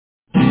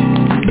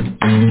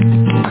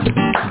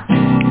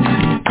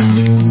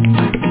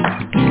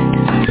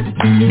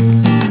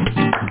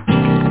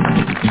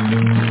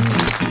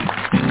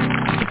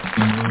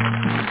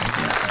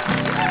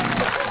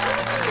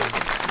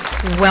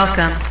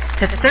Welcome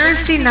to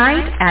Thursday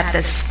night at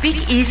the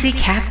SpeakEasy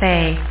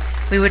Cafe.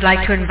 We would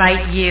like to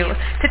invite you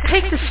to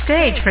take the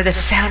stage for the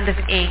Sound of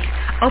Ink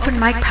Open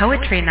Mic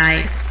Poetry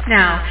Night.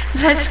 Now,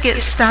 let's get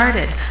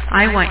started.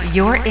 I want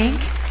your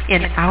ink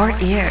in our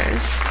ears.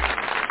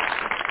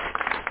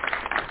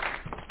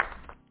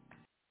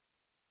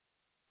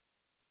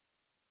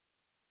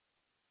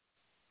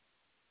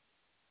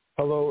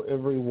 Hello,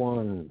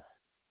 everyone.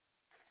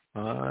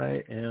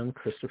 I am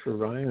Christopher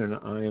Ryan, and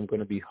I am going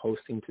to be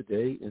hosting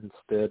today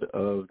instead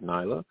of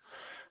Nyla.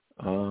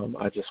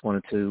 I just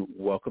wanted to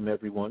welcome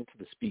everyone to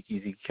the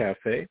SpeakEasy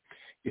Cafe.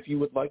 If you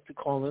would like to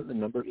call in, the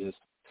number is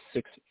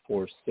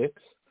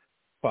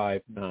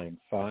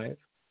 646-595-3965.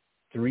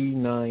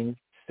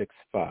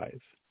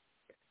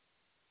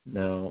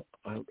 Now,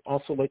 I'd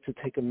also like to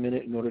take a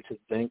minute in order to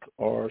thank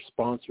our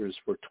sponsors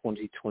for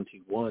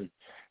 2021,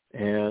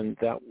 and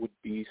that would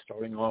be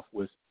starting off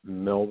with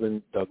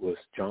Melvin Douglas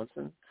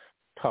Johnson,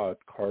 Todd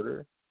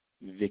Carter,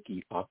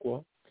 Vicky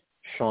Aqua,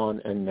 Sean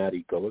and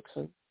Maddie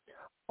Gullickson,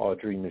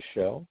 Audrey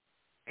Michelle,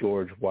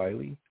 George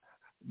Wiley,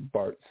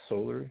 Bart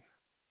Solarcheck,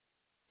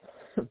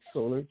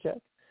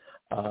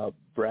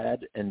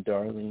 Brad and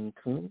Darlene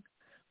Kuhn,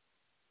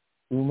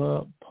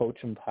 Uma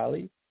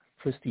Pochampali,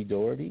 Christy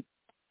Doherty,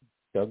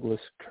 Douglas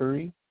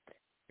Curry,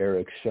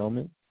 Eric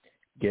Shellman,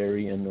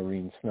 Gary and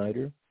Noreen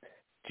Snyder,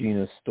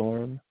 Gina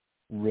Storm,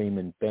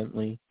 Raymond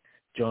Bentley,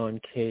 John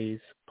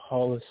Kays,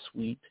 Paula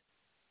Sweet,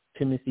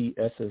 Timothy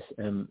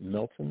S.S.M.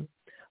 Melton,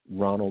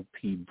 Ronald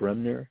P.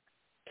 Bremner,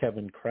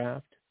 Kevin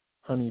Kraft,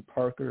 Honey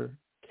Parker,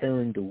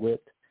 Karen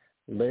DeWitt,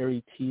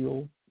 Larry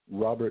Teal,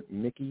 Robert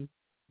Mickey,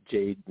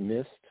 Jade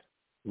Mist,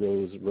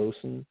 Rose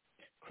Rosen,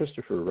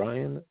 Christopher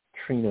Ryan,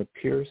 Trina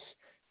Pierce,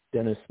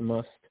 Dennis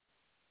Must,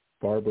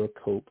 Barbara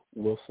Cope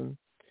Wilson,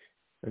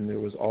 and there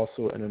was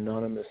also an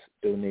anonymous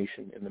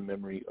donation in the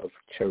memory of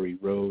Cherry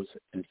Rose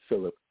and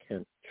Philip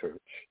Kent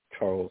Church,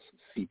 Charles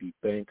C.B.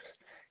 Banks,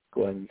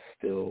 Glenn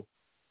Still,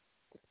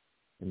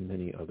 and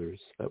many others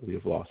that we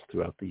have lost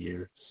throughout the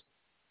years.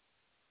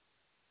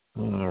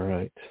 All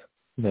right.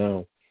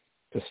 Now,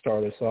 to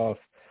start us off,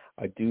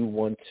 I do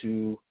want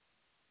to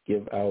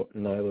give out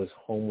Nyla's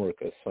homework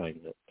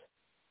assignment.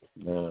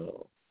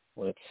 Now,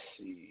 let's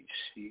see.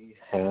 She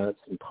has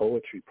some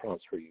poetry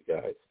prompts for you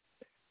guys.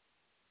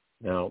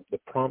 Now, the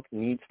prompt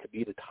needs to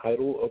be the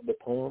title of the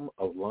poem,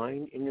 a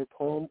line in your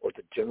poem, or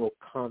the general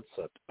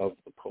concept of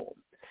the poem.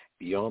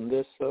 Beyond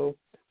this, though,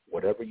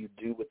 whatever you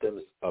do with them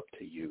is up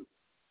to you.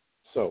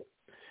 So,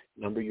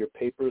 number your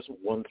papers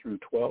 1 through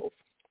 12.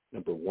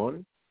 Number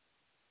 1,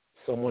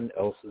 someone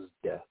else's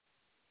death.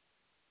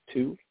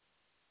 2,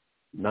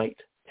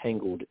 night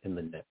tangled in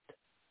the net.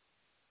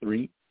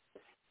 3,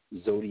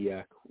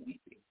 zodiac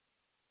weeping.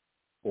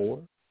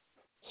 4,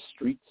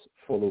 streets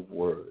full of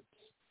words.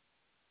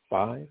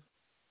 5,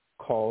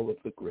 call of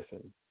the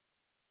griffin.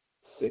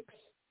 6,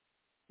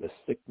 the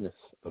sickness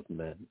of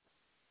men.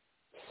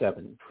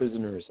 7,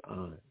 prisoner's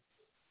eyes.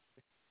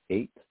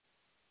 8,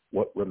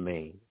 what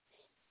remains.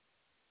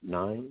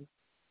 9,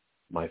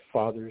 my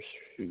father's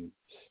shoes.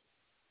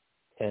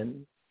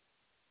 10,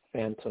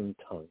 phantom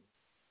tongue.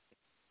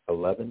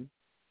 11,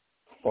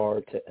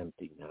 far to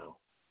empty now.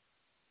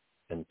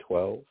 And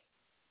 12,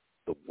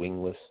 the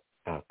wingless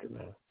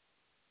aftermath.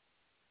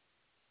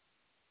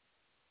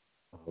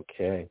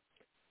 Okay,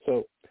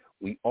 so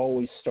we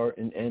always start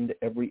and end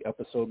every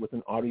episode with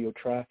an audio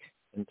track,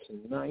 and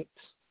tonight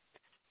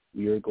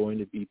we are going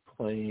to be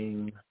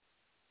playing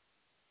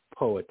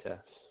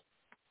Poetess.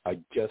 I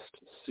just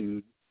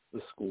sued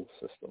the school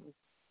system.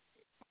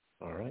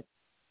 All right,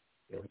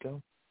 here we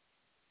go.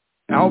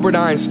 Albert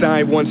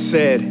Einstein once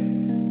said,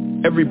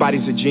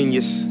 everybody's a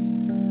genius,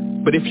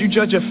 but if you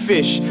judge a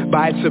fish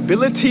by its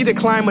ability to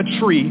climb a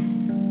tree,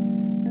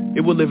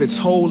 it will live its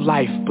whole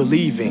life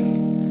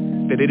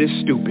believing that it is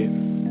stupid.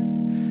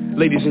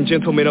 Ladies and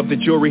gentlemen of the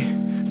jury,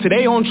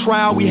 today on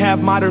trial we have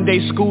modern day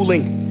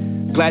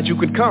schooling. Glad you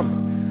could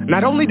come.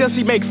 Not only does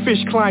he make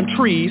fish climb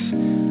trees,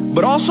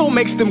 but also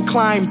makes them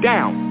climb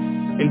down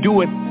and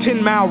do a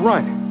 10-mile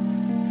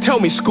run. Tell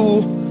me,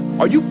 school,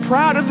 are you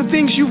proud of the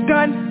things you've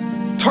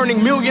done?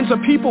 Turning millions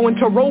of people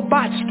into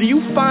robots, do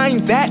you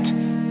find that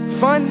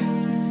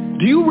fun?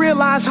 Do you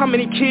realize how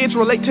many kids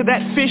relate to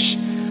that fish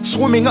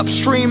swimming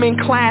upstream in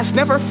class,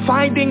 never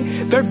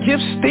finding their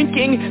gifts,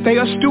 thinking they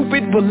are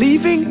stupid,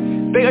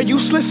 believing they are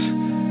useless?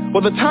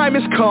 Well, the time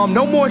has come,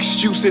 no more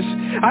excuses.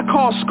 I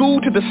call school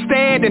to the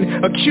stand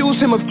and accuse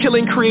him of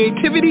killing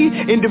creativity,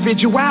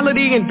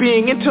 individuality, and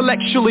being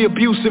intellectually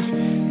abusive.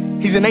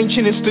 He's an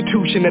ancient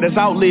institution that has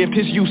outlived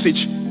his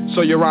usage.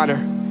 So, Your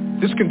Honor,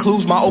 this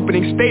concludes my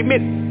opening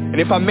statement,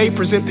 and if I may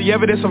present the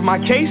evidence of my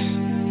case,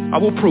 I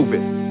will prove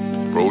it.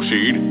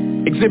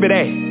 Proceed. Exhibit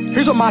A.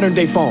 Here's a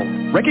modern-day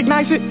phone.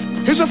 Recognize it?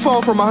 Here's a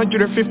phone from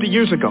 150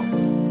 years ago.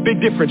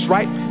 Big difference,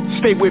 right?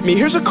 Stay with me.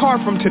 Here's a car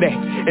from today,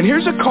 and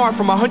here's a car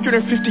from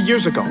 150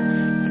 years ago.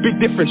 Big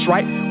difference,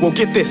 right? Well,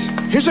 get this.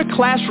 Here's a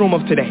classroom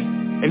of today,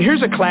 and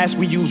here's a class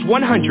we used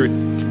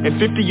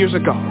 150 years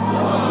ago.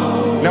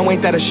 Now,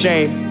 ain't that a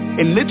shame?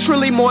 In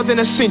literally more than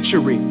a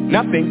century,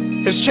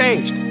 nothing has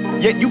changed.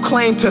 Yet you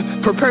claim to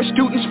prepare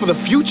students for the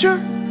future?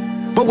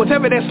 But with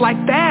evidence like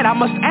that, I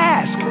must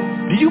ask,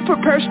 do you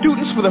prepare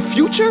students for the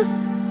future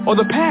or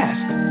the past?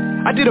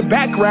 I did a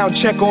background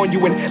check on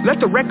you and let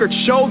the record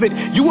show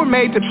that you were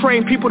made to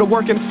train people to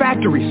work in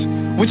factories,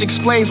 which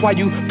explains why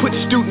you put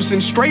students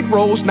in straight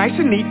rows, nice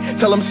and neat,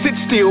 tell them sit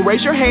still,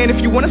 raise your hand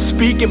if you want to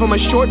speak, give them a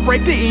short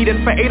break to eat,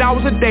 and for 8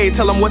 hours a day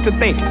tell them what to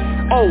think.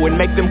 Oh, and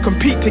make them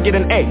compete to get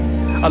an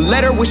A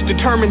letter which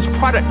determines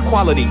product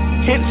quality,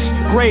 hence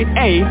grade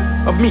A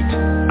of meat.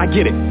 I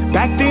get it.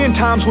 Back then,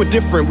 times were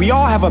different. We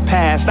all have a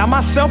past. I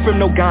myself am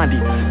no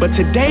Gandhi. But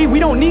today, we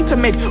don't need to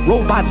make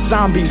robot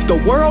zombies. The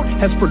world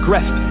has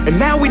progressed. And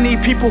now we need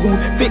people who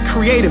think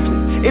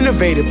creatively,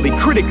 innovatively,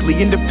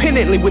 critically,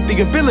 independently, with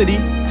the ability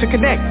to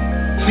connect.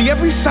 See,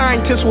 every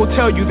scientist will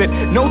tell you that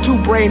no two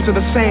brains are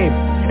the same.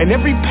 And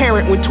every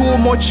parent with 2 or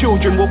more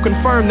children will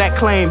confirm that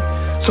claim.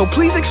 So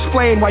please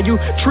explain why you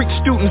treat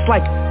students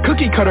like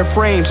cookie-cutter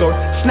frames or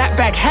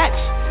snapback hats,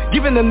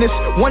 giving them this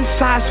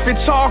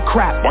one-size-fits-all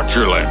crap. Watch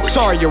your language.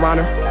 Sorry, Your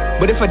Honor.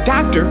 But if a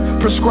doctor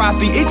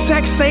prescribed the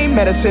exact same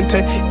medicine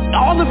to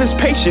all of his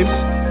patients,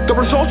 the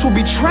results will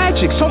be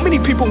tragic. So many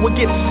people would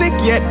get sick,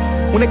 yet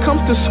when it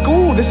comes to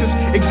school, this is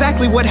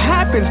exactly what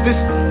happens, this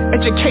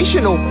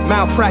educational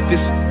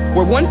malpractice,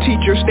 where one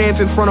teacher stands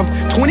in front of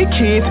 20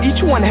 kids, each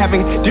one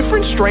having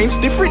different strengths,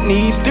 different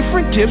needs,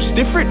 different gifts,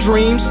 different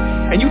dreams,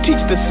 and you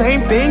teach the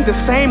same thing the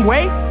same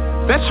way?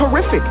 That's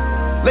horrific.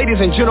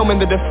 Ladies and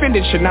gentlemen, the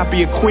defendant should not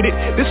be acquitted.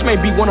 This may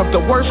be one of the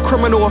worst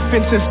criminal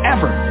offenses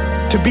ever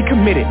to be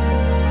committed.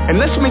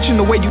 And let's mention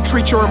the way you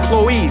treat your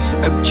employees.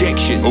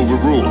 Objection.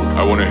 Overruled.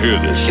 I want to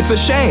hear this. It's a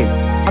shame.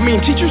 I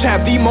mean, teachers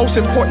have the most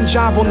important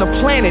job on the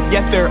planet,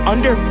 yet they're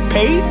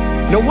underpaid?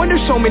 No wonder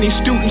so many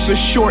students are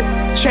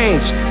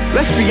short-changed.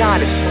 Let's be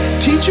honest.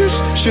 Teachers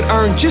should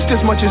earn just as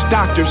much as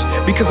doctors,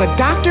 because a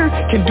doctor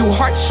can do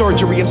heart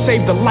surgery and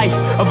save the life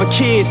of a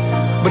kid.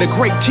 But a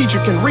great teacher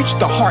can reach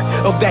the heart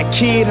of that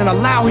kid and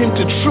allow him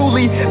to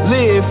truly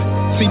live.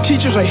 See,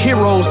 teachers are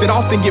heroes that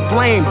often get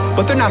blamed,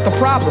 but they're not the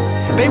problem.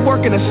 They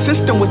work in a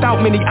system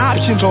without many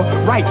options or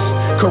rights.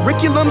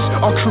 Curriculums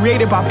are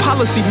created by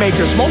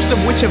policymakers, most of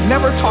which have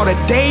never taught a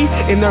day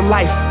in their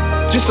life.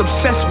 Just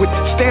obsessed with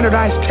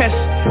standardized tests.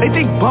 They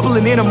think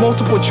bubbling in a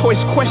multiple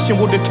choice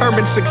question will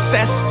determine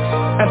success.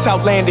 That's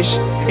outlandish.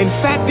 In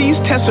fact, these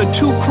tests are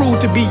too crude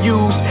to be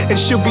used and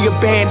should be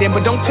abandoned,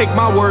 but don't take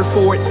my word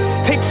for it.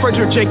 Take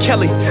Frederick J.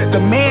 Kelly,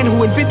 the man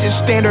who invented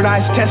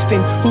standardized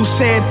testing, who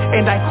said,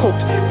 and I quote,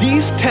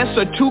 "These tests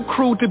are too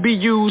crude to be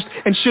used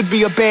and should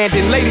be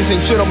abandoned." Ladies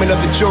and gentlemen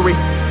of the jury,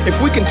 if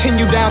we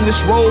continue down this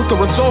road, the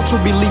results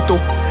will be lethal.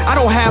 I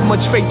don't have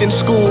much faith in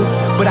school,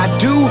 but I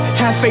do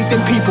have faith in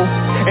people.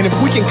 And if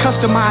we can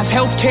customize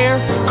healthcare,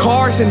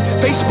 cars, and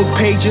Facebook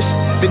pages,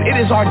 then it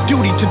is our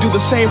duty to do the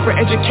same for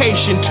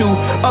education, to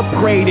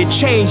upgrade it,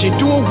 change it,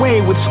 do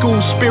away with school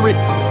spirit,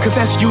 because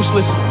that's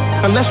useless.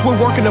 Unless we're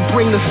working to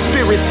bring the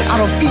spirit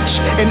out of each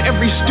and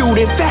every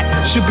student, that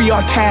should be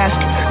our task.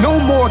 No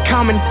more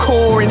Common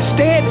Core.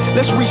 Instead,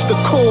 let's reach the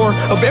core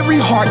of every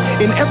heart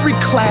in every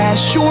class.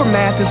 Sure,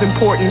 math is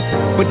important,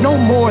 but no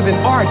more than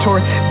art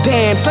or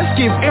dance. Let's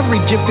give every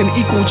gift an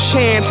equal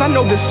chance. I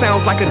know this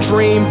sounds like a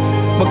dream,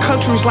 but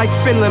countries like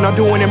Finland are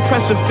doing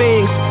impressive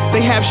things.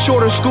 They have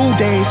shorter school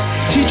days.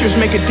 Teachers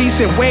make a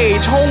decent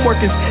wage. Homework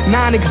is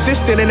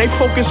non-existent, and they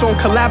focus on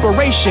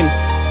collaboration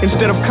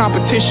instead of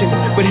competition.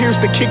 But here's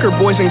the kicker,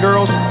 boys and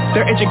girls.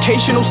 Their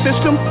educational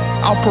system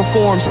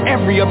outperforms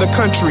every other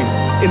country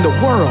in the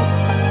world.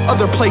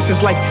 Other places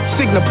like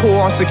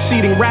Singapore are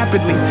succeeding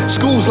rapidly.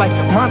 Schools like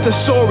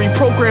Montessori,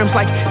 programs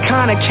like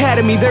Khan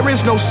Academy, there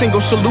is no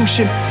single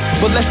solution.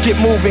 But let's get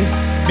moving,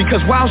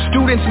 because while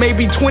students may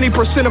be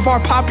 20% of our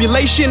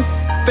population,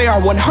 they are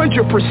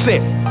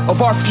 100%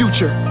 of our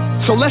future.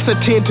 So let's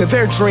attend to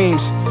their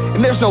dreams,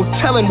 and there's no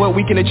telling what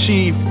we can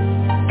achieve.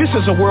 This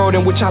is a world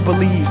in which I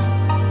believe,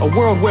 a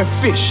world where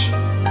fish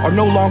are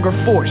no longer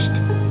forced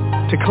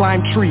to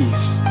climb trees.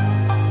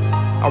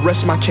 I'll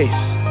rest my case.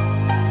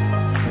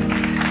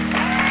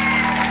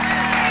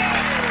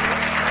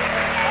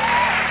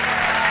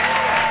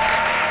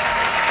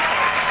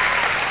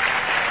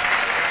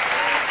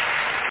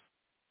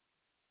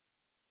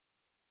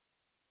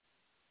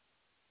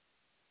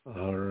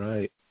 All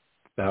right.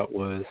 That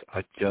was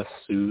I Just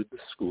Sued the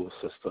School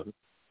System.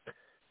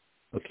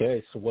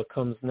 Okay, so what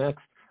comes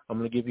next? I'm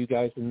going to give you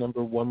guys the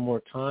number one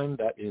more time.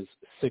 That is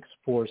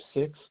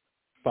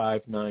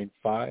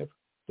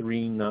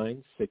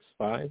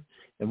 646-595-3965.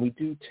 And we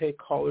do take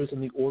callers in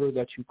the order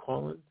that you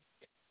call in.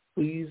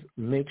 Please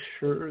make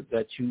sure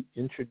that you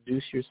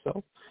introduce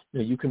yourself.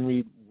 Now, you can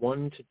read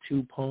 1 to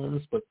 2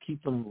 poems, but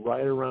keep them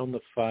right around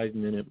the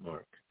 5-minute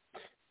mark.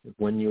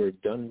 When you're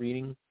done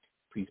reading,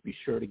 please be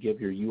sure to give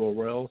your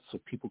URL so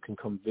people can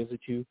come visit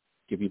you,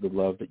 give you the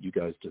love that you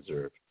guys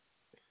deserve.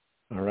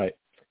 All right.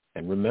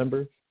 And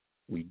remember,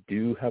 we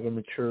do have a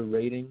mature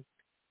rating,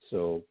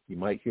 so you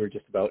might hear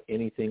just about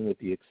anything with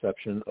the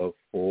exception of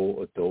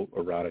full adult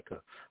erotica.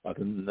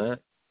 Other than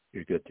that,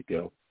 you're good to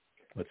go.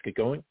 Let's get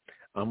going.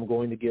 I'm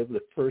going to give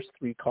the first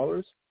 3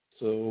 callers,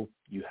 so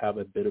you have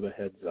a bit of a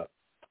heads up.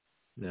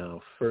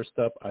 Now, first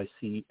up, I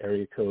see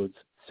area codes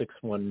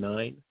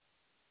 619,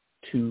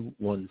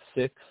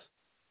 216,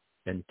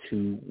 and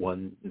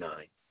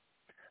 219.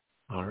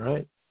 All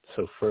right.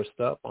 So first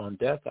up on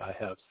deck, I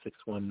have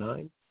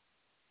 619.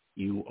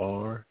 You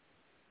are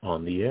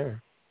on the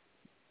air.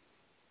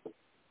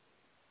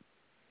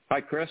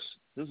 Hi, Chris.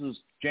 This is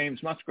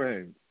James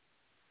Musgrave.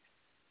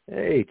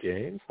 Hey,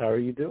 James. How are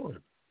you doing?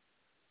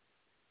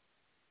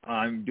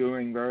 I'm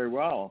doing very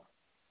well,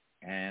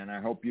 and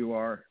I hope you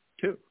are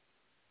too.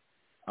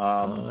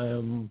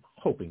 I'm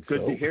hoping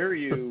good so. Good to hear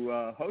you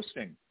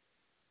hosting.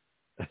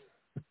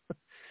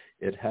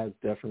 It has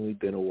definitely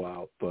been a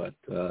while, but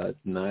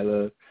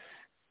Nyla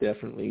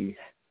definitely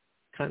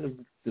kind of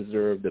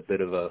deserved a bit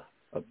of a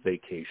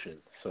vacation,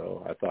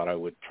 so I thought I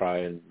would try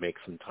and make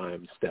some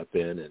time, step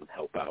in, and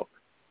help out.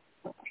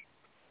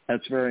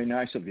 That's very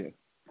nice of you.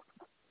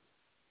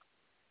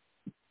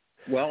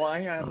 Well, I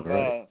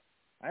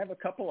have a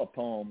couple of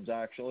poems,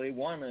 actually.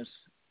 One is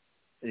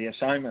the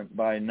assignment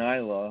by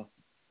Nyla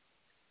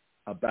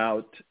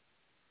about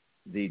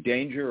the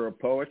danger of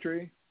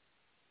poetry,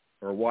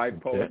 or why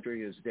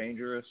poetry is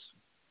dangerous.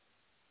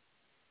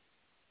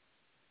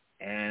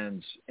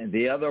 And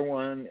the other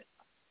one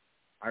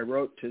I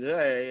wrote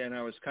today, and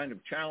I was kind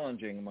of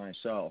challenging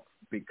myself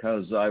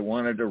because I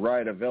wanted to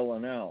write a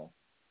villanelle.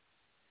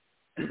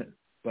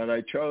 But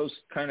I chose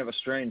kind of a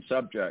strange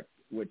subject,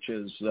 which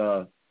is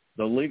the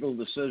legal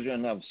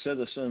decision of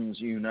Citizens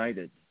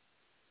United,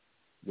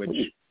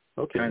 which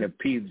kind of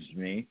peeves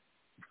me.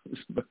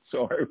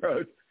 So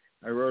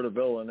I wrote a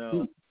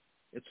villanelle.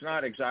 It's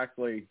not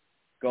exactly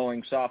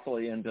going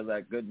softly into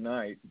that good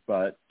night,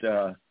 but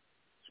it's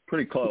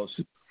pretty close.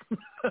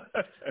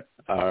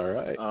 All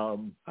right.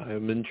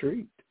 I'm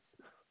intrigued.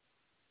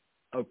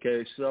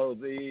 Okay, so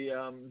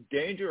the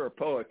danger of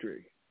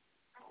poetry.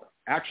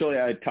 Actually,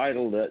 I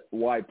titled it,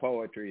 Why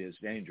Poetry is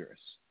Dangerous.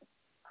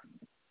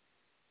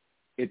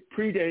 It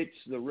predates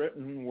the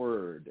written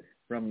word,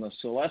 from the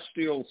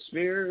celestial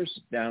spheres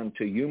down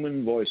to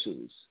human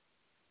voices,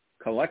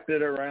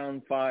 collected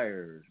around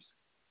fires,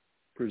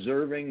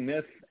 preserving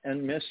myth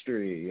and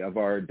mystery of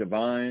our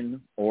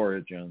divine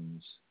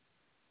origins.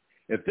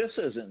 If this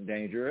isn't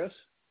dangerous,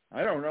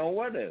 I don't know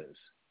what is.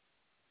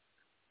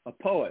 A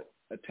poet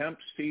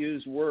attempts to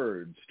use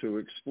words to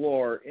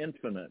explore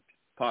infinite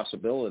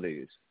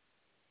possibilities.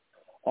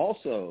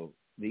 Also,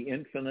 the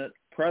infinite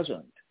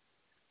present,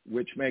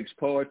 which makes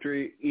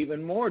poetry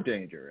even more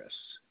dangerous.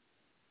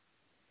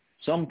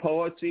 Some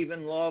poets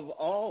even love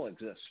all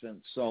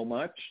existence so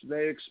much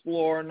they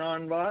explore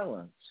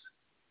nonviolence,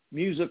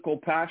 musical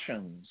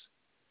passions,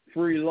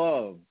 free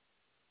love,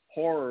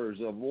 horrors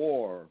of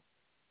war,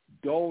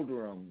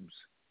 doldrums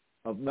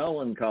of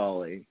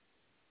melancholy,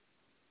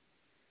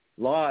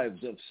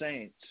 lives of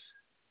saints,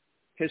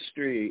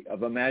 history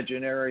of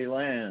imaginary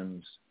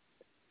lands,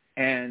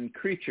 and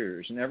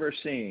creatures never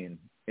seen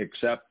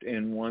except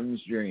in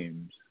one's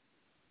dreams.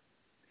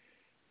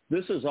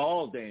 This is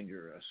all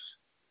dangerous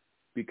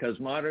because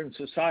modern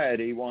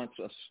society wants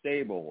a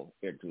stable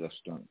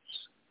existence.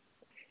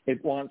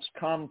 It wants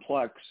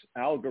complex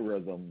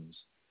algorithms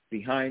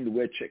behind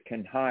which it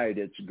can hide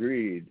its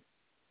greed.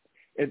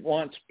 It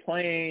wants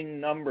plain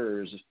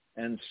numbers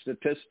and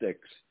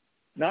statistics,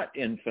 not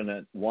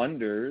infinite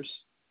wonders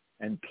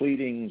and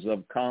pleadings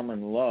of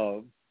common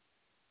love.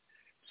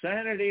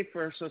 Sanity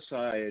for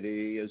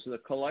society is the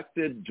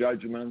collected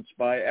judgments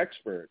by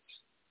experts,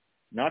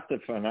 not the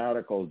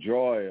fanatical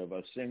joy of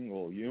a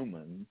single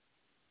human.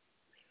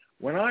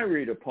 When I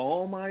read a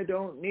poem, I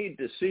don't need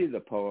to see the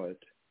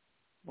poet,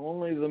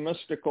 only the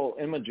mystical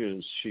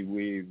images she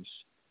weaves,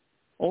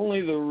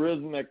 only the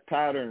rhythmic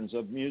patterns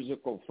of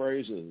musical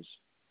phrases,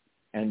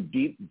 and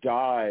deep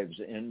dives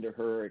into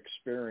her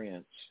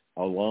experience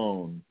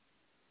alone.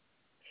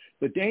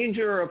 The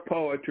danger of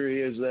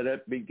poetry is that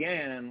it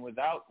began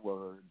without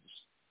words.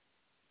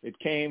 It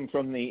came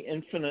from the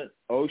infinite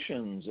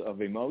oceans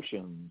of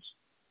emotions.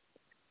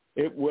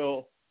 It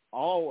will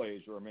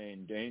always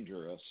remain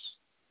dangerous,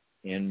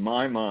 in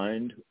my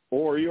mind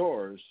or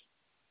yours,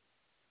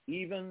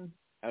 even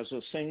as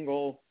a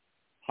single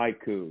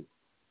haiku.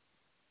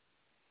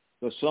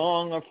 The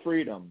song of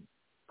freedom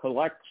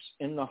collects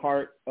in the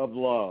heart of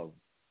love,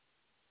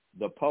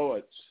 the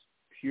poet's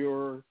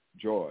pure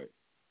joy.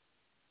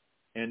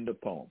 End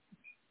of poem.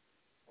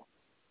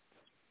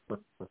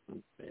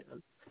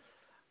 Man,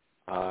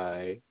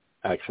 I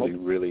actually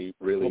really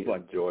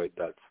enjoyed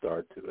that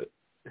start to it.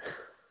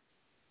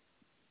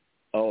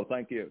 Oh,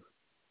 thank you.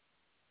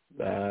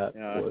 That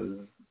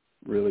was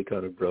really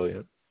kind of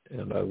brilliant,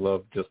 and I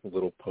love just a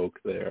little poke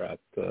there at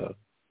the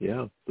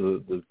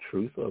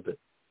truth of it.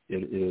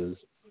 It is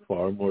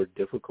far more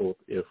difficult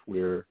if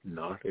we're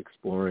not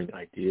exploring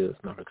ideas,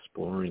 not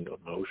exploring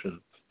emotions.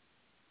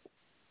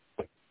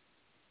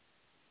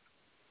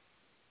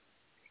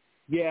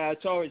 Yeah,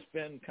 it's always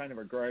been kind of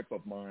a gripe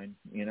of mine,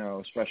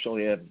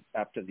 especially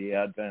after the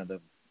advent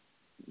of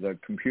the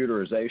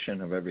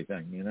computerization of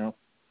everything,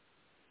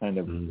 kind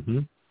of. Mm-hmm.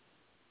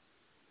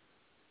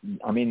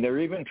 I mean, they're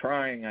even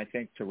trying, I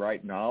think, to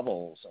write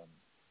novels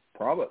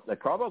They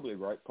probably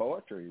write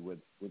poetry with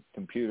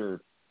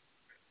computer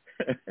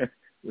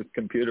with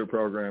computer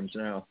programs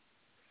now.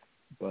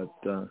 But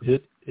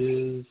it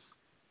is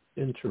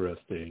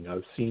interesting.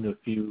 I've seen a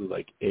few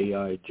like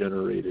AI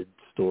generated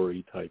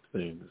story type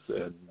things,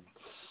 and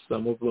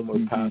some of them are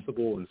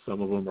passable and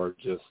some of them are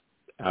just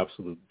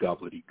absolute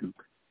gobbledygook.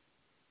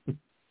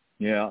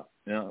 Yeah.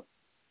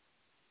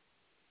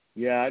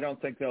 I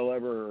don't think they'll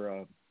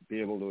ever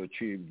be able to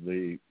achieve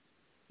the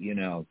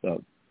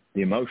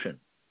emotion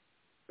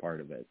part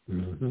of it.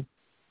 Mm-hmm.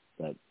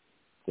 That's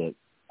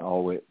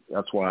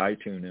why I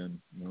tune in.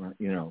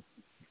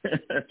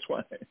 That's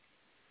why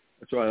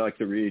I like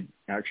to read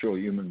actual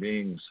human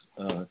beings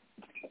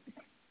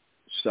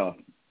stuff.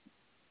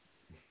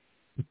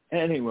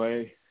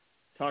 Anyway,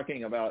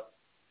 talking about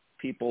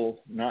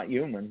people not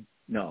human.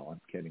 No,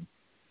 I'm kidding.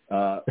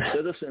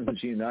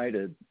 Citizens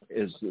United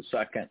is the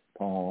second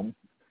poem,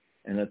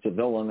 and it's a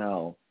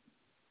villanelle.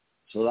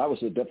 So that was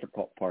the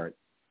difficult part,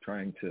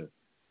 trying to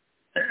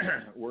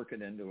work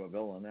it into a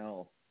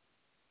villanelle.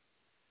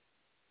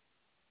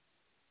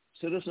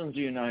 Citizens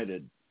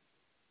United.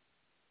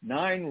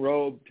 9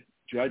 robed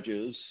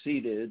judges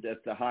seated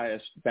at the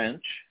highest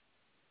bench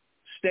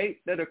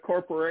state that a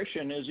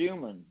corporation is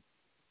human,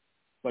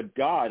 but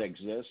God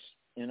exists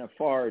in a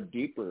far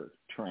deeper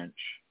trench.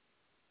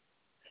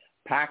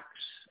 PACs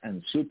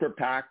and super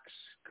PACs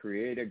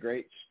create a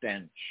great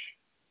stench,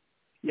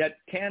 yet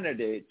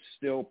candidates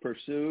still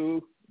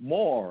pursue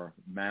more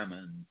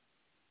mammon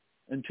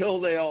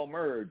until they all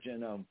merge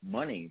in a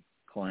money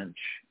clench.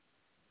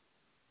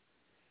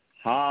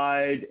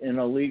 Hide in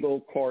a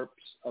legal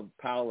corpse of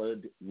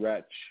pallid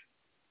wretch,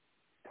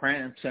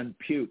 prance and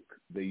puke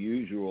the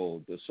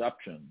usual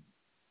deception,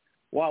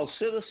 while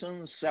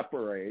citizens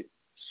separate,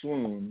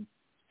 swoon,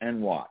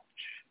 and watch.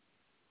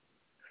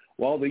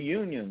 While the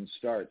union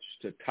starts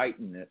to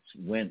tighten its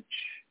winch,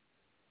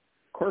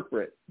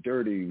 corporate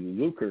dirty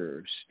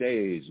lucre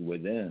stays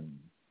within,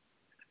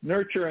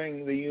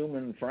 nurturing the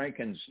human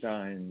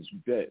Frankenstein's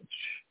bitch.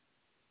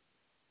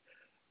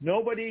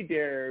 Nobody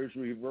dares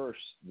reverse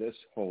this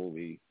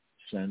holy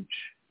cinch.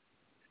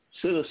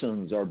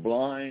 Citizens are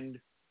blind,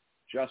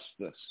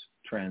 justice,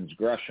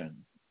 transgression,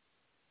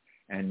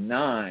 and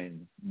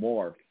 9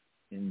 morph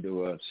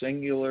into a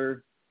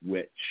singular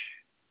witch.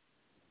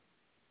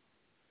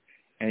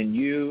 And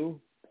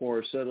you,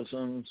 poor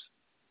citizens,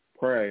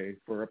 pray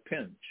for a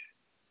pinch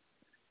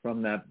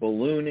from that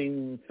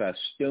ballooning,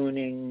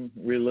 festooning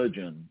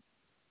religion.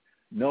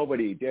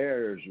 Nobody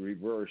dares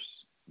reverse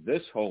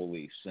this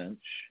holy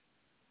cinch,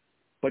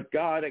 but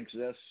God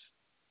exists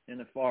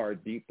in a far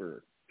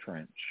deeper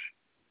trench.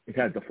 It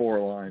had the 4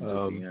 lines at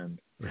the end.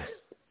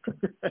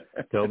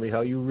 Tell me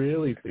how you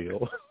really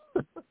feel.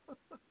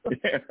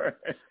 Yeah, right.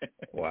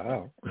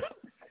 Wow.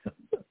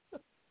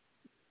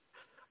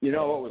 You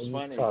know what was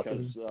funny?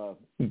 Because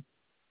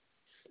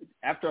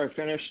after I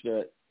finished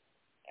it,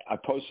 I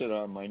posted it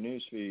on my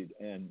newsfeed,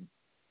 and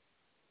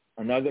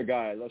another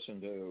guy I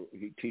listened to,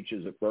 he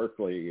teaches at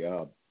Berkeley,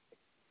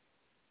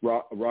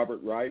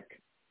 Robert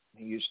Reich.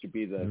 He used to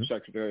be the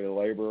Secretary of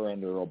Labor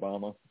under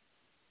Obama,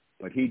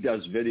 but he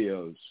does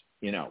videos,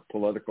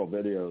 political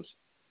videos.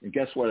 And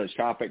guess what his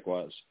topic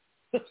was?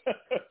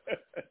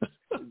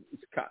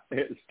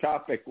 His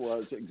topic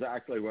was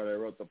exactly what I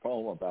wrote the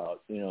poem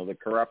about, the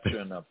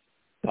corruption of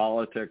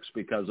politics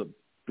because of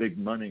big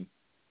money.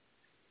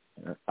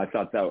 I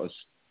thought that was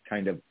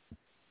kind of,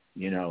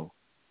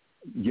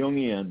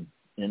 Jungian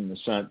in the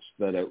sense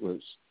that it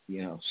was,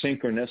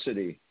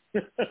 synchronicity.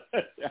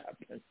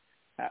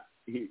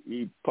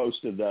 He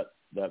posted that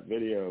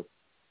video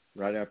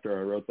right after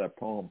I wrote that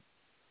poem.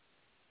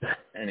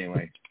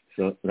 Anyway,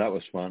 so that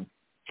was fun.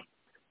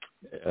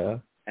 Yeah.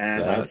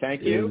 And I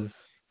thank you.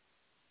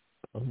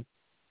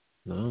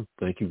 No,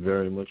 thank you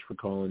very much for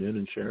calling in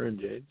and sharing,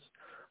 James.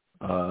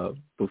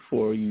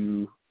 Before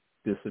you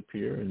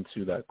disappear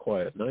into that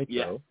quiet night,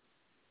 though,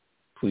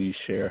 please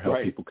share how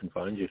people can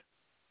find you.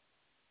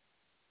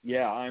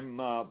 Yeah, I'm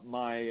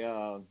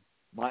my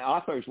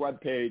author's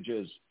webpage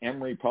is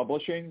Emery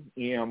Publishing,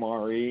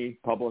 EMRE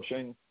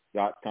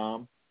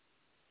Publishing.com,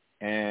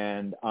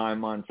 and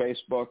I'm on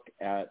Facebook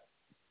at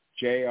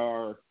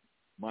J.R.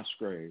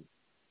 Musgrave.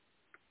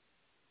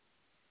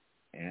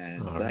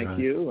 And thank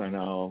you, and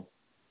I'll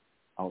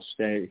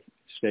stay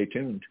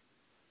tuned.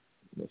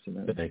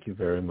 Listen in. Thank you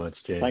very much,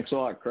 James. Thanks a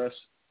lot, Chris.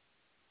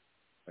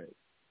 Right.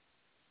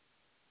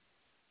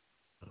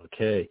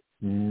 Okay,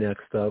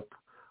 next up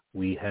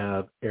we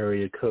have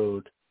area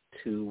code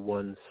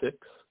 216.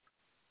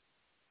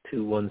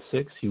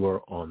 216, you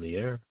are on the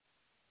air.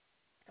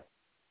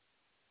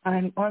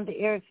 I'm on the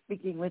air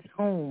speaking with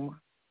whom?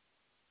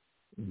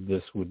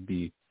 This would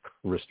be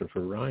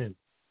Christopher Ryan,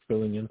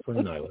 filling in for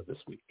Nyla this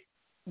week.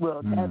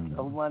 Well, that's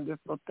a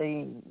wonderful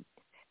thing.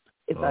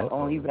 If I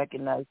only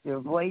recognized your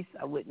voice,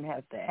 I wouldn't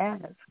have to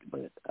ask.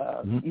 But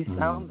you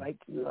sound like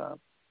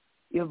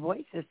your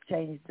voice has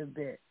changed a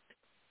bit.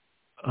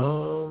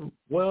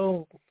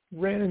 Well,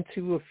 ran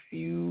into a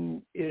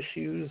few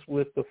issues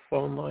with the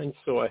phone line,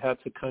 so I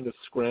had to kind of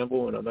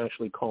scramble, and I'm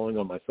actually calling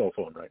on my cell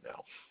phone right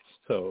now.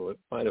 so it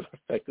might have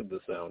affected the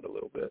sound a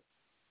little bit.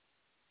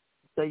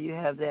 So you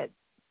have that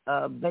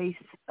bass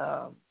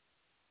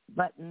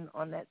button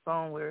on that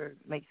phone where it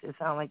makes it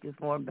sound like there's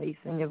more bass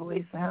in your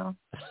voice now?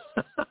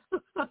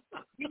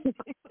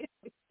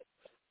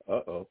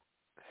 Uh-oh.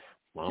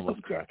 Mama's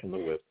cracking the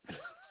whip.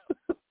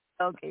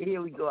 Okay,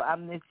 here we go. I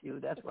miss you.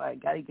 That's why I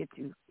got to get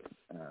you.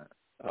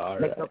 All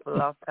make right. up for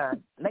lost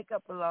time. Make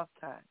up for lost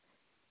time.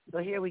 So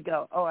here we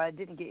go. Oh, I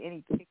didn't get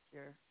any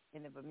picture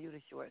in the Bermuda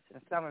shorts,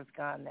 and summer's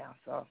gone now,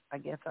 so I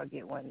guess I'll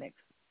get one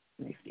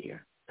next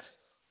year.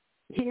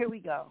 Here we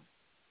go.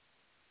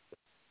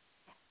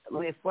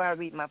 Before I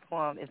read my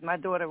poem, is my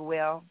daughter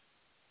well?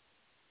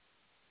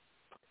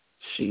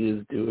 She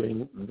is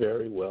doing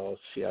very well.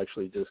 She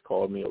actually just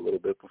called me a little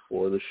bit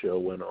before the show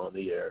went on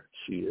the air.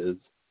 She is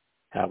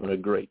having a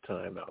great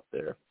time out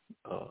there.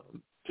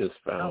 Just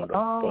found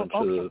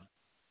a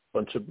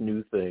bunch of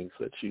new things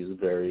that she's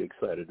very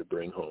excited to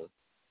bring home.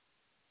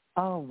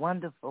 Oh,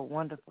 wonderful,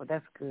 wonderful.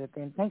 That's good.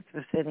 Then thanks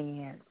for sitting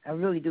in. I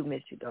really do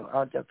miss you, though,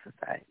 all jokes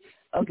aside.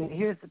 Okay,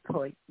 here's the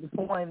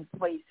poem,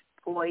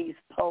 poise,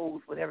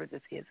 pose, whatever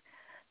this is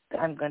that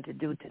I'm going to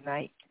do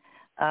tonight.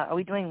 Are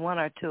we doing one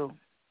or two?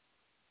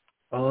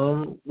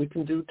 We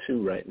can do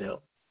two right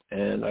now,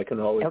 and I can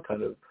always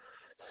kind of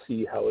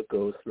see how it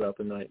goes throughout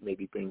the night,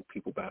 maybe bring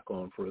people back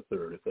on for a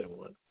third if they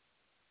want.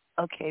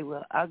 Okay,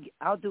 well,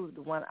 I'll do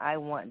the one I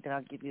want, then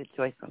I'll give you a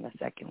choice on the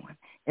second one.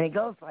 And it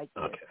goes like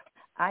this. Okay.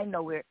 I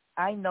know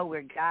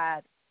where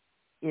God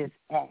is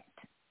at.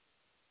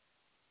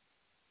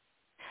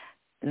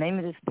 The name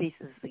of this piece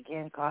is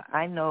again called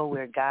I Know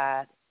Where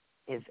God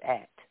is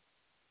At.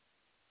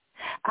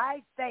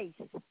 I face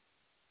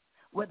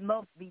what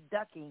most be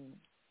ducking.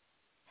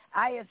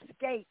 I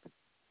escape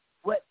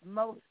what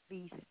most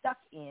be stuck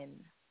in.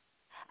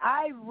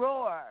 I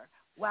roar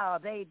while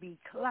they be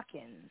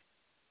clucking.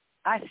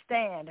 I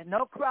stand,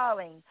 no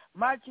crawling,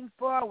 marching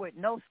forward,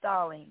 no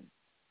stalling.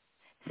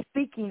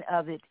 Speaking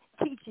of it,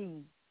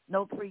 teaching,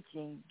 no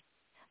preaching.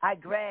 I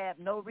grab,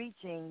 no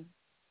reaching.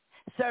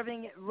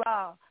 Serving it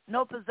raw,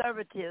 no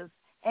preservatives.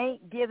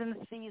 Ain't giving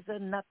Caesar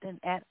nothing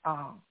at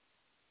all.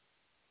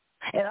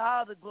 And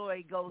all the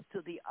glory goes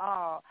to the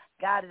all.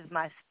 God is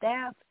my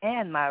staff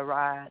and my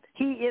rod.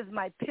 He is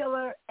my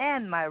pillar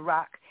and my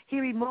rock. He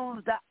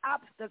removes the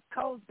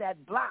obstacles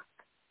that block.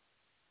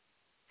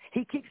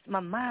 He keeps my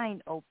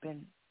mind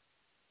open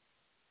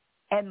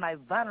and my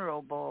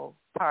vulnerable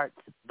parts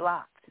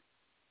blocked.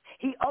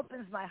 He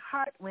opens my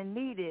heart when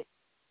needed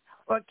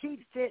or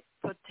keeps it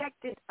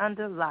protected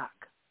under lock.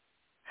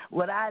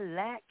 What I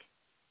lack,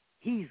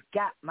 he's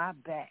got my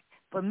back.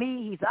 For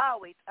me, he's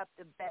always up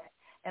to bat,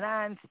 and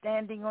I'm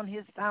standing on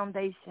his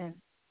foundation.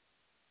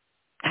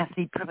 I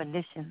see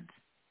premonitions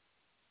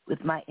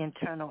with my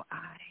internal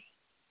eye.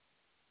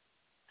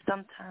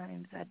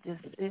 Sometimes I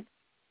just sit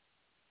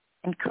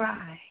and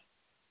cry.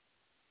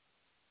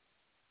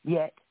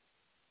 Yet,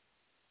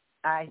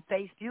 I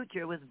face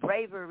future with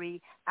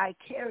bravery. I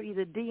carry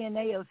the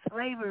DNA of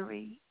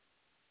slavery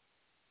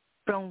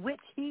from which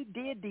he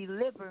did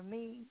deliver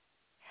me.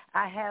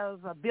 I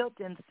have a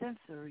built-in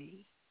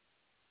sensory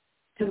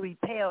to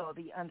repel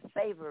the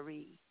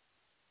unsavory.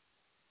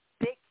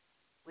 Thick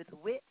with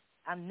wit,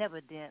 I'm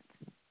never dense.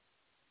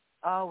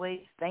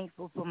 Always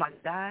thankful for my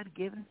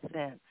God-given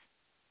sense.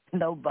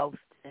 No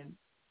boasting,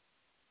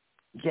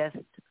 just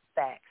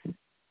facts.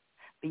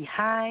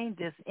 Behind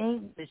this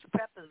English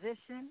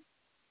preposition,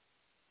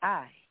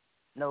 I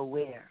know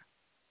where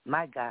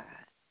my God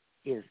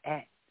is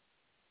at.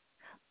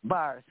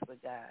 Bars for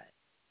God.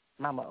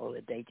 Mama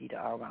Oladeji, the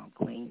all-around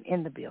queen,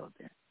 in the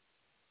building.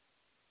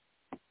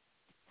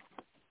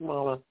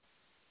 Mama,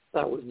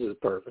 that was just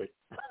perfect.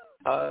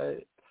 I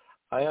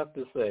have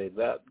to say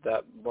that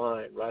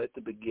line right at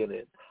the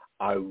beginning,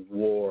 I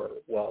roar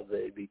while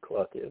they be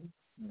clucking,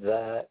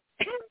 that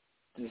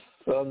just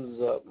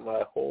sums up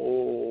my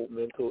whole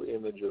mental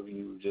image of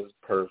you just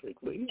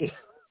perfectly.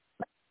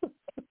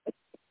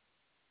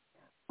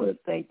 Well,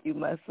 thank you,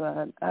 my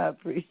son. I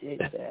appreciate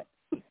that.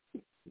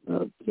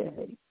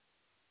 Okay.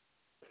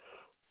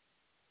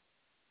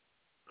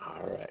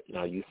 All right.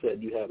 Now, you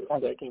said you had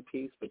a second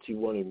piece, but you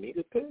wanted me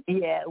to pick?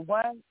 Yeah,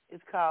 one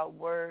is called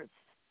Words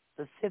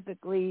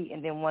Specifically,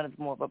 and then one is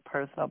more of a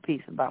personal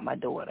piece about my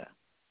daughter.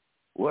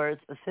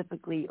 Words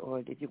Specifically,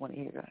 or did you want to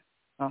hear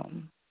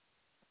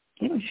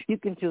you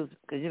can choose,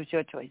 because it was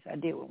your choice. I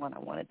did what one I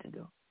wanted to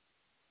do.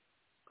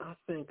 I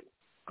think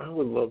I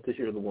would love to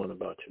hear the one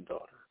about your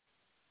daughter.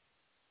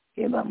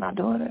 Hear about my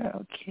daughter?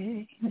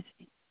 Okay. Let's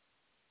see.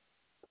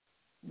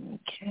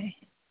 Okay.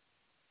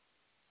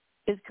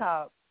 It's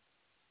called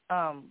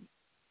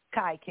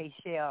Kai K.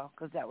 Shell,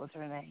 because that was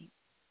her name.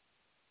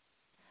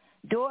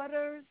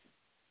 Daughters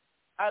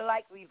are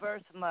like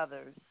reverse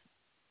mothers.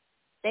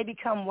 They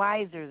become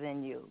wiser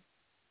than you.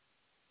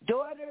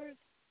 Daughters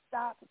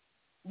stop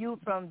you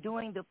from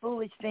doing the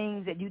foolish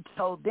things that you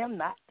told them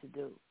not to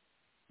do,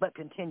 but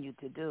continue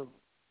to do.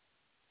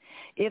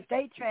 If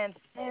they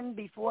transcend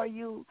before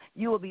you,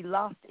 you will be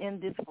lost in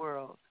this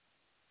world.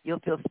 You'll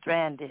feel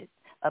stranded,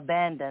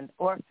 abandoned,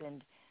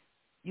 orphaned.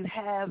 You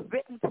have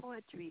written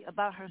poetry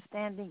about her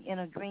standing in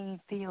a green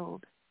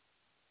field.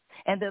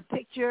 And the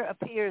picture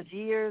appears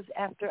years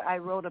after I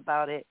wrote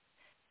about it.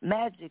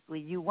 Magically,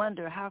 you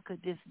wonder, how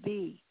could this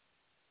be?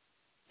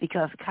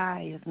 Because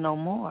Kai is no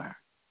more.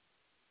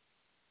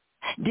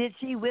 Did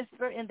she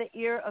whisper in the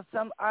ear of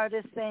some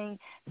artist saying,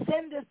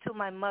 send this to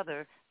my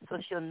mother so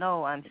she'll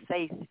know I'm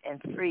safe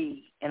and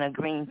free in a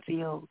green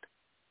field?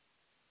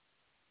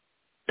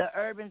 The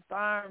urban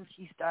farm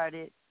she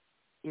started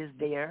is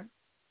there,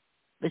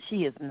 but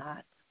she is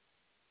not.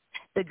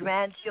 The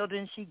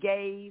grandchildren she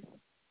gave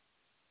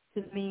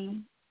to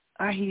me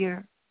are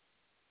here,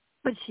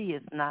 but she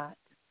is not.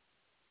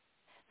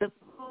 The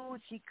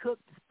food she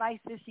cooked,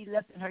 spices she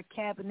left in her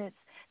cabinets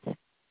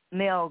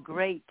smell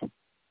great,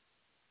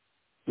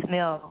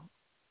 smell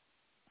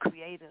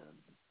creative.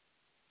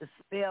 The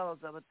spells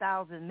of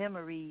 1,000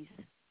 memories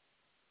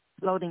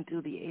floating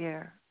through the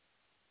air.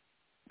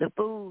 The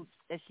foods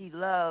that she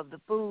loved,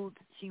 the foods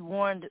she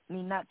warned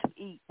me not to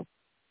eat.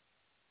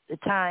 The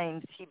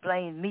times she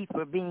blamed me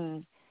for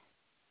being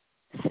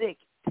sick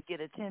to get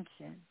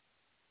attention.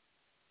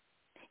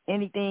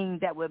 Anything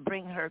that would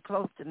bring her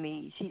close to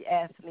me, she'd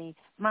ask me,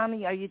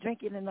 Mommy, are you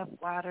drinking enough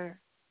water?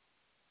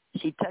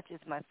 She touches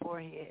my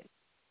forehead.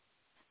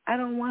 I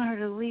don't want her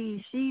to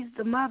leave. She's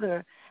the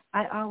mother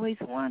I always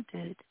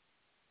wanted.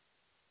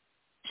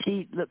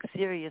 She'd look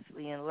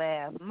seriously and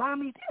laugh.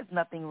 Mommy, there's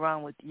nothing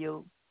wrong with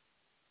you.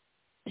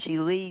 She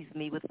leaves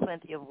me with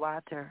plenty of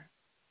water.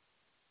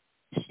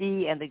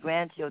 She and the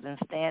grandchildren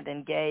stand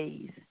and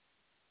gaze.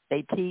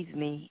 They tease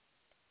me.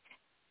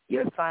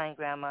 You're fine,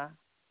 Grandma.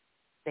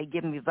 They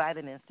give me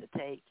vitamins to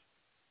take,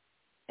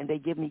 and they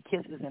give me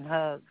kisses and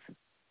hugs.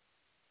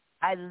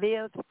 I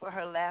lived for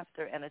her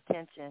laughter and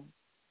attention.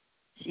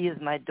 She is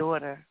my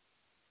daughter.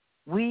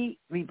 We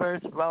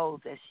reverse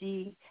roles as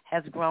she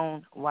has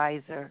grown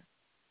wiser.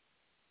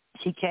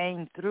 She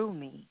came through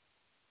me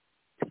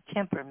to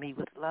temper me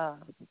with love.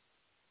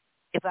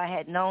 If I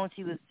had known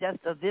she was just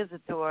a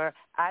visitor,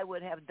 I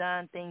would have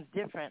done things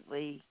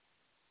differently.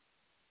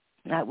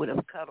 I would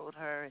have cuddled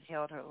her and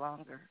held her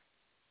longer.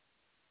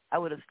 I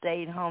would have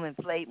stayed home and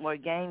played more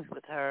games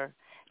with her,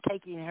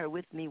 taking her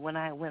with me when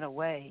I went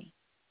away.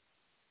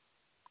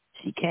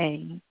 She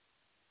came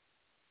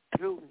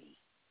through me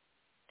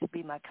to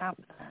be my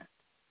confidant,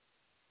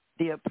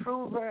 the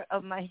approver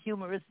of my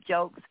humorous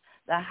jokes,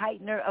 the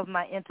heightener of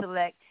my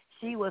intellect.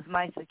 She was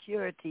my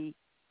security.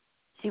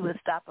 She would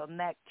stop a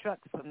Mack truck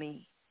for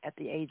me at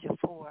the age of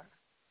 4.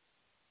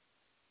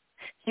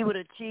 She would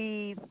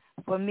achieve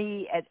for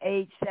me at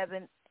age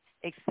 7,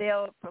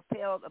 excelled,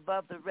 propelled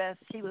above the rest.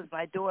 She was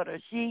my daughter.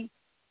 She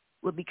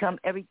would become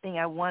everything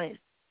I wanted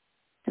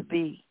to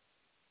be.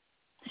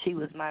 She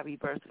was my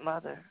rebirth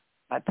mother,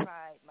 my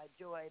pride, my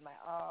joy, my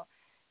all.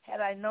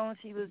 Had I known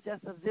she was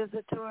just a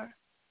visitor,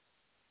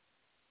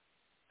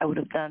 I would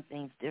have done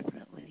things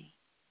differently.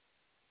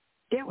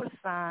 There were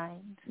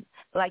signs,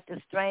 like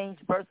the strange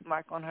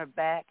birthmark on her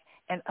back,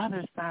 and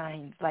other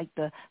signs, like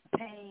the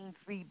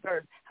pain-free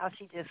birth, how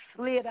she just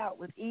slid out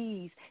with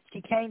ease.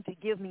 She came to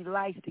give me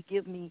life, to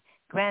give me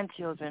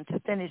grandchildren, to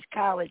finish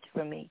college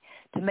for me,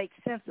 to make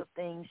sense of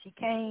things. She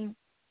came,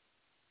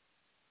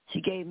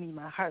 she gave me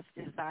my heart's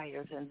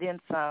desires, and then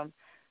some.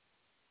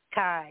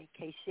 Kai,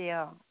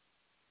 Keshel,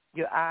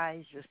 your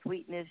eyes, your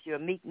sweetness, your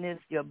meekness,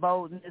 your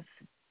boldness,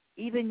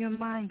 even your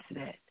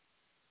mindset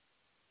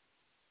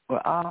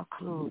were all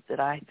clues that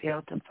I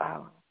failed to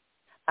follow.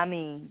 I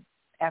mean,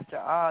 after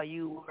all,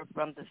 you were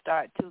from the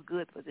start too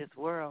good for this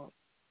world.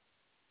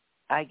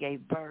 I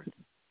gave birth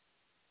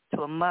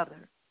to a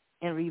mother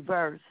in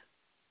reverse.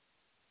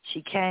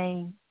 She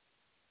came,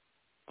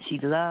 she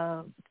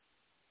loved,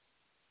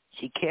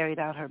 she carried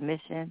out her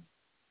mission,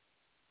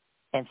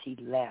 and she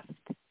left.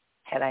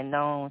 Had I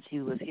known she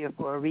was here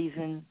for a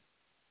reason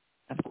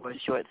and for a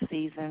short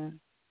season,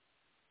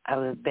 I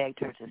would have begged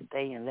her to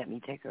stay and let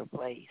me take her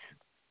place.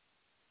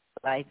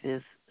 Life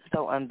is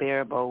so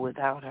unbearable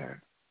without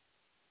her.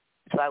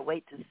 So I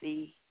wait to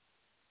see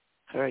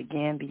her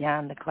again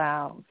beyond the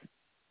clouds.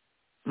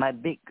 My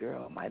big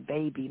girl, my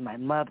baby, my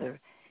mother.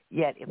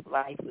 Yet if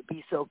life would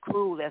be so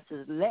cruel as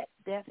to let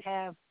death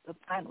have the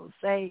final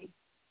say,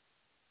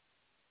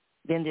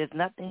 then there's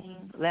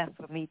nothing left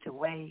for me to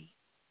weigh.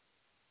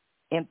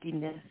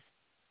 Emptiness.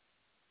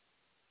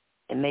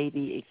 And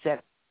maybe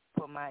except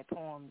for my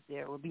poems,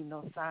 there will be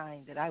no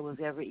sign that I was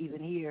ever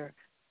even here.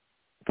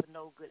 For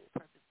no good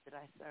purpose did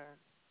I serve.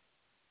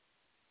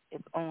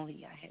 If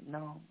only I had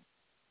known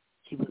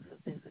she was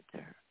a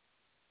visitor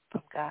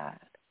from God.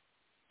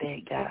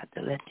 Beg God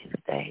to let you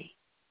stay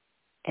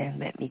and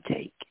let me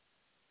take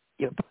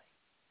your place.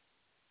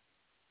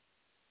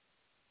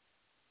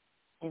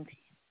 In peace.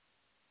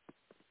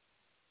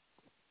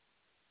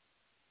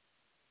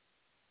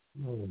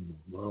 Oh,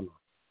 Mama,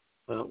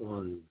 that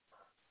one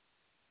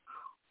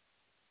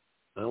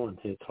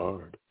hits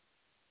hard.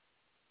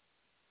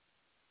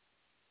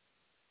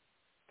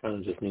 Kind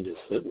of just need to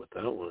sit with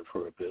that one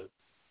for a bit.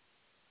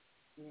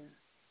 Yeah.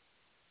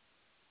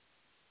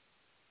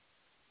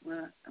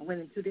 Well, I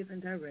went in 2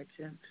 different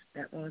directions.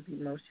 That one was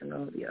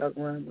emotional. The other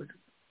one was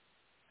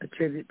a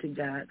tribute to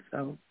God.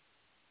 So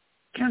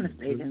kind of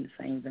stayed in the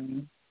same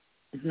vein.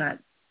 It's not,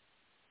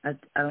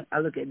 I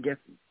look at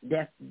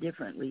death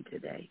differently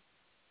today.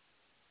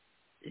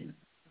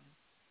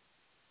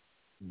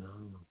 No.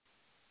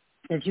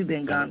 Since you've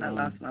been gone, I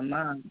lost my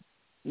mom.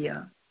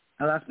 Yeah,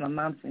 I lost my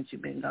mom since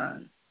you've been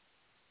gone.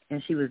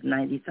 And she was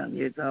 90-something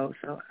years old.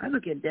 So I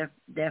look at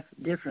death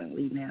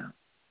differently now.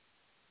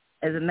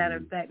 As a matter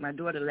of fact, my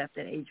daughter left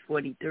at age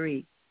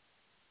 43.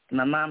 And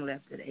my mom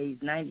left at age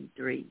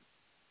 93.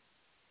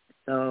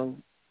 So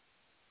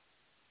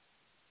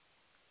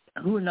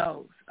who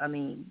knows? I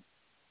mean,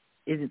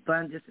 is it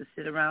fun just to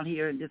sit around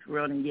here in this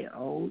world and get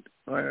old?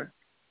 Or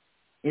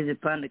is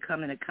it fun to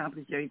come and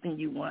accomplish everything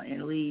you want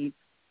and leave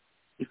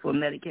before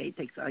Medicaid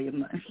takes all your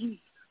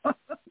money?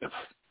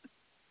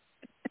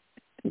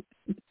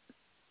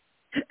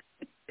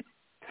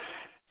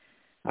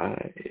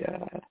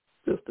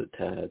 Just a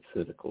tad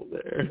cynical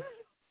there.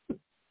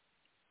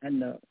 I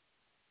know.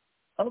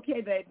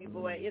 Okay, baby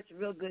boy, it's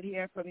real good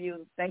hearing from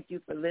you. Thank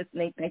you for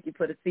listening. Thank you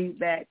for the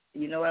feedback.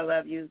 You know I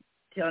love you.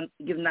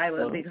 Give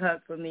Nyla a big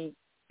hug for me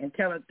and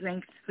tell her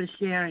thanks for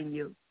sharing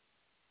you.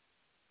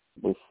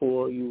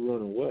 Before you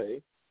run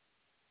away,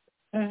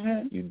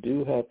 you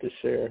do have to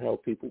share how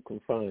people can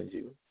find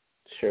you.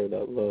 Share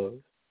that love.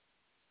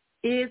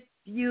 If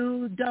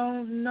you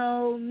don't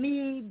know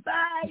me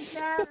by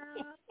now,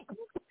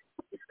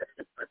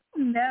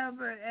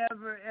 never,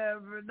 ever,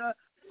 ever know.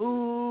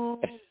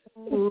 Ooh.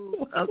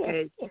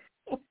 Okay.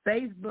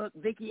 Facebook,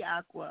 Vicky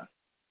Aqua.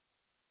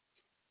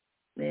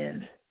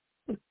 Then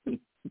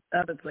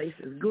other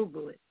places,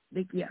 Google it,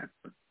 Vicky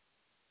Aqua.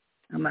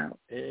 I'm out.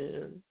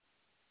 And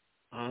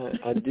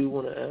I do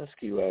want to ask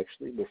you,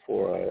 actually,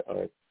 before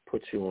I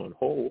put you on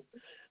hold,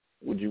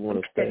 would you want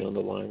to stay on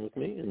the line with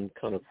me and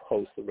kind of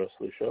host the rest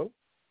of the show?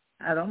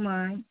 I don't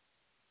mind.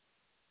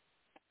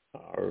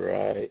 All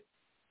right.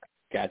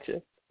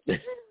 Gotcha.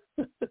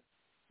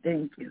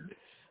 Thank you.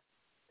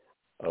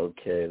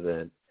 Okay,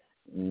 then.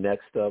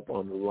 Next up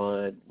on the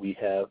line, we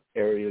have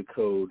area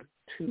code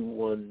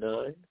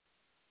 219.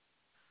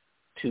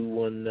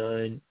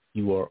 219,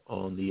 you are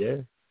on the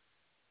air.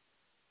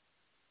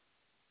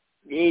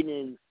 Good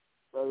evening,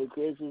 Brother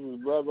Chris. This is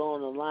Brother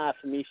on the line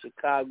from East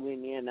Chicago,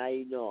 Indiana. How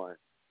you doing?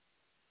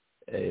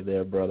 Hey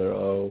there, Brother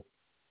O.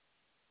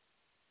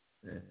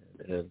 And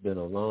it has been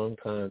a long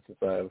time since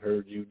I have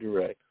heard you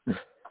direct.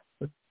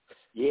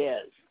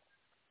 Yes.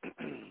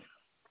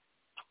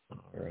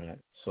 All right.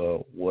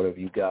 So what have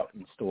you got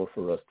in store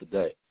for us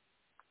today?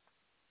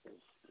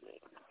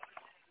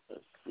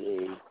 Let's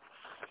see.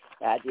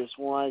 I just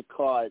one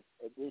card.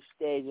 At this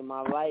stage in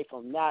my life,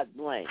 I'm not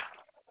blank.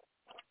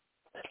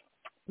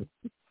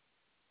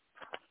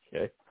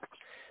 Okay.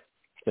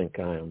 I think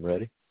I am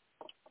ready.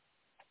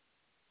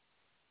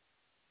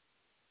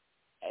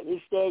 At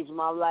this stage in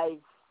my life,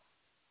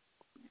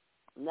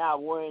 I'm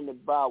not worrying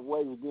about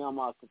what is beyond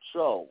my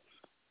control.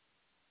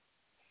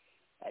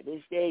 At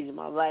this stage in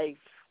my life,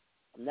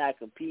 I'm not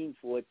competing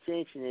for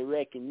attention and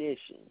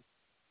recognition.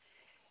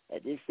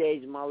 At this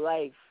stage in my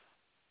life,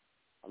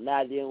 I'm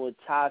not dealing with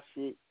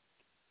toxic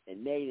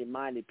and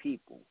negative-minded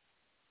people.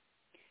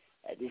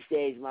 At this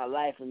stage in my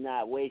life, I'm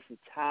not wasting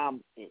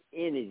time and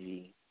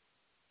energy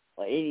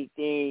or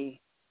anything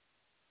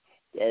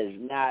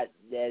that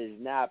is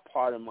not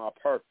part of my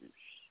purpose.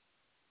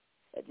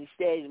 At this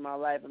stage in my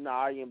life, I'm not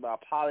arguing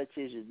about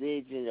politics,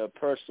 religion, or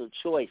personal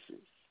choices.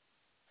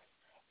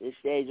 At this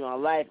stage of my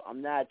life,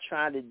 I'm not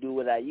trying to do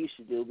what I used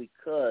to do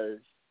because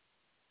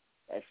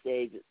that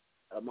stage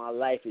of my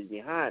life is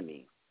behind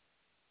me.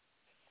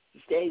 At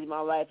this stage of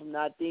my life, I'm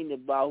not thinking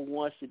about who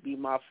wants to be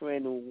my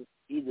friend who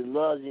either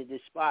loves or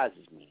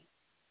despises me.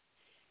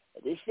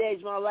 At this stage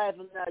of my life,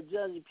 I'm not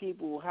judging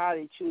people how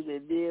they choose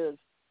to live,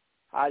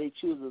 how they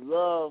choose to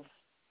love.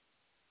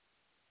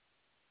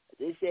 At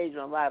this stage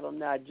of my life, I'm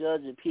not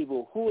judging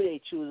people who they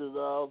choose to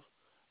love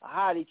or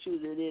how they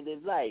choose to live their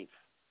life.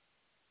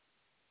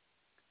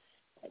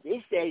 At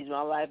this stage of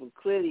my life, I'm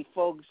clearly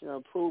focusing on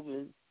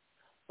improving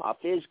my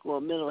physical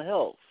and mental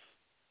health.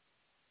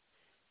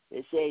 At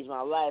this stage of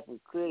my life, I'm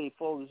clearly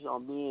focused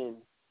on being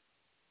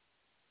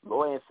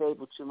loyal and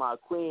faithful to my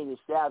queen,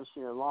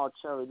 establishing a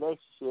long-term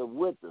relationship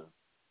with her.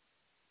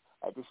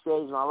 At this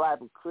stage of my life,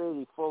 I'm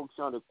clearly focused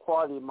on the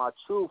quality of my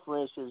true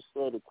friendships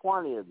instead of the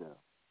quantity of them.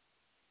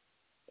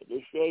 At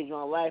this stage of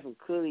my life, I'm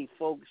clearly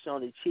focused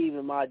on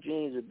achieving my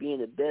dreams of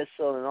being a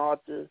best-selling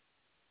author,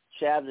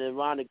 traveling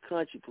around the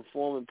country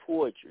performing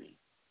poetry.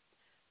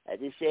 At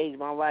this stage of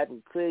my life,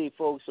 I'm clearly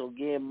focused on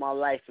getting my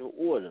life in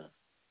order.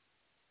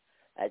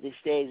 At this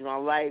stage of my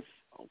life,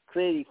 I'm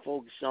clearly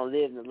focused on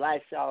living a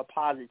lifestyle of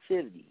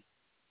positivity.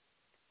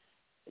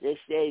 At this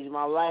stage of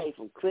my life,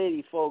 I'm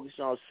clearly focused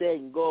on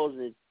setting goals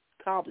and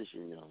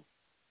accomplishing them.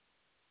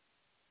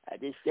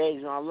 At this stage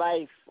of my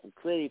life, I'm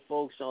clearly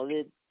focused on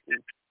living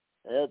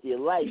a healthier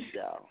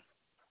lifestyle.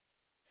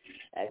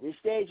 At this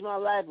stage of my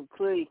life, I'm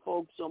clearly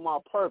focused on my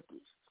purpose.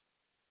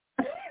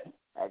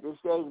 At this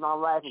stage of my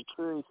life, I'm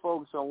clearly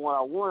focused on what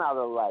I want out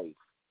of life.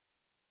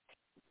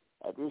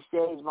 At this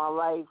stage of my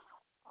life,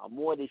 I'm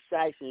more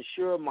decisive and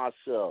sure of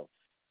myself.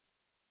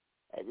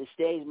 At this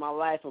stage of my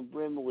life, I'm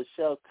brimming with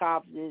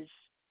self-confidence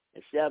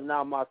and stepping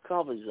out of my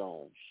comfort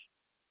zones.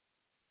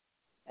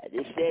 At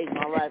this stage of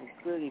my life, I'm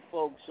clearly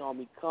focused on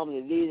becoming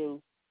a leader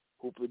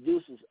who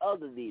produces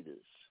other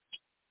leaders.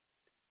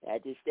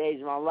 At this stage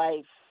of my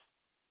life,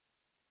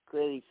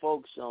 clearly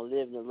focused on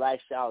living a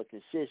lifestyle of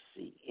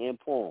consistency. End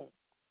poem.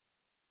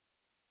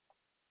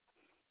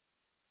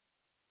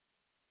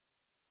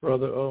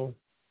 Brother O,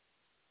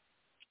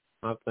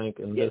 I think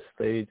in this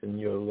stage in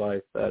your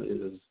life, that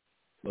is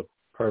the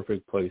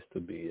perfect place to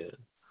be in.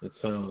 It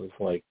sounds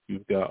like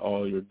you've got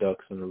all your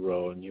ducks in a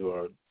row and you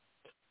are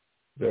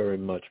very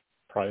much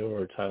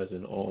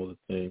prioritizing all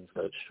the things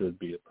that should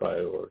be a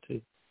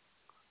priority.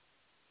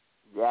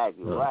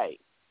 Exactly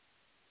right.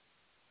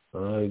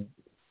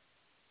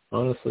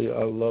 Honestly,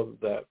 I love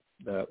that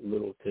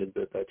little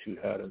tidbit that you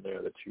had in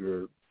there, that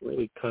you're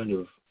really kind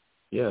of,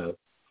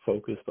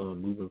 focused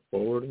on moving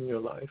forward in your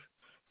life,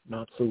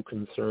 not so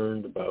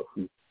concerned about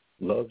who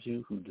loves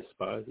you, who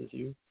despises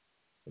you.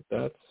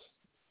 That's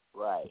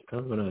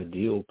kind of an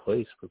ideal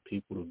place for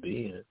people to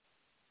be in,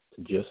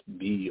 to just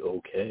be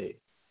okay.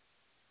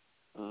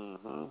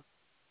 Mm-hmm.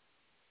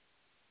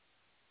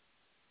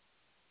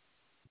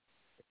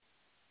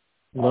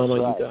 Mama,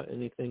 you got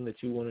anything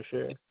that you want to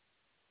share?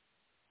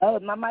 Oh,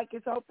 my mic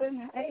is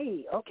open?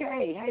 Hey,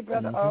 okay. Hey,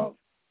 Brother O.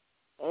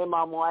 Hey,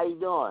 Mama, how you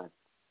doing?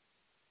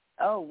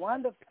 Oh,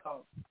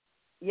 wonderful.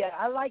 Yeah,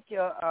 I like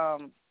your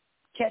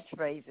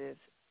catchphrases.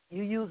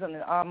 You use them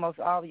in almost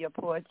all of your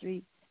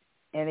poetry,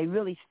 and they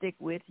really stick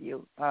with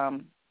you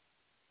at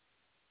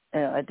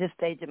this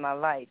stage of my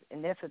life.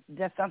 And that's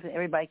something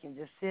everybody can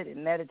just sit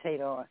and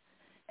meditate on.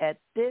 At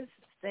this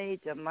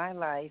stage of my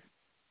life,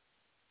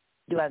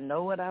 do I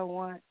know what I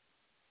want?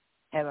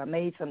 Have I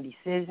made some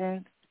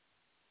decisions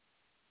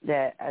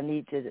that I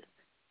need to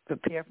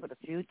prepare for the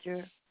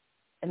future?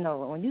 And no,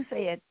 when you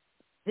say at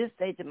this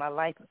stage of my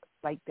life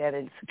like that,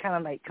 it's kind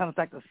of like comes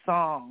like a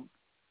song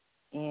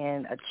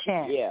and a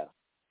chant. Yeah.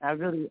 I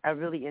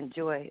really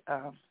enjoy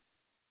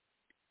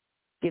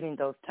getting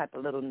those type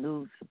of little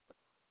news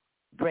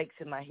breaks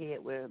in my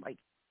head where like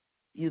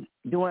you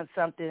doing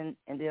something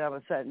and then all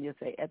of a sudden you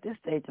say, at this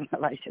stage of my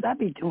life, should I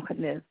be doing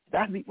this?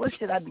 What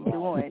should I be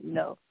doing? You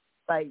know,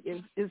 like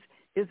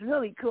it's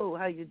really cool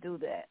how you do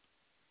that.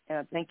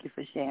 And thank you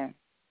for sharing.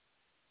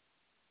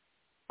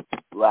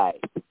 Right.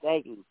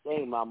 Thank you.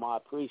 Thank you, Mama. I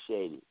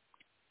appreciate it.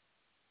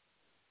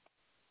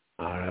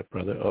 All right,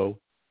 Brother O.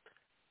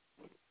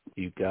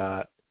 You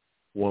got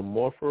one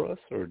more for us,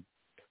 or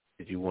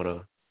did you want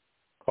to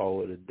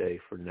call it a day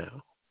for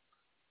now?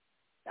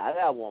 I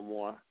got one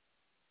more.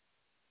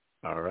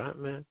 All right,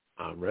 man.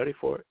 I'm ready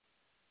for it.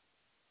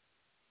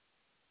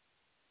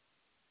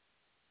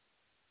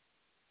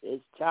 This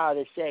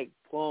childish shape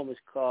poem is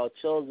called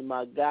Chosen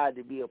by God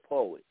to be a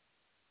Poet.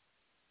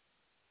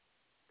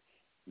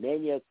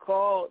 Many are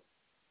called,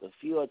 but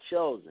few are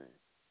chosen.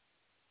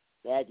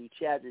 Matthew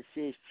chapter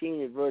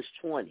 16 and verse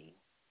 20.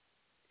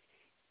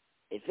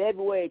 In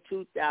February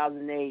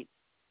 2008,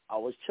 I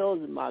was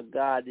chosen by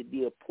God to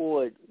be a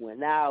poet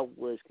when I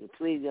was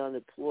completely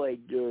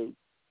unemployed due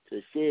to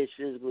a serious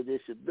physical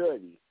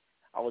disability.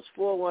 I was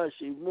 4 months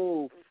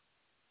removed.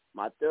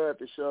 My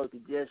therapist showed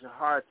congestive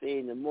heart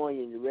failure,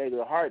 pneumonia, and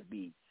irregular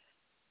heartbeats.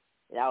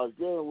 And I was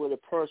dealing with a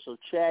personal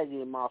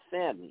tragedy in my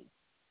family.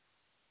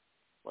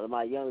 One of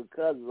my younger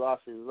cousins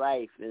lost his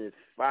life in a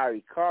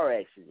fiery car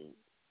accident.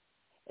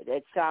 At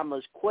that time, I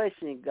was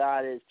questioning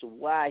God as to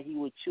why he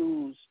would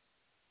choose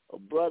a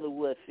brother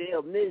who had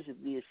failed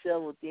miserably at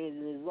several things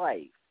in his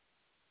life.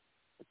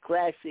 A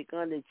classic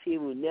underachiever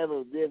who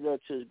never lived up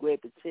to his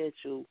great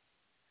potential,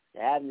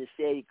 having a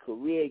steady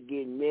career,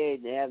 getting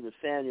married, and having a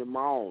family of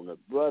my own. A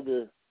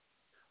brother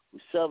who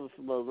suffered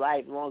from a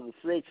lifelong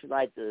affliction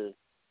like the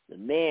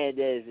man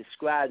that is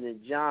described in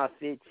John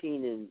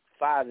 15 and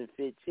 5 and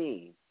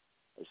 15.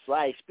 A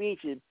slight speech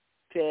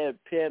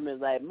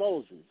impairment like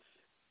Moses.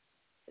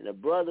 And a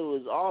brother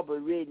was all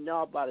but written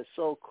off by the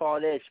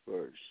so-called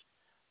experts,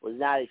 was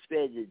not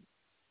expected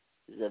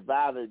to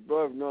survive at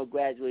birth nor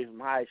graduate from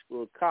high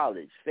school or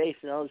college,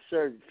 facing an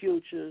uncertain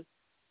future,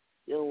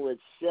 dealing with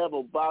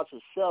several bouts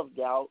of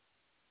self-doubt,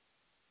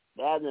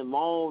 battling my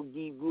own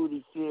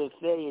deep-rooted fear of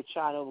failure,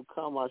 trying to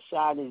overcome my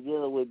shyness,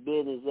 dealing with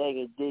bitterness,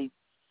 anger,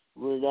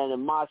 deep-rooted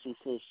animosity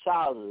since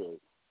childhood,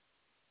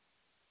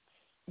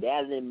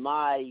 battling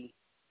my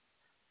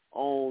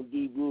own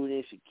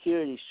deep-rooted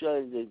insecurity,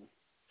 struggling to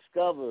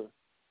discover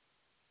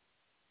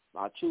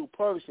my true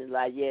purpose in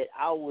life, yet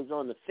I was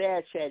on the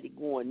fast track to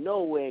going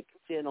nowhere,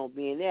 content on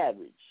being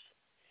average.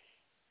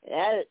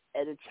 And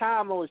at the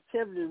time, I was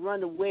tempted to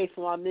run away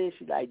from my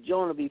ministry like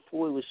Jonah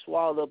before he was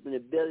swallowed up in the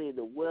belly of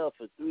the whale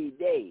for 3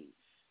 days.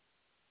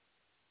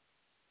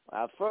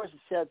 When I first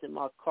accepted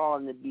my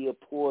calling to be a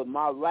poet,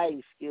 my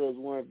writing skills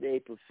weren't very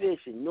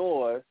proficient,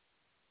 nor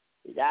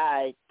did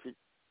I possess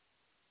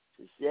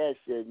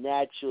the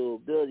natural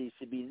abilities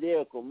to be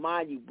lyrical.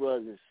 Mind you,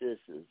 brothers and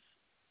sisters,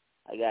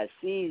 I got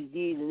C's,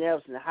 D's, and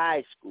F's in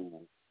high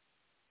school.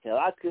 Hell,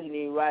 I couldn't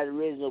even write an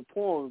original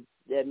poem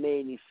that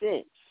made any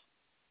sense.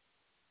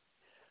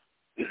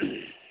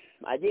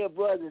 My dear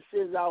brothers and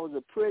sisters, I was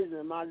a prisoner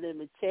of my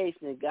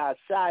limitation and got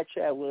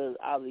sidetracked with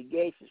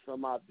obligations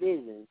from my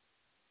vision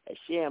and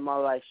sharing my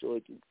life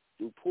story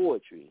through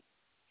poetry.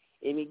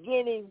 In the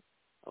beginning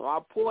of my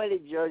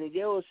poetic journey,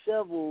 there were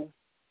several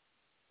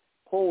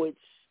poets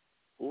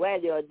who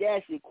had the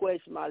audacity to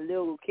question my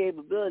lyrical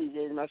capabilities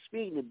and my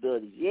speaking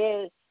abilities.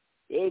 Yeah,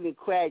 they even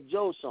cracked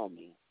jokes on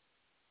me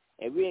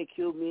and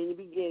ridiculed me in the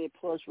beginning,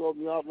 plus wrote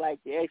me off like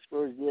the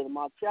experts did in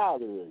my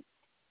childhood.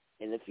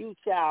 And a few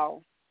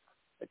child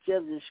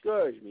attempted to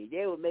discourage me.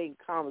 They were making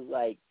comments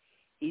like,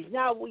 he's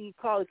not what you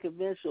call a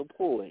conventional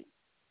poet.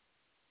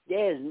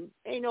 Ain't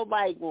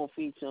nobody going to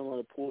feature him on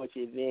a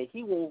poetry event.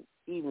 He won't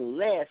even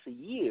last a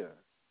year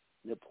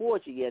in the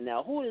poetry event.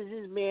 Now, who does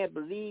this man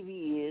believe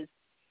he is?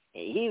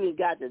 And he even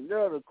got the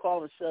nerve to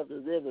call himself the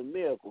living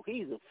miracle.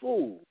 He's a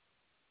fool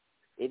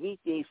if he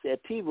thinks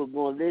that people are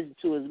going to listen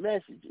to his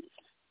messages.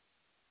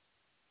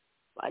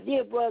 My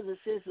dear brothers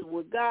and sisters,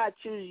 when God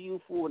chooses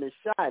you for an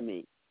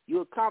assignment,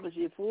 you accomplish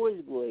it for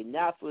his glory,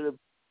 not for the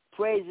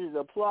praises,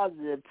 applause,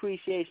 and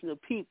appreciation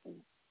of people.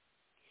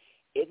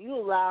 If you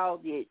allow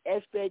the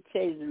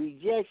expectations and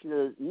rejection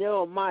of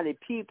narrow-minded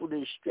people to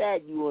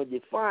distract you or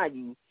define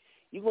you,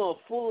 you're going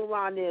to fool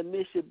around there and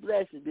miss your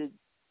blessings,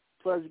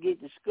 plus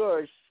get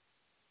discouraged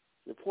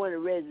to the point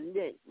of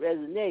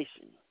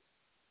resignation.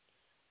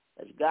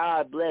 As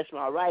God blessed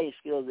my writing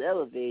skills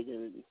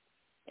elevated,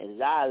 and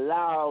as I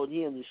allowed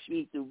him to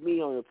speak through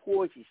me on the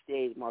poetry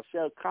stage, my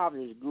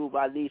self-confidence grew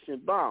by leaps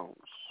and bounds.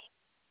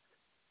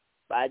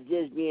 By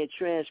just being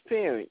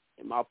transparent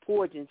in my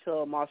poetry and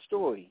telling my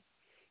story.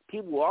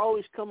 People will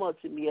always come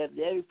up to me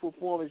after every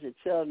performance and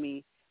tell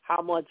me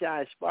how much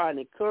I inspire and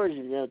encourage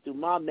them through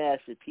my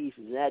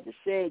masterpieces, and at the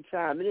same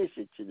time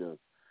listen to them.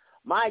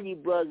 Mind you,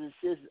 brothers and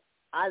sisters,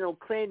 I don't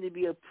claim to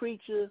be a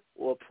preacher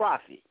or a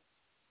prophet.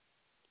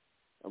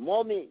 The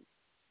moment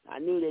I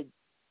knew that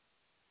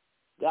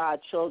God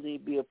chose me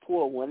to be a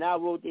poet, when I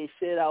wrote They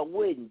Said I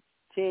Wouldn't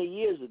 10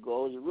 years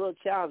ago, it was a real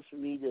challenge for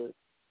me to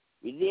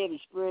relive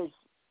experience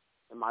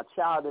in my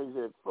childhood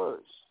at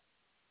first.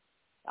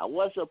 I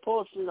wasn't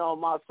posting on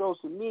my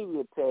social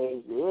media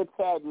page. The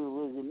impact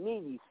was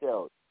immediately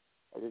felt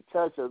as it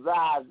touched the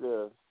lives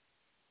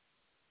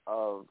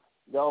of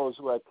those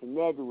who had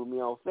connected with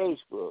me on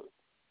Facebook.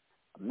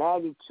 A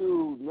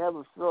magnitude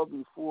never felt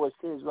before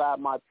since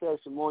writing my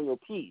testimonial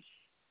piece.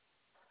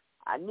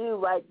 I knew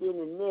right then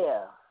and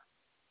there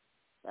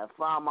that I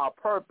found my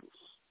purpose.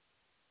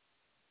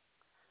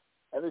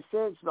 Ever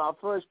since my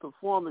first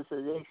performance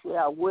of They Said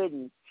I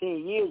Wouldn't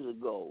 10 years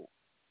ago,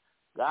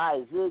 God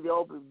has really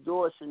opened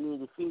doors for me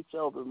to feature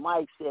open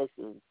mic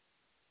sessions,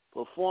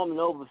 performing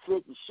over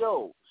 50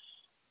 shows,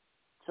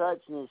 touch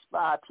and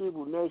inspire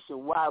people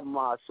nationwide with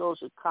my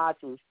social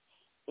conscience,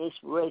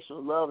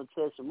 inspirational love, and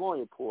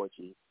testimonial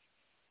poetry.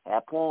 I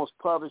have poems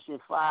published in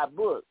 5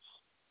 books,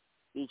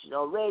 featured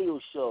on radio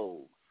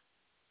shows,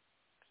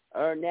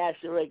 earned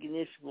national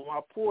recognition for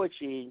my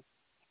poetry,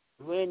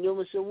 and won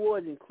numerous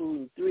awards,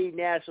 including 3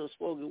 National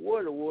Spoken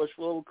Word Awards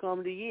for Overcoming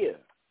of the Year.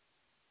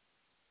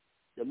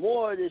 The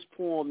moral of this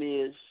poem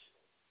is,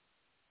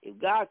 if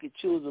God could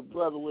choose a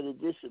brother with a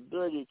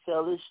disability to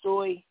tell his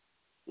story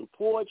through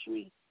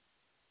poetry,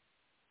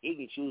 he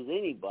can choose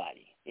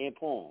anybody in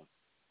poem.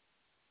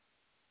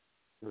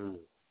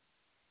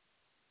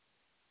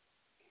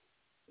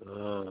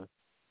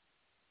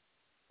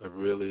 I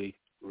really,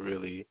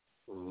 really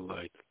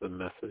like the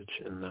message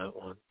in that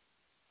one.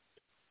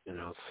 You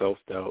know,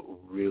 self-doubt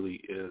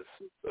really is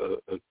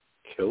a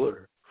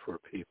killer for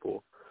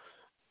people.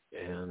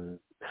 And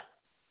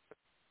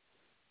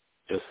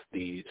just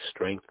the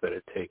strength that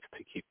it takes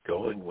to keep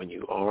going when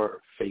you are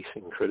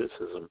facing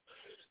criticism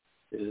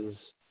is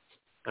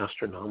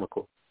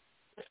astronomical.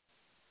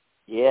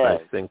 Yeah.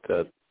 I think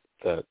that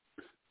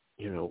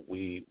you know,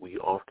 we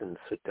often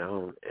sit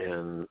down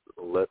and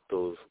let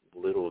those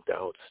little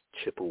doubts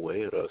chip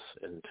away at us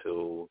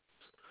until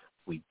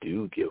we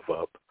do give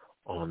up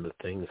on the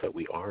things that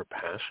we are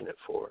passionate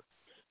for.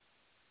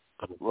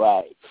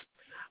 Right.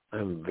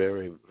 I'm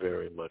very,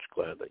 very much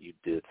glad that you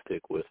did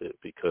stick with it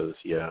because,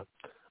 yeah,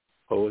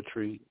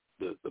 poetry,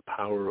 the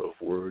power of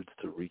words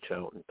to reach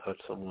out and touch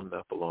someone,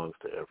 that belongs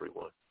to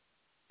everyone.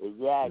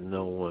 Exactly.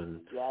 No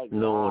one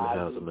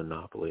has a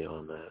monopoly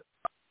on that.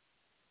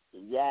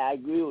 Yeah, I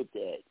agree with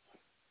that.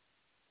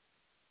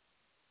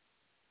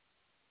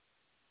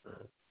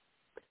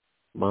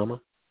 Mama?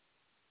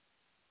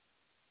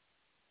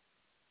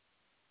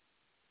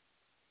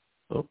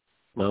 Oh,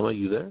 Mama,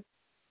 you there?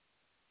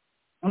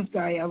 I'm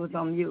sorry, I was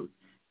on mute.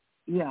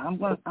 Yeah, I'm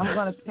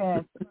gonna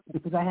pass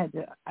because I had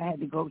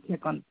to go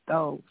check on the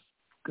stove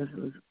because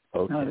it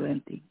was not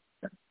empty.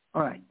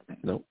 All right.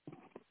 Nope.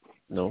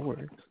 No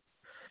worries.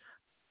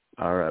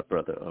 All right,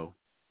 Brother O.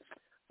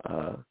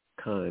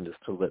 Kind is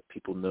to let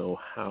people know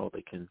how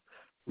they can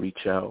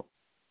reach out,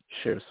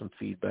 share some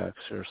feedback,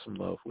 share some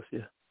love with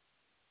you.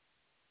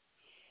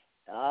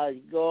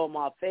 You go on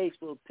my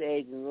Facebook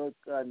page and look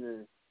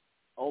under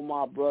Oh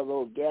My Brother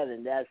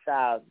O'Gavin. That's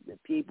how the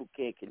people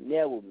can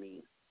connect with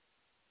me.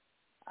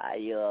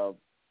 I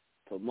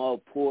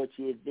promote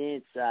poetry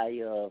events. I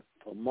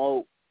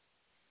promote.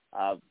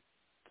 I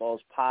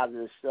post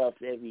positive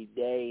stuff every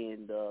day,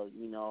 and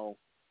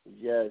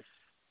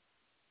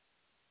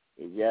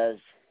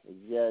it's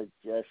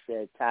just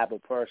that type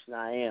of person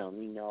I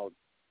am.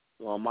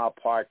 On my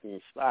part to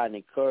inspire and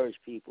encourage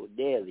people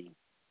daily,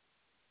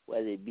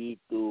 whether it be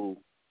through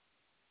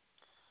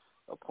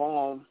a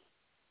poem,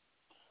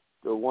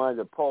 through one of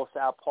the posts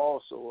I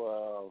post,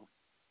 or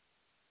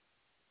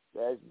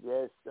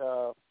just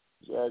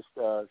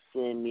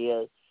send me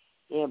an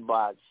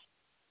inbox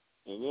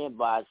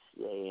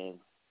and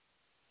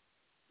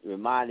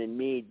reminding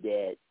me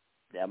that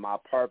my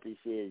purpose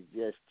is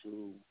just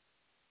to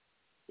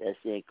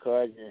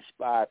encourage and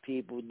inspire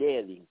people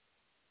daily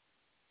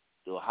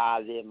to how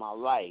I live my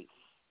life.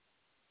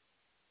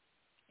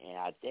 And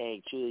I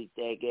truly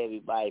thank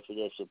everybody for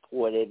their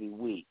support every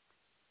week.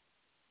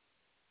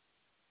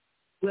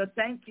 Well,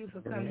 thank you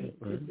for coming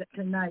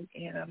tonight,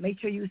 and make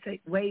sure you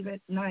wave at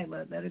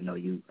Nyla. Let her know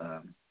you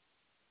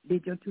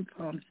did your 2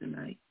 poems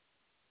tonight.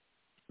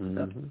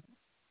 Mm-hmm.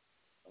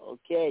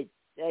 Okay,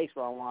 thanks,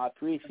 Mama. I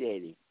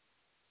appreciate it.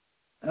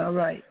 All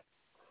right.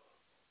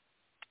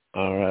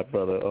 All right,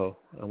 brother. Oh,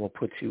 I'm going to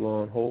put you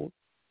on hold.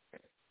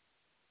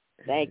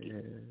 Thank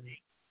you.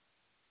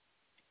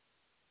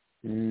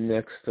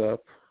 Next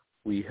up,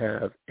 we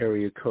have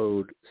area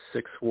code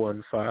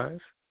 615.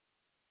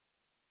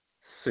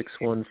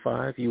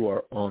 615, you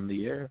are on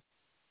the air.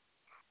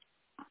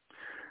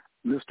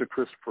 Mr.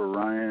 Christopher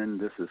Ryan,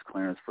 this is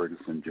Clarence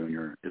Ferguson,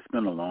 Jr. It's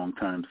been a long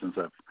time since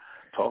I've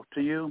talked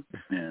to you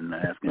and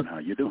asking how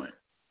you're doing.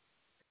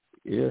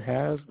 It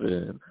has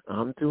been.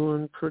 I'm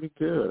doing pretty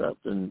good.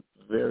 I've been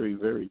very,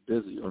 very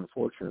busy,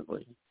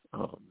 unfortunately.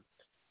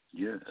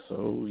 Yes.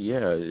 So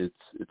yeah, it's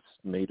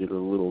made it a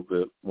little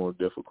bit more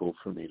difficult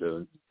for me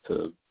to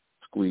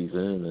squeeze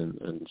in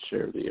and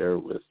share the air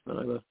with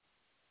Nyla.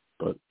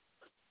 But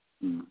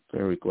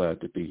very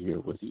glad to be here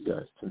with you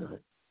guys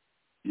tonight.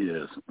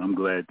 Yes, I'm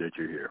glad that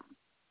you're here.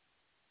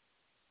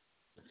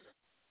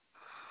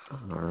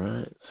 All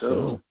right.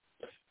 So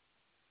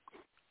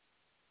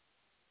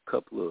a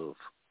couple of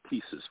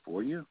pieces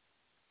for you.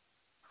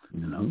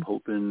 And I'm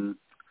hoping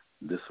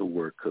this will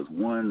work, because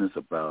one is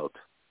about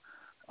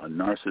a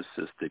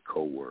narcissistic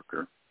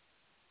coworker,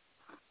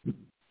 and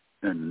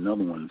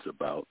another one's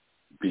about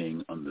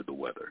being under the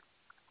weather.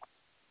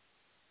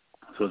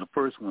 So the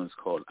first one is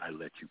called I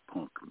Let You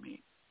Punk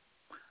Me.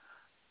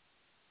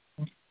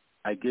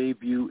 I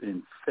gave you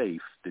in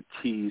faith the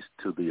keys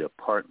to the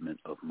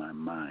apartment of my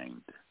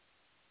mind.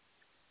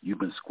 You've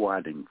been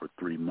squatting for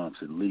 3 months,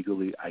 and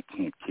legally I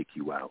can't kick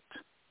you out.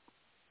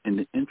 In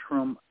the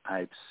interim,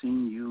 I've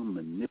seen you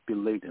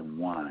manipulate and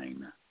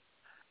whine,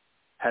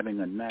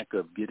 having a knack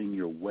of getting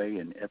your way,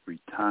 and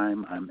every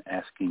time I'm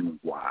asking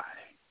why.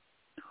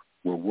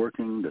 We're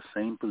working the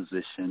same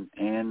position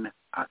and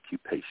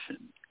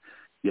occupation,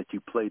 yet you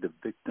play the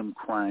victim,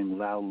 crying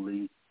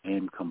loudly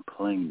and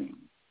complaining.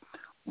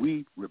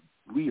 We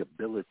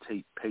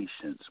rehabilitate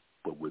patients,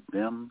 but with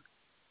them,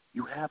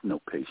 you have no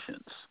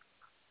patience.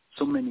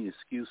 So many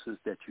excuses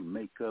that you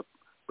make up,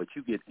 but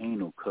you get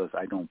anal because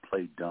I don't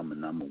play dumb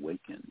and I'm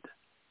awakened.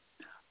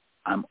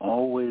 I'm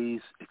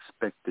always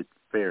expected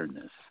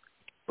fairness,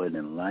 but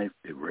in life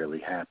it rarely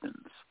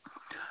happens.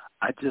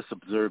 I just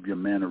observe your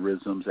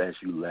mannerisms as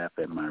you laugh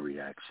at my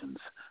reactions.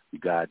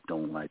 God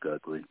don't like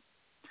ugly.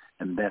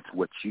 And that's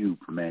what you've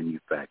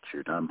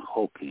manufactured. I'm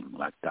hulking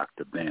like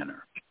Dr.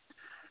 Banner.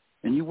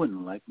 And you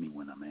wouldn't like me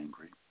when I'm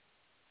angry.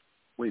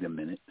 Wait a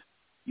minute.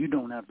 You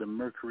don't have the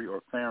mercury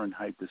or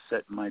Fahrenheit to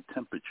set my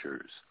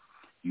temperatures.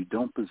 You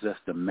don't possess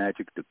the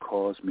magic to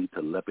cause me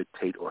to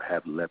levitate or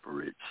have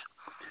leverage.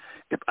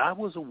 If I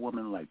was a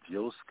woman like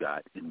Jill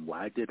Scott and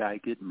Why Did I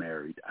Get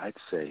Married, I'd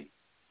say,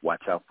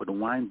 watch out for the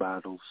wine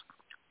bottles.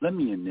 Let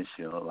me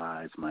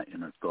initialize my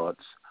inner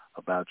thoughts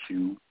about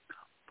you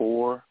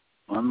for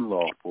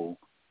unlawful,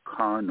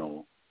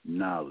 carnal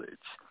knowledge.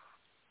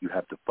 You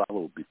have to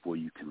follow before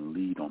you can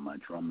lead on my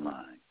drum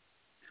line.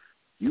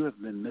 You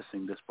have been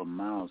missing this for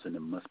miles, and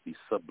it must be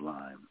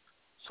sublime.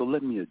 So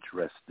let me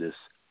address this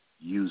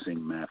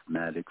using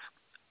mathematics.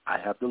 I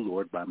have the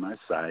Lord by my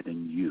side,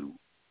 and you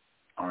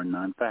are a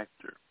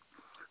non-factor.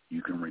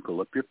 You can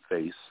wrinkle up your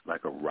face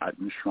like a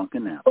rotten,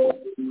 shrunken apple,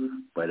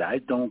 but I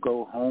don't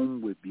go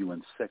home with you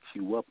and sex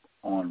you up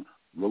on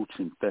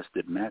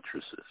roach-infested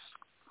mattresses.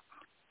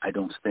 I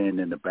don't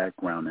stand in the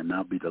background, and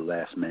I'll be the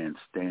last man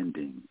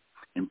standing,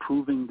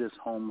 improving this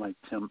home like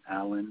Tim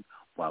Allen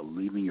while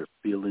leaving your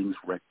feelings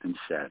wrecked and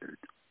shattered.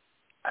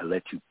 I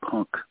let you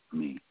punk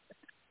me,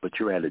 but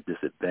you're at a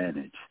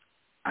disadvantage.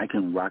 I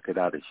can rock it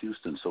out of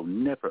Houston, so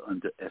never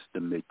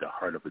underestimate the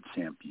heart of a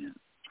champion.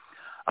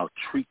 I'll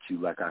treat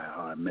you like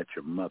how I met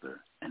your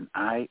mother, and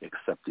I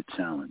accept the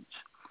challenge.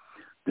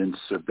 Then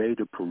survey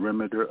the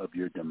perimeter of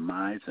your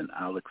demise, and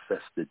I'll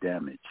assess the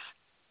damage.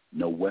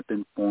 No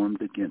weapon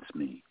formed against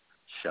me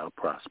shall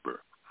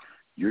prosper.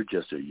 You're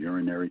just a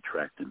urinary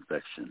tract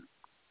infection.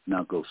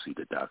 Now go see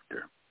the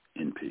doctor.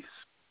 In peace.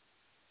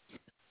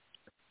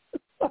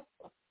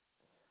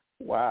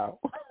 Wow.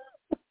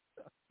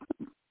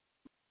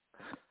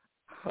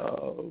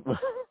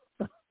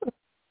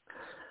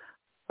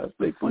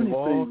 think the funny we've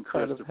all thing,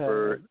 kind of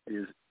Christopher,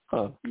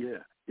 had,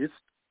 is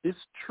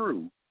it's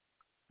true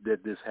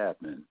that this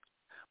happened,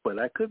 but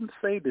I couldn't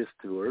say this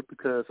to her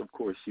because, of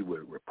course, she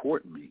would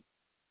report me,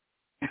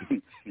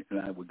 and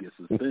I would get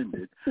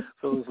suspended.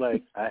 So it was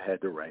like I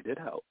had to write it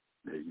out.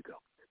 There you go.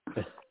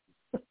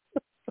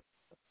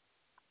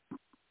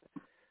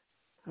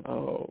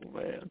 Oh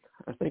man,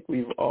 I think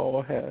we've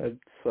all had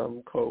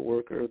some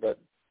coworker that,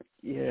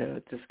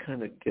 it just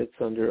kind of gets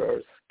under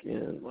our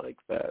skin like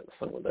that.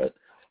 Someone that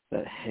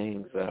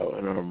hangs out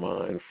in our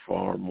mind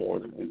far more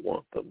than we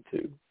want them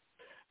to.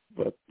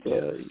 But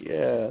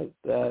that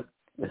that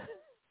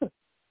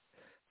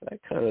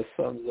kind of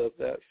sums up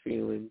that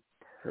feeling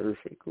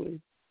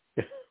perfectly.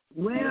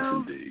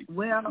 Well,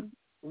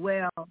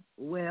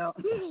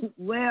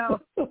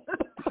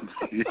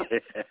 Yes,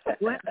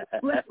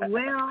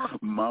 well,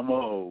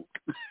 Mama.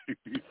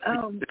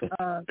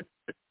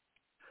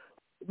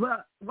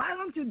 Well, why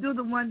don't you do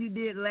the one you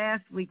did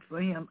last week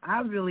for him? I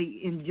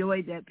really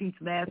enjoyed that piece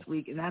last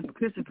week, and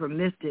Christopher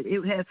missed it.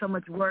 It had so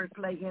much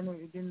wordplay in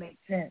it, it didn't make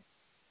sense.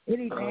 It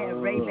even had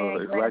Ray-Ban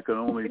glasses. If I could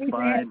only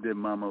find it,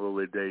 Mama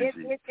Lily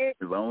Daisy.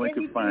 If I only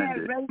could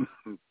find it.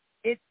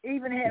 It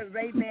even had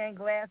Ray-Ban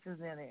glasses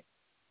in it.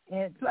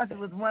 And plus it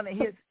was one of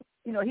his,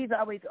 he's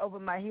always over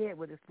my head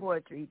with his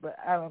poetry, but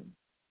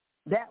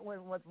that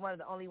one was one of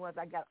the only ones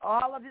I got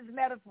all of his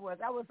metaphors.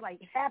 I was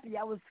like happy.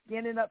 I was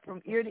skinning up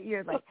from ear to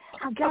ear, like,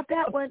 I got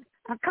that one.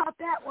 I caught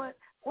that one.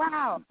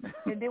 Wow.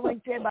 And then when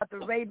he said about the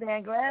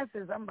Ray-Ban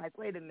glasses, I'm like,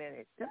 wait a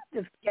minute. Did I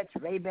just sketch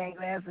Ray-Ban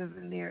glasses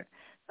in there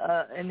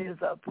in his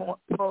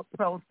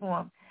prose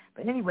form?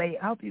 But anyway,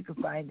 I hope you can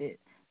find it.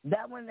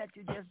 That one that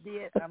you just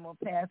did, I'm going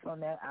to pass on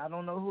that. I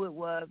don't know who it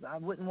was. I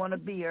wouldn't want to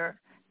be her.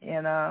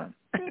 And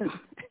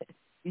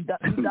you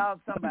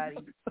dogged somebody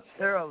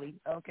thoroughly.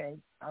 Okay.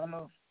 I don't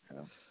know.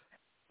 So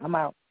I'm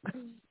out.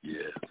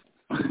 Yes.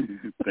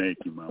 Thank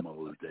you, Mama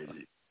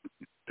Daisy.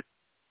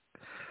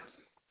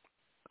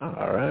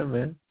 All right,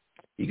 man.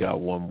 You got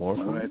one more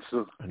for me? Right,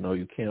 so, I know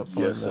you can't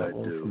find that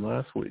one do. from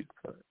last week.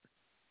 But...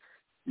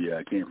 Yeah,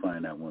 I can't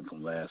find that one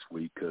from last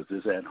week because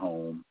it's at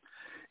home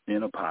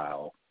in a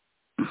pile,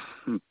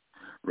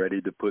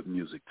 ready to put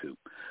music to.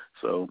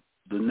 So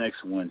the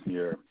next one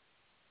here,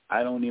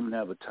 I don't even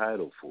have a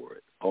title for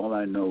it. All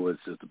I know is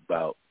it's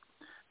about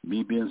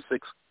me being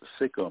sick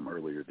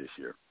earlier this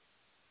year.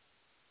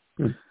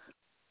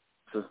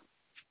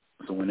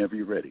 So whenever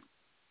you're ready.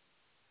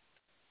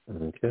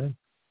 Okay.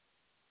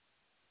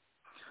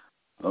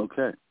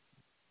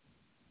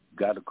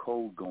 Got a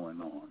cold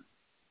going on.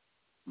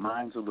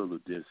 Mine's a little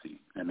dizzy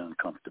and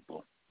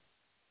uncomfortable.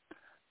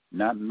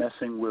 Not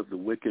messing with the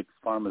wicked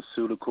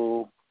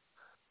pharmaceutical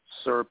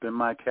syrup in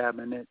my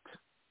cabinet.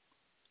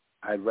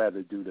 I'd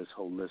rather do this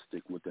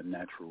holistic with a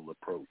natural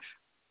approach.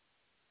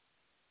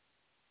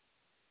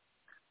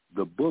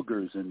 The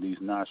boogers in these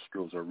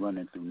nostrils are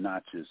running through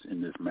notches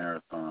in this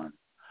marathon.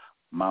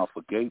 Mouth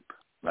agape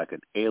like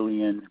an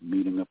alien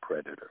meeting a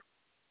predator.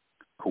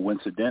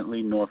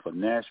 Coincidentally, north of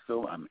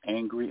Nashville, I'm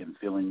angry and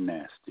feeling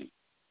nasty.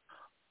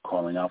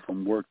 Calling out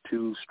from work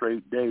 2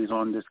 straight days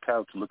on this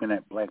couch looking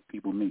at black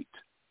people meet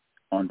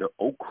on the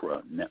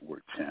Okra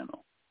Network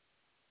channel.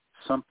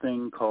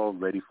 Something called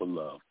Ready for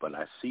Love, but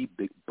I see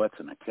big butts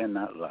and I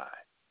cannot lie.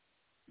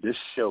 This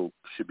show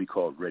should be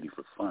called Ready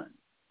for Fun.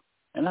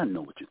 And I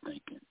know what you're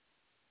thinking.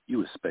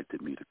 You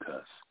expected me to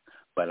cuss,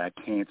 but I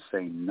can't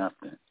say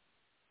nothing.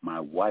 My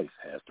wife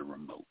has the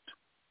remote.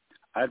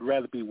 I'd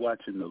rather be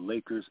watching the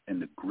Lakers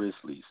and the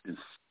Grizzlies.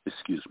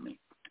 Excuse me.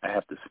 I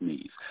have to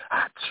sneeze.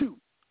 Achoo!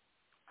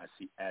 I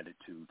see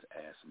attitudes,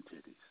 ass, and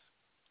titties.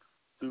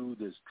 Through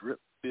this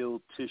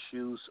drip-filled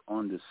tissues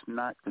on this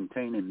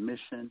snot-containing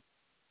mission,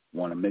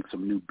 want to make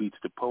some new beats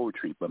to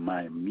poetry, but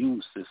my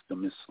immune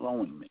system is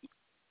slowing me.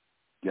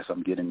 Guess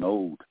I'm getting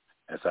old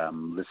as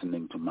I'm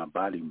listening to my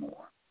body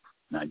more.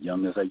 Not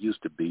young as I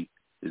used to be.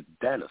 Is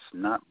that a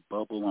snot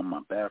bubble on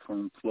my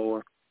bathroom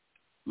floor?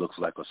 Looks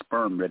like a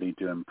sperm ready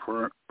to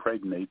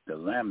impregnate the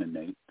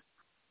laminate.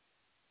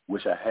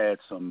 Wish I had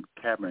some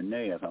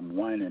Cabernet as I'm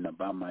whining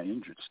about my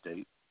injured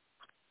state.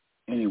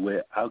 Anyway,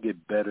 I'll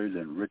get better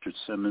than Richard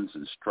Simmons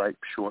in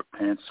striped short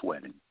pants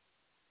sweating.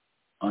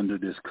 Under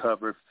this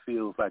cover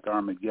feels like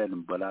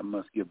Armageddon, but I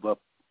must give up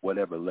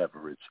whatever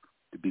leverage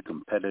to be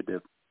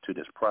competitive to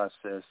this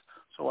process,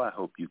 so I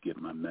hope you get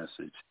my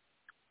message.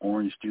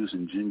 Orange juice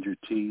and ginger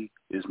tea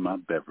is my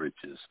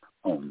beverages.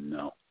 Oh,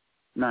 no,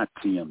 not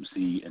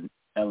TMZ and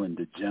Ellen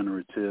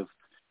DeGenerative.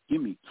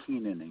 Give me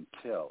Keenan and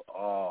Kel.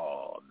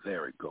 Oh,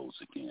 there it goes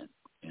again.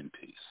 In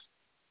peace.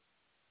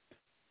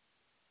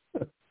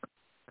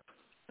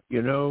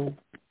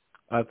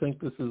 I think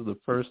this is the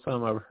first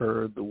time I've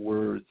heard the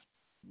words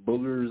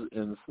boogers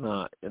and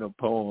snot in a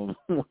poem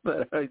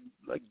that I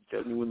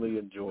genuinely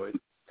enjoyed.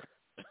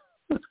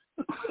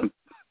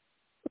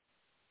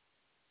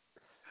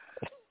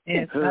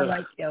 Yes, I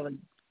like Ellen.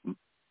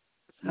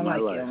 I like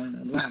Ellen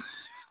a lot.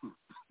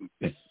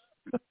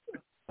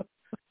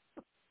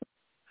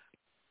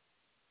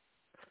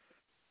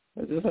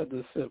 I just had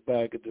to sit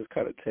back and just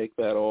kind of take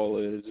that all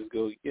in and just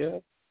go, yeah.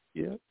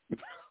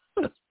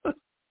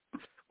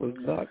 Was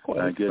not quite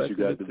I guess you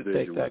got the to visual.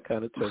 take that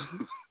kind of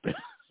turn.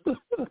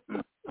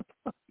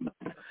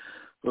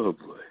 Oh,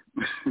 boy.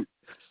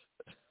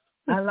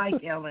 I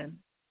like Ellen.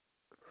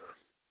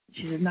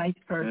 She's a nice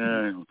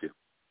person. Okay.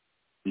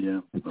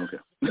 Yeah, okay.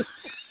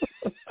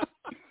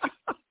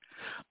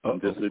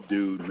 I'm just a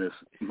dude, Miss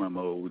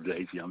Mama Old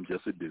Daisy. I'm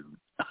just a dude.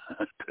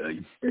 I tell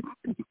you.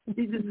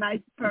 She's a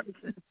nice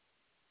person.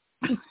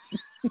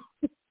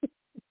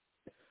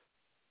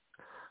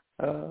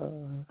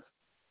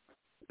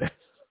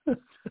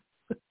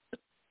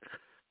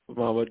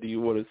 Mama, do you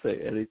want to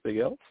say anything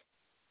else?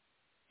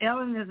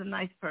 Ellen is a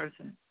nice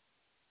person.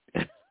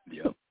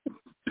 Yep.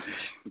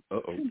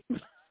 Uh-oh.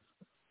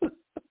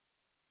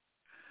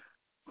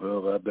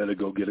 Well, I better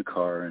go get a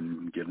car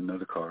and get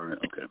another car.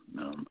 Okay,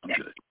 no, I'm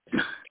good.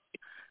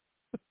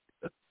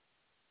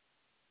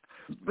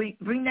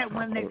 Bring that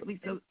one next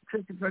week so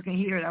Christopher can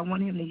hear it. I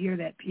want him to hear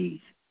that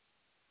piece.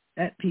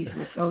 That piece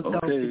was so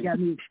dope. It got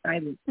me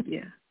excited.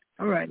 Yeah.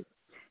 All right.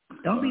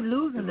 Don't be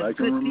losing the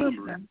good piece.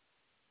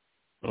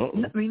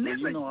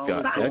 Remember,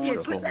 I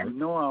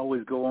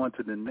always go on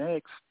to the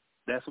next.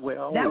 That's the way I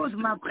always That was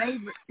my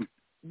favorite.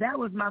 That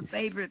was my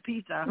favorite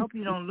piece. I hope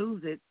you don't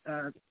lose it,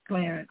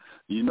 Clarence.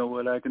 You know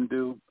what I can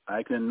do?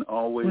 I can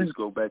always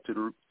go back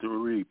to the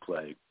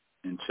replay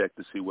and check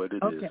to see what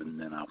it is, and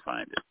then I'll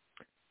find it.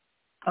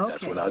 Okay.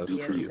 That's what I'll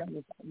do for you.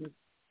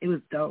 It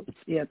was dope.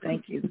 Yeah,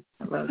 thank you.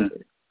 I love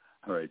it.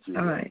 All right, you're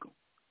welcome. Right.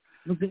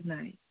 Well, good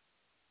night.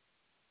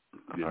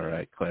 All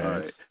right, Clarence. All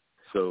right.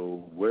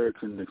 So where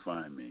can they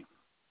find me?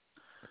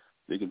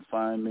 They can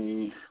find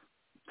me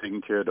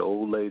taking care of the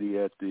old lady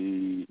at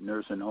the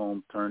nursing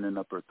home, turning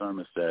up her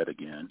thermostat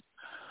again.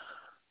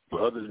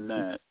 But other than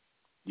that,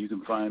 you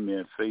can find me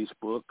at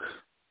Facebook,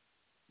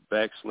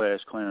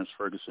 /Clarence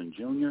Ferguson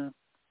Jr.,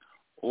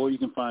 or you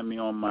can find me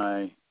on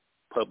my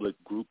public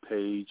group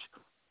page.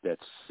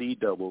 That's C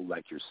double,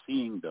 like you're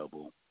seeing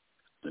double,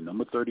 the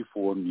number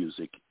 34,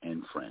 music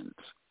and friends.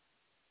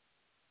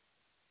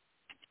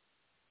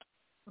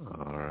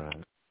 All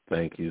right.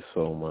 Thank you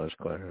so much,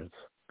 Clarence.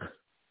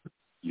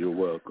 You're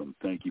welcome.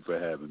 Thank you for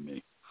having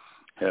me.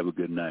 Have a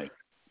good night.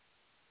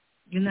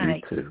 Good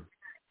night. You too.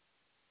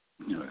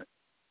 All right.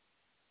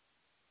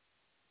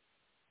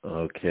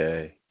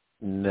 Okay.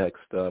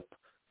 Next up,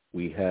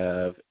 we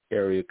have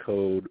area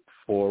code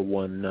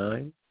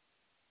 419.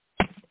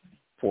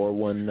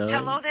 419.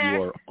 Hello there.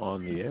 You are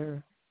on the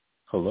air.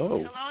 Hello.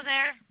 Hello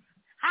there.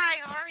 Hi,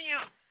 how are you?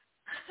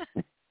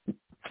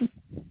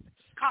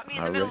 Caught me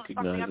in the middle of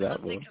something. I've been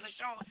listening to the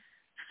show.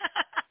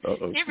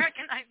 You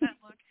recognize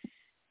that look.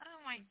 Oh,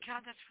 my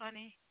God, that's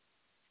funny.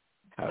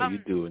 How you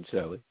doing,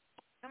 Shelly?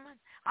 Come on.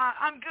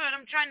 I'm good.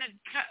 I'm trying to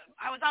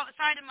 – I was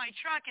outside in my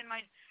truck, and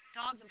my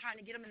dogs, I'm trying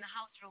to get them in the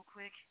house real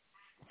quick.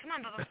 Come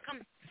on, Bubba.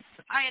 Come.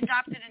 I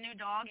adopted a new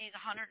dog. He's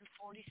 147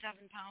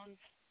 pounds.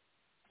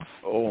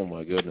 Oh,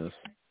 my goodness.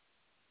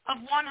 Of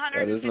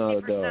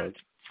 150%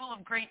 full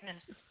of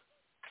greatness.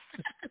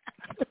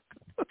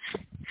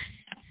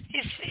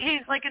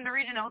 He's like a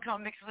Norwegian Elko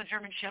mixed with a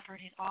German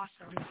Shepherd. He's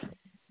awesome.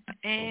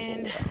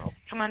 And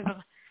come on,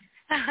 Bubba.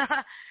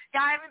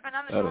 Yeah, I haven't been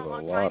on the show in a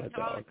long time,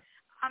 so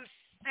I'm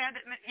sad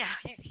that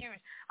he's huge.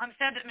 I'm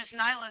sad that Miss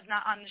Nyla is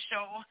not on the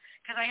show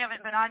because I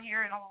haven't been on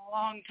here in a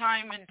long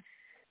time, and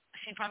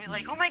she's probably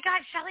like, "Oh my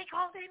God, Shelly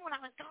called in when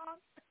I was gone."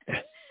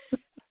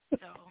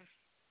 So,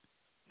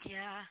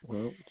 yeah.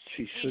 Well,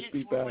 she should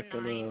be back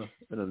in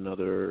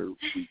another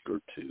week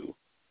or two.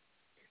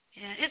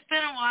 Yeah, it's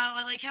been a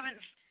while. I haven't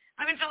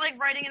felt like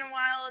writing in a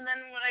while, and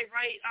then when I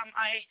write,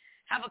 I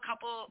have a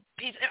couple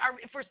pieces. Are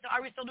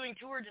we still doing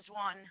two or just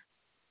one?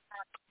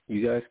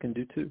 You guys can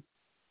do two.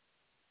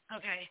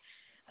 Okay.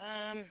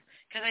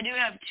 Because I do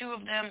have two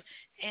of them,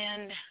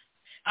 and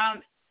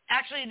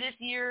actually this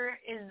year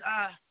is,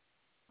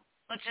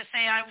 let's just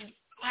say I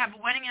have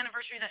a wedding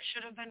anniversary that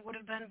would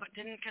have been, but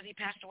didn't because he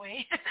passed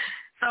away.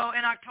 So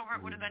in October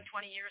it would have been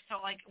 20 years.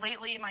 So like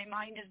lately my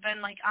mind has been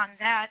like on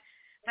that.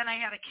 Then I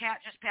had a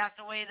cat just pass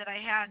away that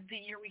I had the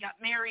year we got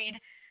married.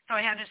 So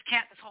I had this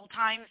cat this whole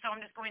time. So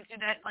I'm just going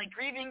through that like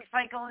grieving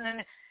cycle, and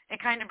then it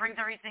kind of brings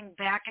everything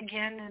back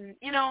again. And,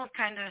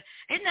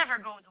 it never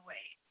goes away.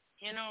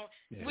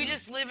 We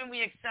just live and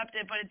we accept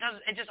it, but it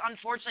just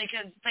unfortunately,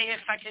 because they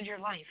affected your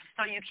life.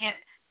 So you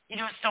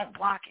just don't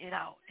block it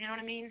out. You know what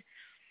I mean?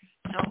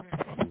 So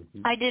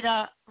I did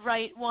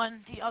write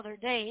one the other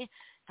day,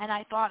 and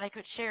I thought I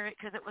could share it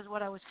because it was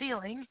what I was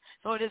feeling.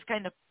 So it is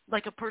kind of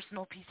like a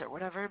personal piece or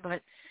whatever,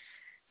 but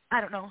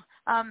I don't know.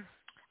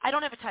 I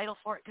don't have a title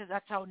for it because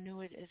that's how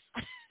new it is.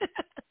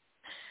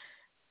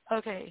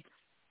 Okay.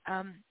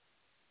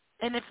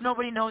 And if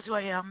nobody knows who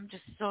I am,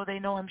 just so they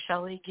know I'm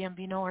Shelly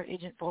Gambino or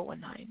Agent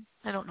 419.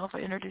 I don't know if I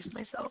introduced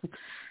myself.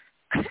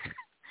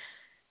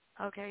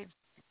 Okay.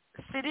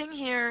 Sitting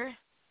here,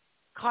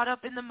 caught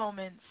up in the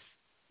moments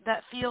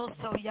that feels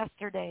so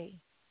yesterday.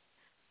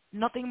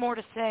 Nothing more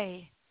to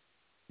say,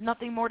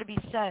 nothing more to be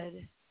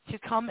said. To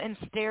come and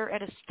stare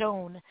at a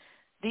stone,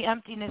 the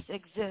emptiness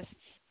exists.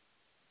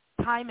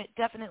 Time, it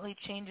definitely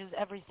changes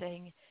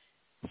everything.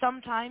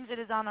 Sometimes it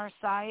is on our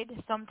side.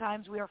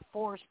 Sometimes we are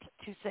forced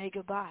to say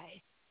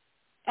goodbye.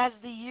 as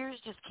the years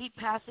just keep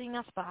passing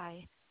us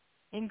by,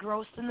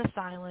 engrossed in the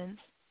silence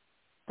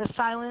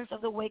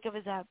of the wake of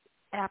his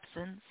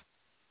absence.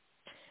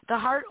 The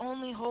heart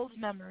only holds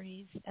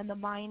memories, and the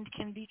mind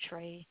can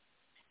betray.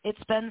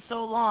 It's been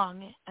so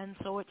long, and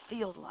so it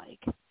feels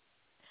like.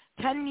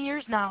 10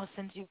 years now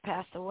since you've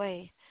passed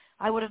away.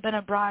 I would have been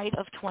a bride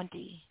of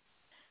 20.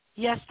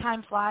 Yes,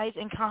 time flies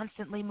and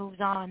constantly moves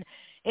on.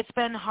 It's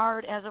been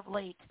hard as of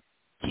late.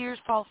 Tears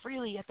fall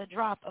freely at the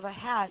drop of a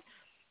hat.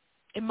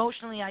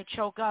 Emotionally, I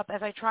choke up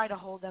as I try to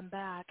hold them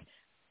back.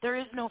 There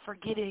is no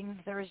forgetting.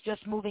 There is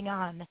just moving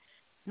on.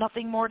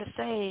 Nothing more to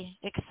say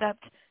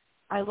except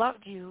I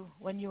loved you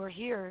when you were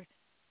here.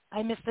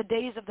 I miss the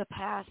days of the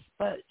past,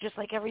 but just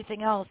like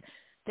everything else,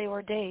 they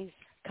were days,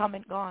 come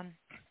and gone.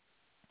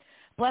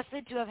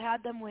 Blessed to have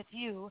had them with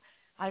you.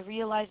 I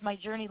realize my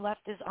journey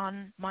left is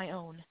on my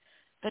own.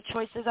 The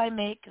choices I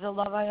make, the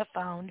love I have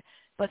found,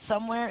 but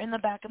somewhere in the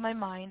back of my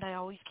mind, I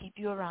always keep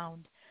you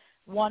around.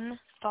 One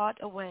thought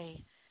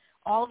away.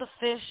 All the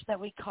fish that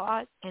we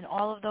caught and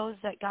all of those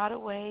that got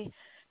away,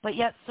 but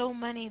yet so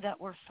many that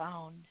were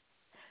found.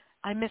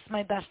 I miss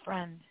my best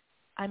friend.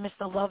 I miss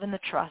the love and the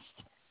trust.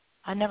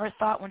 I never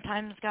thought when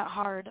times got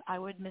hard I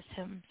would miss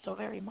him so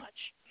very much.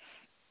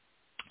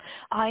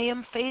 I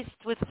am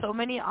faced with so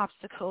many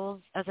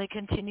obstacles as I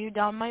continue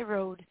down my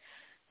road.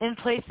 In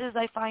places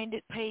I find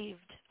it paved,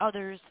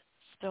 others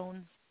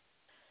stones.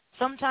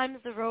 Sometimes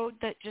the road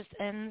that just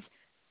ends,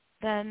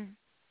 then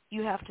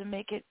you have to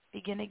make it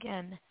begin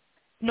again.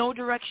 No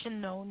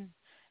direction known.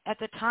 At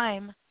the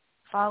time,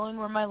 following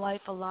where my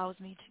life allows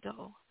me to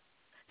go.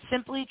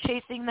 Simply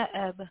chasing the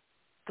ebb,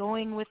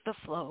 going with the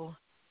flow.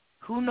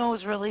 Who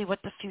knows really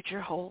what the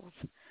future holds?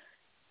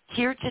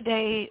 Here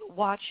today,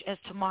 watch as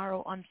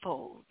tomorrow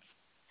unfolds.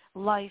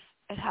 Life,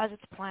 it has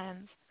its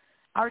plans.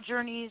 Our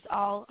journey is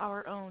all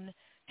our own.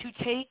 To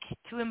take,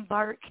 to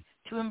embark,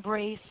 to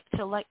embrace,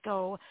 to let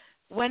go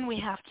when we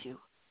have to.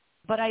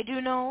 But I do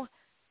know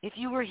if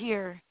you were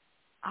here,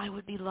 I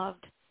would be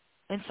loved.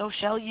 And so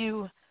shall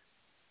you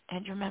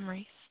and your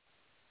memories.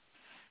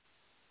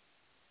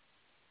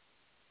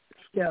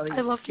 Shelley,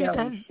 I loved you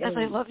then as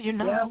I love you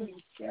now.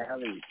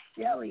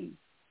 Shelley.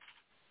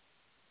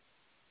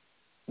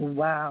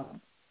 Wow.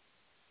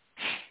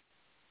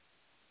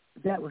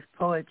 That was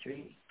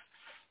poetry.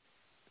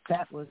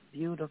 That was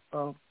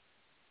beautiful.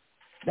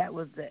 That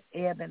was the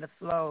ebb and the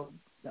flow,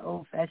 the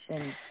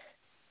old-fashioned,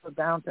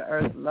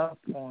 down-to-earth love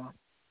poem.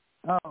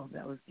 Oh,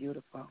 that was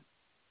beautiful.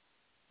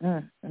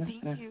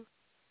 Thank you.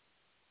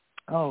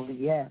 Oh,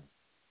 yes.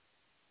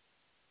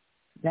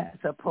 That's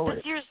a poet.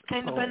 This year's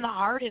kind of been the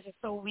hardest. It's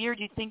so weird.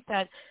 You'd think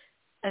that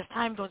as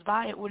time goes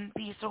by, it wouldn't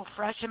be so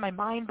fresh in my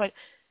mind, but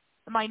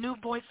my new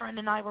boyfriend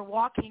and I were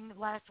walking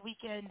last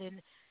weekend,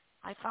 and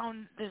I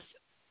found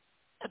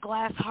a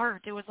glass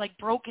heart. It was like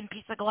broken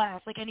piece of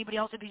glass. Like anybody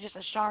else would be just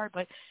a shard,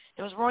 but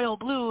it was royal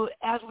blue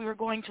as we were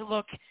going to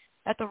look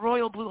at the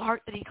royal blue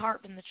heart that he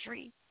carved in the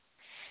tree.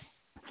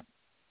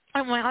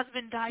 And my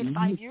husband died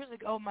 5 years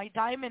ago. My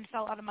diamond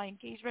fell out of my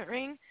engagement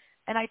ring,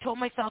 and I told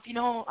myself,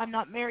 I'm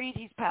not married.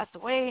 He's passed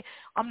away.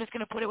 I'm just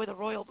going to put it with a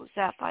royal blue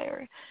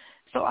sapphire.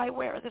 So I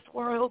wear this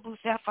royal blue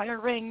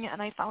sapphire ring,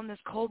 and I found this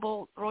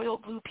cobalt royal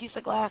blue piece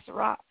of glass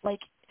rock,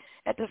 like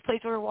at this place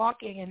we were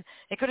walking, and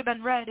it could have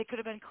been red, it could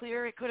have been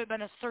clear, it could have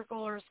been a circle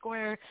or a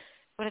square,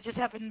 but it just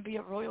happened to be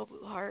a royal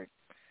blue heart.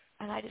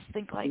 And I just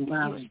think like he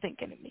was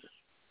thinking of me.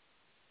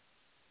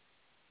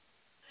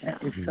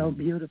 That is so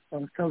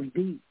beautiful, so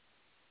deep.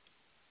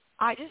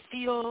 I just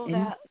feel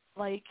that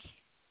like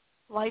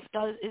life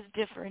is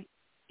different,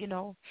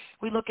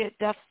 We look at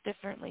death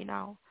differently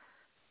now.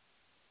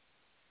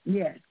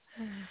 Yes.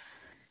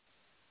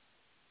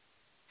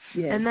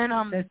 Yes. And then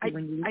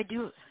I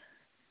do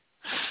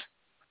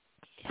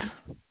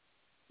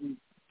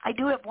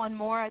have one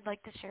more I'd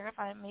like to share if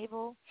I'm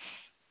able.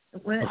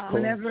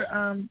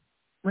 Whenever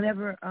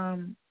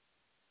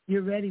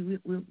you're ready,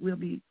 we'll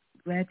be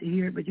glad to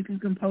hear it. But you can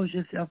compose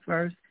yourself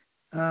first.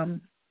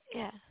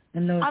 Yeah.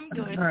 I'm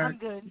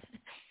good.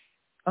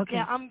 Okay.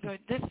 Yeah, I'm good.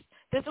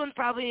 This one's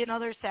probably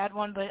another sad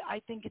one, but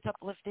I think it's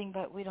uplifting,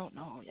 but we don't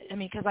know. I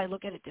mean, because I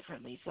look at it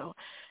differently. So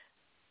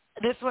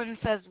this one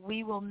says,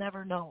 "We will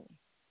never know."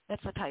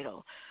 That's the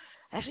title.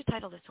 I actually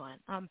titled this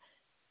one.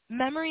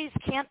 Memories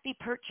can't be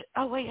purchased.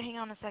 Oh, wait, hang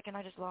on a second.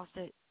 I just lost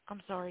it.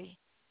 I'm sorry.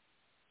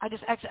 I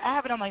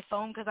have it on my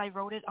phone because I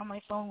wrote it on my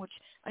phone, which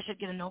I should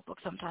get a notebook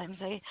sometimes,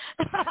 eh?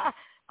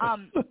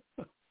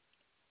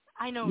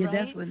 I know, yeah,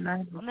 right? That's what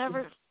nice. I'll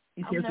never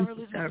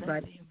lose my sense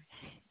of humor.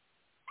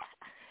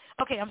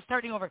 Okay, I'm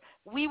starting over.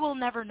 We will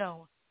never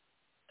know.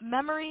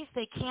 Memories,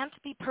 they can't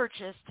be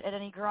purchased at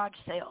any garage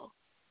sale,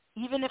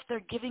 even if they're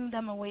giving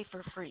them away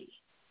for free.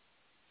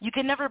 You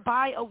can never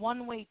buy a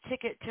one-way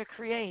ticket to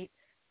create,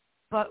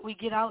 but we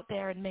get out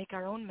there and make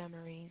our own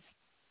memories.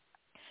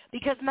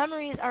 Because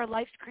memories are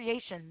life's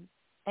creations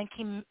and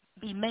can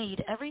be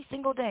made every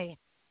single day.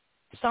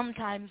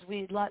 Sometimes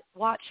we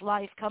watch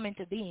life come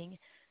into being,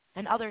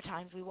 and other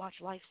times we watch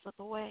life slip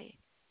away.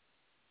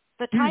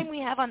 The time we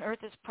have on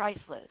earth is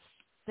priceless.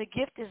 The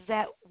gift is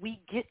that we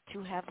get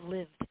to have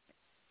lived,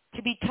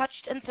 to be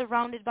touched and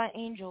surrounded by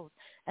angels,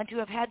 and to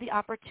have had the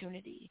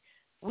opportunity.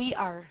 We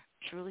are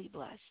truly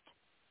blessed.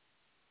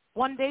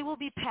 One day will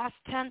be past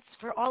tense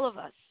for all of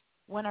us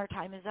when our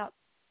time is up.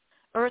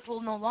 Earth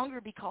will no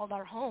longer be called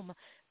our home,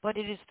 but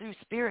it is through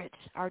spirit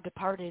our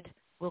departed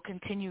will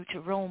continue to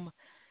roam.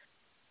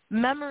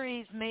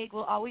 Memories made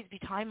will always be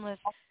timeless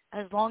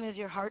as long as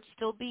your heart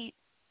still beat,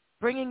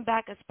 bringing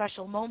back a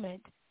special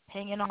moment,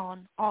 hanging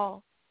on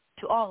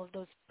to all of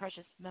those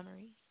precious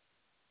memories.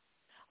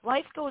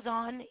 Life goes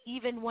on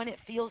even when it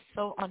feels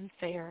so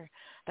unfair.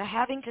 The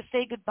having to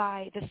say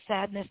goodbye, the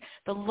sadness,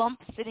 the lump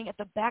sitting at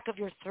the back of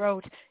your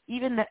throat,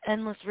 even the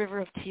endless river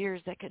of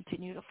tears that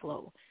continue to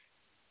flow.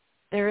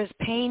 There is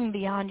pain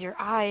beyond your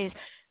eyes.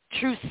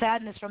 True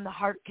sadness from the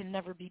heart can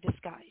never be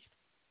disguised.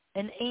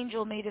 An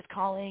angel made his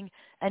calling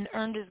and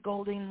earned his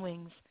golden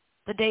wings.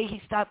 The day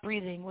he stopped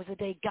breathing was the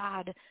day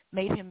God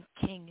made him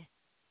king.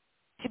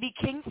 To be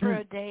king for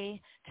a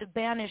day, to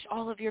banish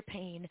all of your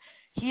pain.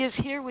 He is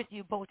here with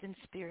you both in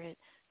spirit,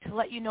 to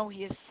let you know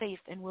he is safe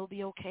and will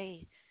be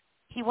okay.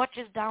 He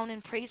watches down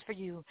and prays for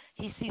you.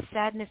 He sees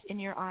sadness in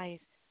your eyes.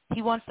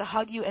 He wants to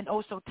hug you and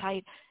oh so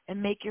tight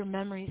and make your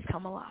memories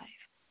come alive.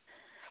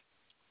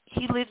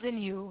 He lives in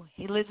you.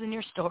 He lives in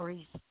your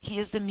stories. He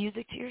is the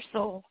music to your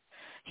soul.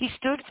 He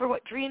stood for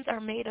what dreams are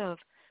made of.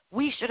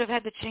 We should have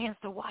had the chance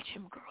to watch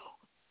him grow.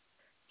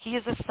 He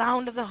is the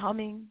sound of the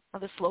humming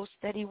of the slow,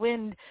 steady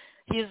wind.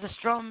 He is the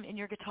strum in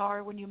your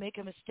guitar when you make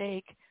a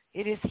mistake.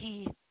 It is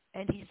he,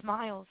 and he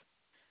smiles.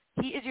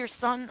 He is your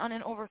sun on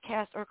an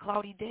overcast or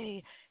cloudy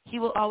day. He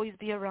will always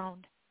be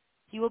around.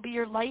 He will be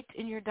your light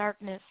in your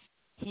darkness.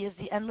 He is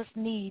the endless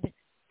need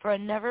for a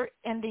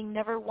never-ending,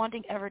 never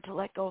wanting ever to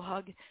let go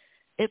hug.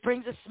 It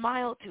brings a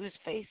smile to his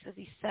face as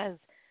he says,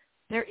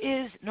 there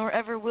is nor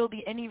ever will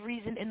be any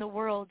reason in the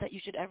world that you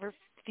should ever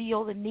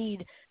feel the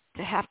need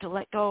to have to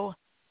let go.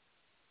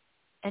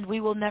 And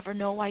we will never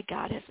know why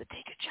God has to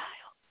take a child.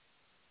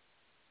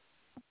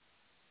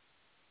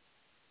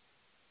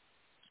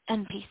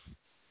 And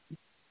peace.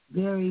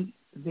 Very,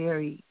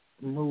 very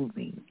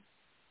moving.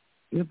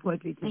 Your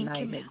poetry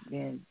tonight has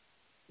been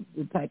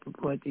the type of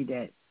poetry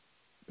that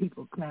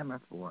people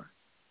clamor for.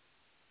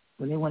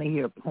 When they want to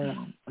hear a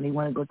poem, when they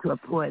want to go to a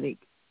poetic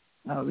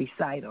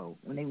recital,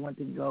 when they want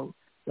to go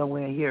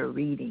somewhere and hear a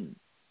reading,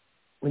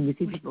 when you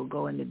see people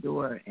go in the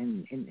door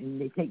and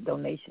they take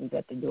donations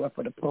at the door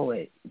for the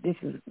poet, this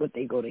is what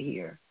they go to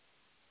hear.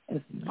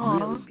 It's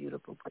really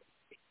beautiful.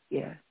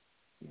 Yeah.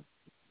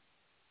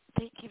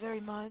 Thank you very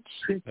much.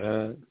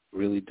 That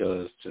really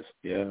does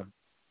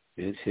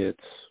it hits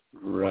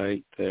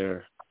right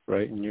there,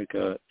 right in your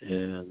gut,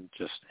 and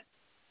just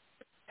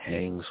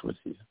hangs with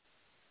you.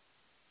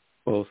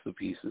 Both the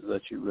pieces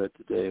that you read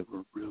today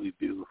were really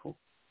beautiful,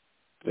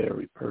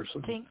 very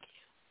personal. Thank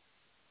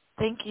you.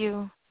 Thank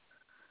you.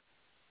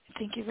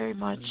 Thank you very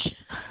much.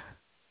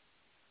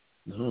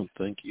 No,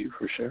 thank you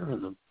for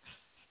sharing them.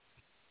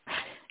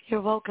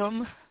 You're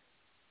welcome.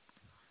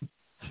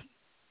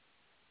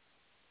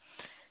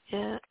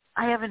 Yeah,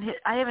 I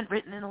haven't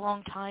written in a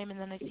long time, and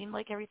then it seemed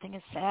like everything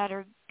is sad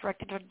or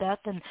directed toward death,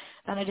 and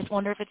then I just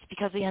wonder if it's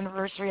because of the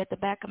anniversary at the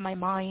back of my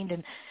mind,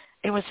 and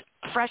it was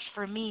fresh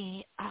for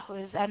me. I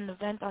was at an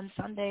event on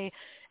Sunday,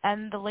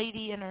 and the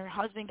lady and her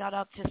husband got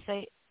up to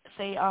say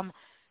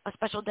a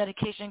special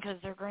dedication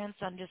because their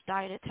grandson just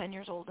died at 10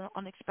 years old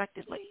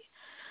unexpectedly.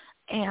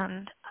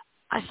 And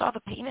I saw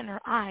the pain in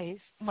her eyes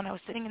when I was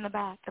sitting in the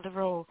back of the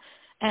row.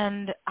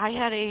 And I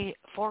had a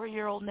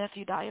 4-year-old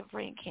nephew die of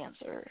brain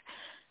cancer.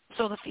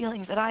 So the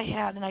feelings that I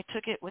had, and I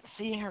took it with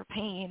seeing her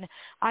pain,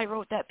 I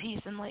wrote that piece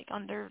in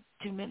under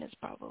 2 minutes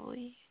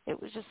probably. It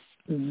was just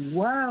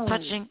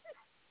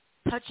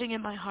touching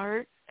in my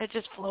heart. It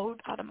just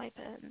flowed out of my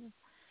pen.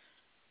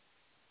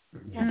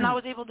 And I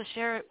was able to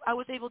share it. I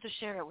was able to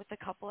share it with the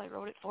couple I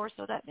wrote it for,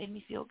 so that made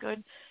me feel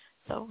good.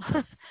 So,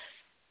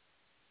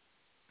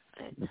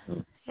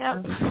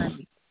 yeah.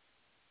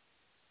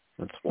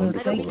 That's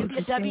wonderful. I don't need to be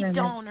a Debbie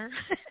Downer.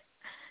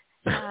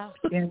 That's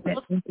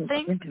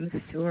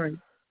intimate story.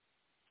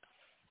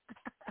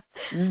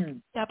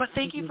 Yeah, but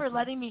thank you for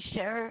letting me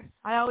share.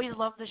 I always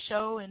love the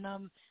show, and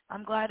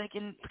I'm glad I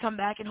can come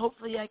back, and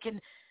hopefully I can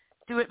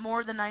do it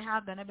more than I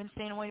have been. I've been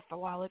staying away for a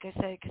while, like I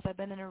said, because I've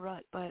been in a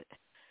rut, but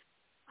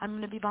I'm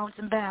going to be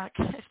bouncing back.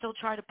 I still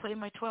try to play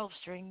my 12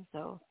 string,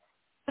 so.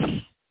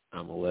 I'm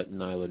going to let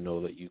Nyla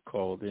know that you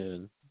called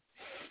in.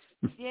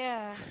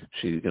 Yeah.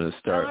 She's going to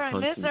start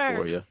hunting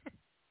for you.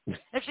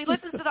 If she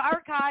listens to the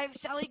archive,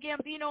 Shelly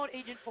Gambino at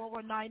Agent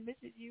 419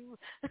 misses you.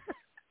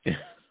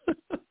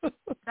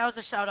 That was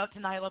a shout-out to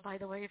Nyla, by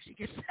the way, if she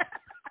gets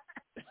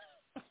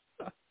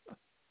that.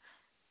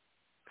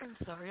 I'm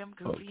sorry, I'm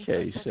goofy.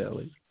 Okay,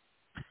 Shelly.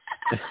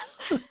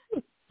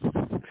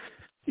 Do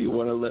you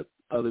want to let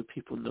other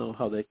people know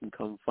how they can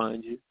come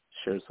find you?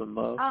 Share some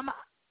love?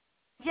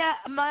 Yeah,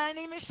 my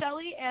name is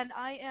Shelly, and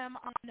I am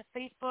on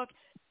Facebook.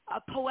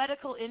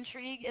 Poetical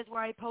Intrigue is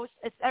where I post.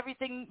 It's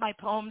everything, my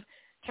poems,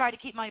 try to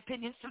keep my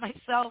opinions to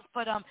myself.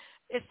 But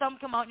if some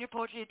come out in your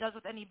poetry, it does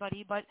with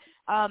anybody. But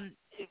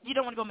you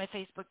don't want to go on my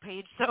Facebook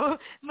page. So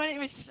my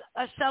name is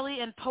Shelley,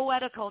 and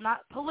poetical,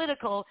 not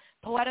political,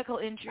 poetical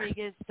intrigue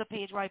is the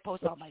page where I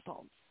post all my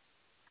poems.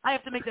 I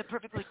have to make that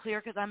perfectly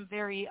clear because I'm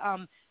very,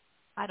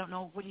 I don't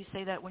know, what do you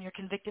say that when you're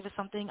convicted of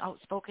something,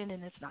 outspoken,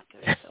 and it's not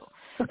good. So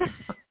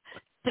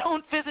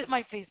don't visit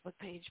my Facebook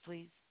page,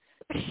 please.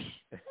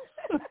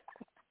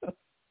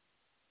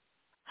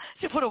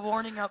 Should put a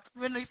warning up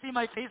when they see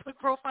my Facebook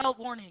profile.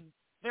 Warning,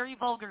 very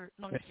vulgar.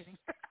 No, I'm just kidding.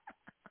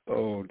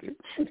 Oh, dude.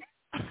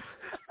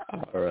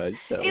 All right.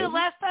 Hey, the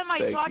last time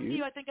I talked to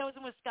you, I think I was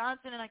in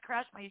Wisconsin and I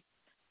crashed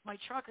my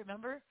truck.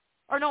 Remember?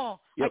 Or no,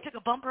 yep. I took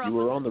a bumper off you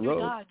were on the new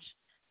road. Dodge.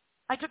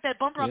 I took that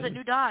bumper off that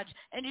new Dodge,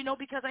 and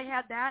because I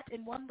had that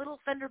and one little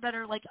fender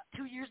bender like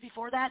 2 years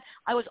before that,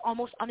 I was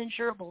almost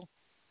uninsurable,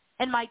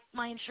 and my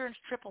insurance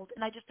tripled,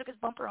 and I just took his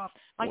bumper off.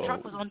 My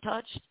truck was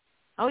untouched.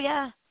 Oh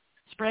yeah,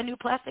 it's brand new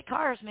plastic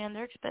cars, man.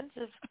 They're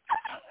expensive.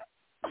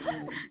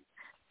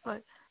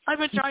 But I've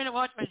been trying to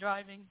watch my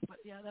driving, but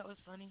yeah, that was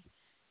funny.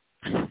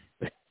 I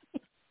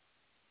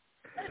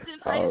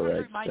just wanted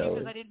to remind you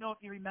because I didn't know if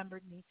you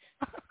remembered me.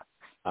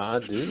 I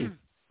do.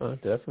 I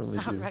definitely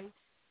do. All right.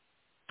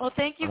 Well,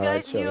 thank you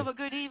guys, and you have a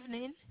good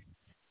evening.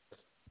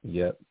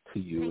 Yep, to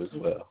you as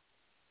well.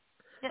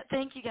 Yeah,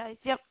 thank you guys.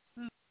 Yep.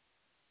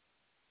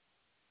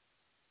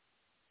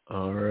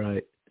 All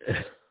right.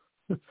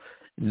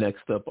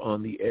 Next up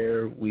on the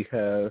air, we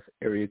have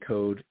area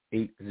code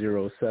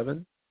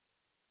 807.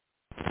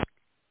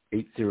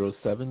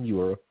 807,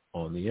 you are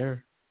on the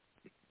air.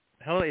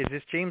 Hello, is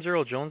this James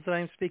Earl Jones that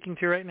I'm speaking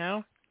to right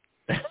now?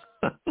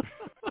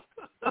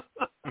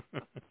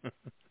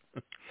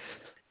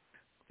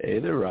 Hey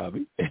there,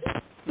 Robbie.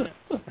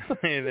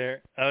 Hey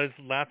there. I was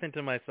laughing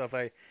to myself.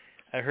 I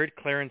heard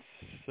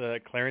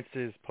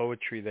Clarence's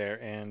poetry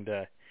there, and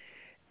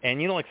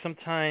you know, like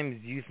sometimes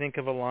you think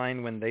of a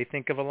line when they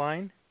think of a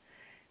line,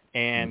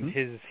 and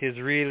his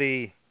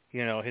really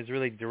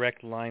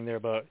direct line there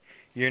about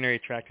urinary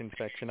tract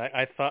infection.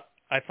 I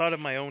thought of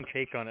my own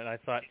take on it. I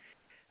thought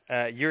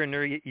you're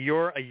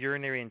a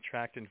urinary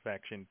tract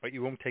infection, but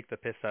you won't take the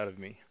piss out of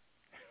me.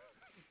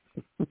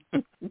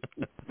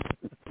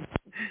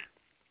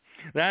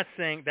 That's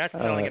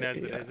telling it as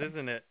it is,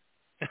 isn't it?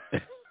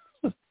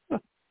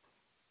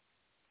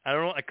 I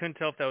don't know. I couldn't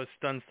tell if that was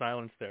stunned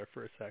silence there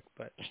for a sec,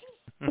 but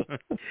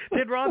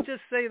did Rob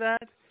just say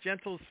that?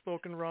 Gentle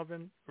spoken, Rob.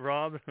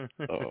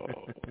 Oh.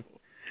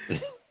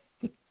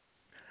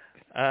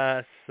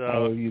 So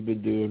how have you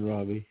been doing,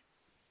 Robbie?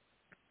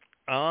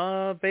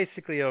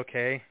 Basically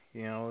okay.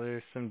 You know,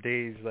 there's some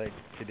days like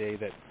today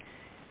that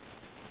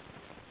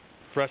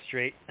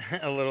frustrate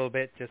a little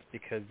bit just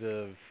because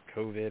of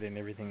COVID and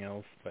everything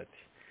else, but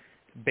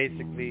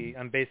basically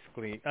I'm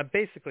basically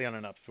on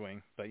an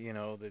upswing, but you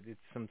know that it's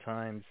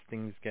sometimes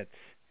things get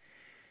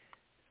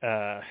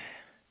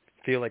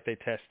feel like they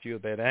test you a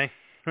bit, eh?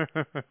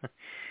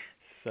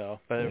 So,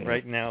 but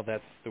right now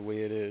that's the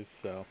way it is.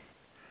 So,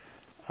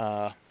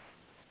 but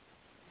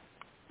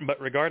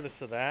regardless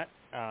of that,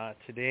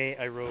 today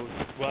I wrote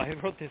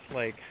this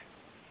like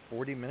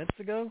 40 minutes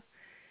ago,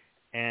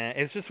 and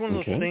it's just one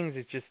of those things.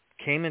 It just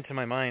came into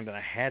my mind, and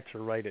I had to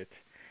write it.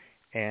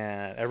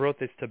 And I wrote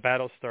this to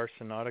Battlestar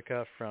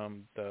Sonautica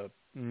from the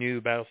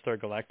new Battlestar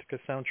Galactica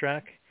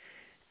soundtrack.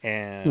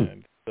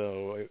 And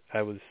so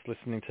I was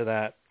listening to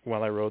that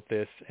while I wrote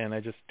this, and I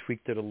just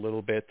tweaked it a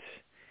little bit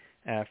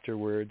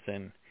afterwards.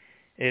 And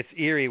it's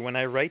eerie when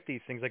I write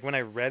these things. Like when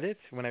I read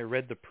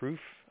the proof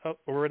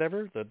or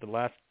whatever, the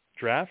last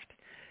draft,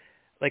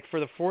 like for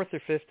the fourth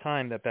or fifth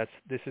time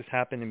this has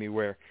happened to me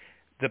where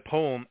the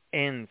poem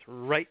ended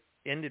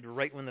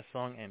right when the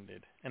song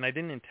ended. And I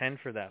didn't intend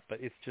for that, but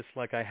it's just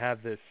like I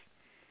have this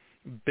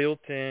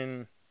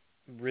built-in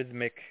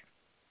rhythmic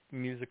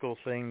musical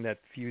thing that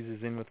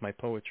fuses in with my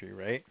poetry,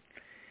 right?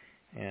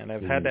 And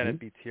I've had that at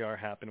BTR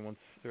happen once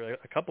or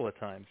a couple of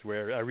times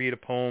where I read a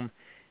poem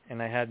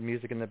and I had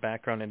music in the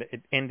background and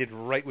it ended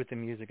right with the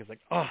music. It's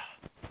like, oh,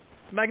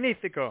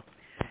 magnifico.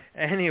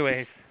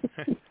 Anyways,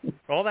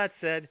 all that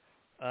said,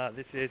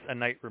 this is A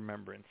Night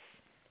Remembrance.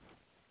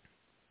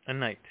 A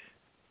night.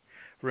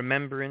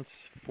 Remembrance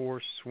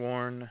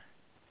forsworn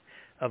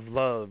of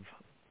love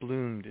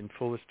bloomed in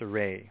fullest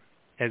array,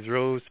 as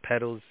rose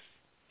petals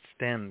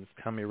stems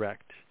come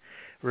erect,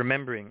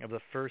 remembering of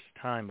the first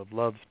time of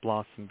love's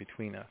blossom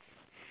between us,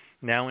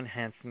 now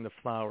enhancing the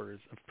flowers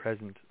of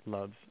present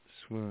love's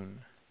swoon.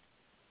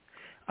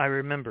 I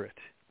remember it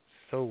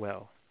so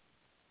well,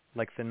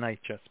 like the night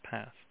just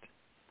passed.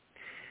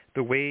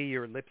 The way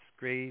your lips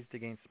grazed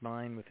against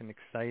mine with an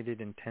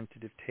excited and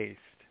tentative taste.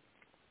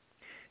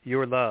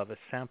 Your love, a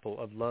sample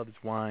of love's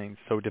wine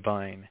so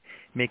divine,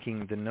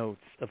 making the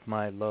notes of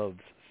my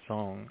love's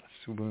song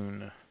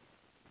swoon.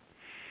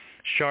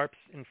 Sharps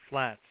and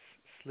flats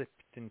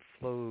slipped and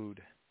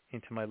flowed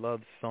into my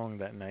love's song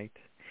that night,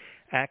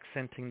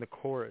 accenting the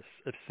chorus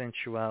of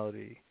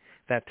sensuality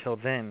that till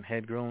then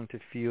had grown to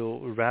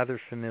feel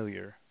rather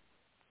familiar,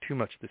 too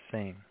much the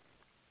same.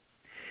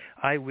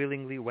 I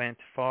willingly went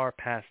far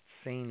past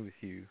sane with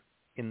you,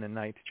 in the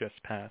night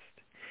just past,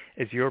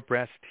 as your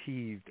breast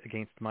heaved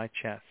against my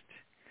chest,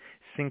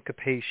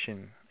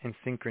 syncopation and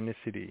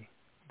synchronicity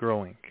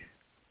growing,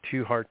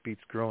 2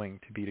 heartbeats growing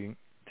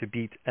to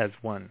beat as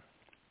one.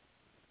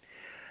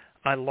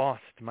 I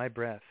lost my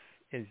breath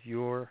as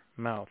your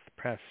mouth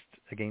pressed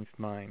against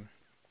mine,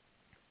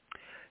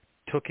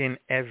 took in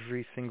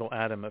every single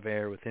atom of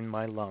air within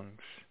my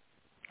lungs.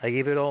 I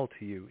gave it all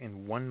to you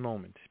in one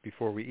moment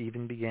before we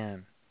even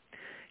began.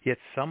 Yet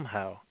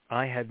somehow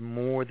I had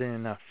more than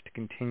enough to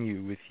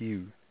continue with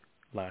you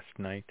last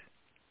night.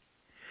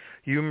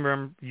 You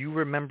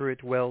remember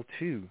it well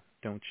too,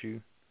 don't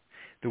you?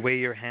 The way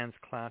your hands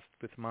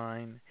clasped with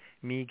mine,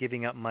 me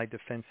giving up my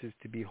defenses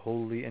to be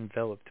wholly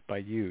enveloped by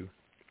you.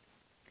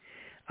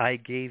 I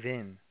gave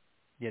in,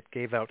 yet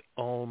gave out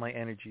all my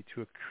energy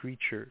to a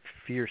creature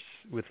fierce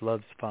with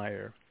love's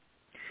fire.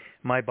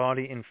 My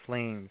body in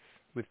flames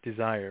with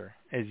desire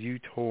as you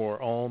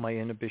tore all my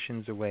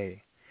inhibitions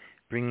away,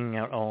 bringing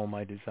out all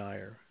my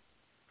desire.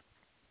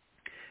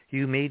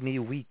 You made me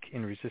weak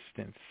in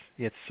resistance,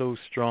 yet so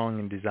strong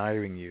in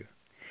desiring you,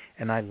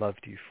 and I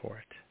loved you for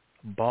it,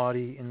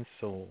 body and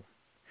soul,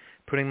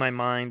 putting my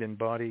mind and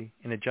body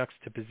in a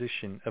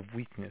juxtaposition of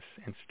weakness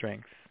and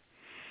strength.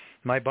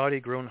 My body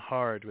grown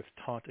hard with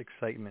taut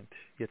excitement,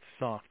 yet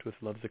soft with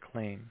love's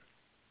acclaim.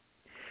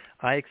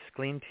 I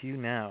exclaim to you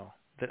now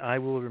that I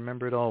will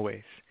remember it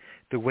always,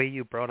 the way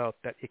you brought out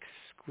that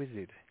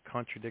exquisite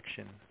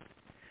contradiction,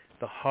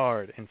 the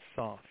hard and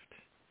soft,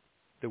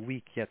 the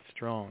weak yet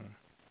strong,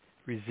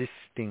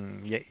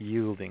 resisting yet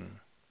yielding.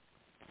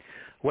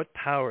 What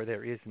power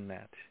there is in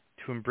that,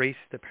 to embrace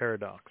the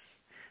paradox,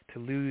 to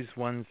lose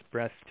one's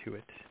breath to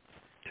it,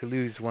 to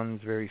lose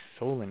one's very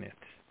soul in it,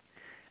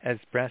 as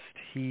breast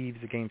heaves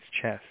against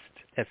chest,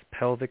 as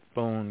pelvic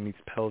bone meets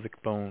pelvic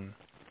bone,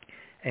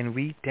 and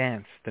we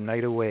dance the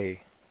night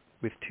away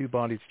with 2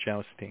 bodies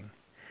jousting,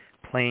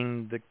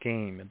 playing the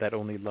game that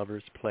only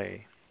lovers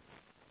play.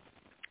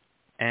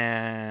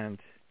 And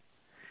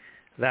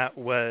that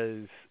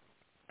was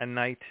A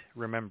Night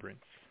Remembrance.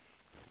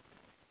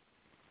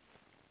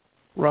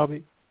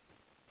 Robbie,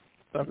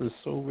 that is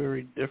so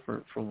very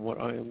different from what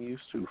I am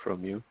used to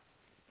from you.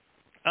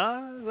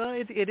 Well,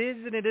 it is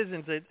and it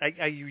isn't.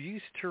 I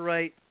used to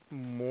write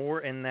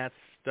more in that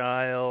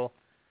style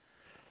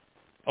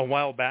a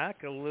while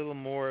back, a little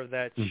more of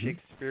that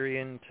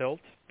Shakespearean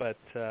tilt, but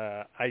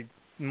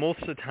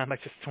most of the time I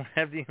just don't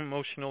have the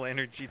emotional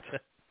energy to...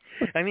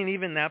 I mean,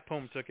 even that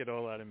poem took it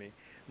all out of me.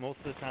 Most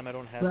of the time I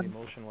don't have the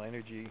emotional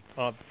energy,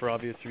 for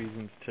obvious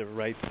reasons, to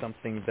write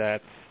something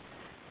that's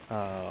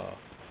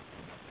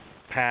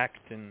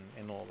packed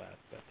and all that.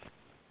 But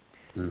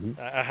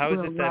how is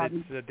it that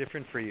it's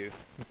different for you,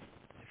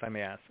 if I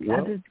may ask?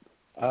 Well,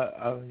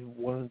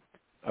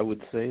 I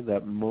would say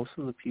that most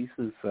of the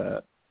pieces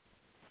that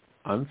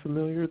I'm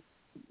familiar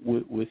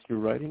with your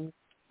writing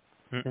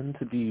tend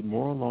to be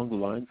more along the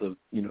lines of,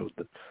 you know,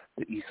 the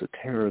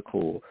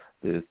esoterical,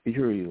 the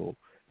ethereal,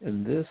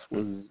 and this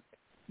was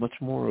much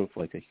more of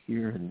like a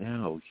here and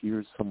now.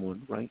 Here's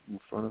someone right in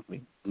front of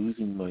me,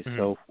 losing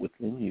myself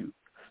within you.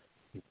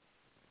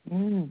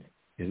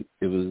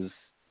 It was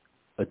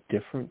a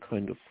different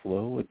kind of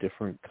flow, a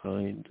different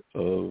kind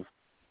of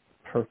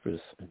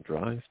purpose and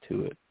drive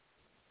to it.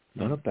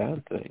 Not a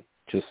bad thing,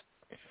 just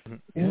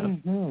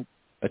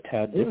a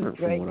tad different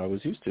from what I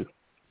was used to.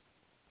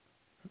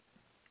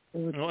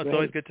 Well, it's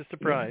always good to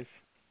surprise.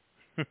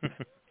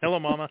 Hello,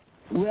 Mama.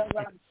 Well,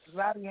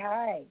 Robbie,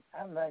 hi.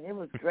 It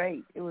was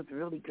great. It was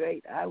really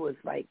great. I was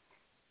like,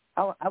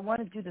 I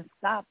wanted you to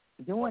stop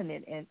doing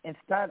it and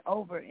start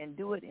over and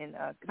do it in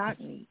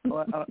Cockney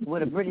or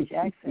with a British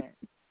accent.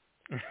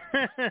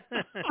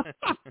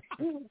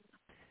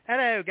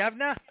 Hello,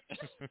 Governor.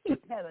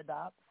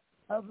 Paradox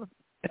of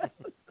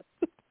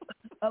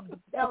the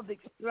pelvic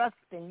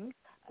thrusting.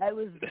 I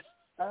was,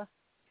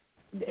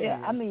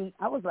 I mean,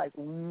 I was like,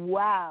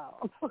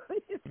 wow.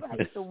 It's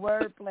like the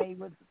wordplay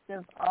was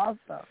just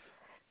awesome.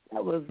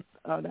 That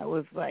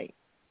was like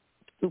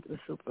super,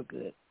 super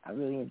good. I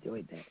really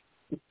enjoyed that.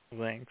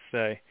 Thanks.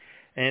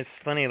 And it's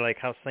funny, like,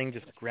 how slang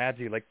just grabs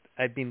you. Like,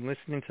 I've been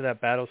listening to that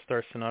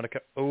Battlestar Sonatica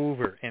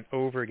over and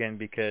over again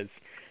because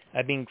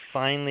I've been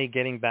finally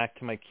getting back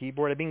to my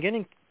keyboard. I've been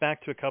getting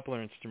back to a couple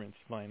of instruments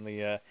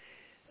finally.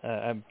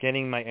 I'm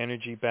getting my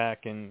energy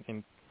back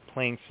and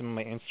playing some of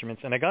my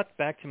instruments. And I got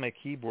back to my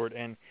keyboard,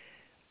 and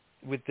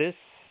with this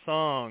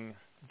song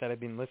that I've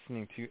been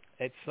listening to,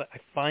 it's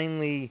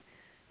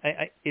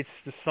it's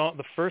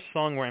the first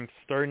song where I'm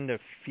starting to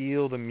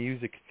feel the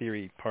music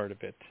theory part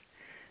of it.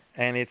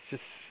 And it's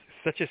just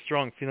such a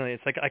strong feeling.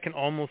 It's like I can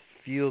almost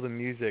feel the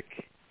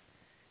music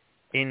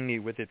in me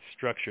with its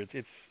structure.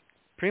 It's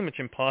pretty much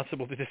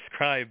impossible to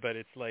describe, but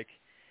it's like,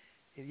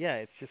 yeah,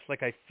 it's just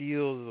like I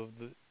feel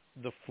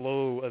the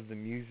flow of the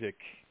music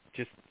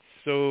just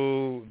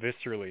so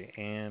viscerally.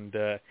 And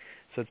so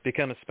it's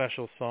become a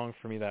special song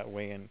for me that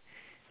way.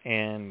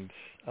 And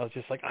I was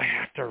just like, I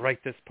have to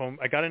write this poem.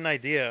 I got an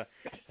idea.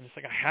 And it's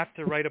like, I have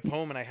to write a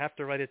poem, and I have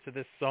to write it to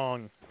this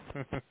song.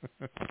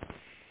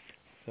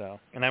 So,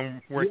 and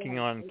I'm working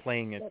on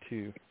playing it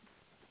too.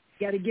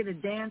 Got to get a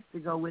dance to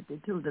go with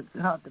it, too, the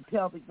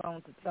pelvic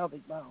bone to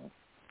pelvic bone.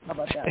 How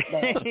about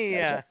that?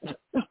 Yeah.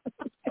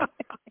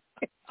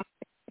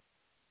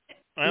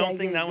 I don't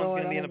think that one's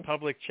going to be in a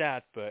public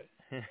chat, but...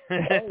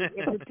 Hey,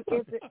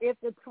 if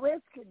the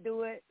twist could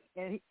do it,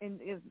 and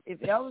if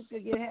Elvis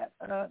could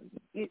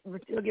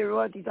still get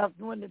royalties off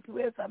doing the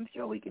twist, I'm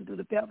sure we can do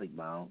the pelvic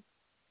bone.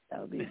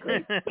 That would be a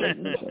great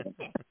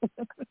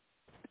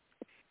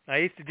I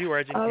used to do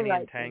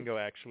Argentinian tango,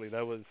 actually.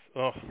 That was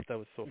so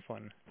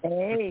fun.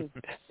 Hey,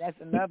 that's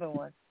another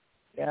one.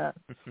 Yeah.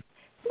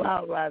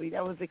 Wow, Robbie,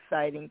 that was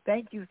exciting.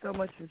 Thank you so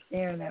much for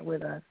sharing that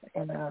with us.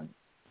 And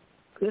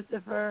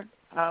Christopher,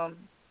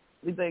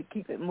 we better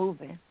keep it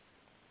moving.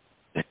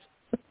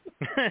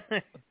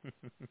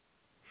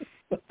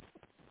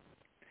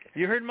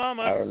 You heard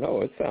Mama. I don't know.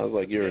 It sounds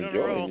like you're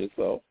enjoying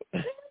yourself.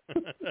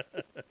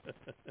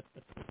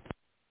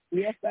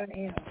 Yes, I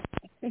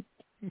am.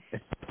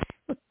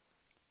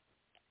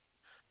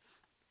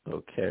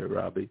 Okay,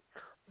 Robbie.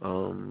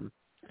 Did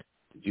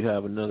you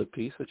have another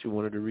piece that you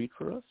wanted to read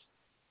for us?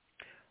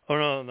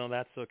 Oh no,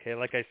 that's okay.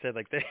 Like I said,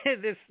 like this,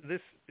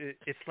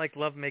 it's like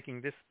love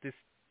making.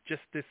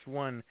 Just this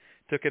one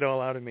took it all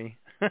out of me.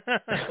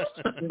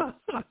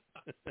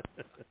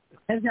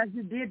 That's how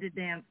you did the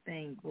damn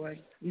thing, boy.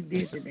 You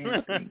did the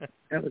damn thing.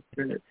 That was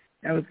good.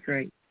 That was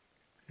great.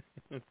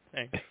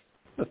 Thanks.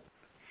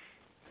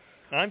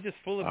 I'm just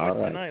full of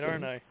wit tonight,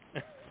 aren't I?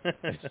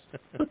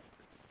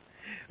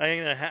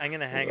 I'm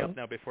gonna hang up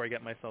now before I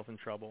get myself in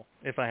trouble,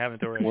 if I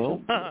haven't already.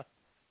 Well,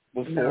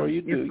 before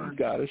you do, you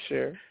gotta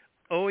share.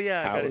 Oh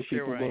yeah, I How gotta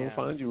share where I am. How are people going to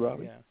find you,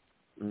 Robbie? Yeah.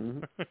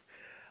 Mm-hmm.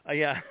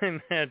 Yeah,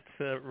 I'm at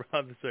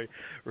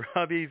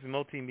Robbie's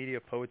Multimedia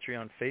Poetry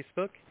on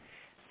Facebook,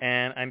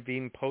 and I'm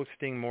been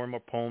posting more and more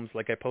poems.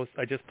 Like I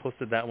just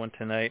posted that one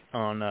tonight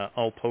on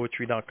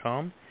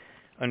allpoetry.com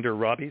under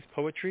Robbie's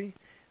Poetry.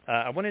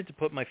 I wanted to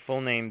put my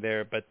full name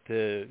there, but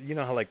you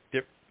know how like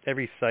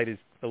every site is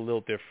a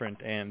little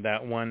different, and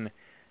that one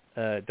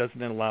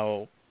doesn't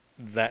allow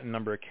that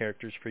number of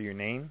characters for your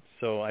name,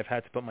 so I've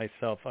had to put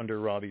myself under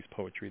Robbie's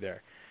Poetry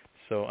there.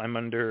 So I'm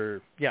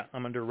under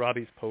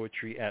Robbie's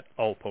Poetry at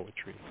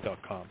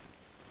allpoetry.com.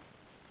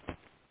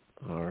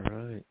 All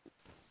right.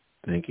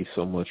 Thank you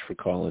so much for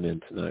calling in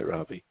tonight,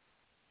 Robbie.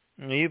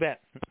 You bet.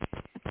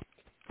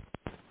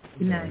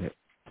 Good night. Right.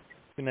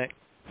 Good night.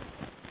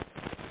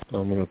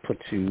 I'm going to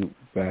put you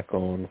back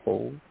on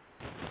hold.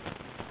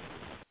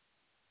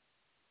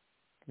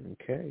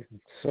 Okay.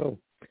 So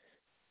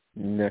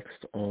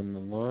next on the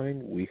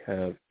line, we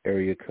have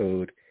area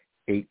code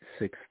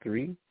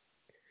 863.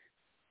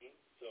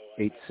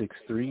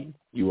 863,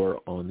 you are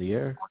on the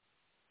air.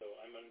 So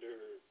I'm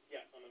under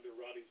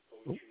Robbie's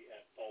Poetry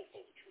at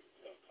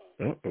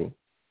allpoetry.com. Uh-oh.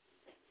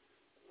 I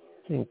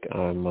think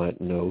I might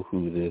know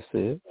who this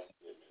is.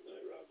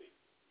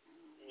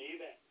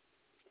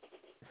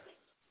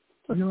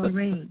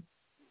 Noreen.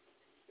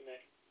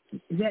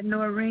 Is that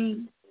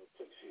Noreen?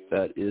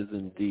 That is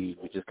indeed.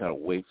 We just got to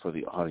wait for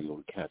the audio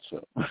to catch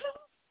up.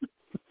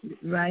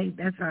 Right,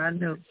 that's how I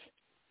know.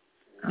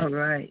 All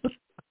right.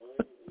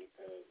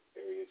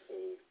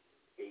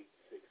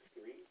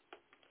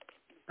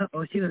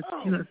 Uh-oh, she was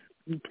 10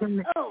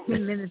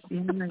 minutes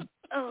behind.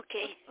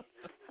 Okay.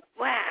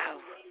 Wow.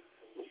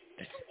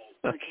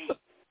 Okay.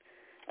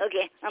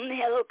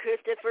 Hello,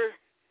 Christopher.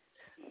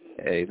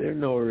 Hey there,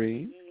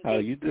 Noreen. How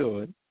you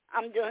doing?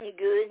 I'm doing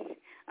good.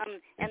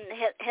 And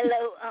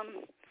hello,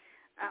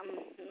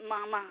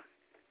 Mama.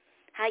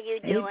 How you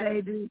doing? Hey,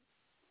 baby.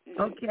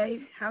 Okay.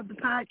 How'd the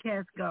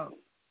podcast go?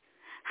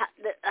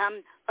 There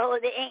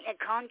ain't a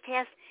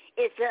contest.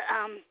 It's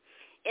a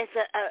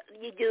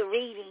you do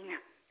reading.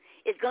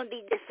 It's going to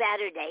be this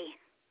Saturday.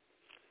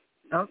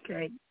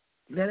 Okay.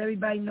 Let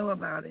everybody know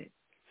about it.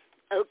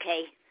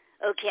 Okay,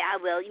 I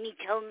will. You need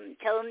to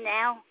tell them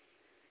now?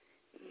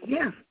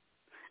 Yeah.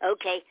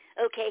 Okay.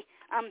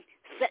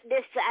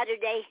 This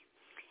Saturday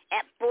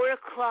at 4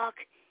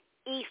 o'clock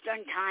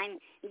Eastern time.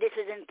 This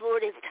is in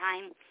Florida's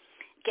time.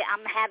 Okay,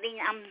 I'm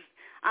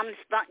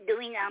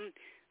doing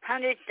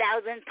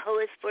 100,000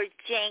 Poets for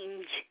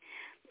Change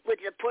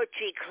with the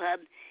Poetry Club.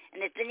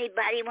 And if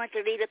anybody wants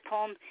to read a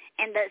poem,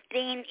 and the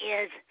theme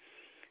is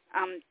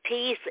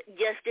peace,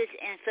 justice,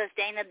 and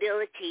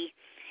sustainability.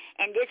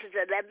 And this is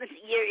the 11th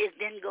year it's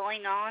been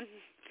going on.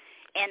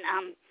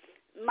 And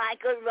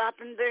Michael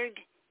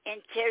Rothenberg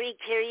and Terry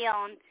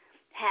Carrion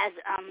has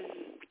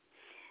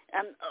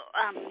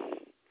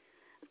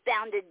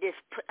founded this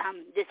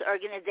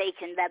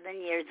organization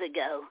 11 years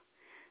ago.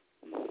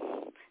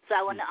 So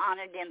I want to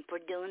honor them for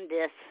doing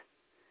this.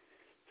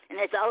 And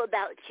it's all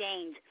about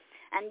change.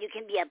 And you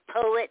can be a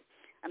poet,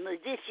 a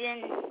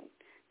musician,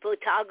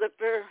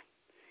 photographer,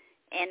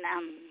 and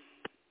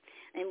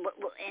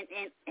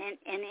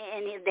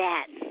any of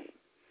that.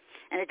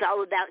 And it's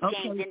all about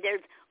change. And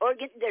there's all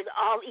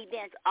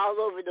events all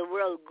over the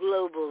world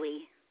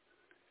globally.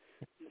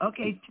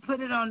 Okay, put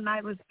it on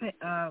Nyla's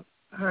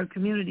her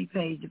community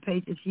page, the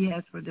page that she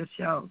has for the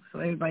show, so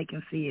everybody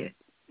can see it.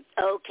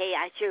 Okay,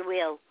 I sure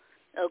will.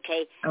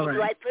 Okay. All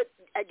right.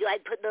 Do I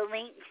put the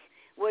links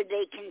where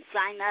they can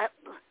sign up?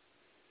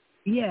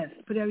 Yes,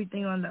 put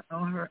everything on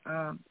her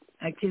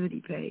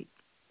activity page.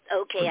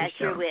 Okay, I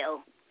sure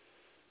will.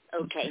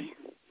 Okay.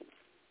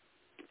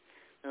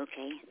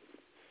 Okay.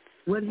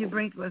 What did you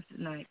bring to us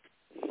tonight?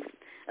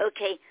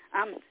 Okay.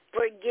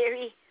 For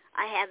Gary,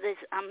 I have this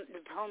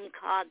the poem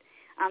called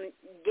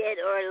 "Dead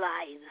or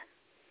Alive."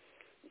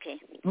 Okay.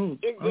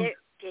 Is there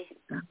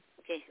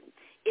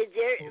Is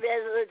there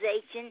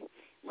realization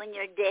when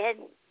you're dead?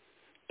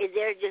 Is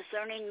there a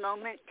discerning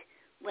moment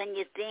when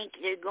you think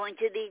you're going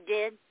to be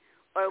dead,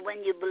 or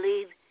when you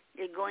believe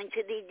you're going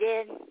to be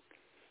dead?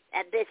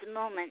 At this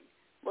moment,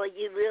 will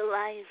you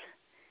realize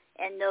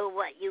and know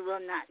what you will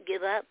not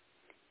give up,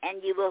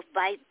 and you will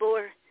fight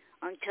for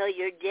until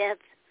your death,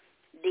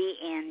 the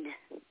end?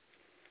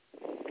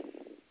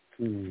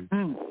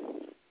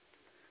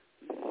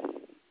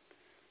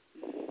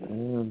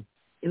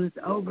 It was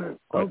over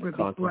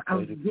before I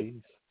was.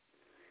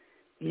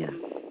 Yeah.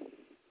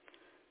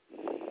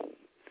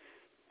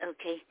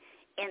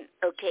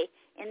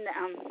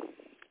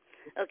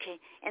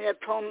 And the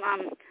poem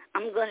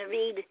I'm going to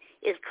read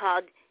is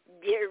called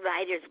 "Dear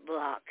Writer's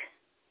Block."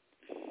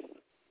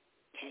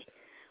 Okay.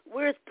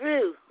 We're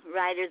through,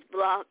 writer's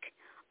block.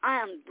 I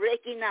am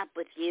breaking up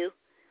with you.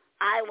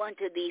 I want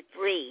to be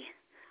free.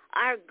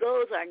 Our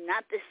goals are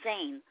not the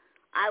same.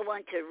 I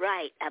want to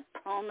write a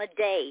poem a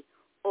day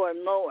or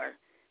more,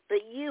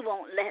 but you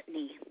won't let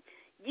me.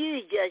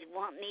 You just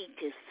want me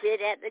to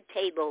sit at the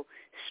table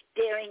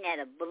staring at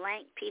a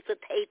blank piece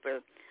of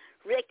paper,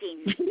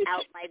 wrecking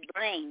out my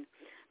brain,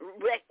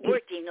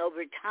 working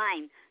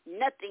overtime,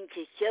 nothing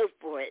to show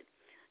for it.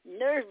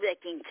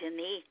 Nerve-wracking to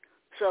me.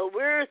 So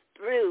we're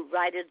through,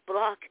 writer's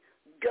block.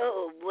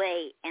 Go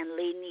away and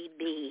leave me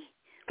be.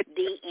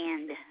 The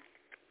end.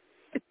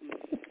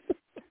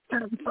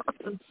 I'm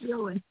also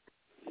feeling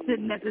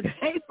sitting at the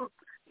table,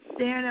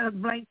 staring at a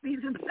blank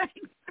piece of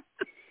paper.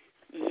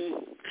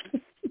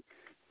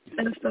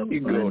 That's so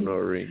you funny. go,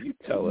 Noreen. You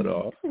tell it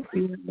off.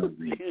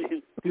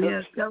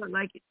 Yes, tell it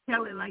like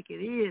it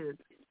is.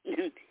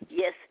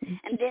 Yes,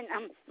 and then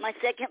my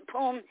second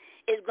poem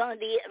is going to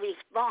be a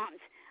response.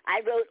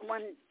 I wrote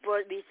one for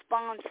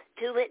response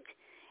to it,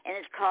 and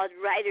it's called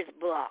Writer's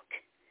Block.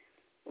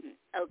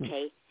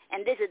 Okay,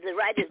 and this is the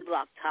writer's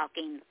block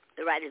talking.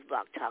 The writer's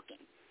block talking.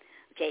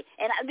 Okay,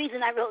 and the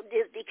reason I wrote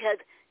this because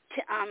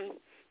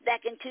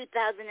back in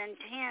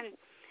 2010,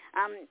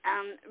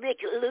 Rick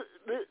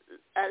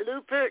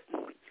Lupert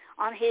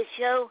on his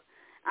show,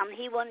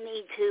 he wanted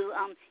me to.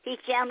 He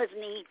challenged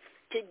me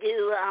to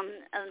do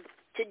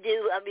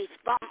a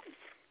response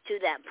to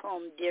that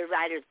poem, Dear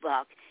Writer's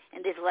Block,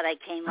 and this is what I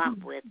came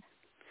up with.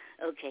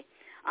 Okay,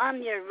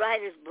 on your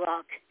writer's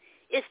block,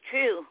 it's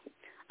true.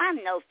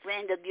 I'm no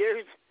friend of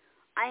yours.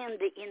 I am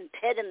the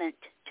impediment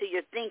to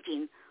your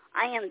thinking.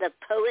 I am the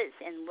poet's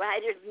and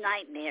writer's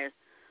nightmare.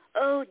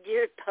 Oh,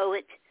 dear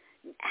poet,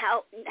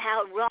 how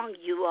wrong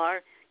you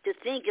are to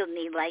think of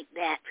me like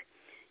that.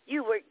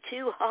 You worked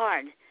too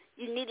hard.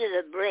 You needed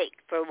a break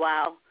for a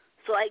while,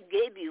 so I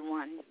gave you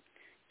one.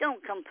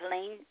 Don't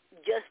complain,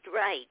 just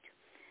write.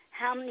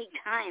 How many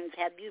times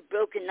have you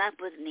broken up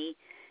with me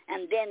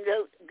and then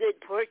wrote good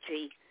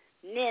poetry?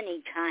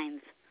 Many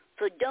times.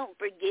 So don't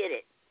forget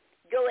it.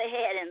 Go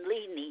ahead and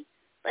leave me,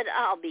 but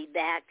I'll be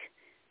back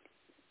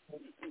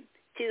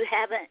to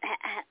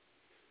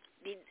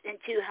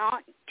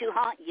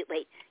haunt you.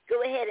 Wait,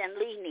 go ahead and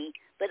leave me,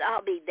 but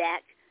I'll be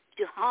back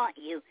to haunt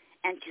you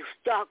and to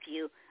stalk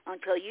you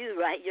until you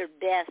write your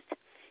best.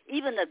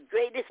 Even the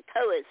greatest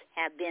poets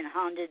have been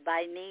haunted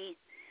by me.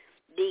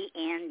 The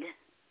end.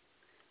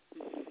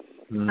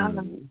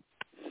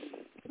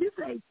 You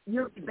say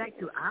you'll be back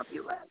to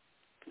ovulate?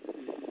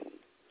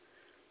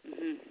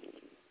 Mm-hmm.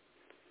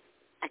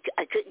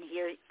 I couldn't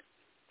hear it.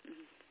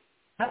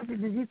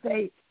 Did you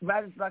say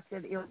writer's block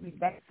said it'll be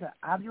back to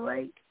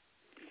ovulate?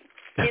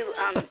 To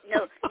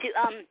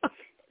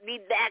be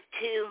back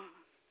to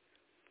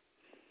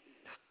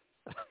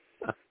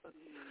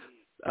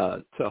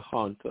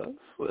haunt us.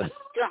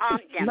 To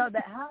haunt them. No,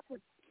 that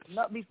haunt.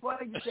 No, before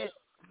you said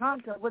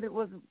haunt us, what it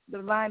was the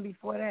line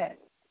before that?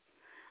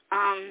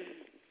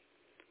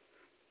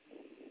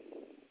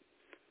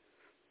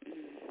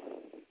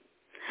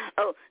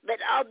 Oh, but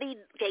I'll be,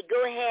 okay,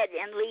 go ahead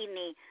and leave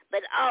me,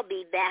 but I'll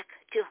be back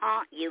to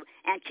haunt you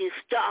and to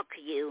stalk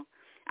you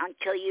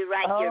until you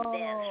write your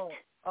best.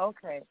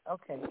 Okay.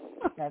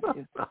 Got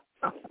you.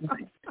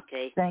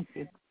 Okay. Thank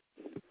you.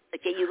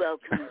 Okay, you're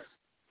welcome.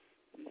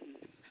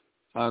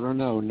 I don't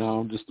know. Now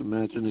I'm just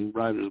imagining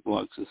writer's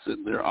blocks just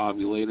sitting there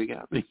ovulating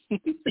at me.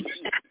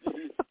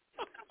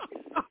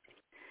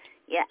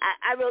 Yeah,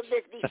 I wrote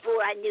this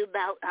before I knew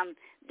about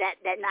that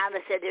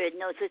Nyla said there is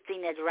no such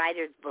thing as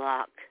writer's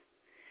block.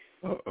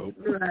 Uh-oh.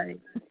 Right.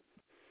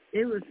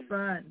 It was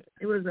fun.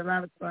 It was a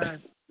lot of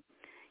fun.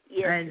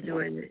 Yes. I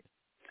enjoyed it.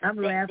 I'm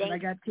laughing. I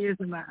got tears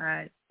in my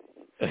eyes.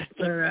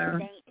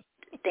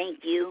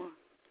 Thank you.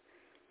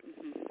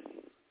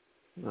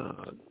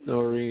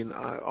 Noreen,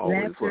 I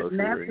always love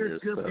hearing your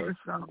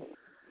stuff.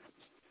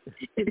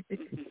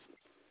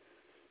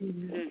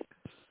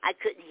 I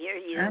couldn't hear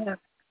you.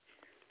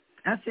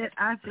 I said,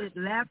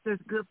 laughter is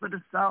good for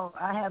the soul.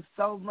 I have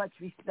so much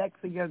respect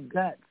for your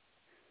guts.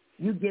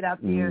 You get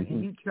out there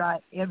and you try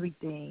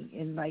everything,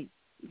 and like,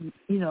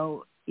 you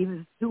know, if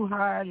it's too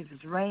hard, if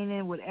it's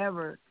raining,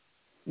 whatever,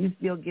 you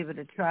still give it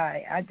a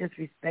try. I just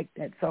respect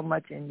that so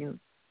much in you.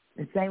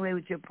 The same way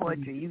with your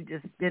poetry, you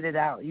just spit it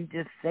out. You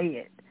just say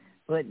it,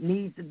 but it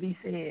needs to be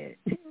said.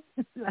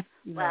 Like,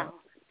 you know,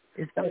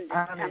 it's so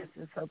honest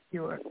and so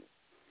pure.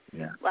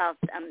 Yeah. Well,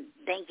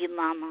 thank you,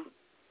 Mama.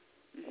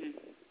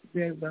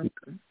 Very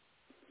welcome.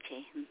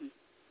 Okay.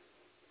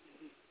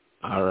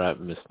 All right,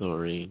 Miss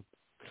Noreen.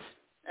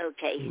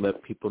 Okay.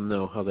 Let people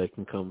know how they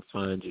can come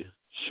find you.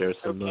 Share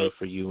some love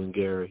for you and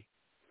Gary.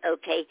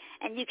 Okay.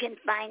 And you can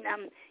find,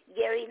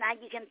 Gary and I,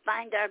 you can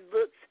find our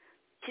books,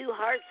 Two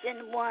Hearts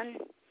in One,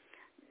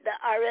 The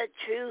Aura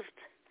Truth,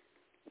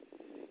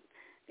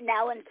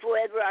 Now and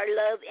Forever, Our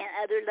Love and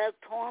Other Love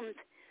Poems,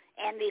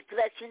 and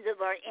Reflections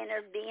of Our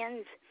Inner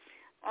Beings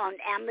on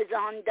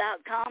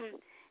Amazon.com.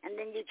 And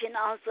then you can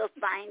also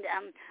find,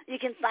 you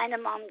can find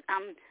them on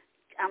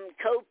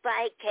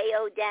Ko-Fi,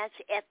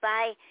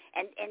 Ko-Fi,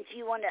 and if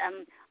you want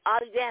an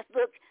autograph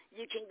book,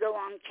 you can go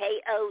on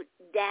ko-fi.com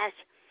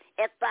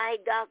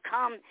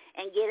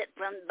and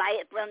buy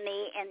it from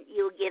me, and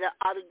you'll get an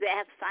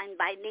autograph signed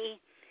by me.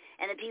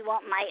 And if you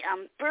want my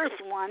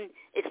first one,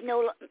 it's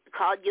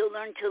called You'll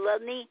Learn to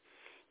Love Me,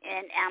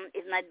 and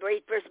it's my very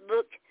first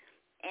book,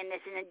 and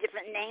it's in a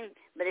different name,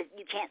 but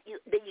you can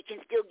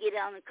still get it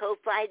on the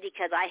Ko-Fi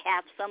because I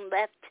have some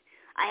left.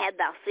 I have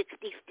about 60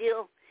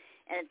 still,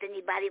 and if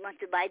anybody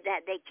wants to buy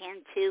that, they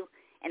can too,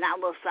 and I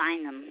will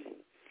sign them.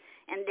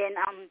 And then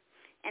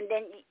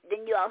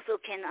you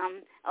also can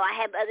I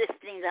have other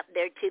things up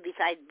there too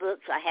besides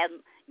books. I have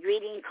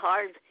greeting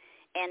cards,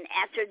 and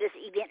after this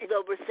event is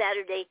over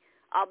Saturday,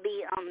 I'll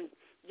be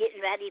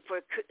getting ready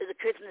for the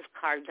Christmas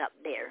cards up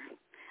there.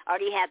 I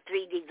already have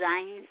 3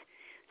 designs.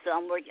 So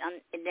I'm working on,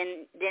 and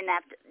then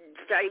after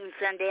starting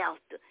Sunday,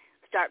 I'll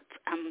start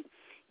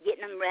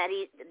getting them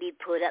ready to be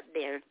put up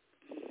there.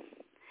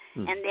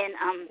 And then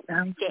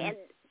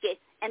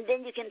and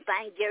then you can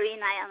find Gary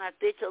and I on our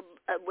official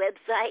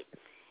website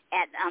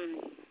at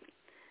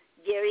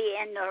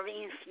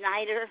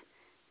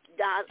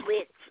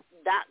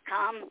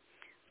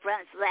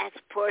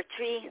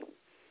GaryandNoreenSnyder.wix.com/poetry,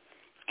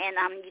 and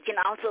you can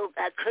also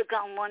click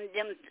on one of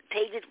them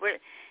pages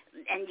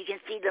and you can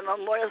see the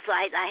memorial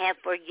site I have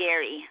for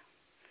Gary.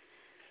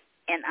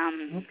 And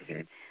and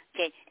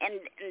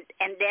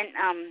then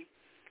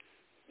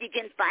you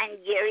can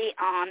find Gary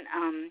on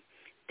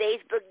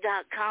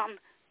Facebook.com,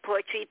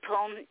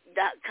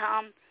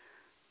 PoetryPoem.com,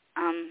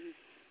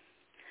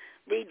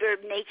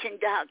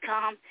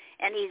 ReverbNation.com,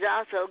 and he's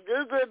also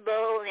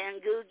Googleable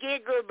and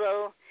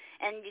Googleable,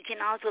 and you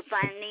can also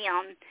find me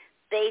on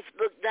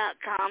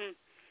Facebook.com,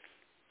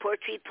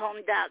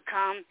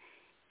 PoetryPoem.com,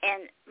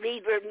 and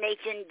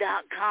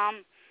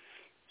ReverbNation.com.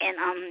 And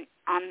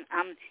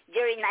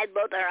Gary and I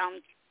both are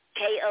on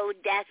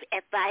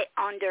Ko-Fi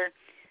under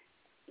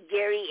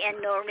Gary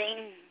and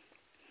Noreen.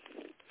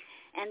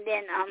 And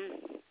then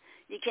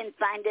you can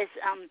find us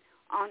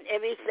on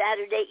every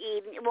Saturday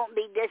evening. It won't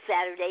be this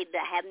Saturday,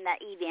 but having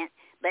that event.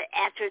 But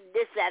after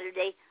this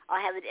Saturday, I'll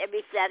have it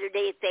every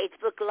Saturday at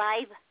Facebook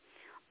Live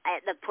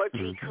at the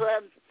Poetry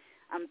Club,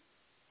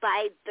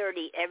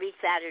 5:30 every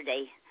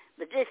Saturday.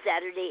 But this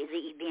Saturday is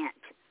the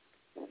event.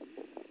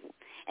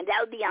 And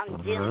that will be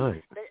on Zoom.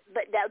 Right.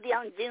 But that will be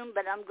on Zoom,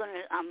 but I'm going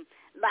to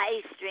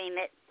live stream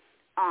it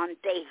on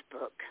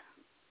Facebook.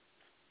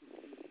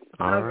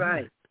 All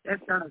right. That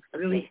sounds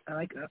really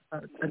like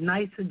a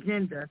nice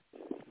agenda.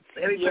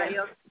 Everybody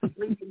else is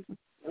sleeping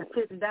and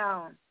sitting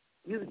down.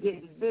 You're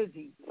getting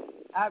busy.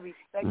 I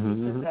respect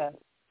you for that.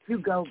 You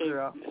go,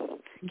 girl.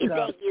 Okay,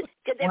 thank you.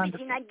 Because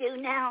everything I do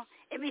now,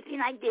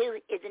 everything I do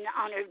is in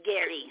honor of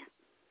Gary.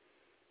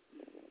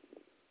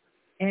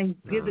 And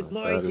give the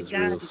glory to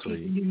God for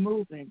keeping you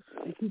moving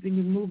and keeping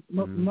you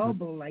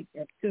mobile like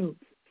that, too.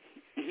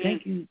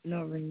 Thank you,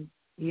 Noreen.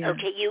 Yeah.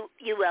 Okay,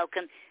 you're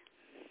welcome.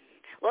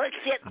 Well,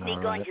 except me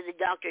going to the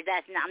doctor,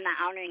 I'm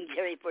not honoring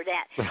Gary for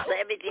that. But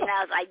everything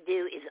else I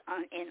do is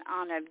in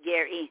honor of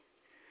Gary,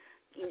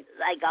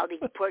 like all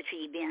these poetry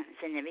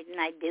events and everything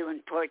I do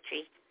in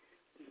poetry.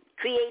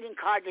 Creating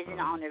cards is in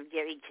honor of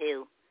Gary,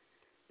 too.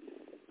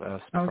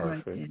 That's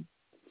perfect. Right,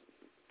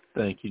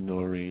 thank you,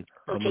 Noreen.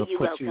 Okay, I'm going to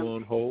put you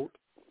on hold.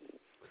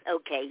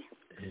 Okay.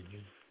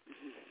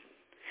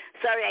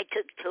 Sorry I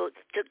took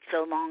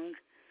so long.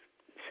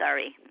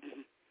 Sorry.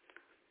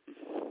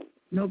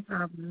 No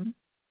problem.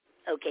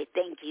 Okay,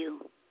 thank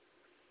you.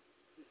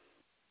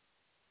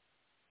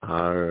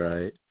 All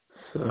right.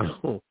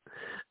 So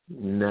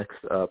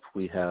next up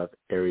we have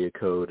area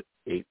code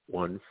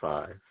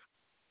 815.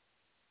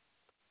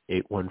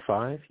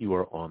 815, you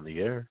are on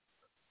the air.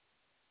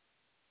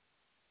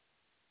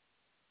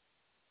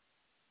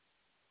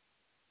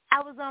 I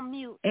was on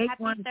mute.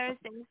 Happy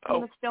Thursday,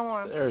 Mr.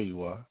 Storm. There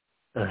you are.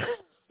 I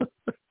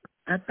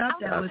thought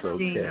that was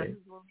okay.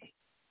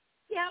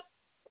 Yep.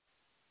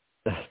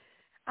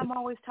 I'm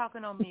always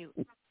talking on mute.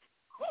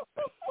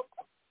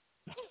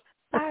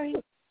 Sorry.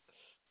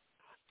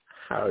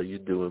 How are you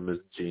doing, Miss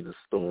Gina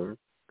Storm?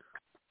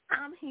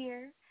 I'm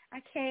here.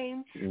 I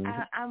came. Mm-hmm.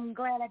 I'm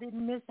glad I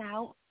didn't miss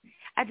out.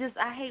 I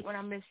hate when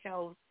I miss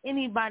shows.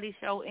 Anybody's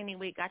show any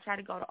week. I try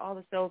to go to all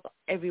the shows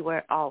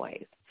everywhere,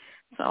 always.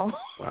 So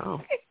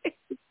wow,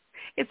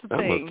 it's a that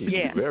thing. must keep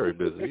you very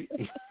busy.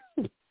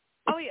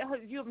 Oh yeah,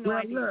 you have no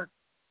idea. Look,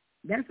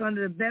 that's one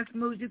of the best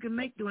moves you can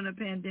make during a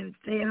pandemic.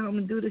 Stay at home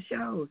and do the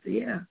shows.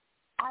 Yeah,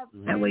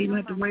 that way you don't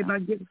have to worry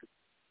about getting.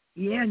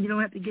 Yeah, and you don't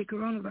have to get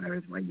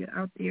coronavirus while you're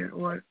out there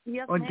or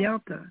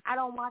Delta. I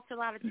don't watch a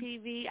lot of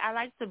TV. I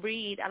like to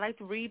read. I like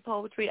to read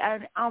poetry.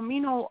 The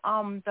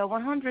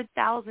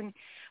 100,000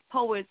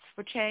 Poets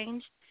for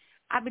Change.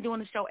 I've been doing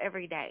the show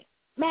every day.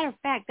 Matter of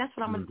fact, that's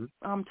what I'm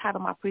gonna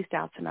title my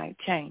freestyle tonight.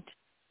 Change.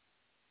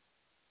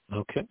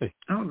 Okay.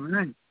 All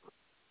right.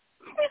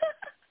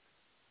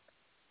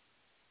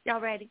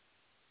 Y'all ready?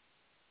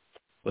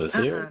 Let's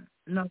hear it.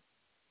 No.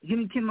 Give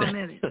me 10 more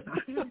minutes.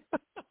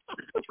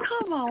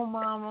 Come on,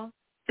 Mama.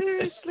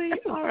 Seriously?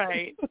 All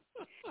right.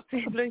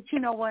 You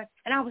know what?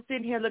 And I was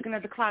sitting here looking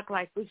at the clock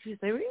like, was she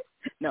serious?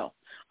 No.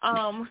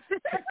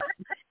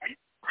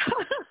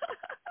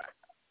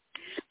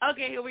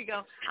 Okay, here we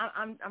go.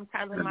 I'm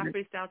titling my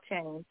freestyle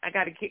Change. I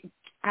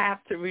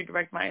have to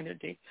redirect my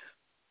energy.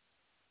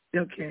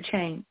 Okay.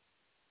 Change.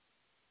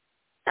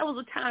 That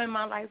was a time in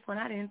my life when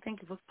I didn't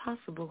think it was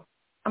possible.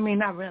 I mean,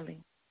 not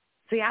really.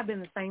 See, I've been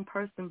the same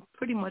person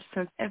pretty much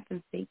since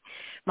infancy.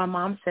 My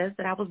mom says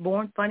that I was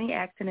born funny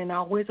acting and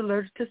always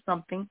allergic to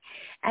something.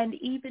 And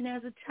even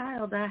as a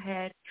child, I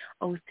had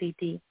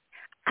OCD.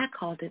 I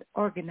called it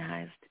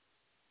organized.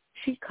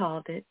 She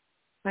called it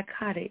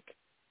psychotic.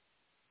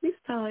 We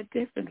saw it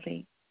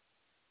differently.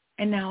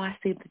 And now I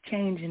see the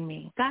change in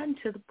me. Gotten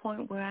to the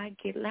point where I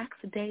get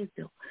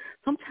lackadaisical.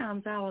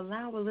 Sometimes I'll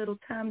allow a little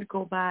time to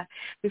go by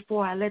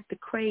before I let the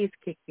craze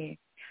kick in.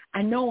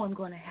 I know I'm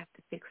going to have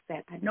to fix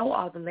that. I know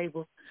all the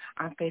labels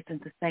aren't facing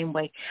the same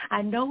way.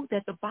 I know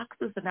that the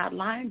boxes are not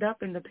lined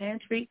up in the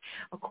pantry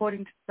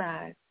according to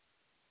size.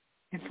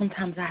 And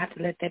sometimes I have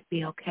to let that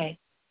be okay.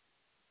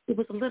 It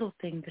was a little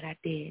thing that I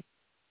did.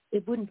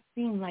 It wouldn't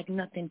seem like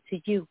nothing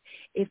to you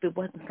if it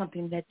wasn't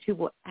something that you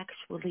were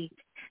actually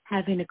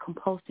having a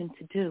compulsion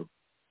to do.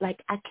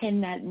 Like I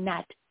cannot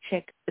not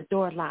check the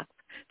door locks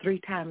 3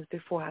 times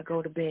before I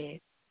go to bed.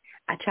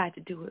 I tried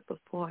to do it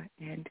before,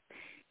 and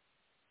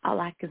all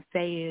I can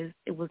say is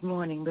it was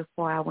morning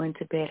before I went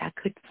to bed. I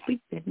couldn't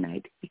sleep that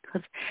night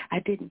because I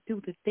didn't do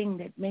the thing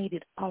that made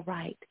it all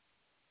right.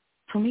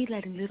 For me,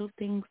 letting little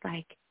things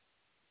like,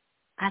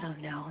 I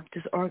don't know,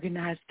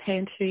 disorganized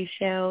pantry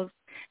shelves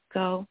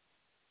go,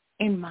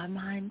 in my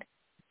mind,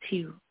 it's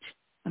huge,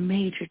 a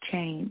major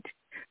change,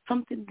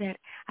 something that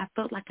I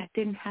felt like I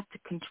didn't have to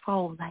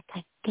control, like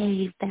I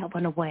gave that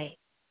one away.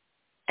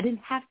 I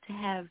didn't have to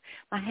have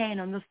my hand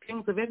on the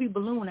strings of every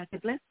balloon. I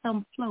could let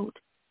some float,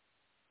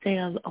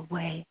 sail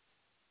away,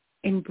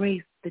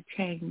 embrace the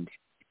change,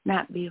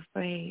 not be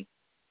afraid,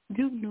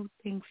 do new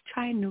things,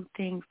 try new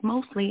things.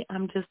 Mostly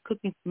I'm just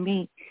cooking for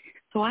me,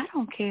 so I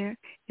don't care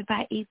if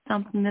I eat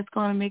something that's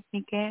going to make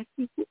me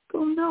gassy. Who's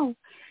going to know?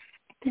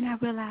 Then I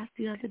realized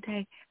the other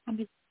day I'm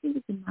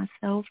excusing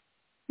myself,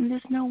 and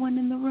there's no one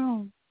in the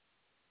room.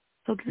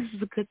 So this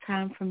is a good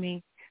time for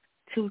me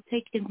to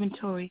take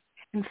inventory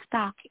and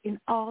stock in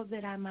all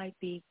that I might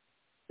be,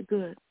 the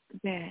good, the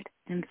bad,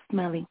 and the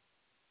smelly.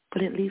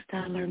 But at least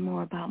I learned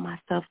more about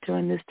myself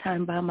during this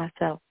time by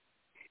myself.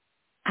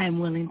 I am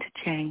willing to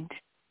change.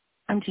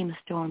 I'm Gina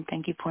Storm.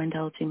 Thank you for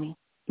indulging me.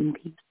 In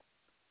peace.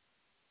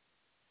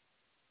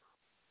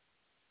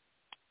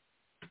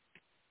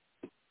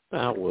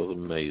 That was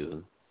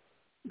amazing.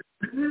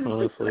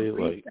 Honestly,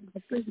 like,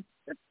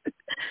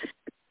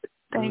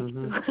 Thank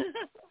you. I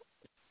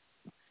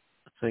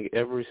think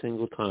every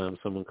single time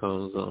someone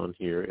comes on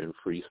here and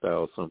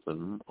freestyles something,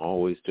 I'm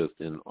always just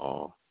in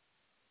awe.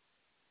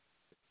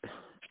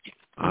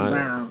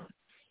 Wow.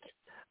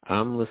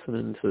 I'm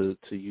listening to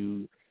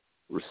you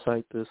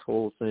recite this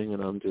whole thing,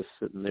 and I'm just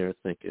sitting there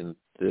thinking,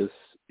 this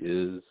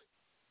is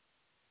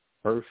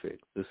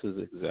perfect. This is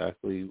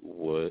exactly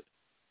what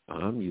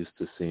I'm used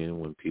to seeing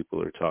when people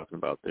are talking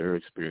about their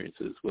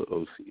experiences with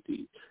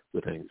OCD,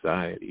 with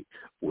anxiety,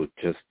 with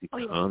just the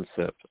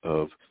concept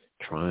of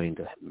trying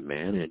to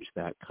manage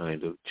that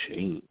kind of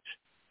change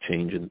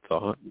in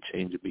thought and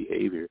change of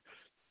behavior.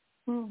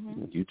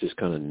 Mm-hmm. You just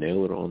kind of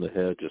nail it on the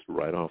head just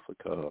right off the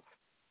cuff.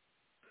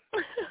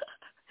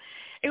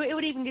 It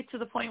would even get to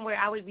the point where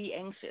I would be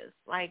anxious.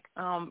 Like,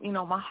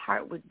 my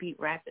heart would beat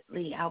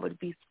rapidly. I would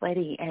be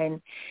sweaty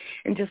and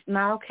just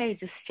not okay,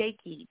 just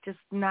shaky, just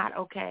not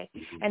okay.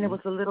 Mm-hmm. And it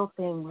was a little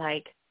thing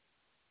like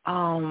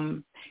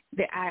the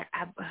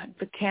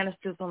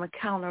canisters on the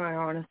counter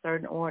are in a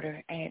certain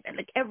order. And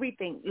like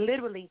everything,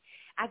 literally,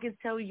 I can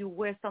tell you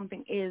where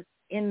something is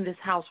in this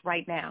house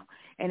right now,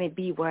 and it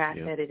be where I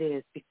said it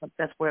is because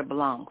that's where it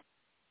belongs.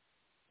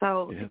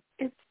 So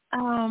it's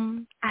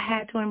I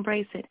had to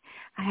embrace it.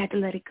 I had to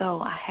let it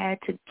go. I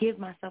had to give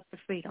myself the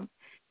freedom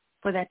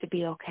for that to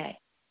be okay.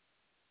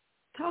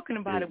 Talking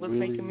about it was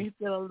making me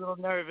feel a little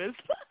nervous.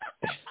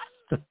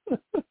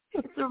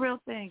 It's a real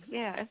thing.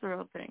 Yeah, it's a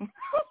real thing.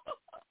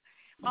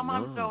 My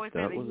mom always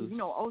said,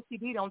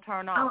 OCD don't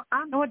turn off.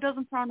 No, it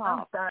doesn't turn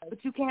off. Sorry.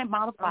 But you can't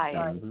modify it.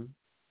 Mm-hmm.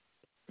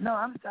 No,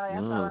 I'm sorry. I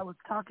thought I was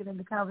talking in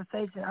the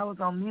conversation. I was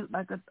on mute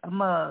like a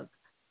mug.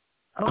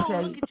 Okay.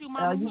 Oh, look at you,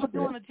 Mama. You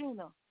doing a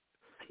Gina.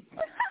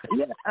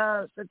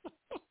 Yeah,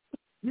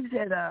 you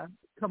said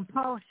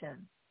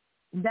compulsion.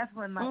 And that's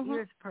when my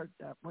ears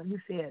perked up. When you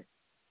said,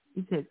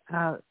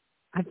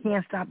 I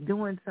can't stop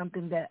doing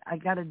something that I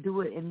got to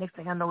do it, and next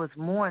thing I know it's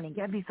morning. It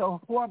got to be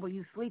so horrible.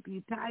 You sleepy,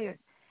 you tired,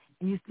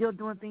 and you're still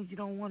doing things you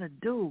don't want to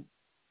do.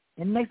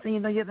 And next thing you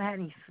know, you haven't had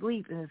any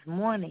sleep, and it's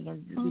morning,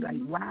 and just be like,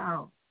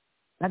 wow.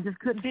 I just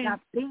couldn't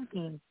stop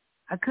thinking.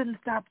 I couldn't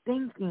stop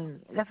thinking.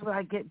 That's what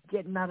I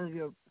getting out of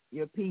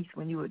your piece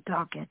when you were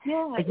talking.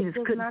 Yeah, like you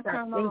just couldn't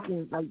stop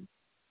thinking. Like,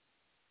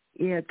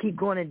 keep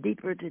going and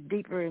deeper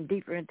and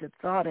deeper into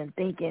thought and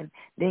thinking,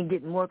 then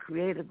getting more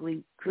creative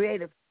with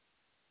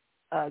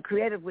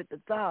the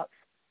thoughts.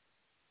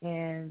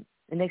 And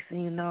the next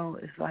thing you know,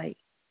 it's like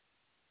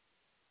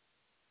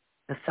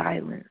a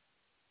silence,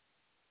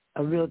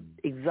 a real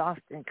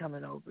exhaustion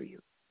coming over you.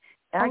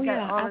 And I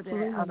got all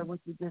absolutely. of that out of what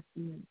you just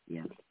said.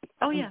 Yeah.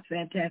 Oh, yeah. It's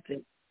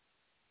fantastic.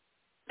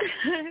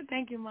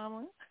 Thank you,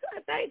 Mama.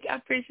 I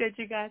appreciate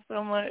you guys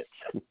so much.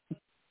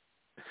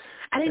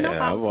 I didn't know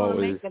if I was going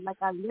to make it. Like,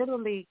 I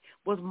literally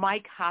was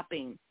mic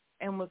hopping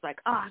and was like,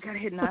 I got to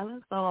hit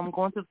Nyla, so I'm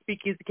going to the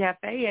Speakeasy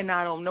Cafe, and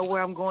I don't know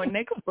where I'm going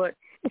next, but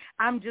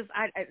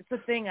it's a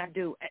thing I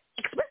do,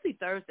 especially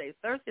Thursdays.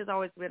 Thursday's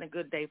always been a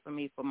good day for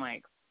me for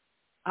mics.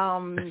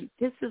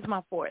 This is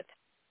my fourth.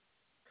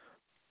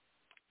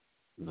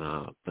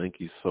 No, thank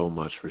you so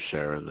much for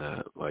sharing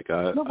that. Like,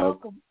 You're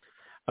welcome.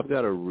 I've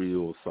got a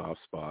real soft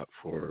spot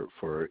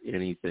for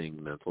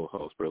anything mental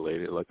health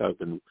related. Like, I've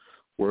been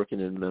working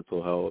in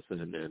mental health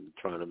and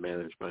trying to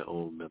manage my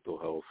own mental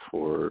health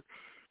for,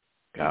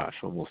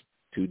 almost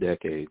 2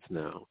 decades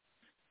now.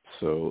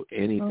 So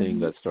anything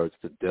that starts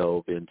to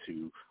delve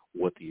into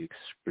what the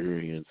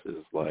experience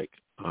is like,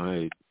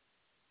 I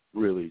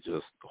really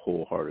just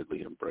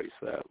wholeheartedly embrace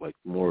that. Like,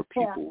 more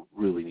people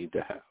really need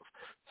to have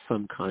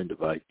some kind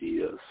of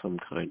idea, some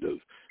kind of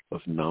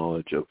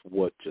knowledge of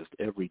what just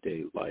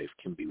everyday life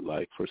can be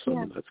like for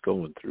someone that's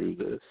going through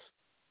this.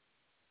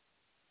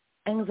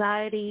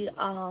 Anxiety,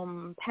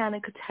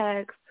 panic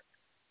attacks.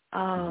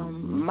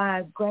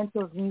 My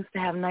grandchildren used to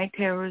have night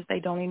terrors. They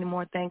don't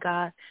anymore, thank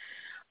God.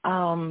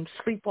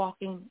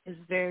 Sleepwalking is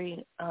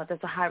there's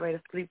a high rate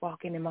of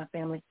sleepwalking in my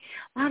family.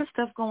 A lot of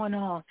stuff going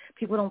on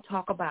people don't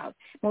talk about.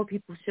 More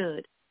people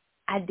should.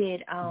 I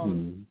did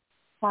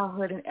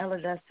childhood and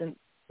adolescent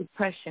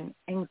depression,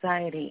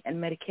 anxiety, and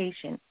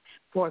medication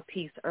for a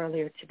piece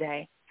earlier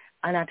today,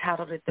 and I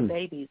titled it The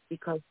Babies,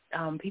 because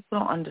people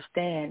don't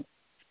understand,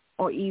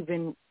 or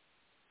even,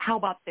 how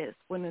about this,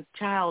 when a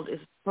child is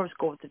first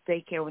going to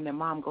daycare when their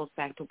mom goes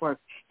back to work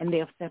and they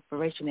have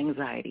separation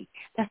anxiety,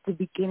 that's the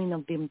beginning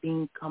of them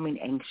becoming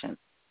anxious.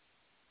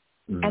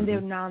 And they're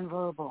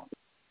nonverbal,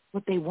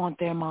 but they want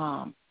their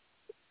mom.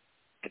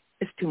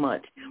 It's too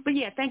much. But,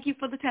 thank you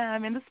for the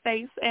time and the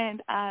space,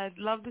 and I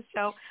love the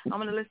show. I'm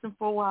going to listen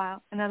for a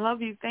while, and I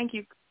love you. Thank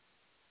you.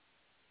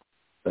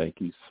 Thank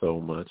you so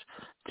much.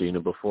 Gina,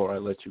 before I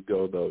let you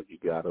go, though, you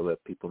got to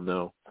let people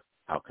know,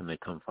 how can they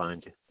come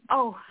find you?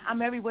 Oh,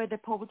 I'm everywhere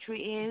that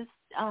poetry is.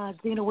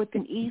 Gina with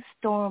an E,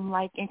 storm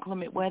like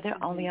inclement weather,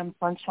 only I'm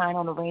sunshine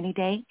on a rainy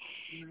day.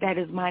 That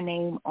is my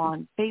name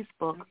on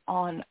Facebook,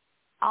 on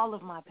all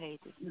of my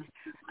pages.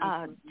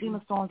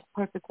 Gina Storm's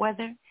Perfect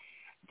Weather,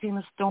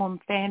 Gina Storm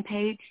fan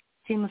page,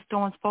 Gina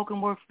Storm Spoken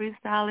Word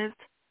Freestylist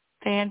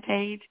fan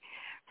page,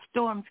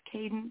 Storm's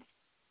Cadence.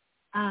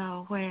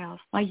 Where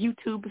else? My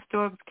YouTube is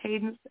Storm's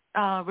Cadence,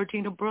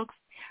 Regina Brooks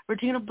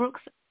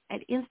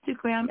at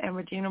Instagram, and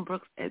Regina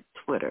Brooks at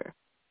Twitter.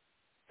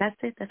 That's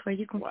it. That's where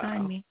you can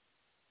find me.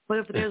 But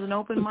if there's an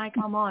open mic,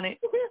 I'm on it.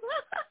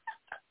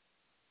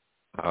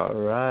 All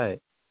right.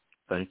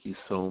 Thank you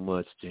so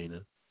much,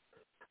 Gina.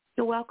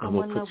 You're welcome. I'm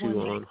going to put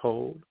you on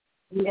hold.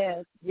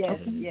 Yes.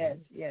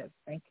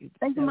 Thank you.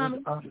 Thank you, Mommy.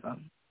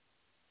 Awesome.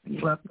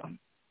 You're welcome.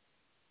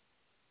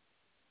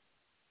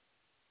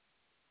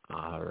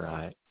 All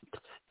right.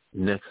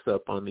 Next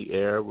up on the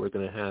air, we're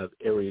going to have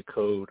area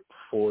code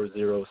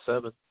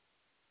 407.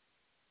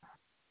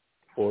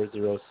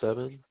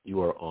 407,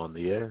 you are on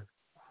the air.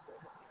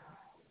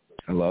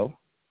 Hello?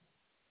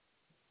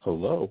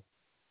 Hello.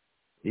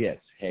 Yes.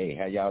 Hey,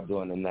 how y'all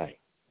doing tonight?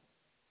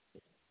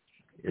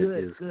 It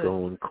is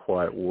going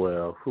quite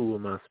well. Who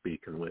am I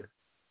speaking with?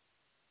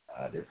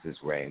 This is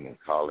Raymond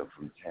calling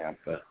from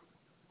Tampa.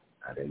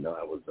 I didn't know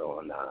I was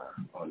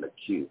on the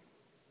queue.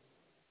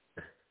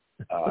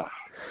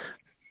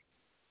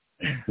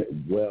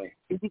 Well,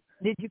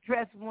 did you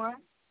press 1?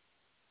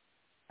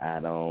 I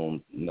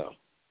don't know.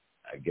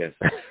 I guess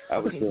I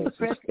was doing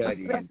some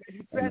studying and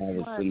I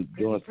was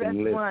doing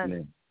some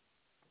listening.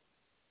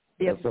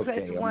 Yeah, if you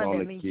press 1,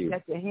 that means you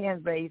got your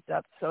hand raised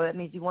up, so that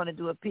means you want to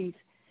do a piece.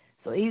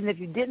 So even if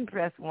you didn't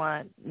press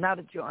 1, now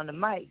that you're on the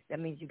mic, that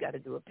means you got to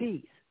do a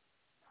piece,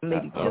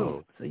 maybe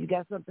 2. So you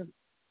got something.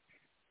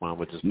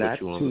 Mama just not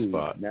put you on two, the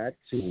spot. Not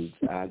two.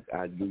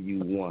 I'll give you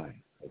one.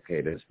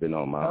 Okay, that's been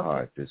on my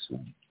heart this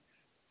week.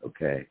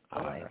 Okay.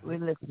 All right, we're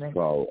listening.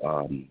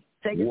 So,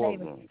 say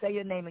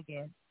your name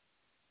again.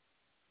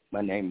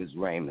 My name is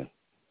Raymond.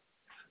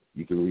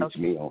 You can reach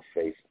me on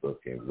Facebook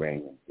at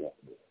Raymond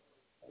Gently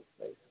on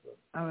Facebook.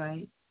 All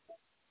right.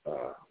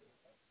 Called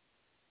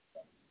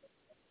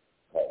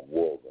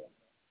War Room.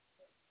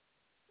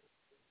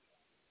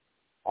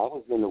 I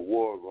was in the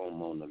war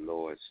room on the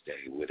Lord's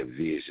Day with a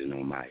vision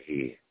on my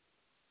head,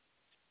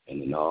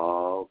 and in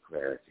all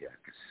clarity I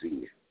could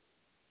see it,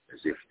 as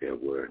if there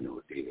were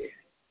no dead.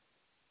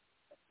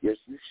 Yes,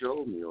 you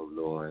showed me, O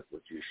Lord,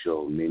 what you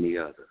showed many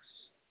others,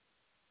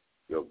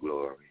 your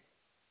glory,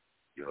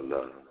 your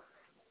love,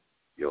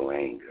 your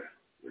anger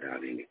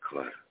without any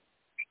clutter.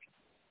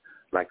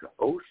 Like an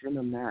ocean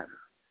of matter,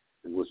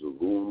 it was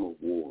a room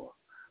of war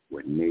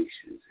where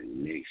nations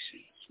and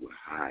nations were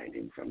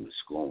hiding from the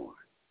scorn.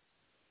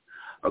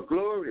 A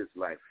glorious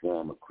life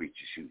form of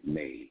creatures you've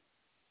made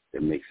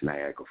that makes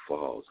Niagara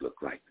Falls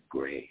look like the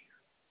grave.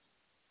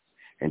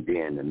 And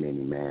then the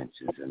many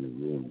mansions and the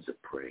rooms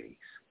of praise.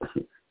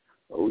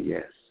 Oh,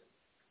 yes,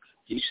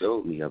 he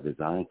showed me of his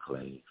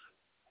enclave.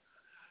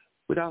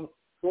 Without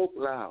spoke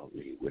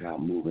loudly,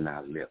 without moving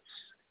our lips,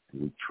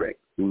 and we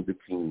trekked through the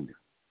kingdom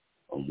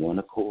on one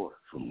accord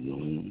from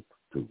room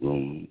to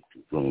room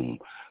to room.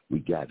 We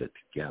gathered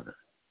together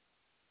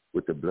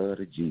with the blood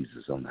of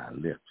Jesus on our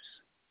lips.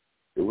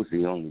 It was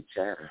the only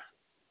chatter.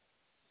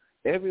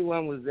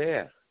 Everyone was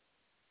there.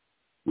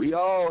 We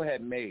all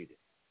had made it.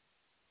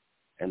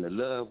 And the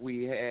love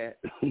we had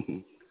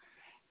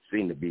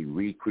seemed to be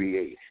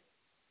recreated.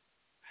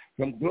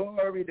 From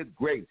glory to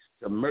grace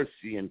to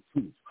mercy and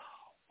truth,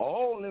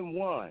 all in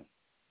one.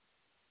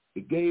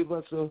 It gave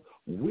us a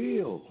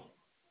will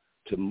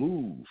to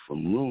move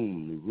from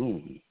room to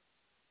room.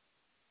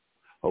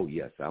 Oh,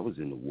 yes, I was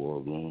in the war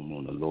room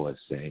on the Lord's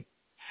Day,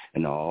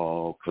 and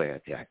all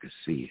clarity I could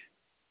see it,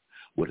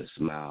 with a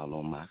smile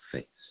on my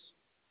face.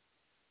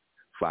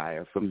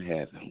 Fire from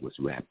heaven was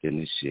wrapped in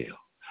a shell,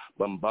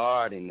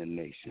 bombarding the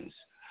nations,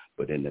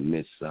 but in the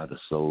midst of the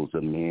souls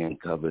of men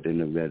covered in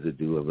the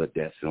residue of a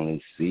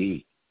desolate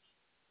sea.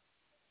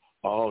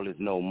 All is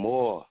no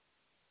more.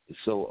 It's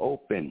so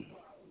open.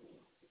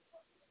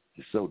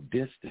 It's so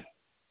distant.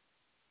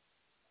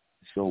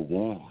 It's so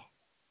warm.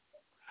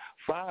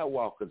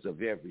 Firewalkers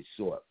of every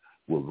sort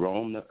will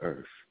roam the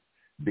earth,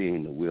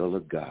 being the will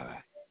of God,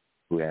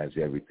 who has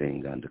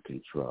everything under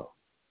control.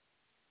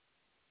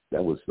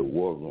 That was the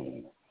war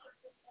room.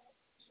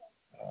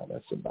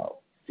 That's about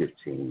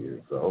 15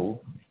 years old.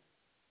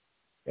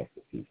 That's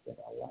the piece that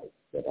I like,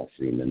 that I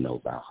seem to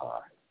know by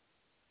heart.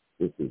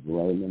 This is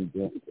Raymond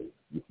Benton.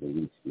 You can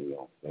reach me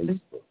on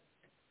Facebook.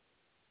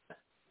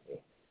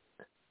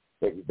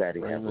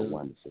 Everybody have a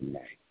wonderful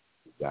night.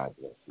 God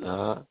bless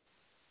you.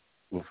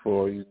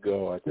 Before you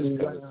go, I just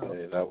got to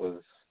say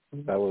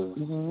that was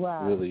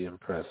really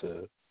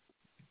impressive.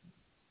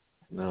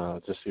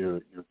 No, just your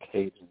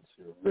cadence,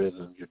 your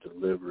rhythm, your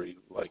delivery,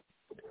 like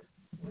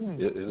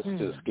it's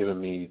just giving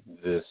me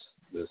this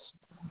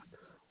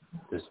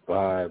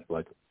vibe,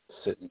 like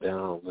sitting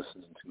down,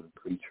 listening to a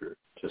preacher,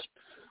 just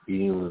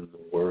feeling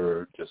the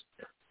word just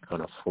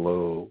kind of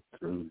flow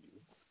through you.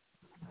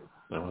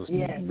 That was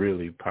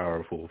really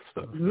powerful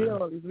stuff.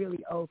 Really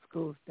old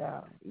school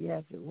style.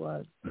 Yes, it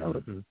was.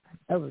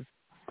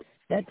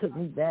 That took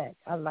me back.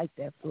 I like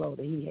that flow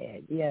that he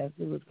had. Yes,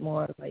 it was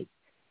more like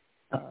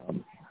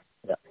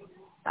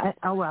I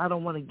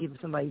don't want to give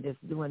somebody that's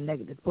doing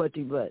negative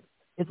poetry, but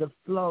it's a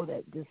flow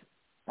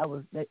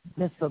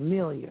that's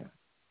familiar,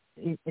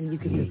 and you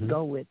can just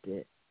go with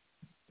it.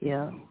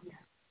 Yeah,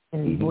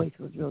 and his voice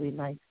was really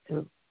nice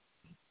too.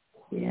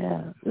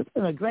 Yeah, it's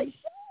been a great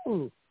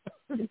show.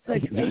 It's a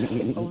great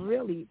show,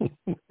 really.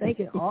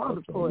 Thanking all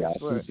the poets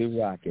for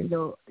rocking.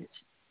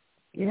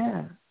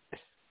 Yeah.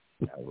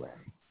 All right.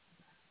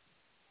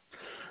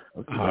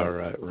 Okay. All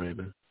right,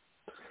 Raymond.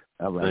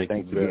 All right.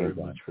 Thank you very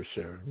much for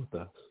sharing with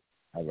us.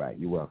 All right.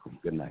 You're welcome.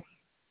 Good night.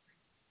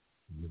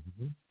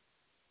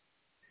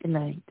 Good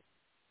night.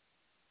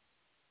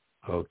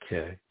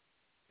 Okay.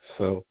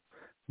 So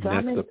how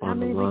next many, up on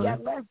the line. We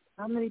got left?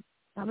 How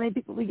many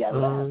people we got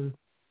left?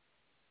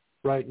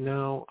 Right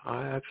now,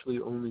 I actually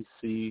only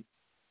see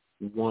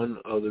one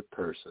other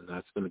person.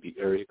 That's going to be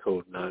area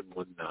code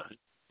 919.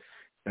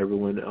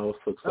 Everyone else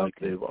looks like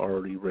they've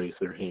already raised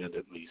their hand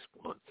at least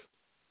once.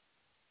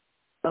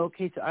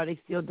 Okay, so are they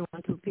still doing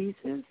two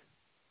pieces?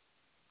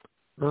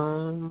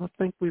 I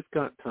think we've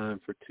got time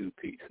for two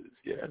pieces,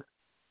 yeah.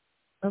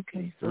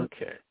 Okay.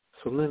 Okay,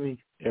 so let me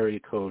area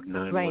code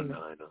 919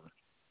 on.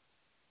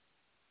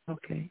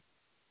 Okay.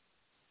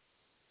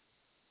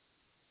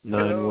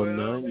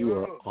 919, you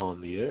are on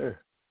the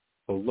air.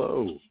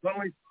 Hello.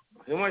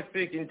 Who am I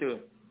speaking to?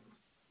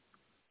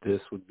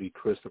 This would be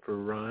Christopher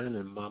Ryan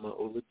and Mama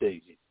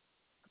Oladeji.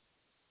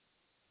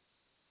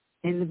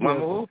 In the building. Mama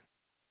who?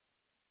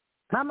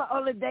 Mama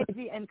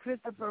Oladeji and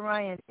Christopher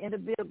Ryan in the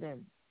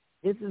building.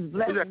 This is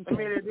Blessing.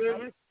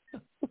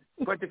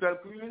 Vertical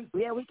Queen?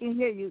 Yeah, we can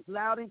hear you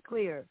loud and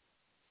clear.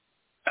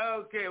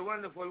 Okay,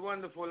 wonderful,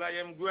 wonderful. I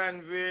am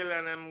Granville,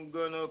 and I'm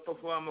going to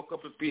perform a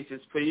couple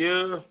pieces for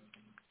you.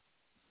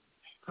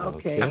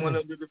 Okay. I'm going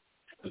to do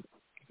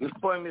this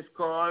poem is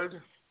called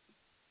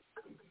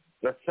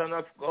The Son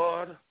of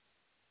God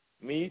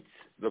Meets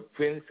the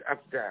Prince of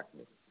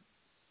Darkness.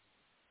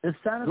 The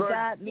Son of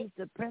God meets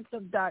the Prince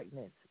of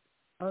Darkness.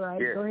 All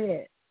right, yes. Go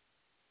ahead.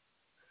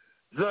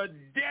 The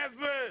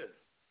devil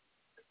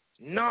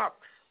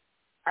knocks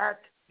at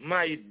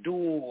my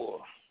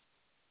door.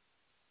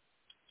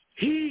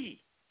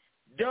 He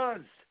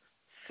does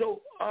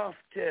so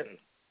often.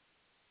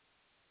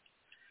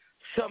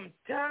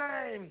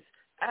 Sometimes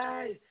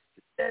I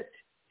let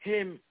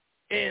him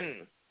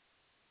in.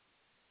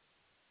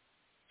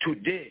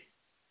 Today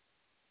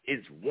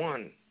is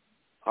one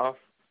of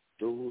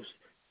those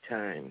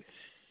times.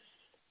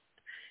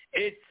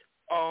 It's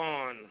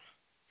on.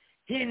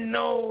 He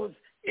knows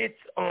it's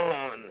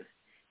on.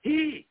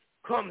 He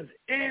comes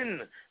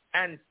in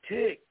and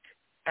takes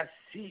a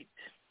seat.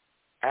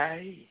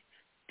 I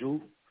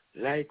do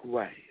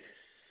likewise.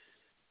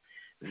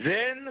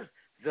 Then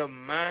the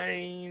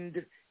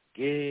mind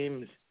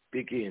games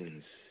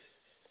begins.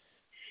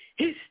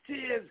 He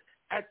stares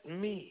at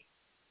me,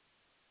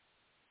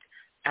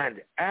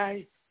 and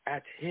I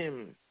at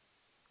him.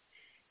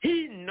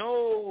 He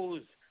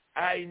knows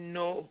I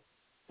know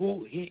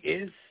who he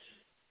is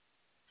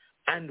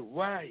and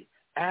why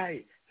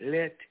I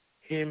let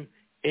him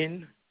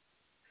in.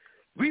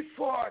 We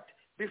fought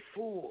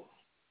before,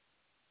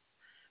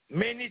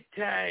 many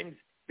times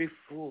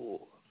before.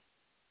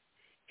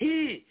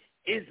 He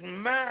is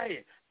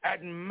my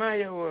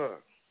admirer.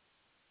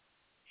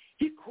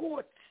 He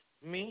quotes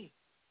me,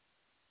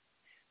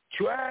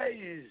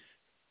 tries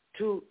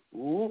to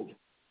woo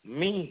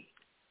me,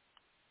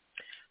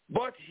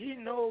 but he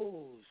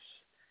knows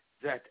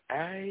that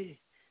I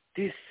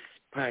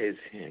despise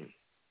him.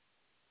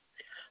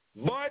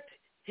 But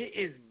he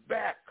is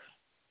back.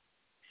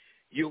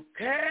 You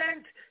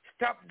can't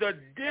stop the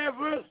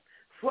devil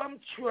from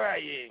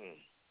trying.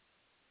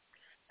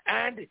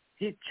 And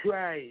he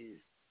tries.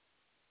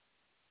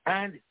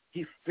 And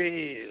he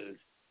fails.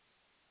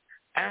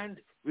 And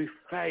we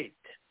fight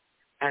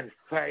and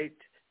fight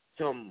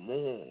some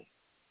more.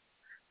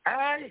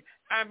 I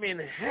am in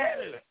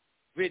hell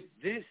with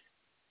this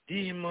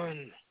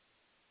demon.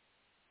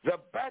 The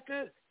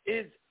battle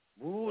is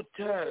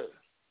brutal.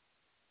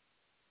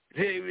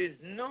 There is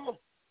no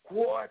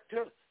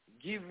quarter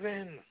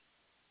given.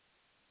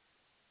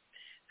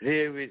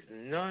 There is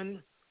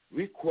none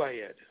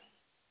required.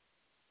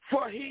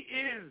 For he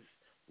is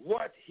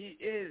what he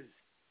is.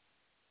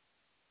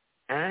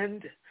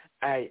 And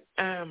I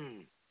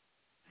am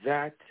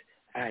that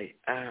I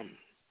am.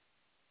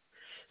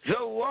 The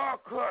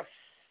raucous,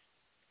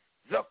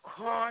 the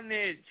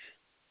carnage,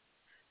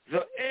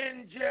 the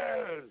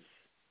angels,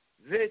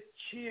 they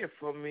cheer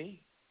for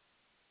me,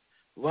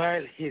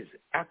 while his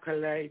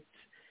acolyte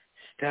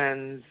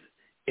stands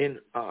in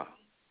awe.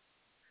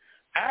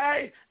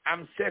 I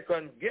am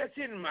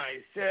second-guessing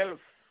myself.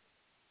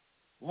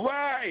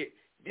 Why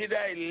did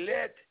I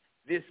let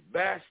this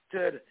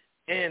bastard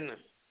in?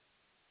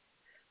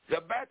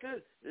 The battle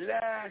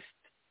lasts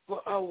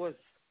for hours,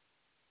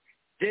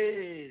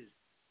 days,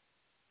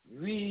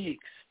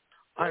 weeks,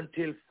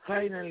 until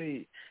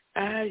finally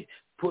I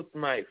put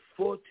my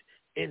foot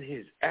in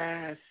his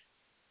ass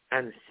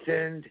and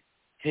send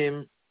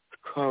him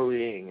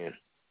scurrying.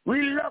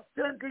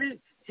 Reluctantly,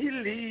 he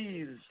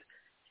leaves.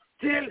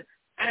 Still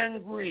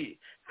angry,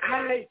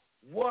 I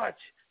watch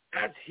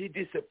as he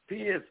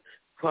disappears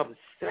from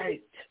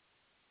sight.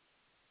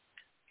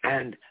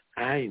 And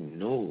I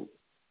know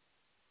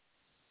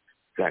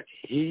that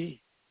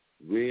he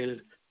will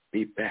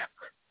be back.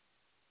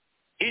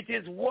 It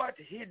is what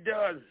he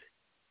does.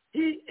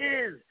 He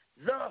is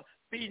the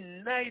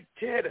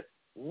benighted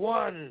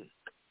one,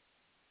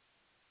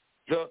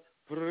 the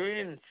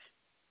Prince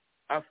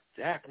of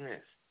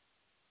Darkness.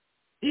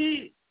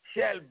 He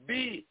shall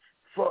be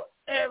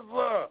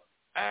forever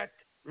at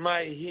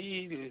my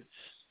heels.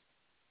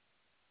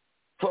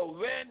 For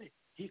when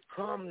he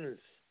comes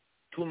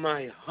to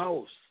my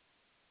house,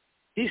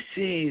 he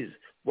sees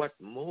what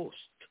most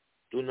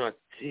do not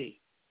see.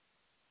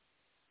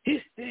 He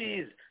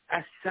sees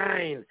a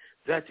sign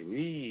that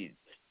reads,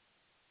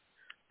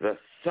 "The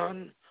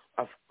Son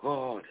of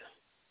God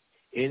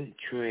in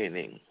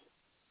training."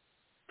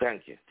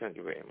 Thank you. Thank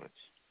you very much.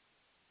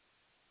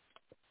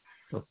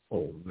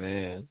 Oh,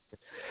 man.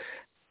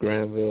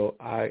 Granville,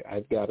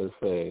 I've got to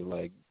say,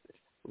 like,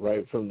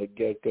 right from the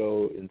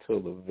get-go until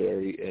the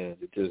very end,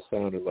 it just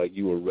sounded like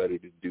you were ready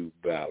to do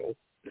battle.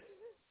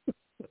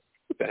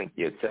 Thank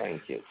you.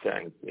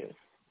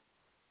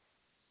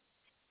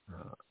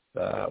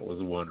 That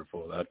was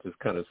wonderful. That just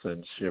kind of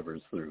sent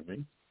shivers through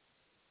me.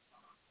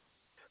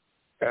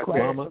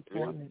 Mama?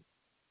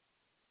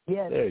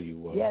 Yes. There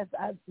you are. Yes,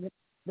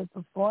 the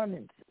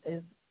performance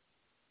is,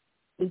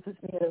 it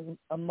puts me in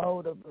a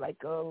mode of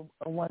like a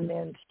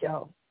one-man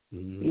show.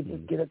 Mm-hmm. You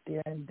just get up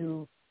there and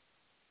do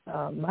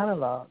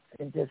monologues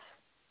and just,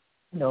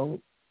 like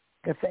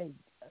I say,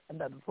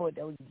 another poet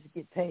that would just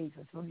get paid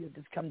for some of you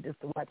just come just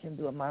to watch him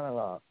do a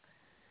monologue.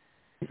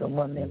 It's a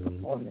one-man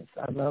performance.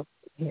 I love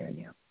hearing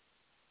him.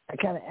 I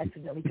kind of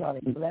accidentally called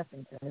him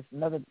Blessington. It's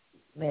another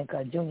man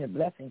called Junior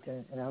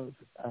Blessington, and I was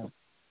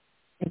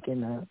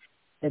thinking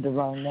it's the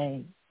wrong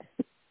name.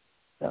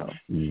 So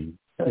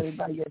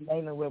everybody your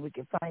name and where we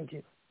can find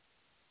you.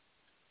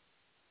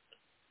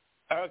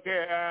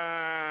 Okay.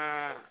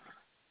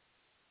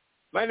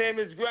 My name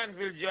is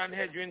Granville John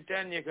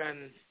Hedrington. You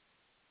can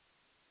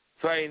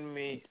find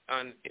me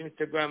on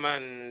Instagram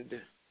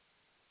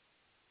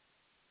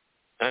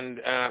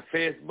and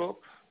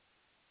Facebook.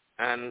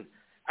 And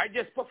I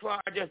just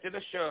did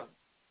a show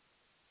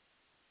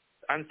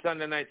on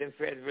Sunday night in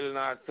Fayetteville,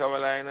 North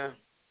Carolina,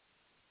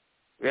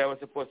 where I was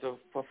supposed to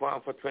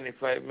perform for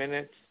 25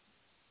 minutes,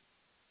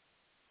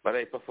 but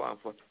I performed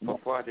for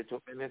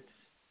 42 minutes.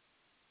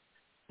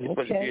 It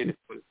was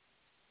beautiful.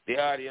 The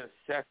audience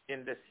sat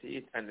in the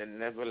seat and they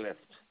never left.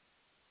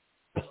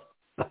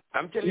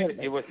 I'm telling you,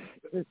 it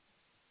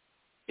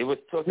was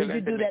totally. Did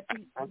you do that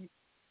piece?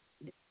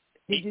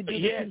 Did you do the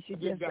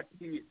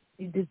piece?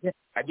 You did that.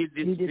 I did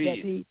this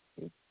piece.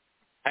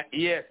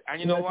 Yes,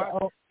 and you know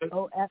what?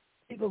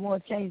 People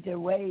want to change their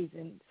ways,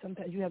 and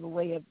sometimes you have a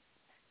way of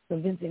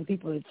convincing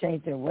people to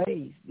change their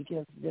ways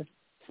because just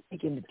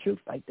speaking the truth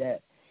like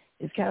that,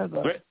 it's kind of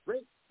a,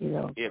 you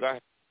know. Yeah, go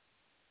ahead.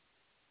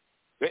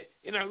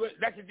 You know,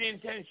 that's the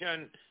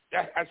intention.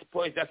 I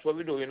suppose that's what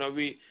we do. You know,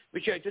 we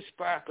try to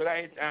spark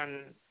light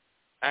and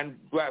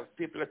grab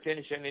people's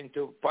attention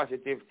into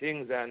positive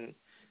things and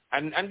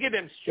give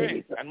them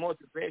strength and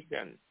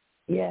motivation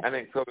and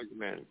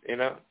encouragement. You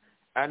know,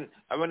 and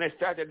when I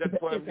started that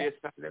poem there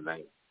Sunday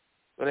night,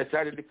 just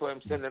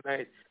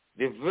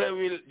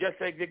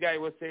like the guy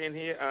was saying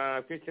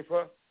here,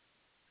 Christopher,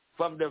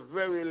 from the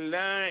very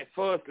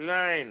first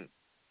line.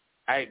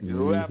 I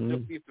grabbed the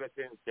people's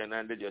attention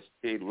and they just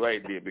stayed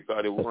right there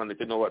because they wanted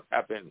to know what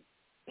happened.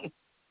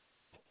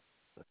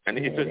 And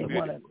it was they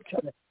beautiful. Want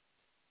to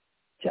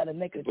try to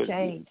make a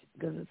change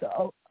because it's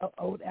an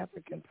old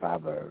African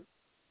proverb.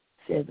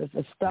 Says it's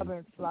a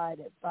stubborn fly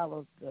that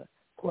follows the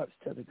corpse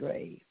to the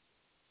grave.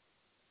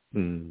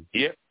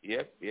 Yep.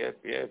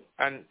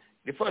 And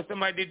the first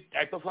time I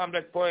performed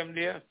that poem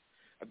there,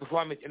 I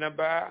performed it in a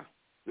bar.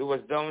 It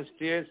was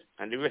downstairs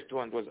and the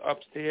restaurant was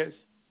upstairs.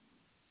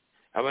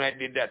 And when I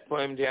did that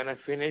poem there and I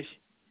finished,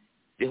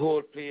 the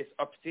whole place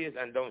upstairs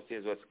and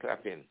downstairs was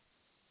clapping.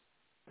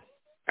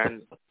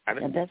 And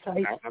that's how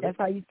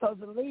you're supposed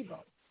to leave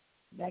them.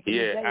 Back in the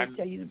day, they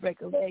tell you to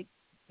break a leg,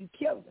 you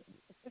kill them.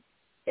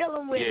 Kill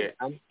them with it.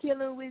 Kill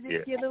them with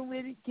it. Kill them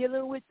with it. Kill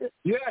them with the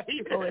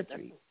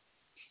poetry.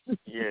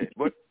 Yeah,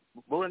 but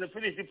when I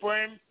finished the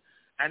poem,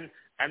 and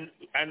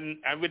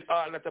with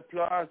all that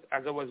applause,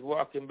 as I was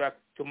walking back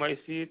to my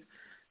seat,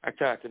 I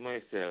thought to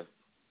myself,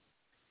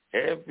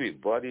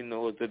 everybody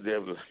knows the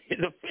devil. He's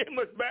a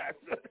famous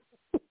bastard.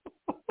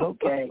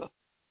 Okay.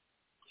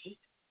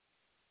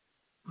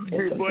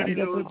 Everybody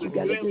knows the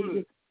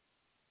devil.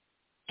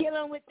 Kill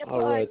him with the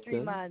poetry,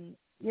 man.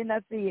 You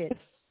not see it.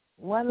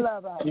 One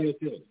love out. Yes,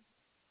 sir.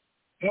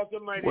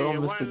 Well,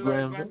 Mr.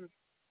 Granville.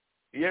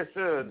 Yes,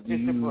 sir.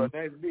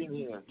 Nice being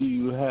here. Do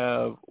you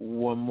have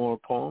one more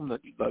poem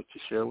that you'd like to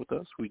share with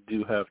us? We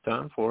do have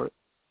time for it.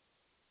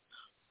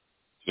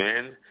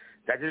 Man,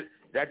 that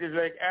is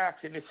like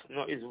asking if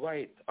snow is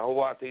white or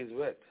water is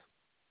wet.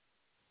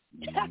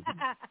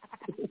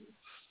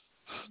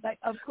 Like,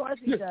 of course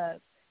he does.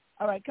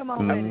 All right, come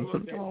on with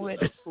it. Come on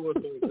with it.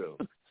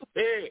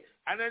 Hey,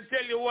 and I'll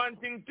tell you one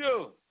thing,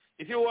 too.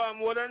 If you want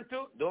more than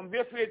two, don't be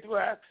afraid to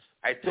ask.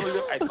 I told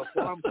you I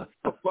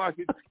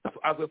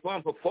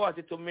performed for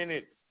 42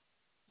 minutes.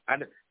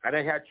 And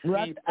I had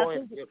 3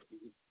 points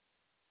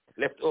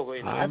left over.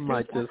 I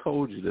might just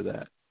hold you to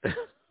that.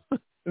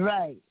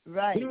 Right.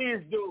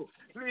 Please do.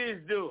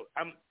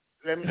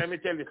 Let me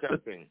tell you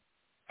something.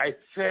 I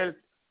felt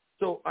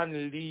so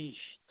unleashed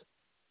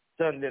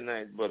Sunday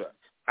night, brother.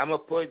 I'm a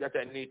poet that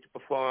I need to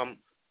perform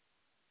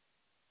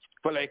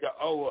for like an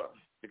hour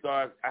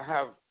because I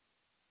have,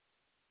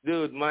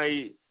 dude,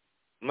 my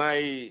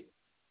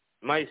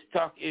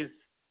stock is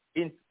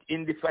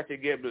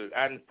indefatigable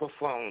and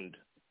profound.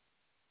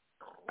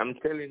 I'm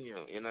telling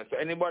you, So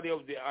anybody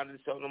of the under the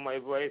sound of my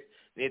voice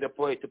need a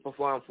poet to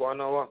perform for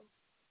an hour,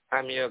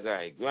 I'm your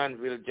guy.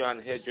 Granville John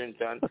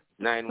Hedrington,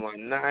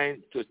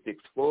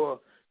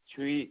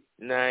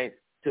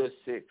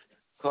 919-264-3926.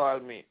 Call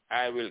me.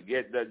 I will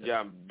get the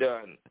job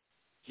done.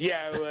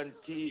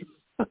 Guarantee.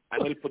 I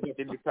will put it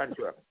in the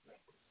contract.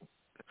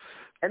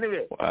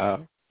 Anyway.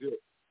 Wow.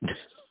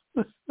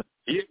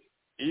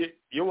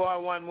 You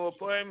want one more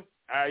poem?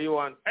 You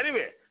want?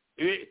 Anyway,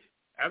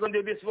 I'm going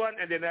to do this one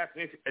and then ask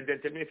me, and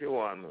then tell me if you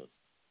want more.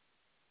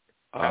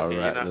 All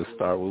right, let's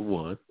start with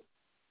one.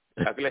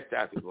 Okay, let's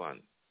start with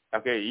one.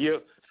 Okay,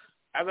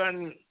 I'm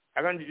going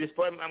to do this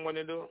poem I'm going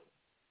to do.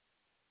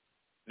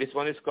 This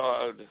one is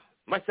called,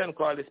 my son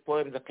called this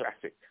poem the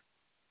classic.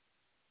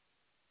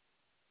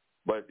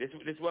 But this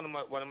is one of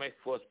my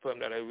first poems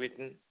that I've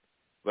written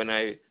when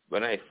I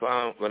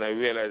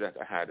realized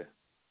that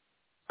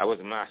I was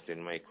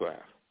mastering my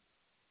craft.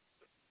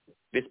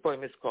 This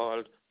poem is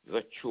called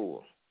The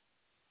Chore.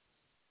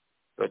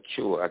 The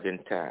Chore as in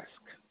task.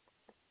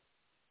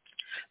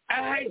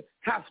 I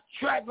have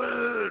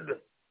traveled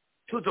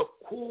to the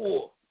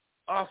core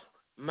of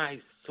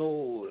my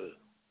soul,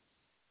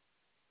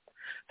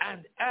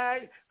 and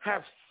I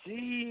have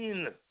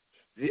seen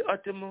the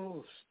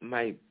uttermost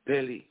my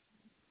belly.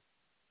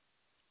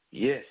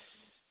 Yes,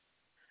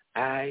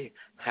 I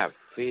have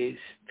faced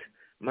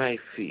my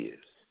fears.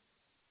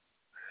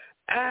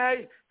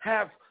 I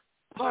have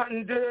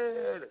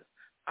pondered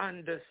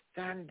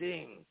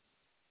understanding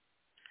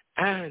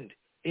and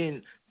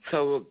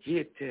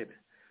interrogated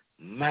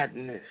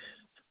madness.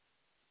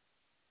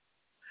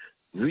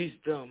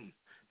 Wisdom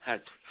has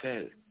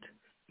felt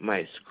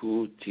my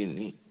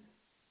scrutiny.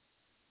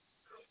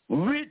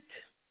 Wit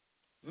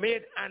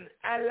made an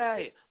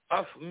ally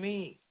of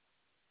me.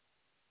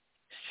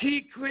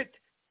 Secret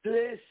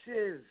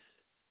places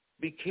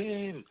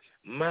became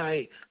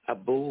my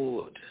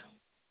abode.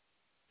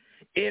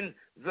 In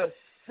the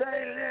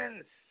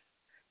silence,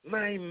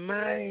 my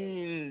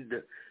mind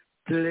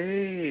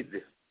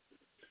played,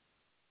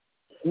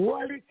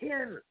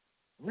 working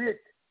with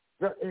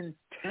the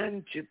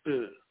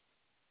intangible.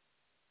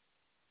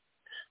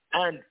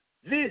 And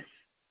this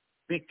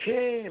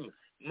became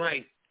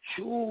my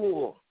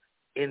chore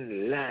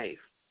in life.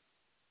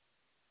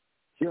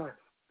 Just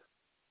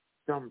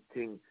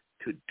something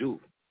to do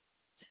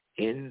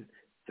in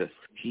the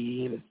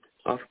scheme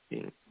of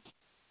things.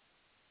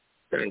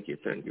 Thank you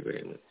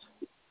very much.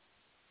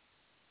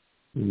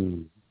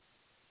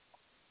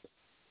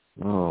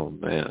 Oh,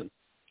 man.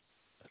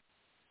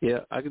 Yeah,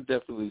 I could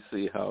definitely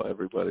see how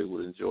everybody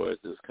would enjoy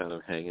just kind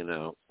of hanging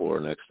out for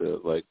an extra,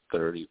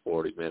 30,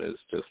 40 minutes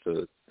just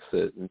to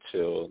sit and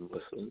chill and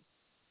listen.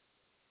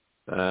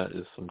 That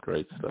is some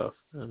great stuff,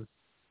 man.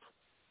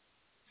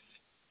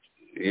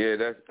 Yeah,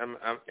 that's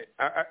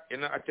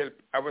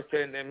I was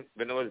telling them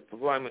when I was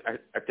performing,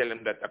 I tell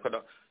them that I could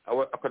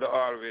have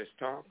always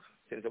talk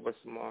since I was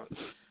small.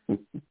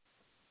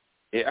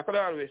 Yeah, I could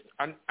always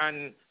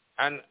and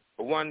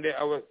one day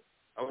I was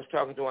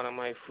talking to one of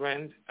my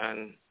friends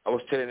and I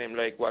was telling him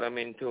what I'm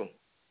into,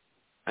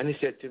 and he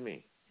said to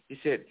me,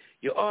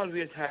 you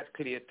always had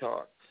clear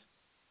thoughts,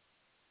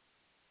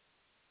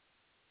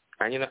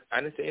 and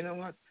I said, you know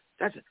what,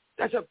 that's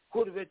a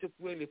good way to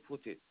really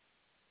put it.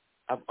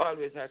 I've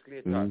always had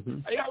clear thoughts. Mm-hmm.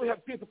 I always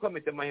have people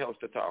coming to my house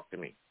to talk to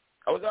me.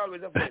 I was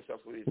always a voice of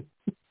reason.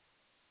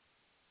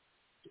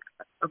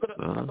 I could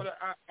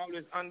have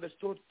always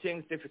understood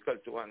things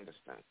difficult to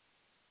understand.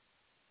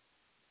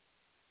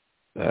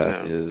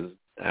 That is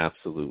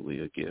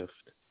absolutely a gift.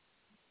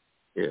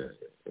 Yeah.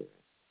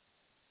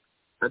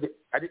 I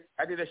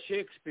did a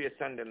Shakespeare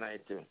Sunday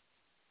night too.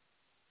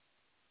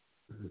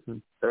 Mm-hmm.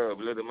 Oh,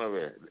 blood of my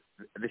way.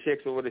 The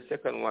Shakespeare was the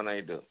second one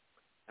I do.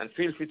 And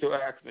feel free to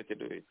ask me to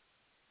do it.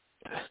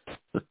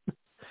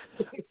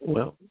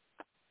 Well,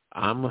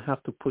 I'm going to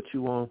have to put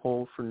you on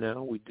hold for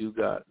now. We do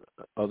got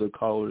other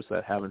callers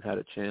that haven't had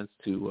a chance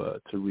to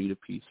read a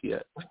piece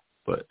yet.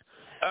 But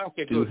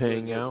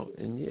hang out,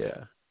 and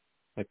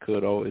I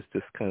could always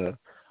just kind of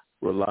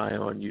rely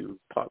on you,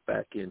 pop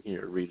back in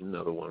here, read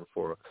another one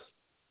for us.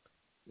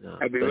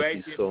 I'll be right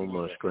thank you so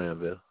much,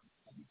 Granville.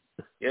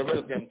 You're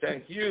welcome.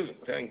 Thank you.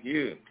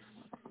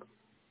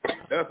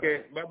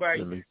 Okay, bye-bye.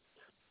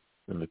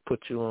 Let me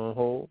put you on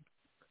hold.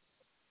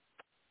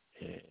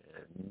 And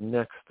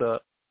next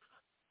up,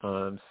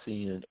 I'm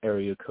seeing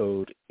area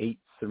code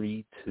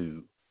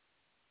 832.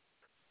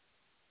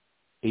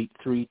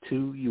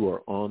 832, you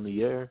are on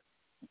the air.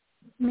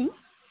 Me?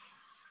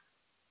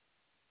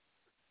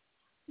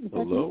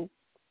 Hello?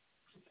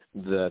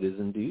 That is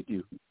indeed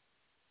you.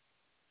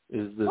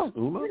 Is this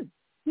Uma?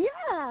 Yeah.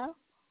 Oh,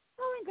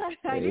 my gosh.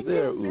 I Hey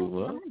there,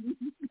 Uma.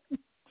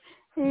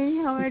 Hey,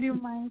 how are you,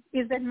 Mike?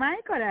 Is that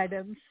Mike or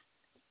Adams?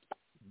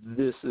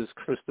 This is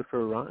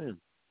Christopher Ryan.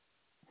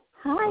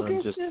 Hi,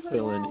 I'm just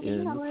filling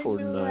in for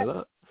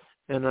Nyla.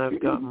 And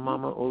I've got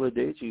Mama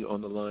Oladeji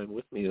on the line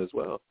with me as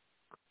well.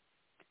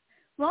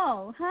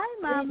 Wow. Hi,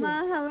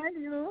 Mama. How are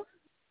you?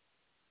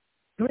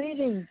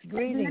 Greetings.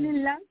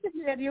 Love to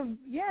hear you.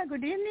 Yeah,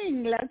 good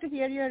evening. Love to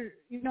hear your,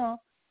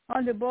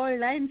 all the bold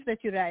lines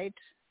that you write.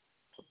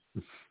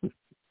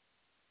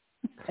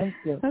 Thank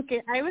you.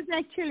 Okay, I was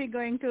actually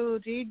going to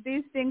read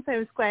these things. I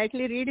was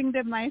quietly reading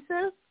them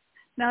myself.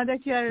 Now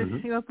that you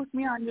have put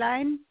me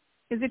online,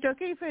 is it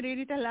okay if I read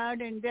it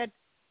aloud? And they're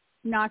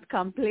not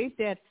complete.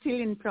 They're still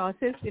in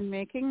process in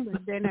making,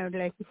 but then I would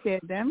like to share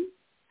them.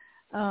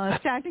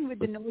 Starting with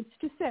the notes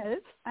to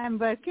self, I'm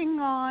working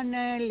on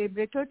a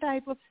libretto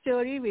type of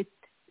story with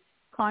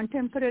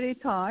contemporary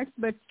thoughts,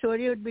 but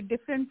story would be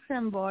different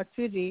from what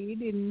we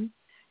read in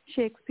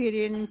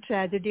Shakespearean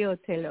tragedy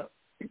Othello.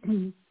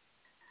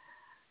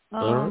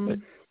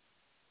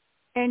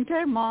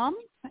 Enter Mom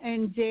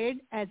and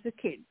Jade as a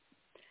kid.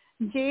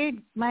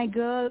 Jade, my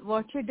girl,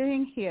 what you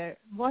doing here?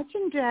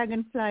 Watching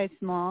dragonflies,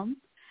 Mom.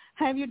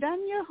 Have you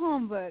done your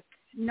homework?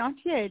 Not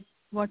yet.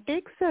 What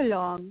takes so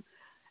long?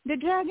 The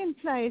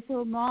dragonflies,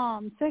 oh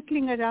Mom,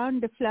 circling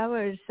around the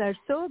flowers are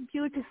so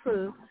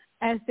beautiful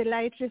as the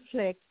light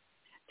reflects.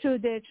 through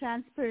their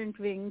transparent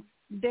wings,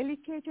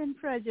 delicate and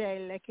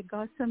fragile like a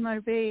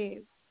gossamer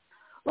wave.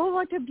 Oh,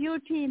 what a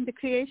beauty in the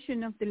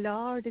creation of the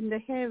Lord in the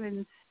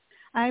heavens.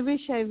 I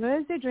wish I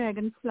was a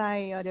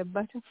dragonfly or a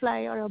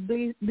butterfly or a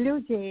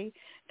blue jay,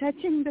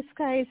 touching the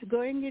skies,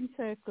 going in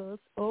circles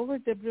over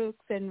the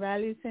brooks and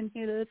valleys and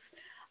hills,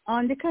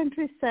 on the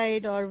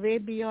countryside or way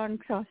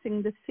beyond,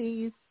 crossing the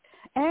seas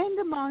and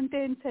the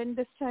mountains and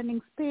the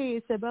stunning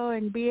space above,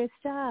 and be a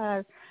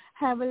star,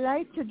 have a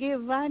light to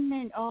give one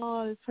and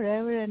all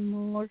forever and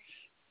more.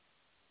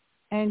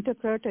 Enter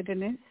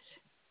protagonist,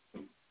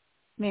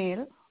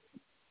 male.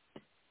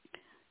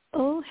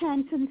 Oh,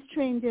 handsome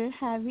stranger,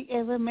 have we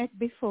ever met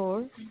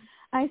before?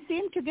 I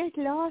seem to get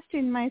lost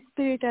in my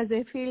spirit as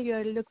I feel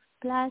your look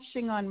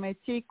splashing on my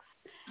cheeks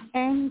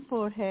and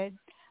forehead,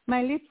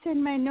 my lips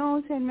and my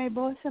nose and my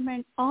bosom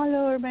and all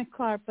over my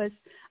corpus.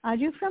 Are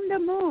you from the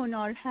moon,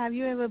 or have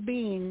you ever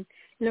been?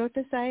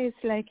 Lotus eyes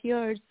like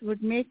yours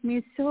would make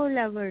me so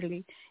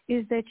loverly.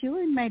 Is that you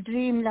in my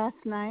dream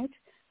last night,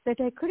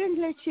 that I couldn't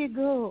let you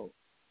go?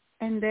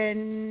 And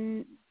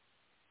then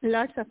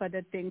lots of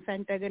other things,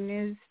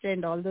 antagonist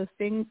and all those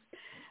things,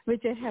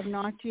 which I have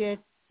not yet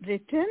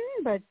written,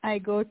 but I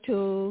go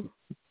to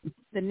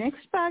the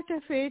next part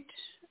of it,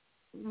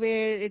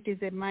 where it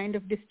is a mind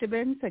of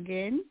disturbance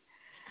again.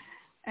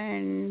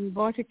 And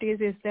what it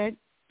is that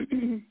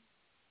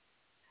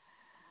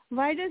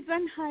why does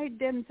one hide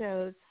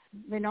themselves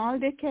when all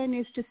they can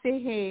is to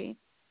say, hey,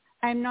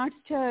 I'm not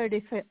stirred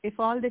if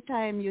all the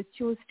time you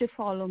choose to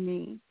follow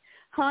me.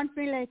 Haunt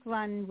me like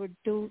one would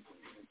do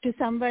to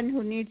someone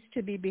who needs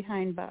to be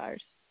behind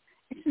bars.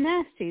 It's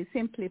nasty,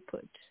 simply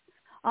put.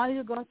 All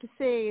you got to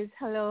say is,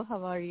 hello,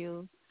 how are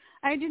you?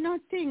 I do not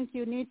think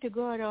you need to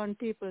go around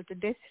people to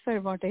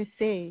decipher what I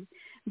say.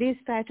 These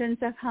patterns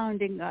of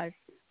hounding are,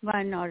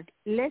 one, or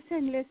less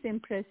and less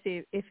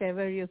impressive if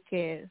ever you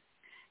care.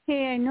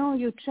 Hey, I know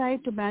you try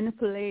to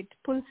manipulate,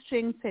 pull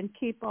strings, and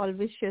keep all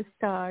vicious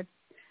thoughts.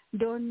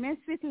 Don't mess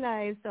with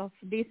lives of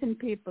decent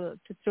people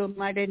to throw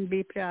mud and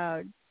be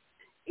proud.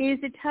 Is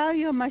it how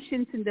your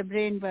machines in the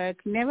brain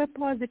work, never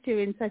positive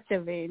in such a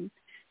vein?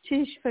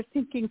 Sheesh for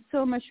thinking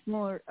so much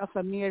more of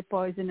a mere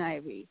poison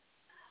ivy.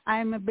 I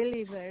am a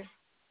believer.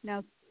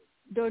 Now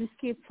don't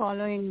keep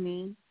following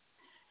me.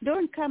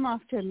 Don't come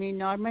after me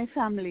nor my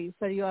family,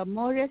 for you are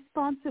more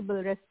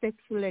responsible,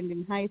 respectful, and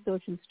in high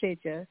social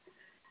stature.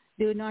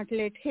 Do not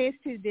let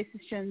hasty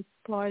decisions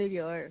spoil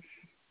your...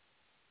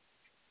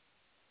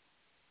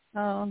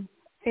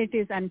 it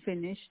is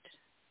unfinished.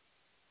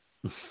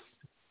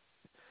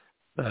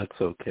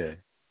 That's okay.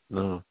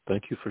 No,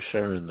 thank you for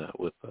sharing that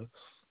with us.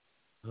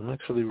 I'm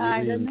actually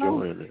really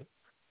enjoying it.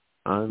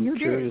 I'm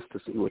curious to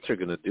see what you're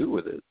going to do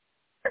with it.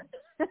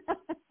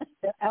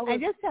 I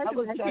just have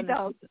to get it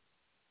out.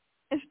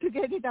 To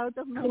get it out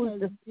of my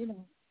head, you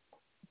know.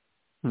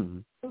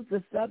 Who's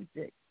the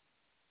subject?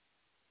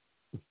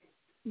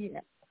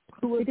 Yeah.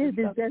 Who was the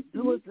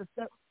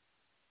subject?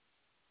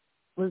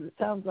 It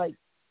sounds like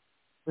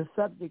the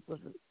subject was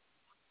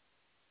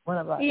one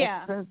of our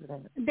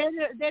ex-presidents.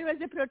 There was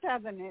a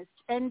protagonist,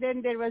 and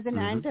then there was an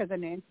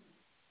antagonist.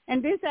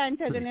 And this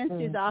antagonist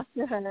is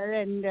after her,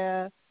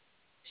 and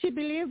she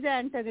believes the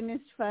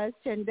antagonist first,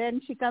 and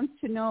then she comes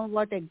to know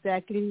what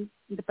exactly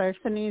the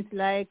person is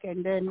like,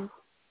 and then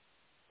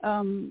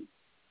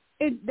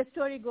the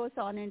story goes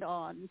on and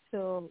on.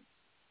 So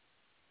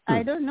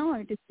I don't know.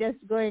 It is just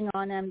going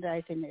on. I'm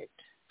writing it.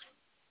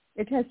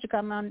 It has to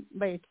come on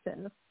by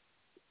itself.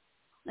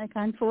 I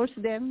can't force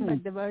them,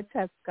 but the words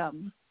have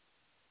come.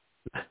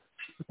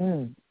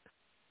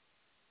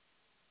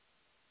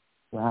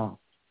 Wow.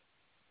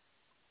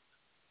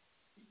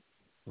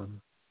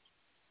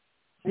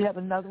 Do you have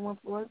another one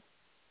for us?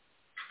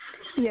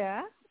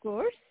 Yeah, of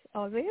course,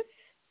 always.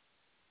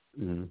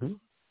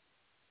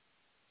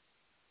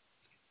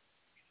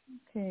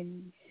 Okay.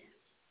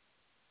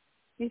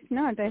 If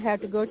not, I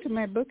have to go to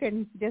my book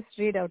and just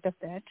read out of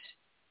that.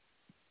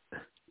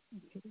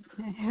 Okay.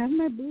 I have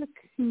my book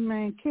in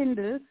my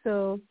Kindle,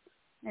 so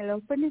I'll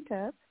open it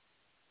up.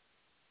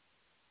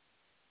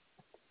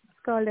 It's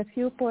called A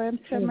Few Poems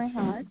from My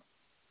Heart.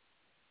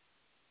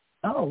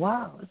 Oh,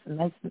 wow. It's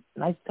a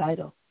nice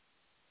title.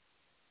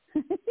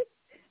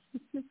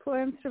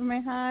 Poems from my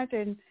heart,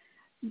 and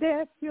there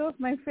are a few of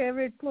my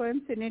favorite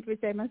poems in it,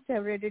 which I must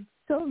have read it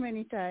so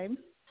many times.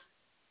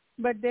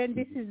 But then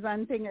this is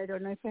one thing, I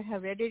don't know if I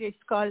have read it. It's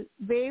called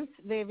Waves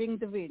Waving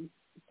the Wind.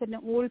 It's an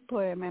old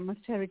poem. I must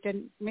have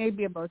written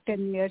maybe about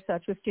 10 years or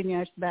 15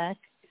 years back.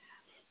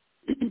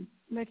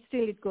 But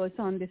still it goes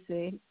on this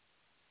way.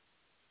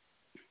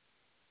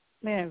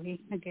 Where are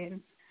we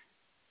again?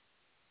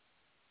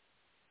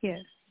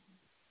 Here.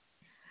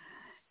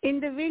 In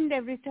the wind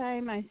every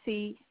time I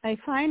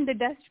find the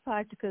dust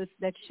particles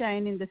that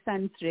shine in the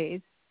sun's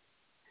rays.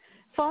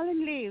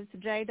 Fallen leaves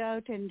dried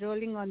out and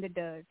rolling on the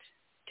dirt.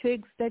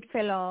 Twigs that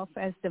fell off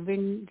as the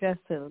wind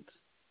rustled.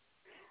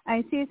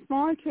 I see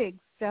small twigs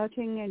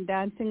sprouting and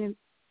dancing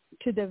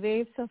to the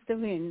waves of the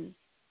wind.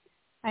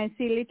 I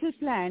see little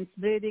plants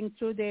breathing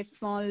through their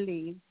small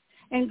leaves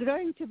and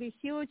growing to be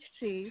huge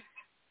trees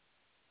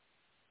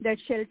that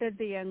shelter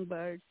the young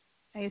birds.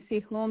 I see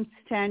homes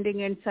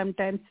standing and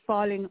sometimes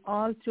falling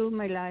all through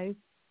my life.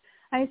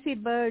 I see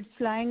birds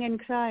flying and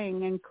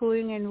crying and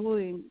cooing and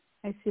wooing.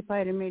 I see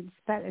pyramids,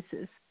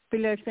 palaces,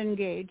 pillars and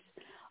gates,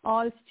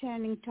 all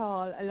standing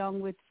tall along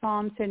with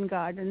farms and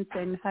gardens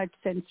and huts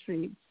and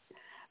streets,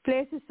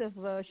 places of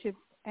worship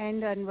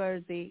and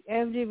unworthy,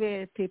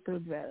 everywhere people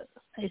dwell.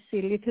 I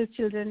see little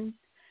children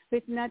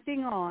with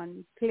nothing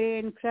on, play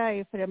and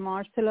cry for a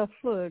morsel of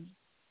food.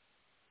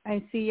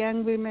 I see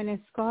young women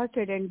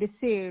escorted and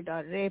deceived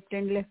or raped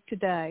and left to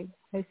die.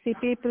 I see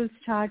people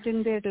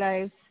starting their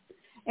lives,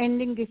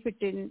 ending if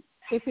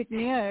it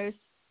nears,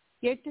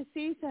 yet to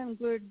see some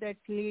good that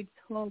leads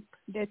hope,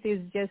 death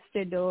is just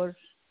a door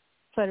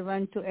for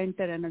one to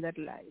enter another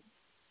life.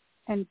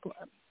 End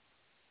poem.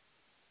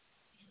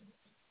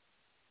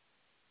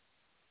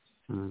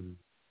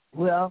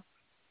 Well,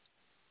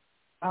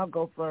 I'll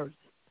go first.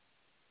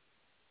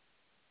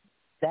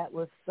 That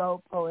was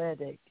so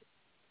poetic.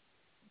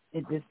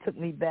 It just took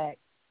me back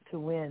to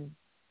when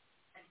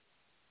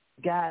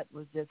God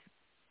was just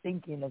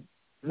thinking of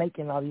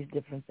making all these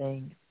different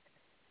things.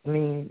 I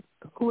mean,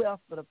 who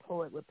else but a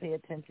poet would pay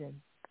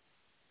attention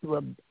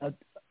to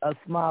a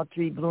small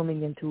tree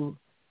blooming into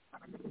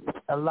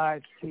a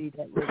large tree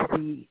that would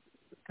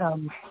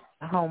become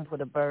a home for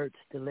the birds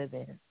to live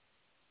in?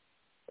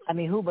 I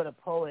mean, who but a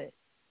poet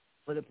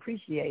would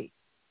appreciate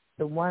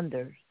the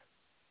wonders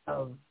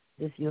of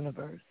this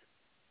universe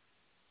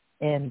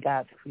and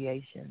God's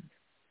creation?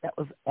 That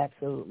was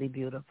absolutely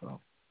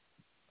beautiful.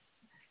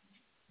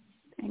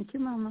 Thank you,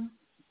 Mama.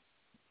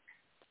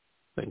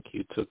 Thank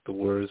you. Took the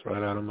words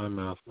right out of my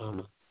mouth,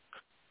 Mama.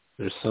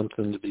 There's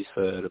something to be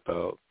said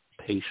about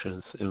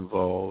patience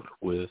involved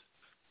with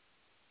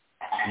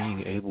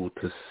being able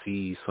to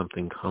see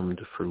something come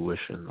to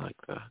fruition like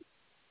that.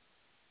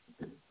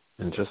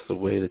 And just the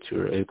way that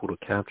you're able to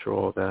capture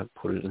all that,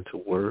 put it into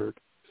word.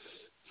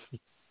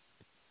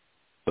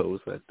 Those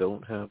that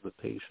don't have the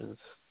patience,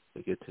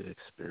 they get to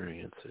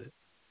experience it.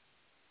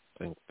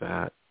 I think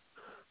that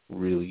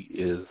really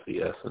is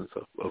the essence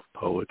of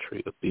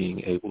poetry, of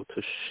being able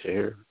to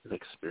share an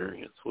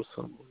experience with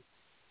someone.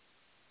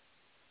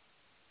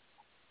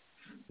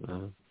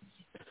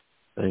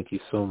 Thank you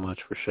so much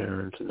for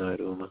sharing tonight,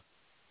 Uma.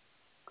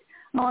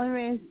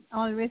 Always,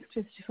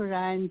 Christopher,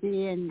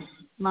 Andy, and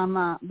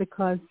Mama,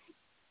 because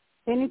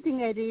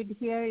anything I read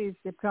here is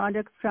the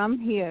product from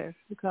here,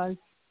 because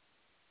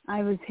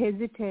I was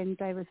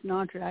hesitant, I was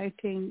not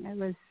writing, I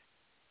was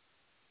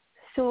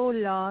so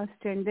lost,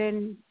 and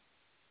then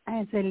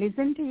as I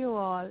listen to you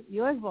all,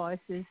 your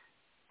voices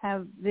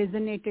have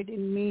resonated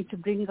in me to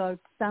bring out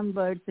some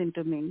words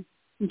into me,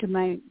 into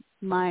my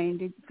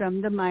mind,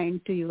 from the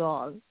mind to you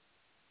all.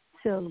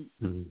 So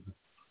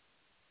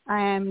I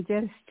am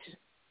just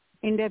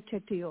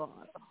indebted to you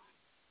all.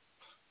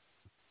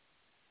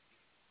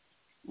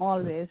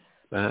 Always.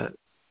 I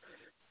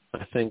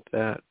think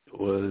that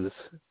was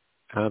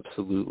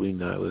absolutely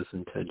Nyla's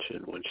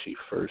intention when she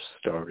first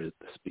started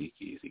the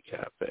Speakeasy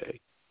Cafe.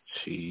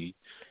 She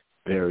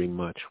very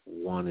much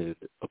wanted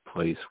a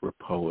place where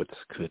poets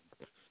could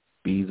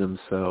be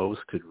themselves,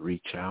 could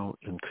reach out,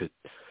 and could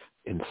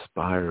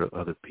inspire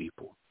other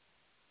people.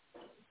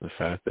 The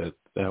fact that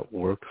that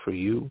worked for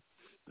you,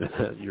 and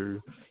that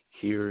you're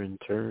here in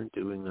turn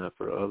doing that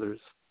for others,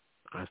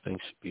 I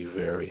think she'd be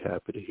very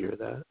happy to hear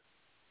that.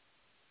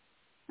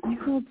 I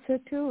hope so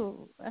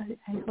too. I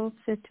hope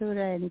so too,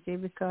 Randy,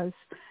 because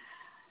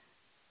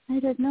I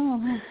don't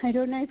know. I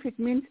don't know if it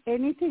means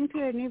anything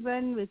to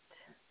anyone with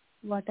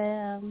what I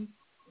am,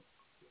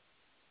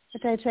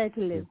 but I try to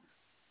live.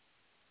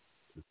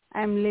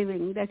 I'm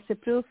living. That's a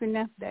proof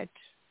enough that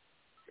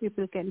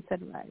people can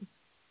survive,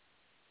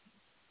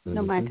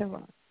 no matter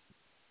what.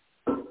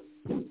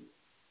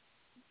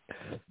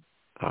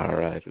 All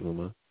right,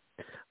 Uma.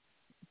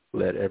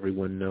 Let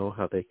everyone know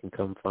how they can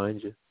come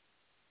find you.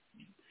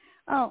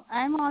 Oh,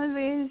 I'm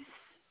always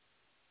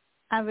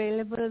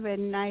available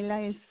when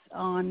Nyla is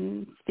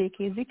on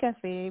SpeakEasy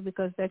Cafe,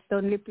 because that's the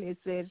only place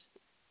where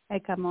I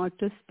come out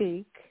to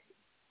speak.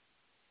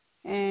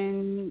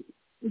 And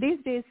these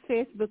days,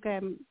 Facebook,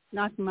 I'm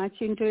not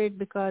much into it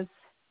because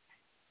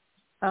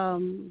I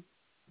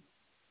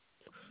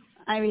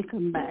will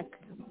come back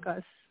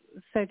because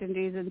certain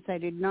reasons I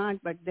did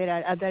not, but there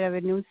are other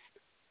avenues,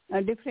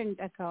 a different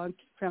account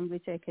from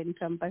which I can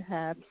come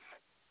perhaps.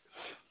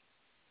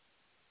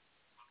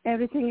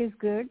 Everything is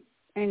good,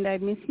 and I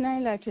miss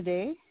Nyla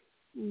today,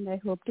 and I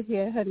hope to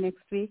hear her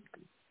next week,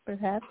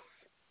 perhaps.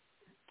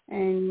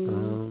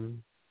 And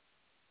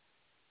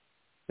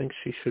I think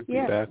she should be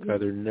back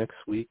either next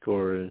week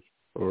or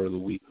the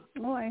week.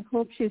 Oh, I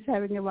hope she's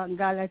having a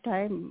gala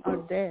time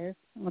out there,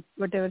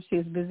 whatever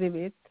she's busy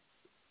with,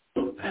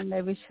 and I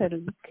wish her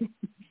luck.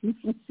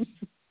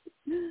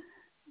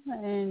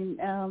 And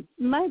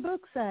my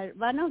books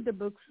one of the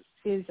books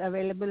is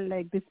available,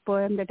 like this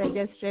poem that I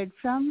just read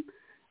from.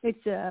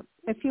 It's a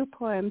few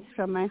poems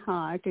from my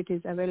heart. It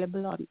is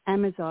available on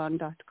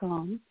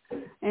Amazon.com.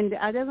 And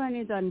the other one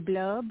is on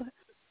Blurb.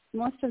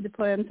 Most of the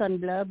poems on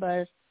Blurb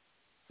are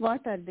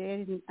what are there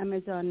in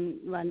Amazon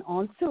one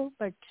also,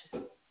 but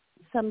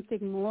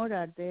something more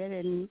are there.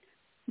 And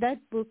that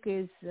book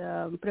is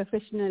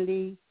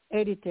professionally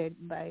edited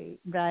by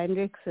Brian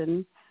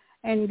Rickson.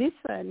 And this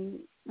one,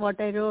 what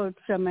I wrote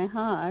from my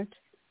heart,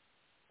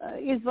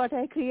 is what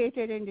I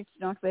created, and it's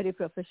not very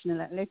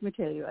professional. Let me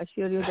tell you,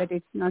 assure you that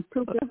it's not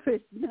too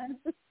professional.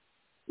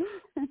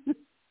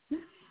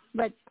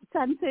 But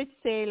Sunset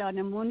Sail on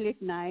a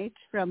Moonlit Night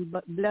from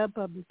Blur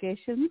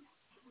Publications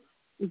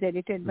is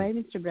edited by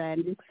Mr.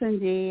 Brian Dixon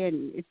J,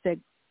 and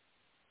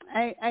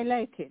I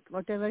like it.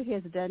 Whatever he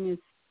has done is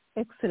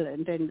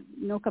excellent and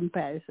no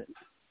comparison.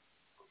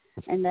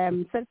 And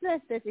I'm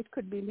surprised that it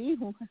could be me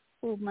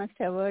who must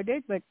have heard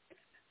it, but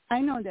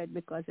I know that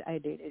because I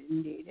did it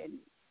indeed. And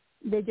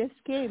they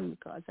just came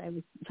because I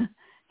was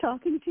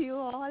talking to you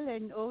all,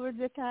 and over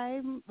the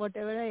time,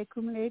 whatever I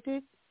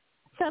accumulated,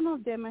 some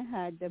of them I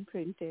had them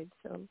printed.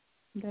 So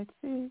that's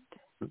it.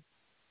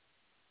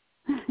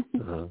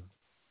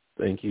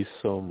 Thank you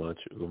so much,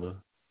 Uma.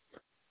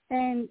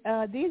 And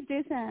these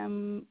days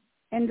I'm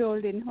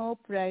enrolled in Hope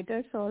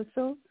Writers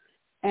also,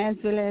 as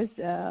well as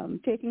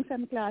taking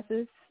some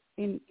classes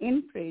in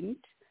print.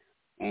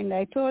 And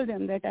I told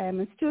them that I am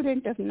a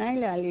student of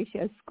Nyla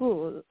Alisia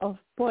School of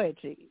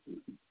Poetry,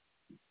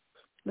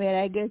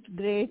 where I get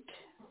great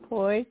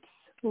poets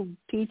who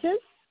teach us,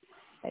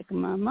 like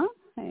Mama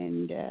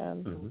and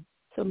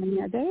so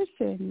many others.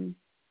 And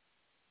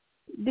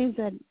these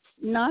are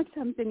not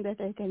something that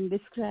I can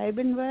describe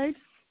in words,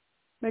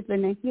 but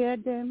when I hear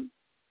them,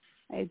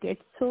 I get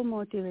so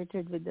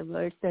motivated with the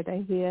words that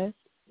I hear.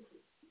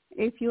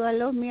 If you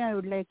allow me, I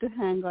would like to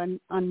hang on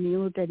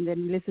mute and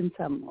then listen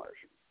some more.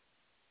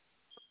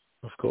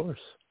 Of course.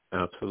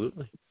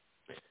 Absolutely.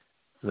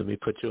 Let me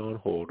put you on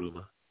hold,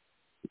 Uma.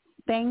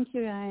 Thank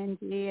you,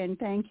 Angie, and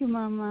thank you,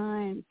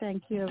 Mama, and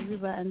thank you,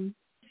 everyone.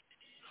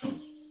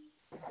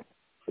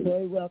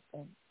 Very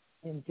welcome.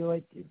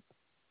 Enjoyed you.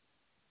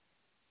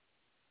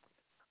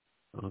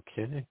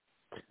 Okay.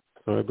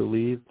 So I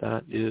believe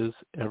that is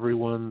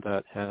everyone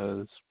that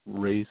has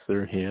raised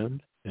their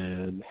hand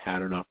and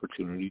had an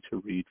opportunity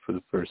to read for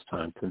the first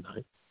time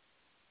tonight.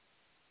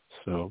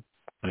 So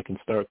I can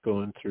start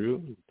going through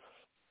and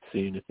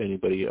seeing if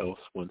anybody else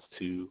wants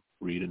to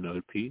read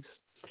another piece.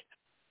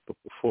 But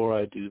before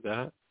I do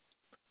that,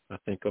 I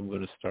think I'm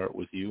going to start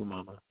with you,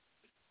 Mama.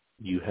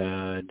 You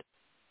had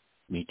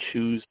me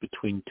choose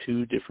between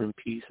two different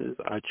pieces.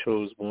 I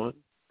chose one.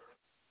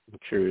 I'm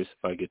curious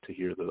if I get to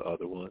hear the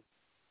other one.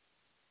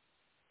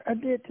 I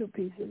did two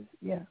pieces,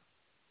 yeah.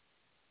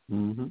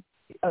 Mm-hmm.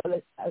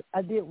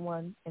 I did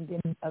one, and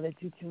then I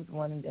let you choose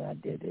one, and then I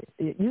did it.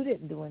 You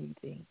didn't do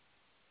anything.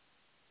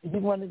 Did you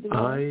want to do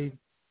one?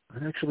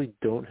 I actually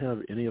don't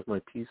have any of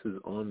my pieces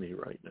on me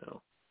right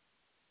now.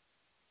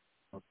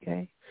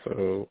 Okay.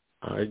 So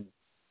I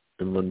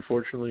am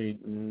unfortunately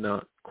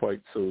not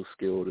quite so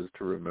skilled as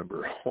to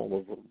remember all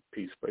of them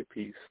piece by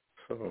piece.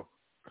 So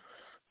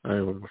I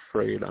am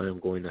afraid I am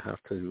going to have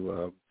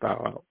to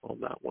bow out on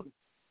that one.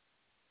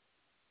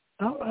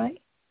 All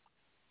right.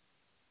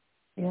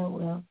 Yeah,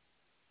 well.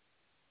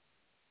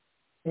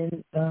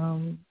 Then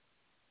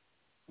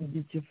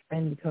did your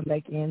friend come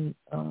back in,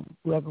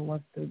 whoever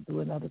wants to do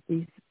another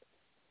piece?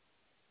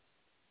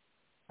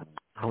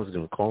 I was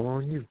going to call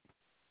on you.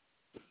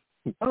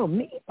 Oh,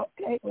 me?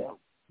 Okay, well,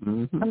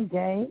 I'm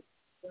game.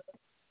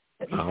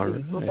 All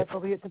right. Go back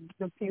over here to the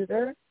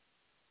computer,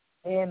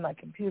 and my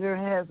computer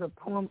has a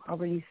poem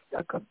already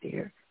stuck up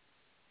there.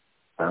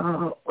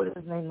 What is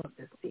the name of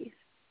this piece?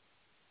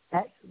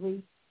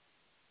 Actually,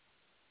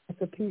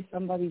 it's a piece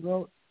somebody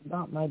wrote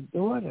about my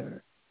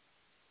daughter,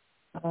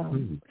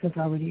 since I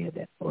already had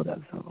that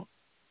photo. So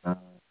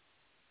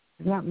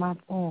it's not my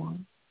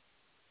poem.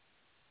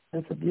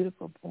 It's a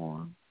beautiful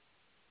poem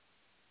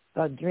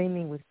called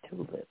Dreaming with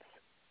Tulips.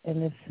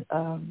 And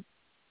it's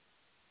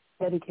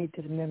dedicated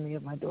to the memory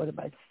of my daughter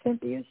by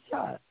Cynthia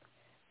Sharp.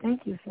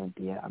 Thank you,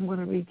 Cynthia. I'm going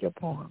to read your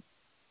poem.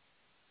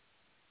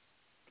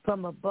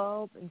 From a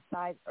bulb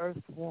inside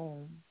Earth's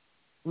womb,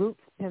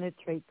 roots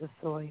penetrate the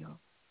soil.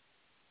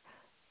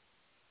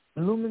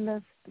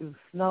 Luminous through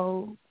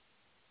snow,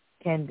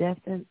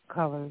 candescent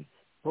colors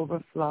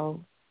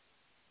overflow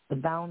the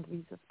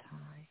boundaries of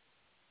time.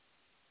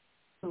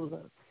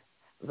 Tulips,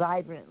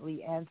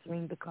 vibrantly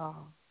answering the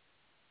call.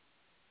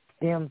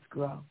 Stems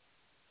grow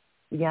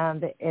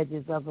beyond the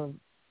edges of a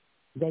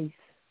vase,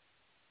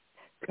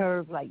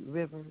 curve like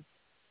rivers,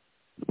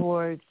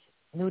 forge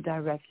new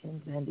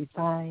directions and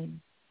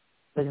define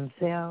for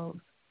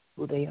themselves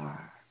who they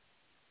are.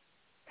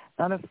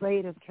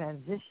 Unafraid of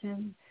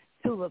transition,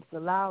 tulips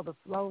allow the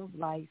flow of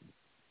life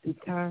to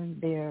turn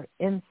their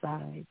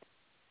insides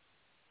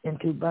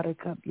into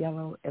buttercup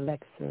yellow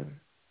elixir,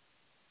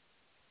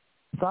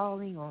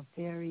 falling on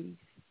fairies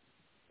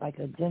like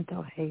a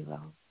gentle halo.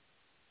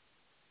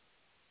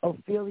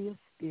 Ophelia's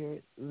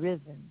spirit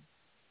risen,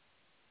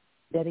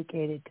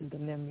 dedicated to the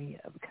memory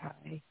of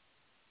Kai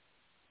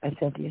by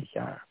Cynthia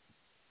Sharp,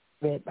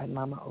 read by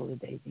Mama Ola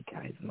Daisy,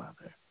 Kai's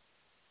mother.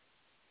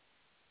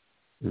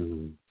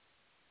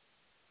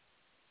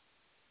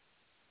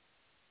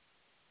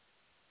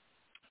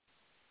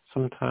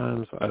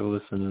 sometimes I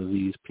listen to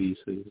these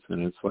pieces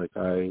and it's like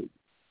I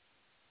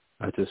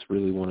just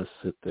really want to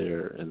sit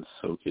there and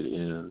soak it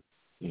in,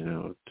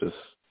 just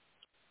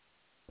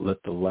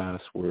let the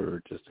last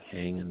word just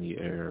hang in the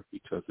air,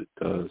 because it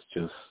does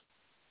just,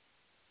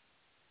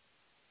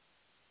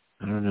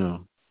 I don't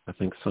know. I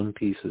think some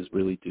pieces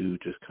really do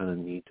just kind of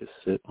need to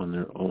sit on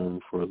their own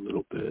for a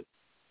little bit.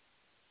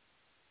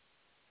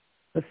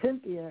 But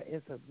Cynthia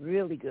is a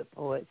really good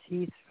poet.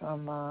 She's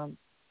from,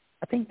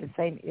 I think, the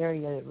same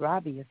area that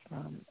Robbie is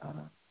from,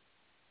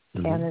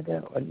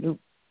 Canada or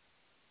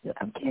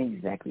I can't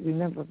exactly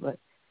remember, but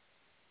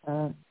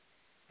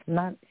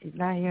she's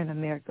not here in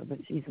America, but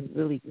she's a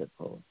really good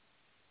poet.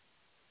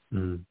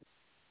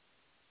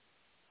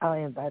 I'll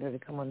invite her to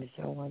come on the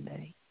show one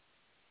day,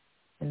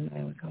 and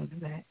I will come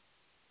back.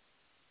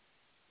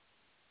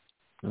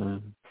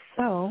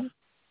 So,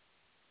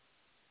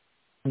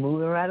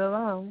 moving right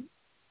along.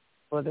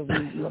 Or do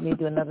you want me to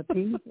do another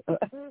piece?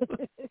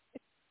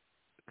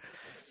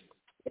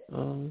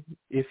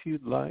 If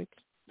you'd like.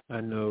 I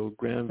know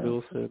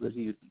Granville said that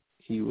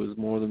he was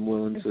more than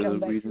willing to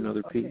read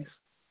another piece.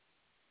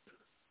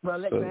 Well,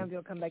 let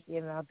Granville come back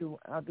in, and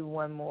I'll do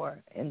one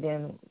more, and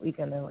then we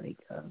can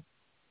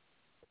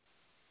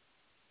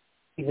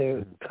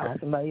either call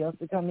somebody else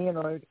to come in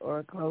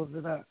or close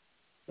it up.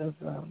 Since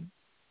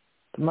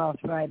tomorrow's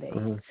Friday,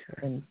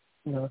 and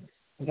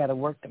I got to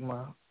work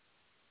tomorrow.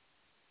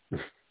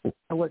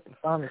 I work the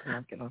farmers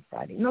market on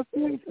Friday. No,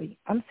 seriously,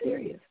 I'm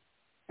serious.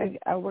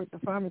 I work the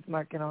farmers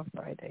market on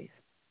Fridays.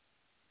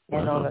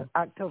 And on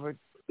October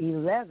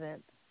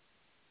 11th,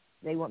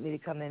 they want me to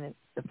come in at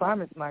the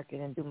farmers market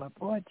and do my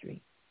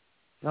poetry.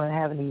 I'm going to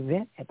have an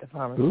event at the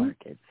farmers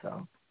market.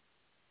 So,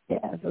 so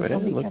it's going to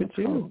be kind of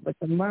cool. But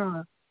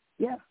tomorrow,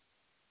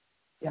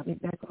 got me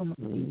back on my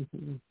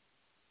feet.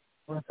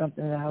 Or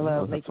something that I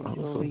love, making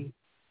sure we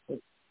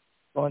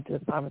going to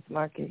the farmers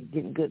market,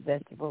 getting good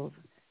vegetables.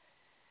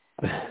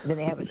 Then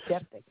they have a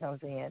chef that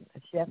comes in.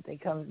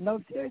 No,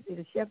 seriously,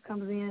 the chef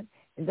comes in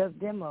and does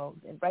demos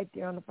and right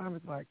there on the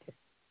farmer's market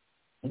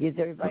and gives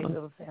everybody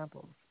little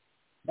samples.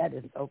 That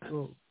is so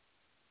cool.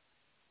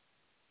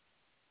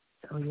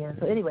 So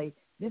anyway,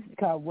 this is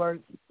called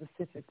Words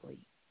Specifically.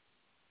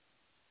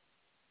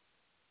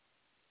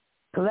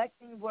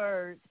 Collecting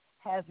words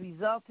has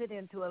resulted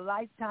into a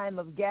lifetime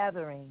of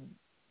gathering.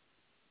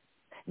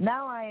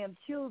 Now I am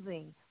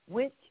choosing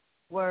which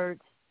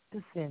words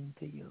to send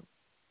to you.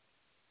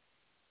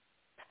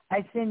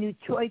 I send you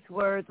choice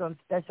words on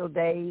special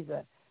days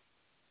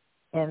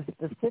and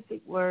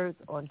specific words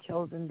on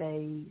chosen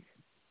days.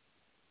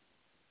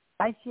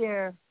 I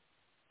share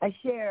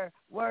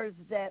words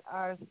that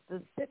are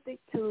specific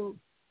to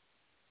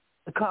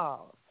the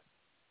cause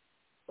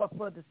or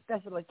for the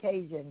special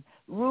occasion,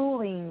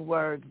 ruling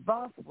words,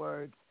 boss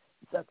words,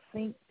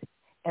 succinct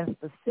and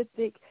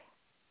specific,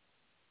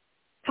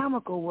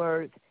 comical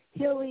words,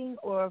 healing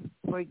or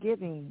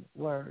forgiving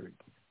words.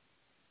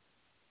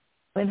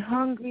 When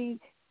hungry,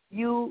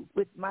 you,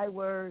 with my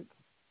words,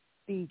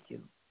 feed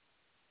you.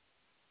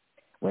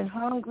 When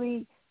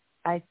hungry,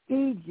 I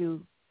feed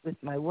you with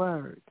my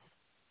words.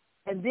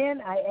 And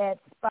then I add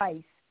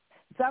spice.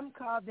 Some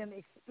call them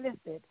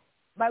explicit.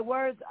 My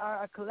words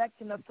are a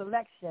collection of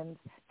selections,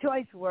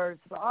 choice words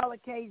for all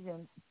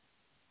occasions.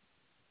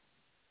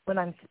 When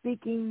I'm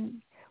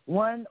speaking,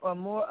 one or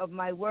more of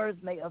my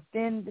words may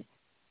offend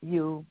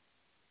you,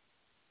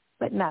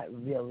 but not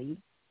really.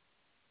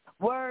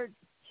 Words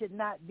should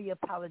not be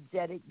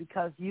apologetic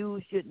because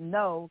you should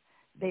know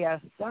they are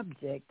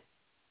subject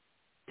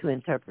to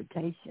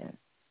interpretation.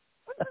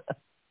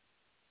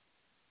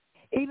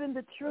 Even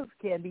the truth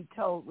can be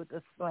told with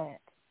a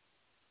slant.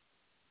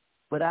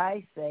 What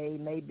I say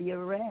may be a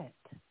rant.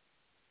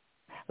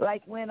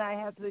 Like when I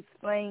have to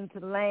explain to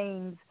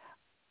lames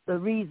the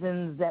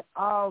reasons that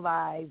all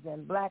lives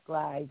and black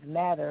lives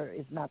matter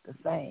is not the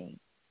same.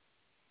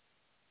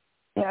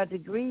 There are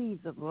degrees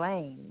of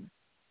lame,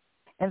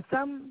 and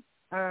some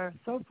are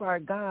so far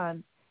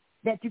gone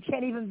that you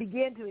can't even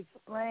begin to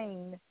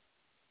explain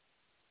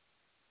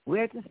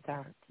where to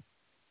start.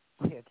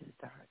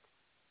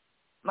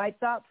 My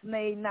thoughts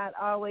may not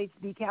always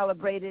be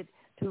calibrated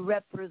to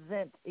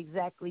represent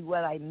exactly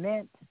what I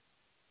meant.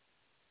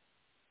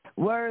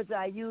 Words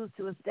I use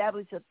to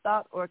establish a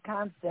thought or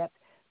concept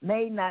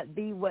may not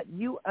be what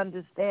you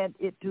understand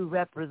it to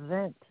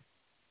represent.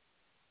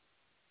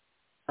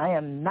 I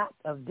am not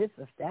of this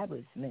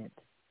establishment.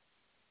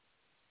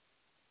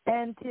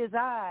 And 'tis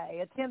I,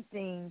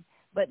 attempting,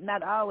 but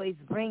not always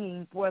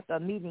bringing forth a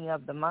meeting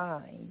of the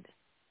mind.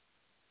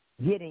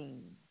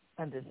 Getting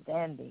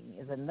understanding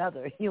is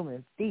another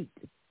human feat.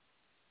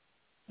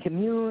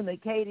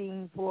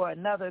 Communicating for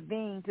another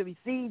being to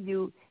receive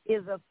you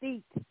is a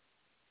feat.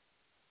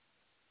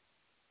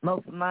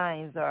 Most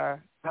minds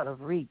are out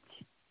of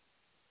reach,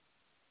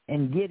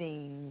 and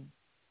getting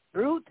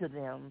through to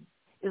them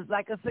is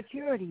like a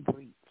security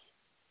breach.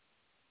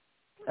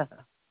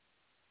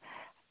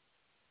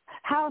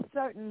 How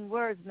certain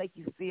words make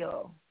you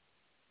feel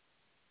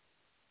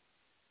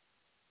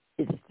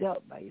is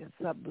felt by your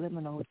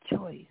subliminal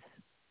choice.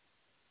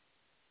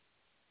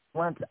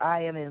 once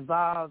I am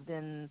involved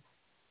in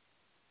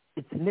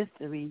its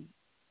mystery,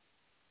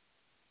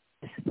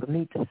 it's for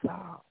me to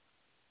solve.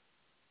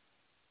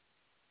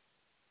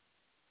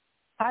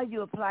 How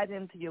you apply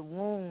them to your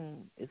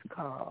wound is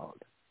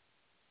called.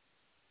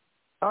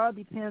 All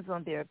depends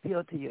on their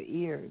appeal to your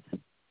ears.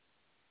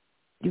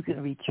 You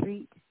can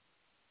retreat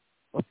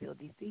or feel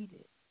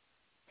defeated.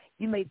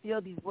 You may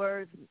feel these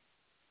words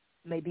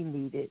may be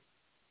needed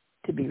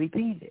to be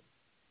repeated.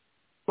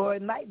 Or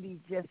it might be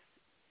just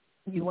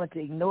you want to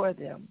ignore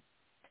them.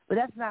 But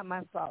that's not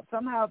my fault.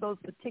 Somehow those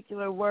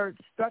particular words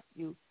struck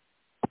you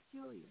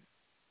peculiar.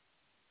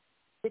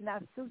 Did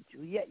not suit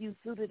you, yet you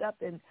suited up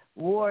and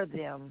wore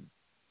them.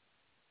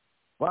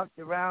 Walked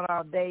around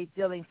all day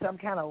feeling some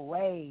kind of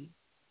way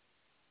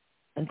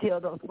until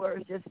those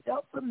words just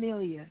felt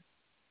familiar.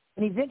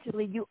 And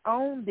eventually you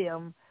owned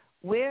them,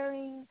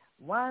 wearing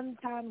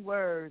one-time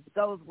words,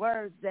 those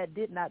words that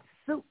did not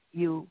suit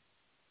you,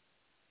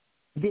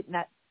 did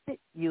not fit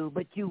you,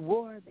 but you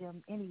wore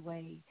them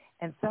anyway,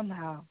 and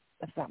somehow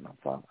that's not my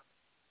fault.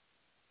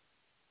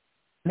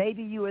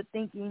 Maybe you were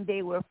thinking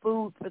they were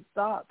food for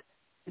thought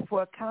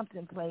before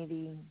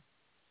contemplating.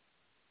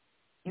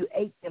 You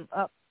ate them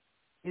up.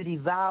 You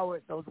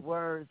devoured those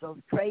words, those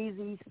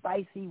crazy,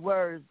 spicy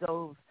words,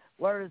 those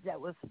words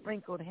that were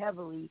sprinkled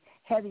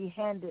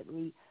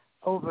heavy-handedly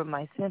over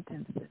my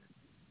sentences,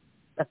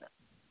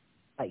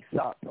 like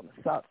salt from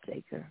a salt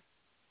shaker.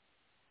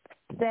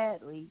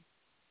 Sadly,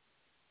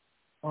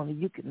 only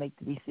you could make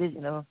the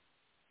decision of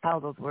how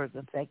those words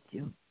affect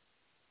you.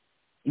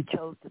 You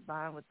chose to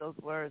bind with those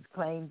words,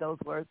 claim those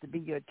words to be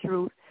your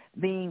truth.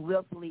 Being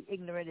willfully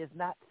ignorant is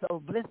not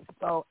so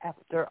blissful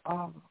after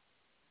all.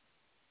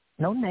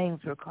 No names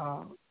were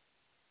called.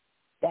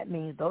 That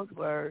means those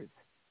words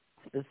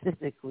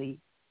specifically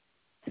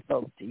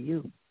spoke to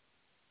you.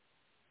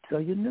 So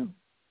you knew.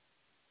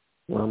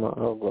 Mama, I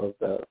love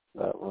that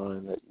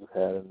line that you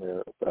had in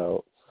there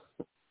about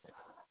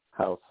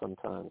how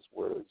sometimes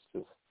words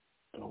just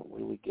don't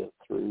really get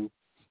through,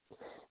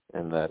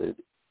 and that it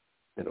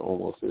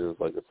almost is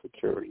like a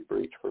security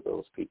breach for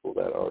those people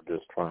that are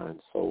just trying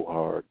so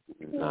hard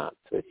not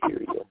to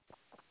hear you.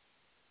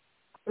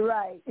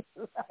 Right.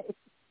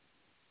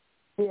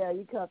 Yeah,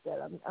 you caught that.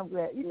 I'm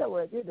glad. You know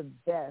what? You're the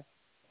best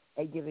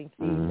at giving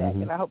feedback,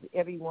 and I hope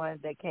everyone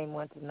that came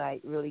on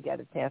tonight really got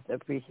a chance to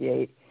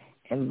appreciate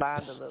and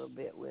bond a little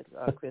bit with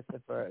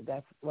Christopher.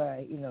 That's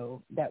why,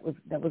 that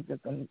was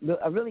just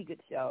a really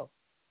good show.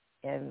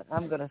 And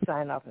I'm going to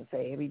sign off and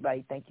say,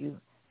 everybody, thank you.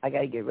 I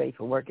got to get ready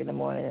for work in the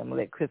morning. I'm going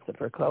to let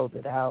Christopher close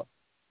it out.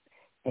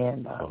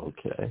 And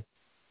okay.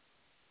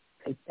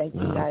 Thank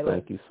you, Nyla.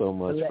 Thank you so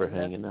much for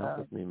hanging out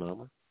with me,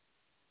 Mama.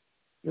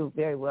 You're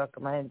very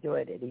welcome. I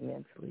enjoyed it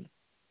immensely.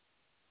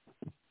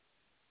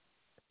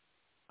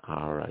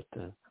 All right,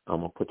 then. I'm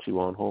going to put you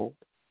on hold.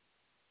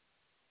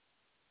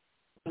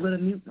 I'm going to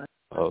mute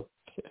myself.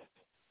 Okay.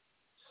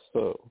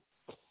 So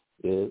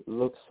it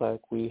looks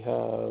like we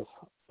have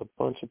a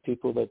bunch of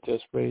people that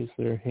just raised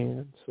their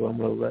hands, so I'm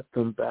going to let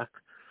them back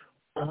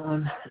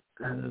on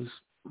as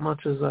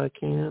much as I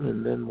can,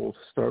 and then we'll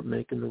start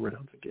making the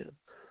rounds again.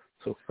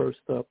 So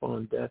first up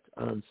on deck,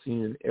 I'm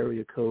seeing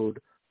area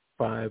code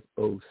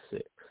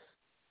 506.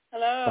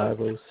 Hello.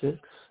 506,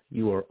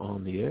 you are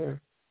on the air.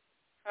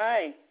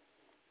 Hi.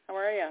 How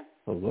are you?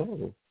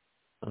 Hello.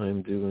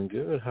 I'm doing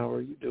good. How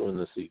are you doing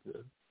this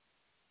evening?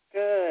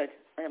 Good.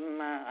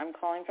 I'm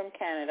calling from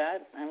Canada.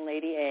 I'm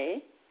Lady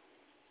A.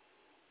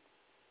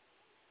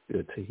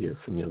 Good to hear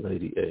from you,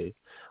 Lady A.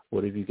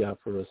 What have you got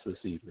for us this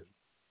evening?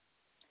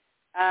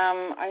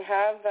 I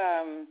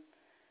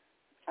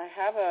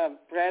have a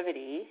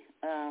brevity,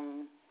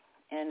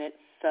 and it's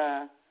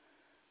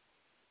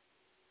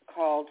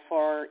called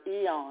For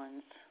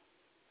Eons,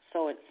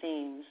 So It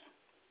Seems.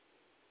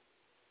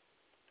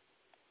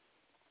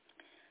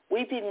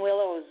 Weeping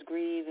willows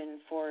grieve in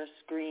forest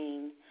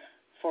green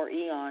for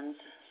eons,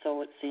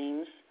 so it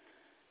seems.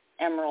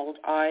 Emerald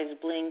eyes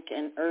blink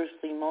an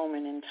earthly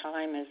moment in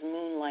time as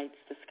moon lights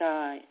the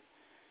sky.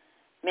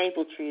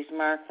 Maple trees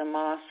mark the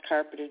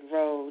moss-carpeted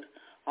road.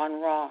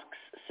 On rocks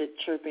sit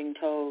chirping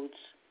toads.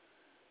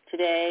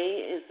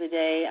 Today is the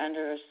day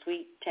under a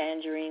sweet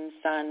tangerine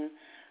sun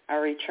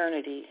our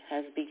eternity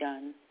has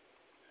begun.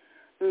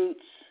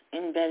 Roots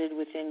embedded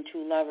within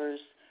two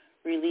lovers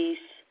release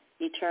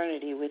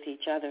eternity with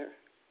each other.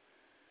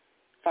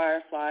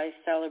 Fireflies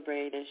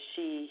celebrate as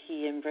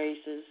he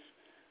embraces.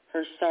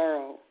 Her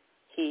sorrow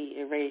he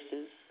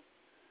erases.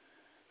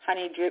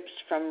 Honey drips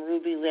from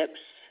ruby lips,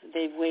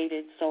 they've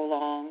waited so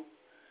long.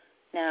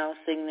 Now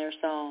sing their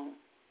song.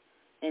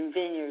 In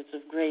vineyards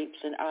of grapes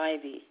and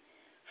ivy,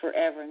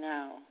 forever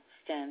now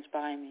stands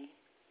by me.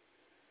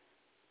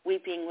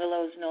 Weeping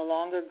willows no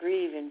longer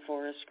grieve in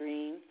forest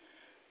green.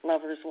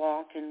 Lovers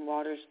walk in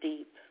waters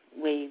deep,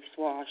 waves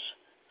wash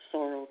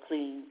sorrow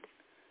clean.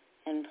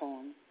 End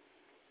poem.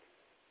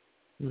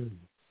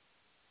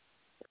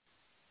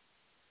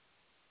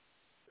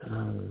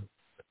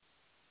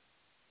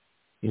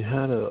 You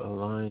had a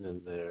line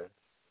in there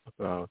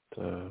about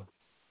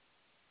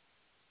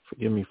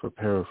forgive me for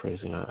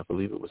paraphrasing, I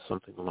believe it was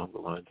something along the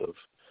lines of,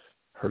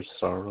 her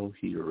sorrow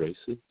he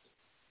erases.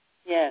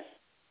 Yes.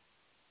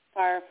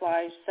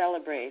 Fireflies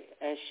celebrate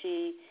as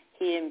he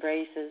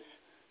embraces,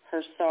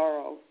 her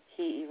sorrow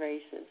he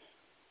erases.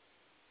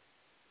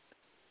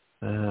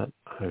 That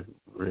I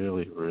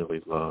really,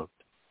 really loved.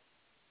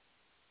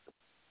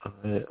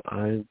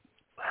 I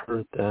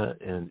heard that,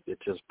 and it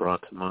just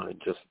brought to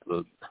mind just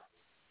the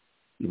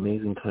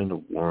amazing kind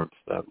of warmth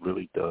that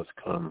really does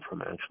come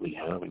from actually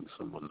having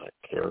someone that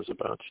cares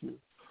about you,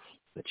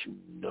 that you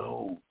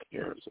know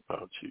cares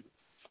about you,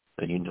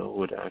 and you know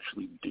would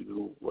actually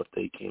do what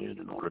they can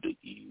in order to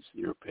ease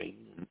your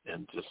pain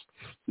and just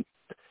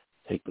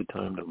take the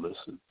time to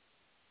listen.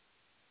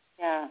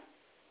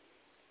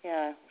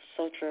 Yeah,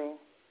 so true.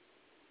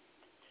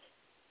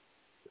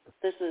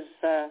 This is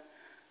a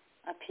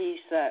piece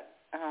that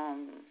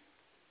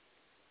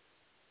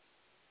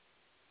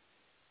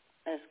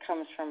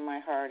comes from my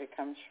heart. It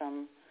comes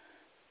from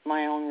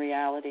my own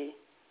reality,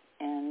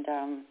 and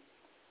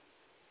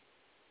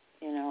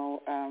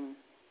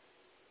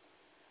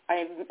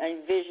I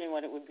envision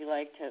what it would be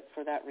like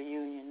for that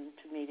reunion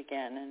to meet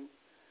again,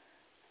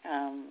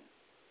 and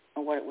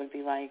what it would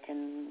be like.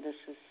 And this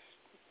is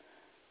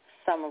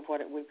some of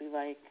what it would be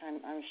like,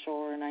 I'm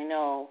sure, and I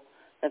know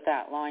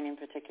that line in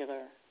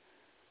particular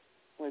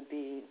would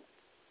be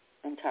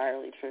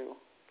entirely true.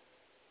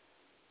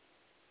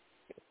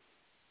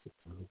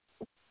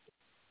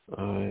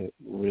 I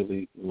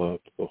really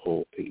loved the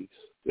whole piece.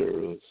 There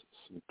was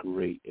some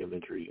great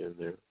imagery in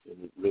there,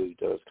 and it really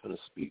does kind of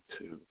speak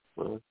to,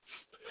 well,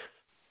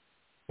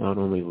 not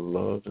only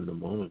love in the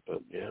moment,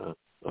 but,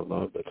 a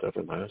love that's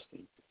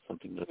everlasting,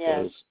 something that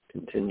does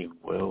continue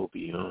well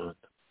beyond.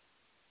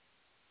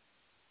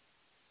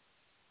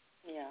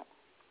 Yeah.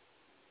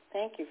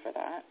 Thank you for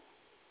that.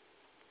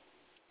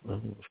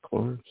 Well, of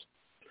course.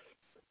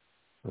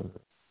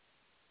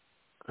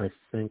 I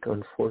think,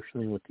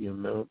 unfortunately, with the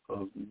amount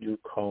of new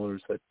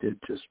callers that did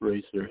just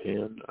raise their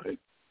hand, I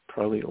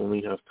probably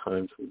only have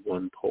time for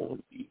one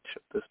poem each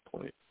at this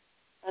point.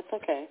 That's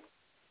okay.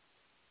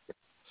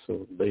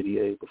 So, Lady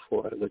A,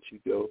 before I let you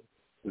go,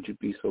 would you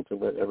be so to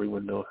let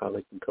everyone know how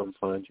they can come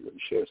find you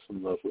and share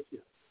some love with you?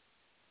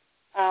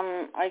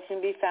 I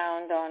can be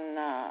found on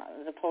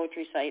the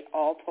poetry site,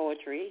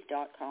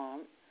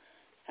 allpoetry.com,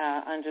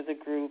 under the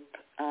group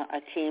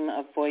A Team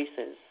of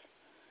Voices,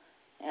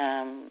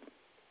 and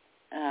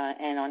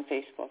on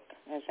Facebook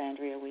as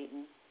Andrea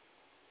Wheaton.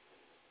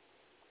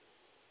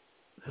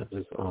 That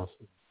is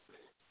awesome.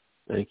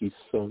 Thank you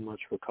so much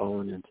for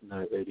calling in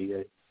tonight, Lady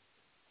A.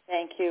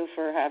 Thank you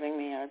for having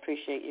me. I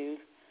appreciate you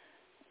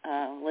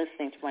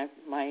listening to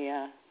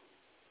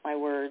my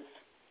words.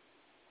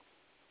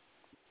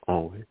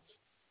 Always.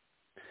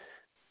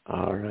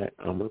 All right,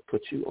 I'm going to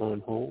put you on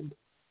hold.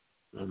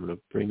 I'm going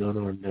to bring on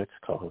our next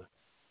caller.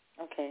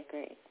 Okay,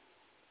 great.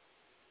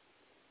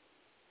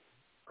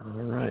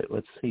 All right,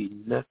 let's see.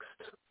 Next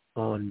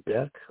on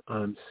deck,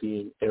 I'm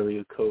seeing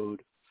area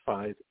code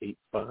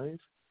 585.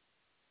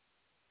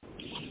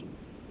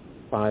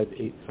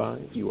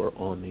 585, you are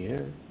on the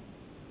air.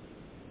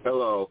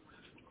 Hello.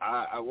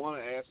 I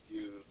want to ask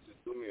you to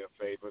do me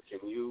a favor.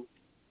 Can you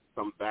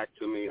come back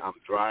to me? I'm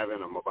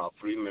driving. I'm about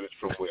 3 minutes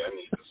from where I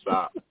need to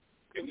stop.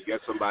 Can you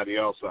get somebody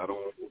else so I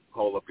don't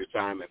hold up your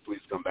time, and please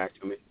come back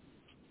to me?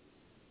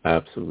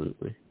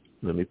 Absolutely.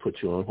 Let me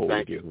put you on hold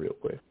again real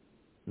quick.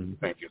 Mm-hmm.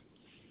 Thank you.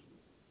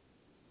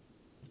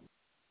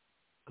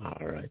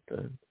 All right,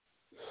 then.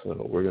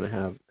 So we're going to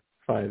have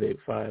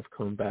 585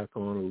 come back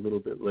on a little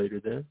bit later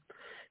then.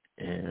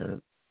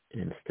 And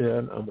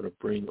instead, I'm going to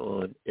bring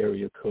on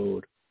area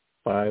code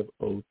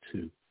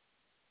 502.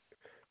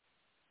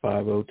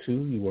 502,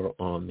 you are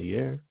on the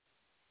air.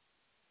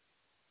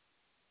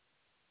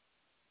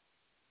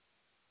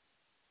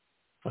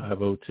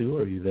 502,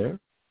 are you there?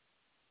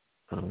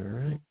 All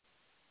right.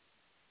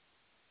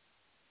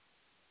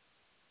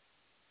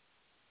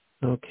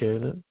 Okay,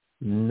 then.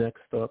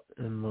 Next up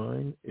in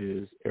line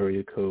is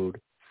area code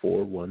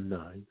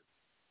 419.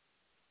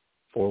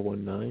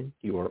 419,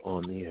 you are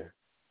on the air.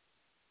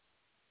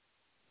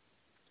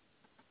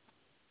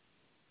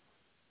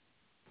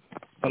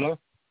 Hello?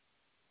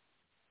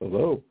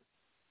 Hello.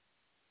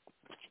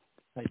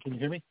 Hey, can you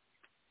hear me?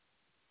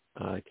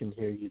 I can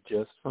hear you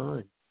just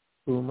fine.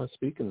 Who am I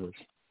speaking with?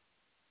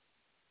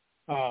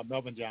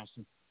 Melvin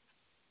Johnson.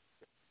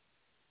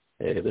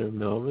 Hey there,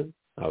 Melvin.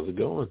 How's it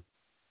going?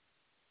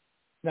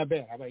 Not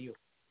bad. How about you?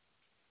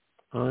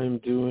 I'm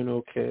doing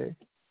okay.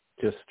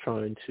 Just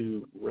trying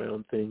to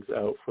round things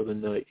out for the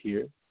night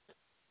here.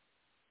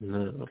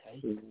 Now,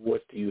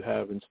 what do you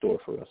have in store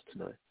for us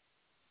tonight?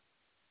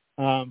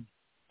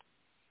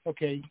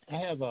 Okay, I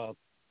have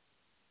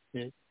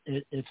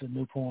it's a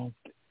new poem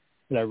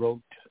that I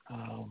wrote.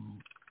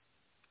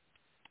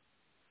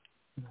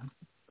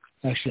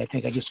 Actually, I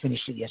think I just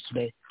finished it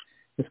yesterday.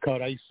 It's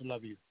called I Used to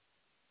Love You.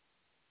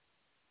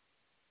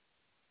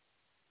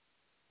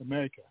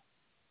 America,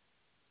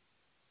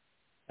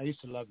 I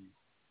used to love you.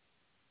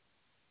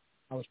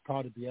 I was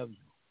proud to be of you,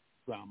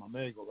 around my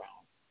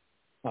merry-go-round,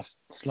 my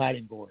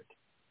sliding board,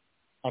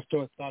 I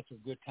store thoughts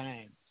of good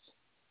times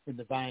in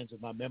the vines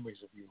of my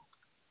memories of you.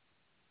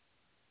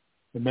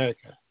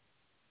 America,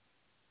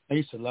 I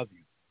used to love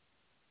you.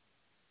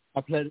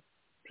 I pledge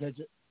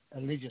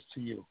allegiance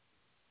to you,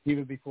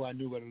 even before I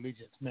knew what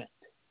allegiance meant.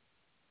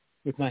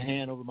 With my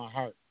hand over my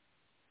heart,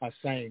 I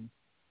sang,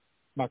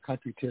 my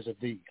country, 'tis of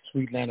thee,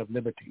 sweet land of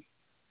liberty.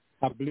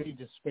 I believed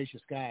in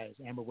spacious skies,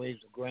 amber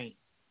waves of grain,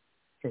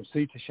 from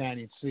sea to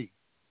shining sea.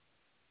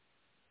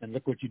 And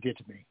look what you did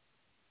to me.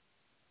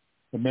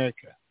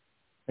 America,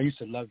 I used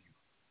to love you,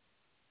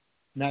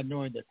 not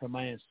knowing that from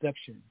my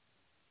inception,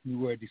 you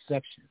were a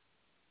deception.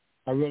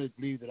 I really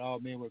believed that all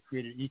men were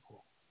created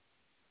equal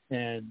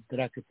and that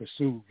I could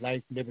pursue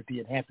life, liberty,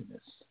 and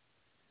happiness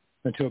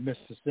until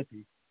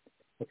Mississippi,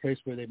 a place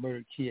where they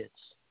murdered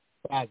kids,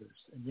 fathers,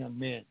 and young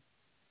men,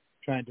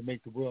 trying to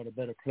make the world a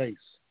better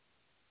place,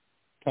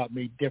 taught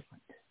me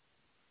different.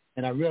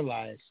 And I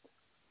realized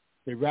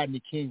that Rodney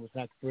King was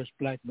not the first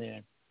black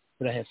man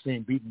that I had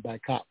seen beaten by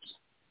cops.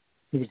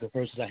 He was the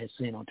first that I had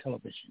seen on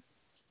television.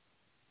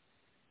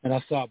 And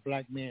I saw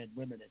black men,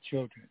 women, and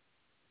children,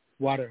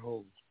 water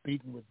hosed,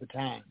 beaten with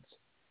batons,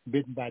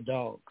 bitten by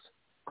dogs,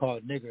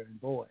 called nigger and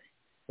boy,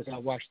 as I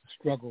watched the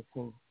struggle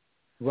for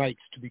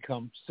rights to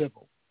become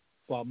civil,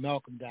 while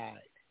Malcolm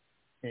died,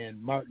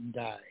 and Martin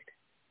died,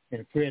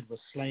 and Fred was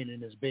slain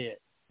in his bed,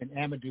 and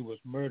Amadou was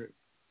murdered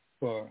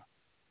for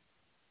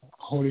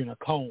holding a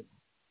comb,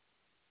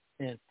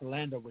 and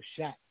Philander was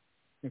shot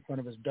in front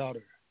of his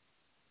daughter,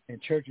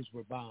 and churches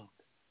were bombed,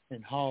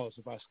 and halls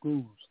of our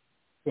schools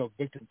fell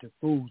victim to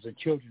fools, and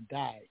children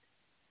died,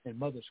 and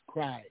mothers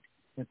cried,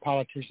 and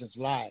politicians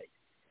lied,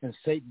 and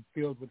Satan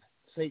filled with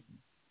hate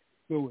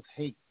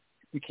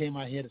became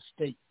our head of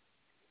state.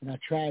 And I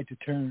tried to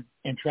turn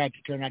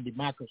our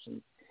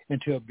democracy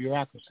into a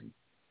bureaucracy,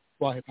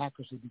 while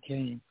hypocrisy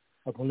became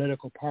a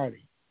political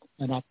party.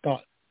 And I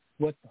thought,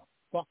 what the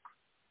fuck?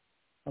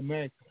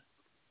 America,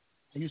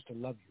 I used to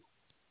love you.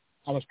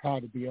 I was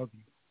proud to be of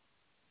you.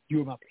 You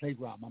were my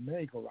playground, my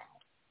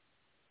merry-go-round,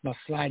 my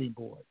sliding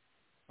board.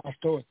 I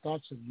stored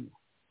thoughts of you,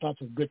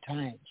 thoughts of good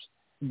times,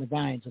 in the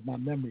vines of my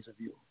memories of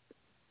you.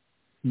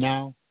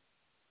 Now,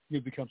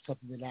 you've become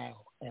something that I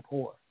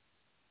abhor.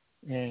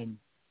 And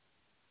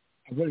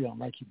I really don't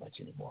like you much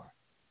anymore.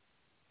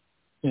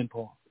 End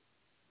poem.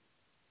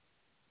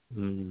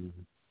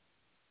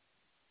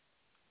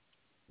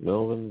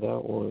 Melvin,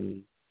 that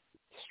one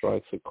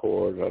strikes a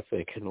chord, I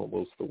think, in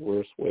almost the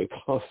worst way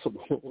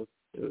possible,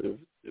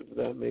 if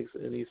that makes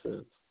any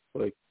sense.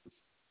 Like,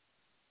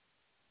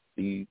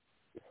 the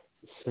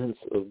sense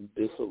of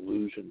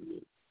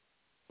disillusionment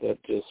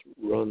that just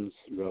runs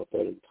throughout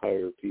that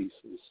entire piece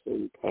is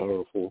so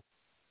powerful.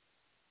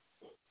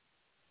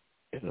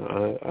 And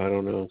I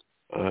don't know.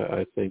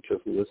 I think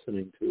just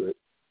listening to it,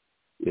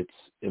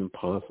 it's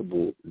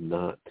impossible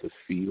not to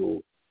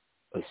feel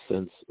a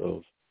sense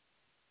of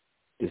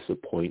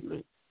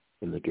disappointment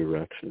in the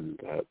direction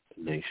that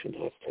the nation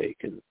has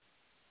taken.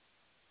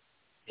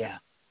 Yeah.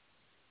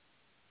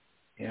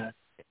 Yeah.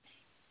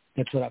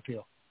 That's what I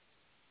feel.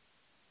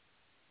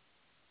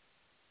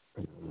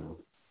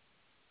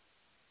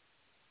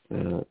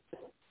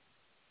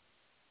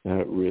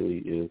 That really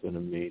is an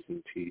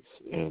amazing piece,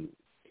 and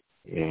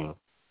yeah,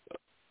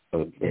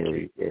 a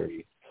very,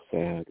 very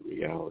sad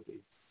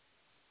reality.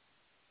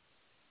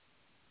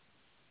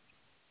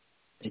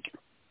 Thank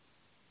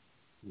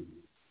you.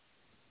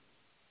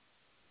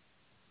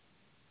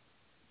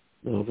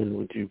 Melvin,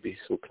 would you be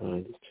so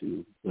kind as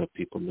to let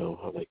people know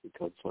how they can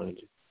come find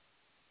you?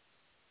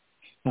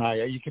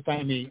 Yeah, you can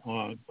find me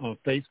on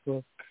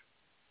Facebook,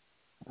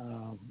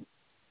 on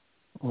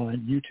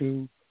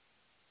YouTube,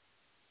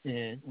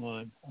 and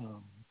on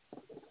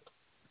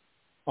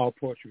All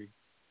Poetry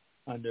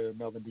under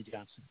Melvin D.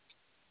 Johnson.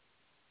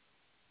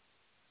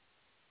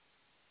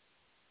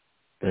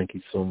 Thank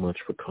you so much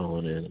for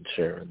calling in and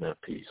sharing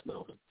that piece,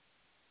 Melvin.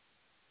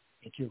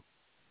 Thank you.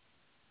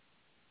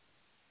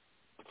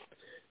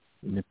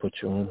 Let me put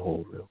you on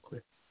hold real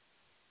quick.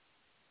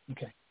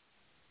 Okay.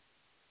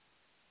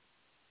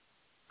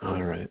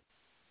 All right.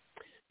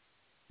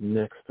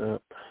 Next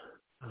up,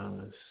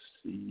 let's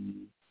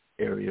see,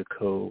 area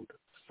code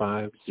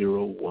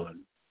 501.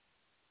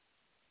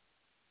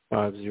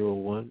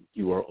 501,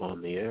 you are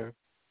on the air.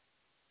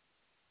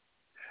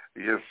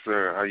 Yes,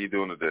 sir. How you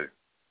doing today?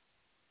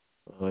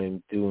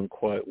 I'm doing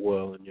quite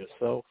well, and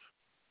yourself?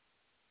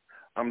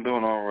 I'm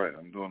doing all right.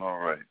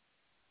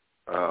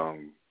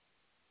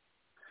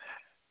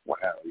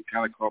 Wow, you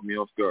kind of caught me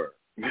off guard.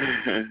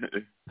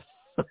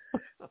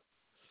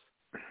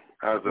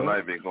 How's the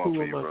night been going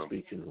for you, bro? Who am I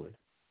speaking with?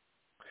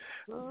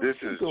 This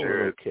is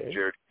Jared King.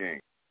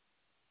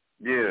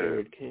 Yeah,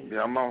 Jared King.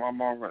 Yeah, I'm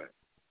all right.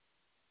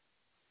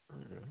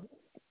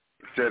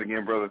 Say it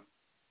again, brother.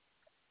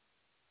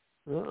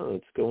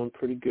 It's going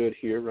pretty good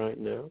here right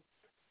now.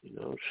 You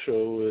know,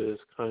 show is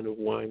kind of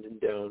winding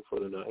down for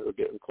the night. We're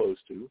getting close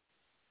to.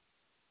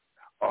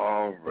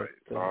 All right.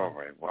 Well,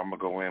 I'm going to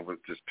go in with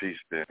this piece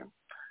then.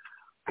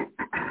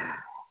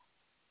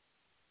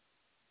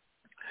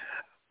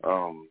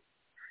 All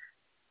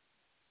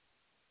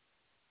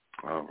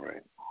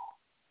right.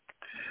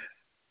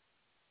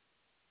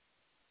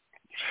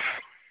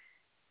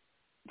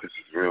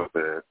 real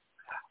bad.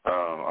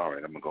 All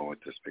right, I'm going to go with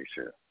this piece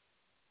here.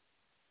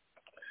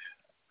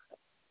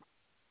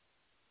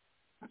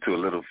 To a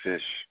little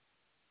fish,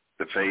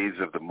 the phase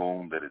of the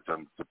moon that is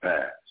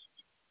unsurpassed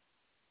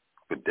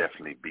would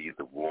definitely be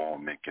the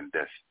warm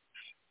incandescence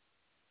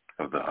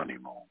of the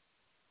honeymoon.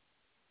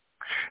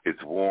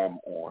 Its warm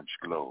orange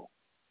glow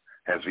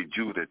has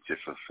rejuvenative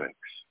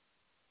effects.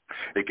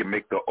 It can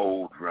make the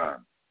old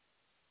run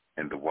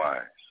and the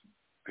wise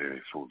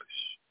very foolish.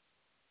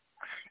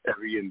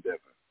 Every endeavor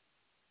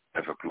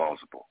ever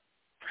plausible.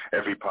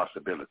 Every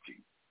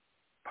possibility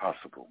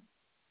possible.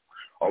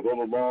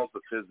 Although the laws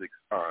of physics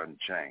are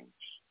unchanged,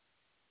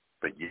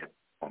 but yet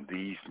on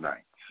these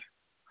nights,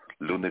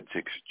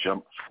 lunatics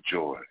jump for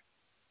joy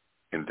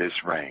in this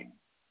rain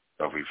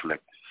of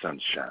reflected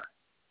sunshine.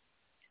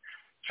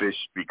 Fish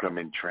become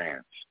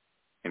entranced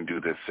and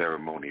do their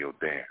ceremonial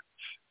dance.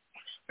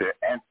 Their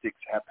antics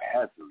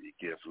haphazardly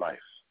give life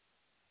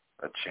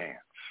a chance.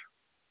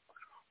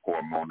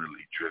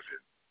 Hormonally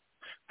driven,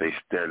 they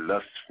stare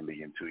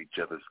lustfully into each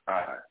other's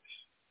eyes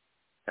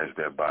as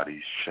their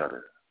bodies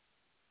shudder,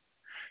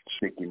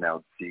 shaking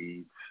out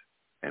seeds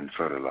and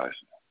fertilizer.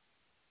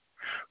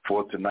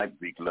 For tonight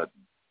we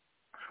glutton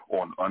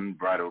on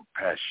unbridled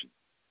passion,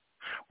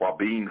 while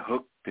being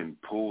hooked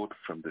and pulled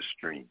from the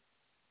stream,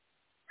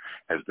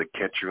 as the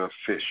catcher of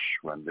fish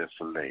run their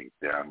fillet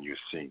down your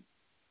seam,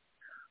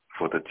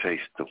 for the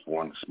taste of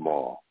one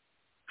small,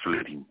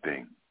 fleeting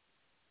thing,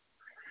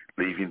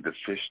 leaving the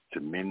fish to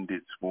mend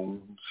its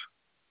wounds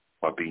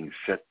while being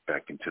set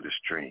back into the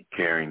stream,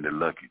 carrying the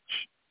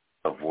luggage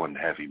of one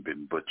having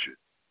been butchered,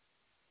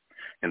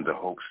 in the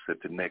hopes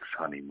that the next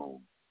honeymoon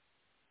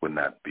will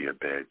not be a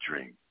bad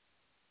dream.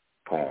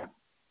 Poem.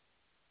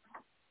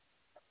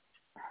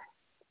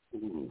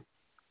 Ooh.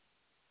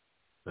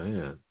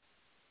 Man.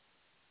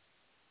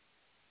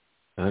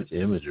 That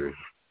imagery.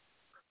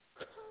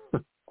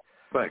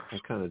 Thanks. I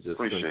kind of just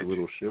Appreciate sent a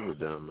little shiver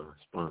down my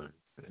spine.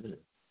 Man.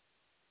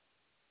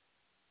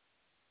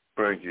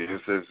 Thank you.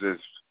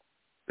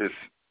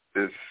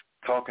 It's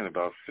talking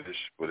about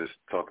fish, but it's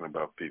talking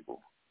about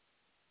people.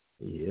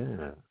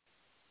 Yeah.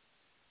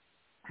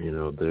 You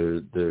know,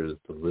 there's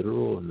the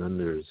literal, and then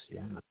there's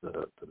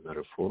the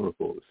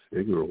metaphorical, the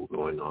figural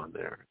going on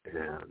there,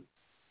 and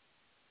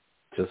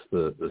just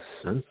the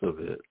sense of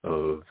it,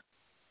 of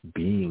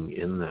being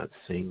in that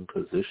same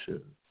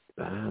position,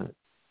 that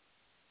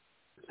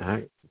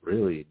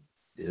really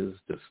is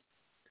just,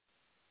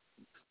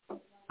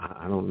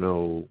 I don't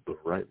know the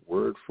right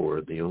word for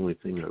it. The only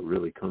thing that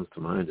really comes to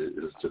mind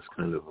is just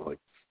kind of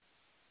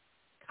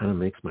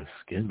makes my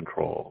skin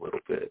crawl a little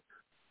bit.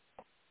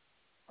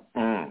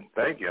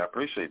 Thank you. I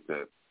appreciate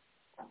that.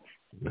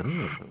 No,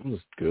 that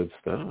was good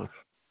stuff.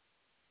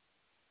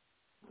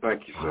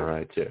 Thank you, sir. All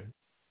right, Jerry.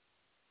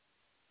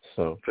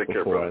 So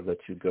before I let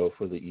you go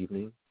for the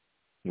evening,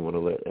 you want to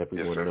let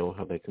everyone know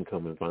how they can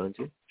come and find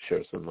you?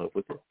 Share some love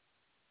with you?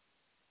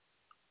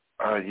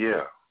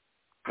 Yeah.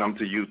 Come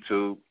to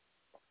YouTube,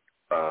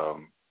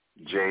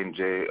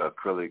 J&J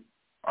Acrylic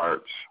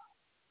Arts.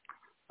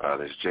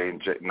 There's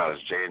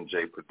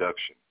J&J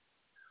Production,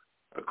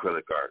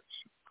 Acrylic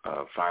Arts.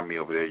 Find me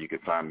over there. You can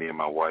find me and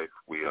my wife.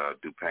 We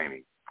do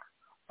painting.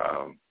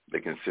 They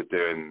can sit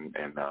there and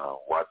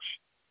watch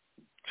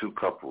two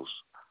couples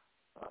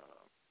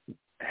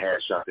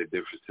hash out their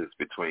differences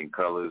between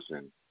colors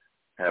and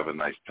have a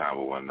nice time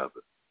with one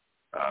another.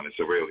 It's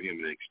a real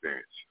human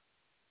experience.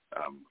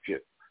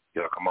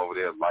 Y'all come over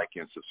there, like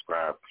and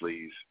subscribe,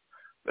 please.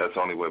 That's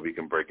the only way we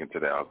can break into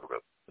the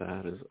algorithm.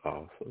 That is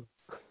awesome.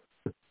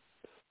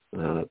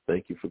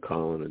 Thank you for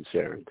calling and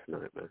sharing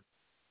tonight, man.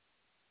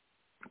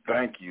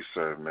 Thank you,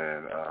 sir,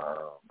 man.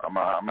 I'm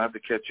going to have to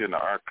catch you in the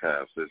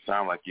archives. It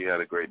sounds like you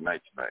had a great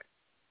night tonight.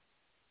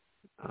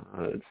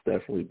 It's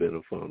definitely been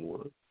a fun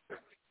one.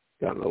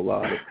 Gotten a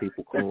lot of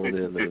people calling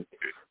in and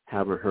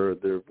haven't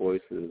heard their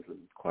voices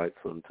in quite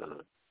some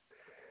time.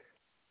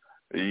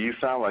 You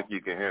sound like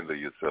you can handle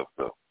yourself,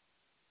 though.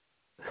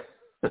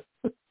 It's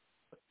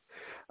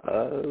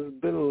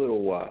been a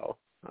little while.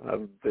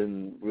 I've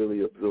been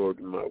really absorbed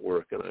in my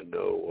work, and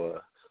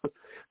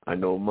I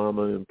know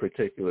Mama in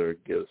particular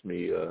gives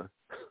me a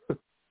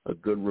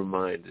good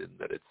reminder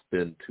that it's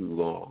been too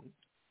long.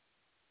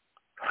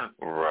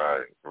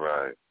 Right.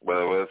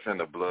 Well, it's in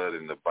the blood,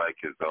 and the bike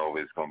is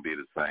always going to be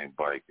the same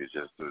bike. It's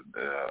just the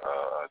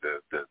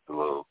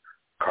little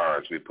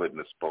cars we put in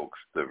the spokes,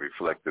 the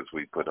reflectors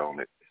we put on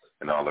it,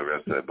 and all the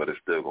rest of it, but it's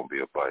still going to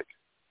be a bike.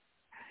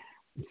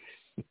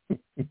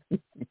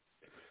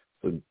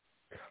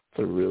 It's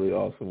a really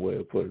awesome way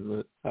of putting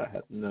it. I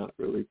have not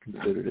really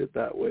considered it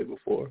that way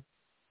before.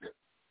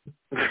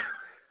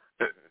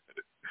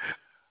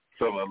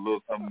 So a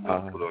little something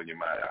to put on your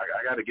mind.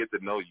 I got to get to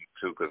know you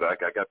too, because I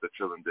got the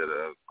feeling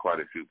that quite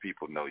a few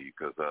people know you.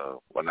 Because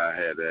when I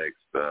had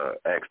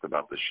asked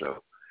about the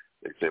show,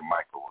 they said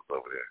Michael was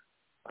over there.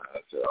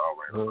 I said, all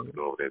right, let's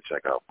go over there and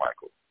check out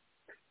Michael.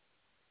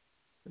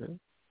 Yeah,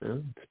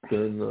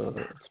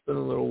 it's been a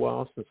little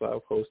while since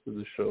I've hosted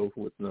the show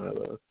with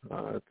Nyla.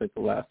 I think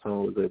the last time I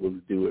was able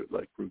to do it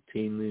like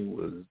routinely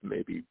was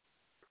maybe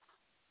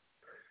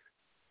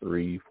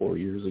 4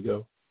 years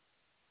ago.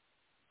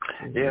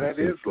 Yeah, that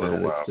is a little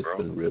while, it's bro.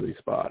 It's been really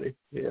spotty.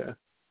 Yeah.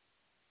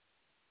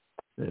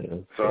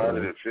 So how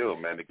did it feel,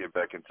 man, to get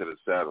back into the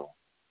saddle?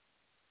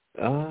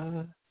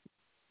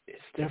 It's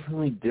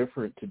definitely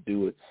different to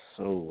do it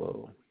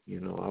solo.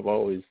 I've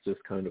always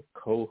just kind of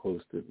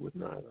co-hosted with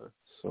Nyla,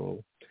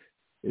 so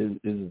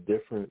it's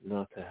different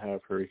not to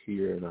have her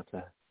here, not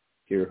to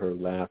hear her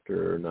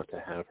laughter, not to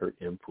have her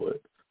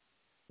input.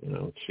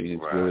 She's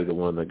really the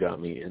one that got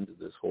me into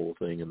this whole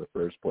thing in the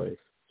first place.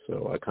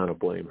 So I kind of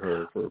blame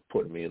her for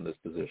putting me in this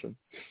position.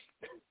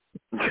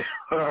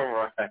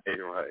 Right.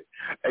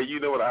 And you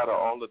know what? Out of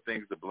all the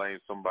things to blame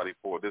somebody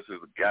for, this has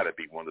got to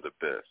be one of the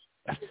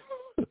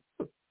best.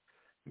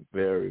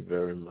 Very,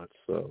 very much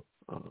so.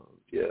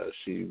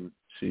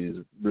 She's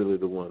really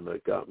the one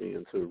that got me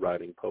into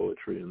writing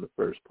poetry in the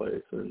first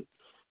place and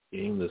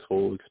getting this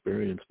whole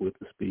experience with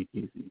the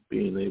Speakeasy,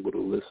 being able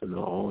to listen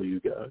to all you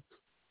guys.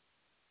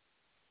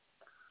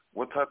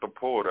 What type of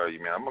poet are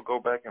you, man? I'm going to go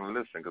back and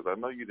listen because I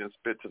know you didn't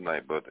spit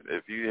tonight, but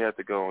if you had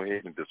to go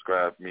ahead and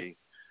describe me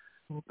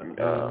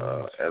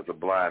as a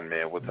blind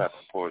man, what type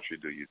of poetry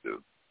do you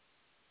do?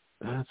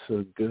 That's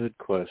a good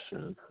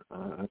question.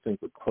 I think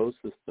the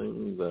closest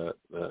thing that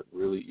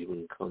really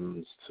even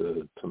comes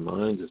to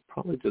mind is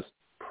probably just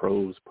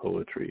prose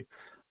poetry.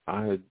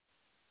 I had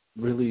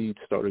really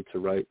started to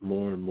write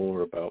more and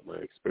more about my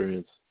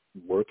experience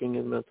working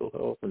in mental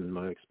health and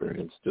my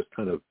experience just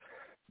kind of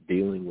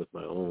dealing with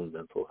my own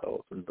mental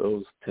health. And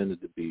those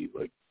tended to be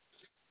like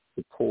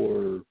the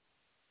core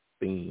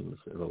themes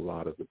in a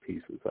lot of the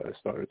pieces that I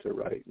started to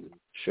write and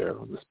share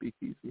on the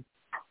Speakeasy.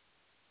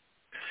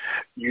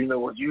 You know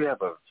what? You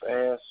have a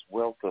vast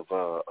wealth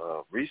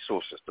of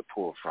resources to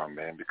pull from,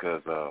 man,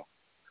 because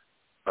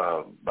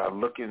by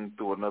looking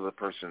through another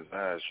person's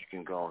eyes, you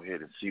can go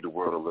ahead and see the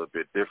world a little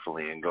bit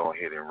differently and go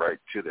ahead and write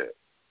to that.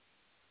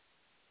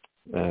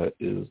 That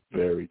is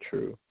very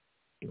true.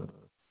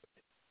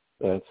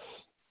 That's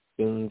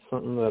been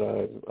something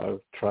that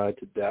I've tried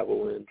to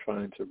dabble in,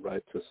 trying to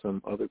write to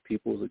some other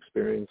people's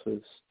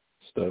experiences,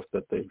 stuff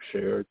that they've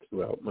shared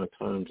throughout my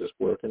time just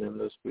working in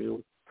this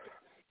field.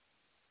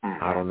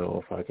 I don't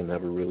know if I can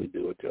ever really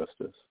do it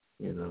justice.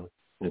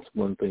 It's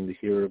one thing to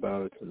hear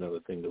about it, it's another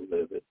thing to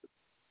live it.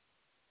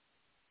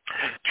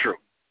 True.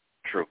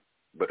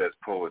 But as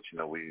poets,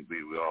 we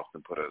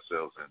often put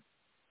ourselves in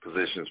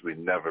positions we've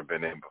never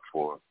been in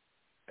before,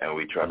 and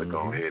we try to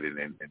go ahead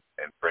and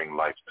bring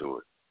life to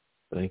it.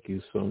 Thank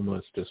you so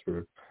much just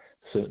for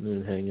sitting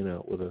and hanging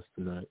out with us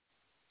tonight.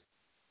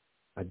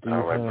 I do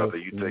All right, have brother,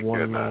 you take one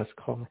care last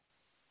call.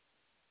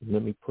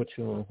 Let me put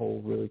you on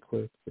hold really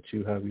quick, but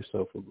you have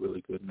yourself a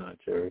really good night,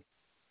 Jerry.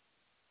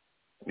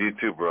 You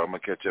too, bro. I'm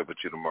going to catch up with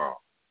you tomorrow.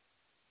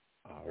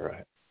 All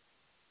right.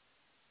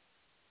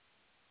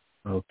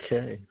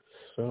 Okay,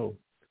 so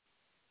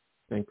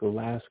I think the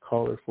last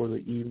caller for the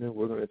evening,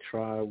 we're going to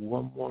try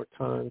one more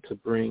time to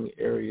bring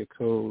area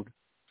code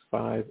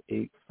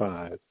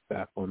 585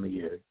 back on the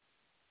air.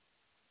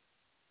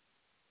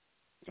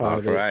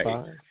 585,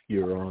 right.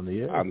 You're on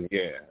the air. I'm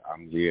here.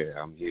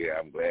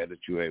 I'm glad that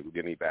you were able to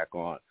get me back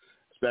on,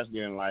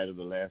 especially in light of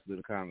the last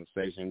little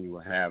conversation you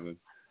were having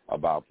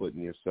about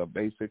putting yourself,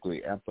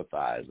 basically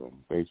empathizing,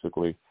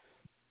 basically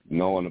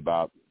knowing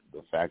about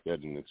the fact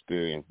that an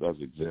experience does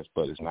exist,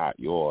 but it's not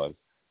yours,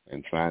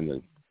 and trying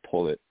to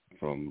pull it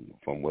from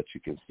what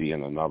you can see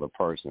in another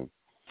person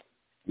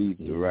leads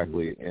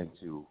directly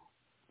into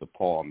the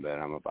poem that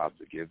I'm about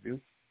to give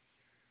you.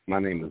 My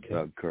name is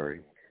Doug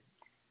Curry.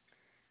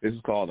 This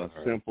is called A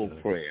Simple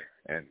Prayer,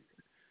 and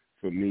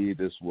for me,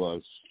 this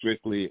was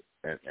strictly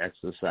an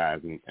exercise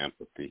in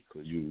empathy,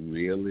 because you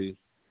really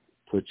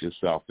put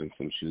yourself in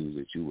some shoes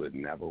that you would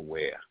never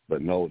wear,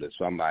 but know that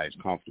somebody's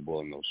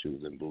comfortable in those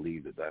shoes and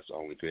believe that that's the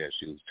only pair of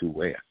shoes to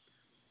wear.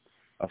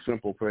 A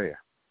simple prayer.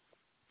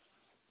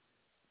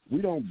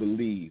 We don't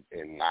believe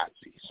in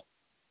Nazis.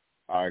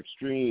 Our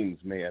extremes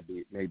may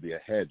be a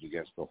hedge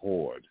against the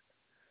horde.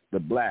 The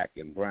black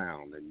and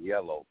brown and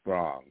yellow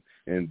throng,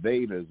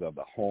 invaders of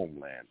the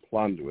homeland,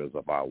 plunderers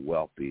of our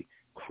wealthy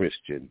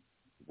Christian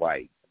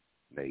white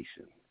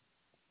nation.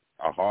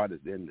 Our heart is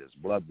in this.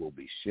 Blood will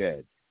be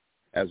shed,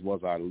 as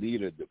was our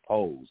leader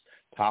deposed,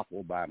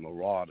 toppled by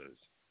marauders,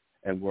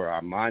 and were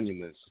our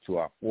monuments to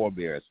our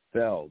forebears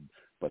felled,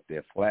 but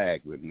their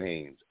flag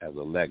remains as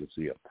a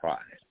legacy of pride.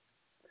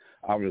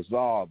 Our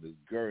resolve is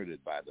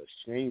girded by the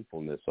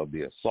shamefulness of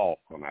the assault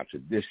on our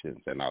traditions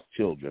and our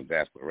children's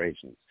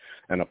aspirations,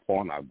 and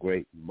upon our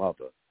great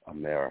mother,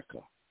 America.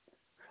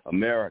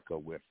 America,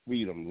 where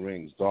freedom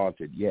rings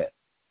daunted yet,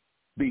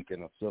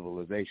 beacon of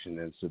civilization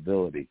and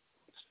civility,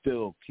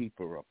 still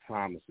keeper of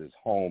promises,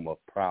 home of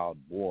proud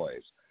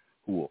boys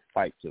who will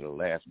fight to the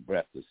last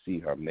breath to see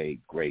her made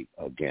great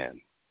again.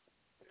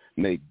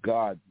 May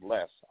God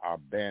bless our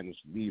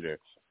banished leader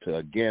to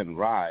again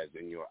rise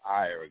in your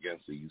ire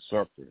against the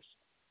usurpers.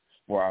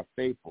 For our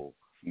faithful,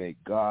 may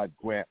God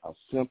grant a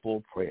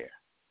simple prayer.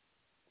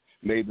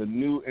 May the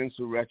new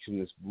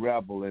insurrectionists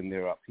revel in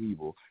their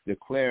upheaval,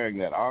 declaring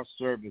that our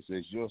service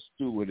as your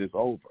steward is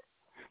over.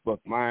 but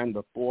find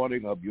the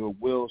thwarting of your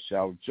will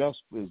shall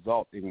just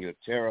result in your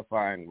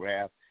terrifying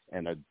wrath,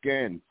 and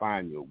again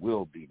find your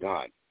will be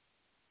done.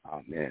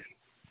 Amen.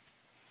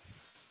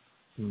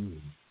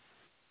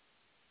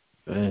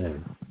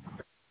 Man,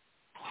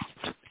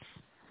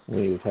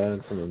 we've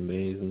had some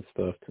amazing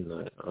stuff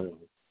tonight. I'm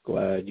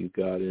glad you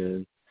got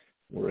in,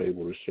 were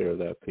able to share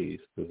that piece,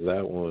 because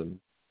that one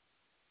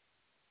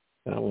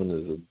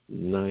is a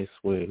nice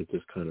way to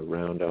just kind of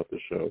round out the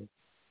show.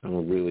 That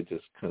one really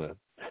just kind of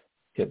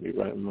hit me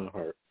right in my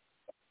heart.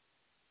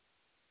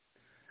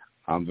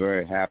 I'm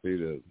very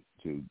happy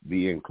to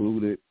be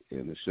included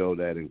in the show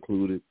that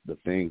included the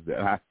things that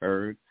I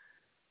heard.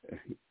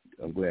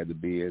 I'm glad to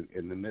be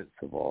in the midst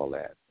of all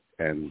that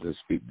and to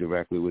speak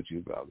directly with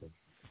you, brother.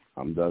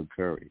 I'm Doug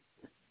Curry.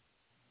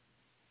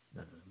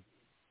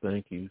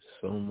 Thank you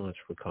so much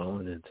for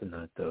calling in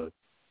tonight, Doug.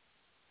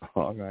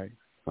 All right.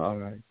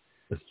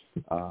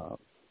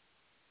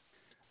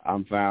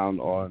 I'm found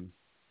on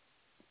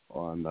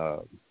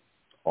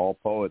All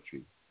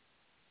Poetry,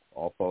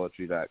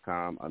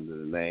 allpoetry.com, under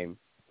the name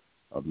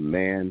of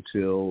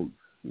Manchilled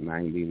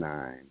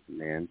 99,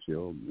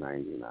 Manchilled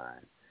 99,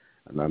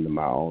 and under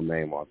my own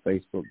name on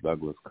Facebook,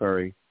 Douglas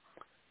Curry.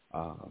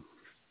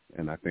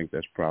 And I think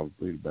that's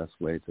probably the best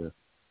way to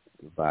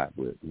vibe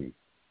with me.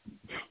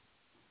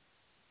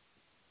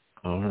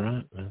 All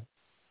right, man.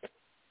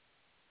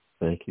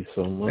 Thank you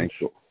so much.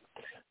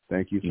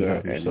 Thank you, You sir.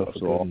 have yourself a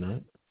good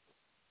night.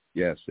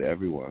 Yes, to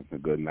everyone, a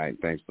good night.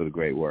 Thanks for the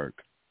great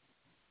work.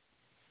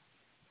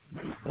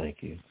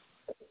 Thank you.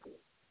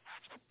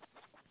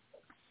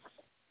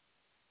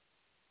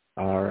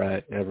 All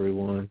right,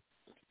 everyone.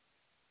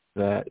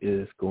 That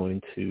is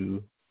going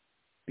to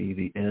be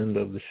the end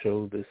of the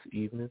show this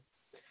evening.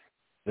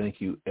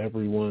 Thank you,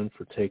 everyone,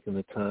 for taking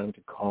the time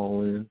to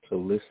call in, to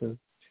listen,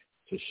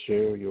 to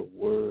share your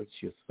words,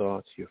 your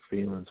thoughts, your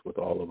feelings with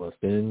all of us.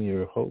 Been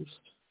your host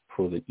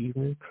for the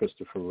evening,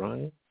 Christopher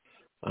Ryan.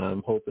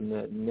 I'm hoping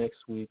that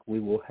next week we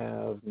will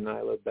have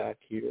Nyla back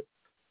here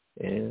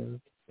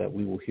and that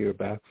we will hear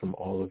back from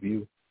all of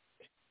you.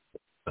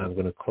 I'm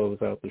going to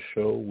close out the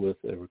show with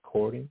a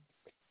recording.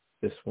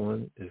 This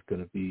one is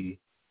going to be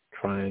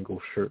Triangle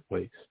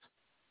Shirtwaist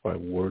by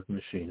Word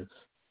Machinist.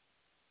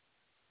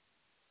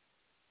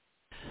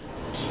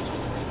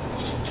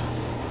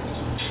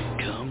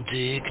 Come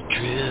take a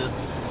trip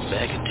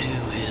back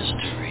into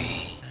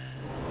history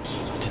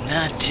to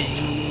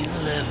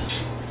 1911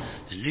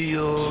 in New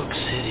York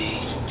City.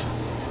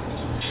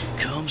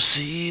 Come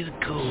see the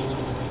cold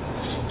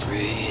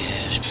gray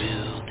ash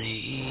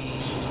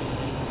building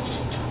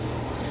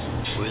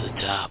where the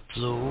top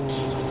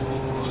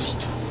floors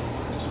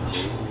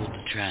hold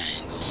the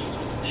Triangle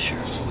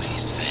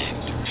Shirtwaist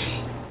Factory.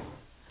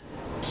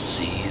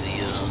 See the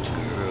young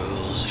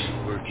girls who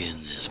work in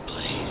this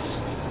place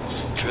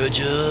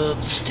trudge up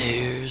the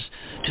stairs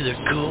to their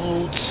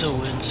cold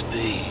sewing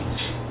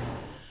space,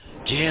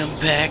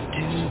 jam-packed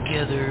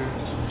together,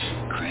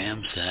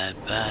 crammed side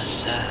by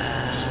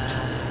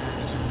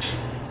side,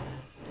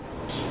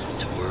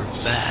 to work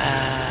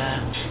by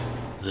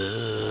the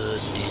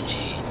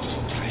dingy,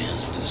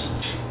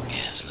 translucent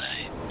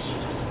gaslight.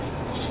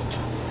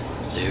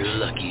 They're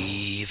lucky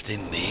if they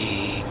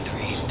make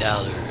 $3 a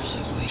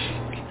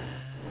week.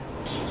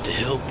 To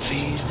help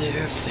feed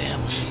their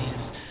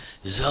families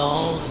is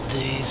all that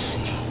they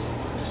see.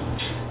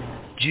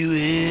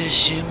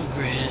 Jewish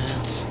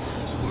immigrants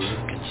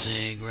work and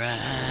sing rhyme,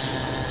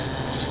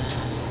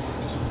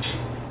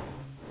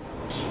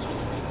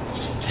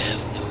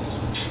 have no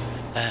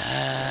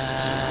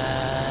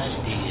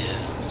idea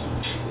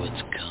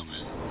what's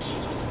coming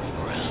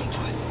around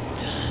quitting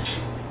time.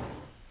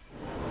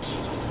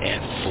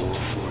 At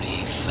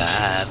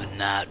 4:45 and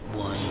not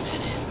 1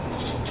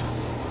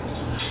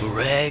 minute, a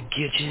rag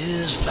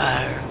catches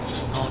fire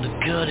on the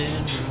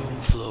cutting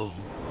room floor.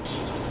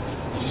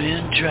 The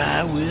men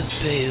try with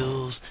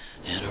pails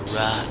and a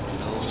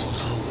rotten old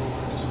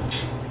hose,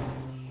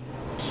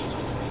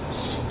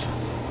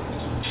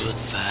 but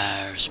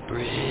fire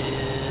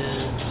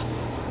spreads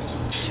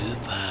to the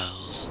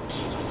piles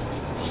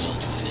of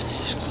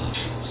unfinished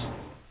clothes.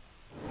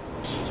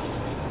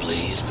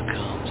 Blaze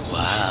becomes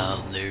wild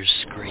and there's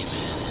screaming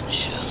and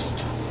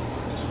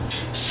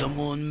shoving.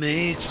 Someone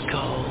makes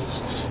calls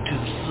to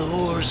the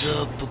floors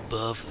up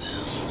above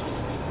them.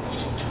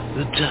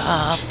 The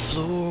top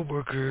floor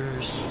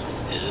workers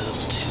head up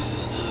to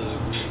the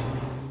roof,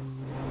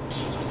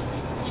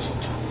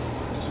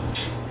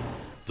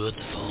 but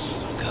the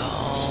phone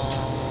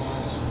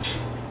call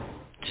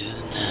to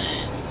the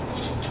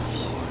ninth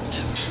floor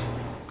never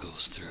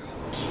goes through.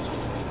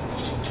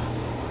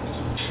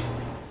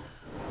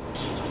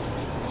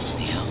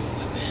 The young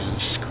women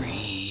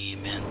scream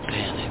and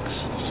panic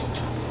some more.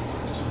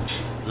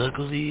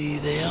 Luckily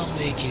they'll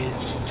make it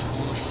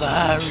on the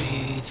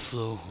fire-eat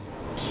floor.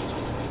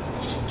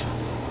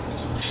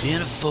 In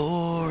a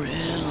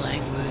foreign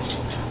language,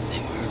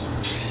 they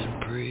murmur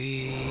and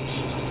pray.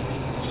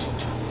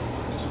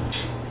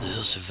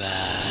 They'll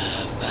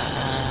survive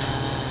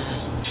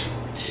by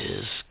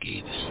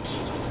escaping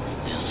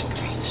down the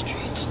Green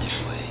Street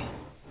stairway.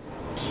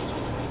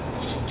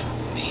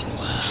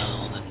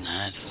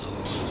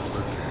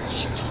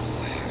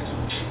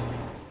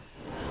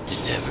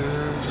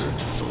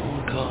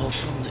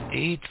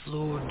 8th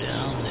floor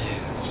down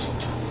there.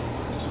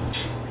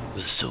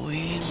 With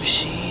sewing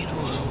machine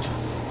oil,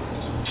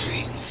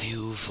 great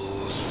fuel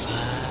for the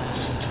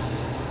fire.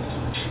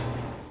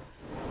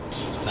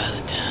 By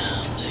the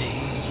time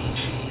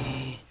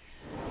they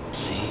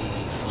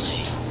see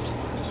flames,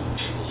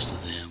 most of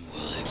them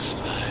will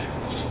expire.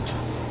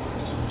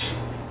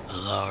 A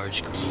large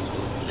group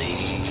of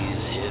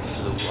ladies head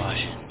for the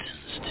Washington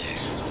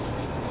stair,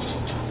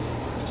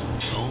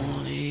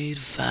 only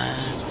to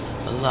find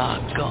a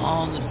lock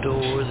on the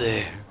door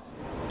there.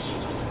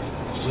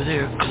 With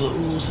their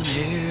clothes and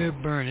hair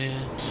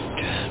burning,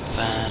 try to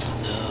find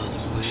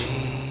another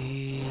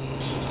way.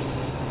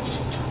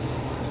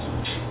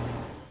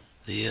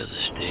 The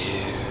other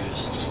stairs,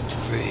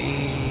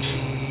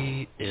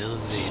 freight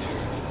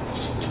elevator,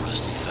 or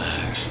rusty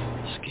fire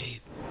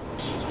escape.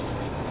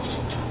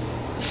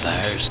 The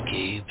fire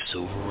escapes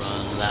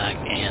overrun like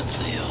ants,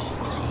 they all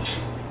crawl.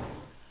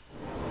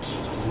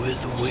 With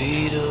the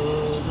weight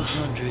of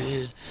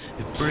 100,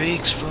 it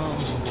breaks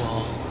from the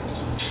wall.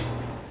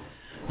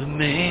 The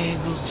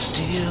mangled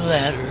steel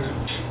ladder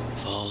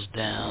falls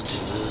down to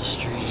the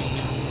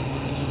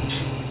street,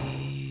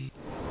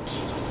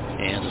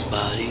 and the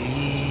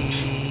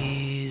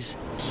bodies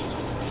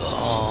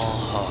fall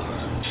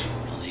hard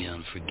on the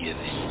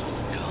unforgiving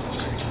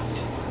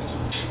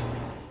concrete.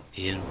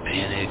 In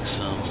panic,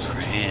 some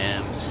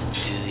cram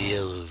into the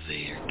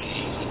elevator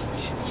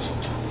cage.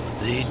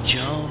 They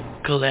jump,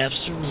 collapse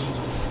the roof,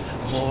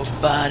 more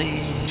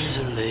bodies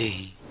are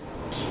laid.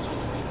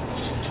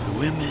 The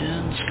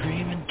women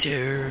scream in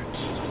terror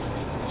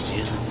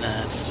in the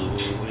 9th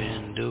floor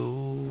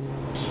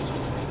windows,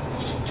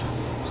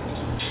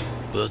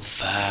 but the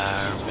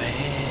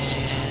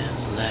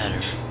fireman's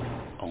ladder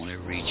only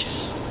reaches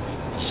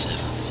the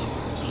 7th floor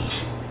below.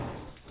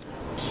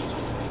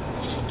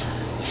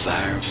 The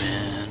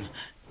firemen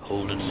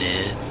hold a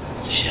net,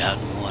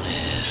 shouting one at a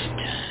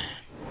time.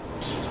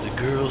 The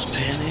girls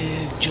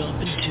panic,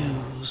 jump in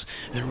twos,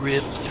 and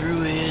rip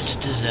through its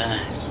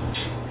design.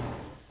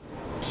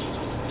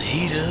 The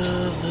heat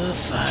of the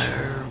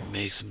fire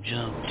makes them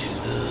jump to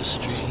the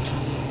street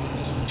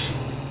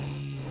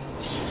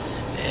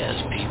as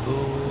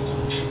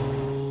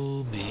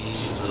people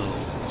below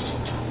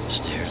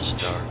stare in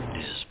stark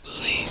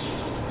disbelief.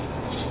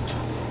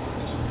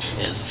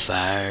 As the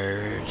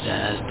fire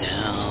dies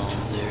down,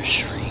 their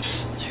shrieks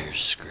and their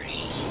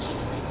screams.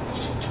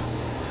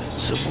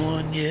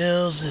 Someone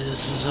yells, "This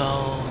is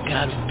all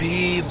gotta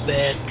be a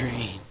bad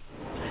dream."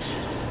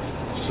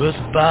 But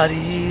the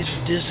bodies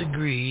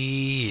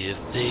disagree if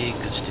they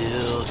could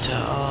still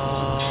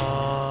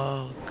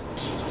talk.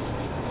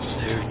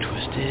 They're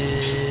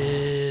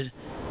twisted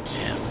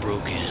and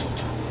broken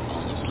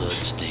on the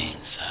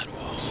blood-stained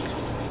sidewalk.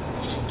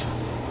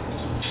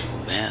 A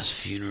mass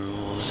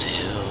funeral is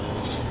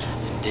held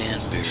in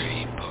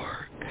Danbury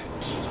Park.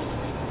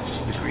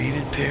 The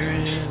grieving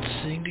parents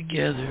sing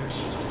together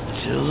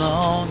until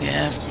long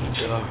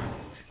after dark.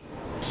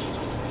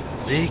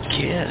 They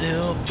can't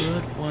help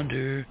but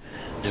wonder,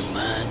 their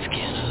minds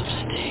can't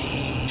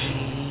abstain.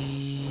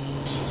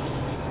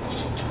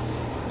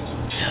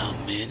 How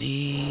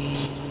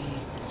many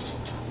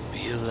would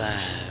be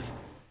alive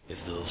if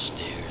those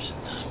stairs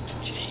had not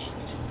been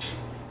chained?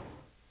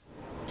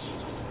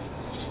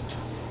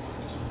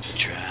 The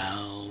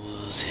trial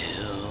was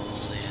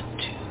held and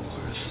 2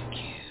 were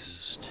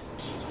accused.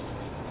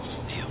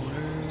 The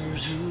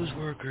owners whose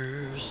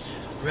workers'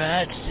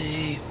 rights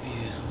they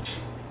abused.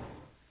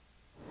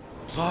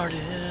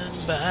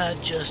 Pardoned by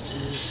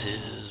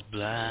justice's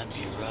blind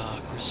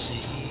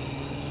bureaucracy.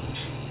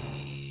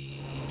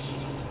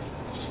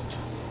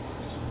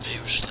 They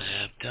were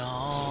slapped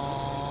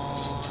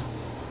on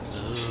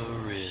the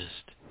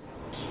wrist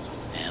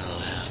and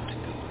allowed to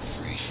go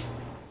free.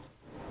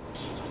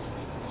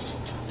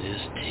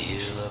 This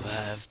tale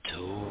I've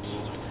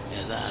told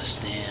as I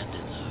stand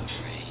in the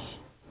rain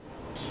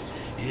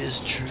is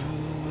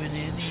true, and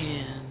in the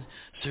end,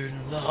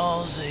 certain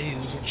laws they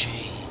were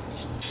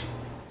changed.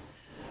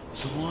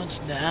 So once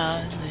now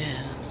and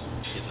then,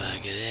 if I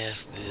could ask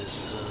this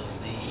of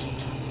thee,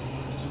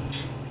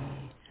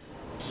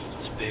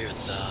 spare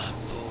thought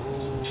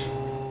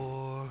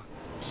for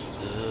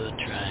the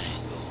trying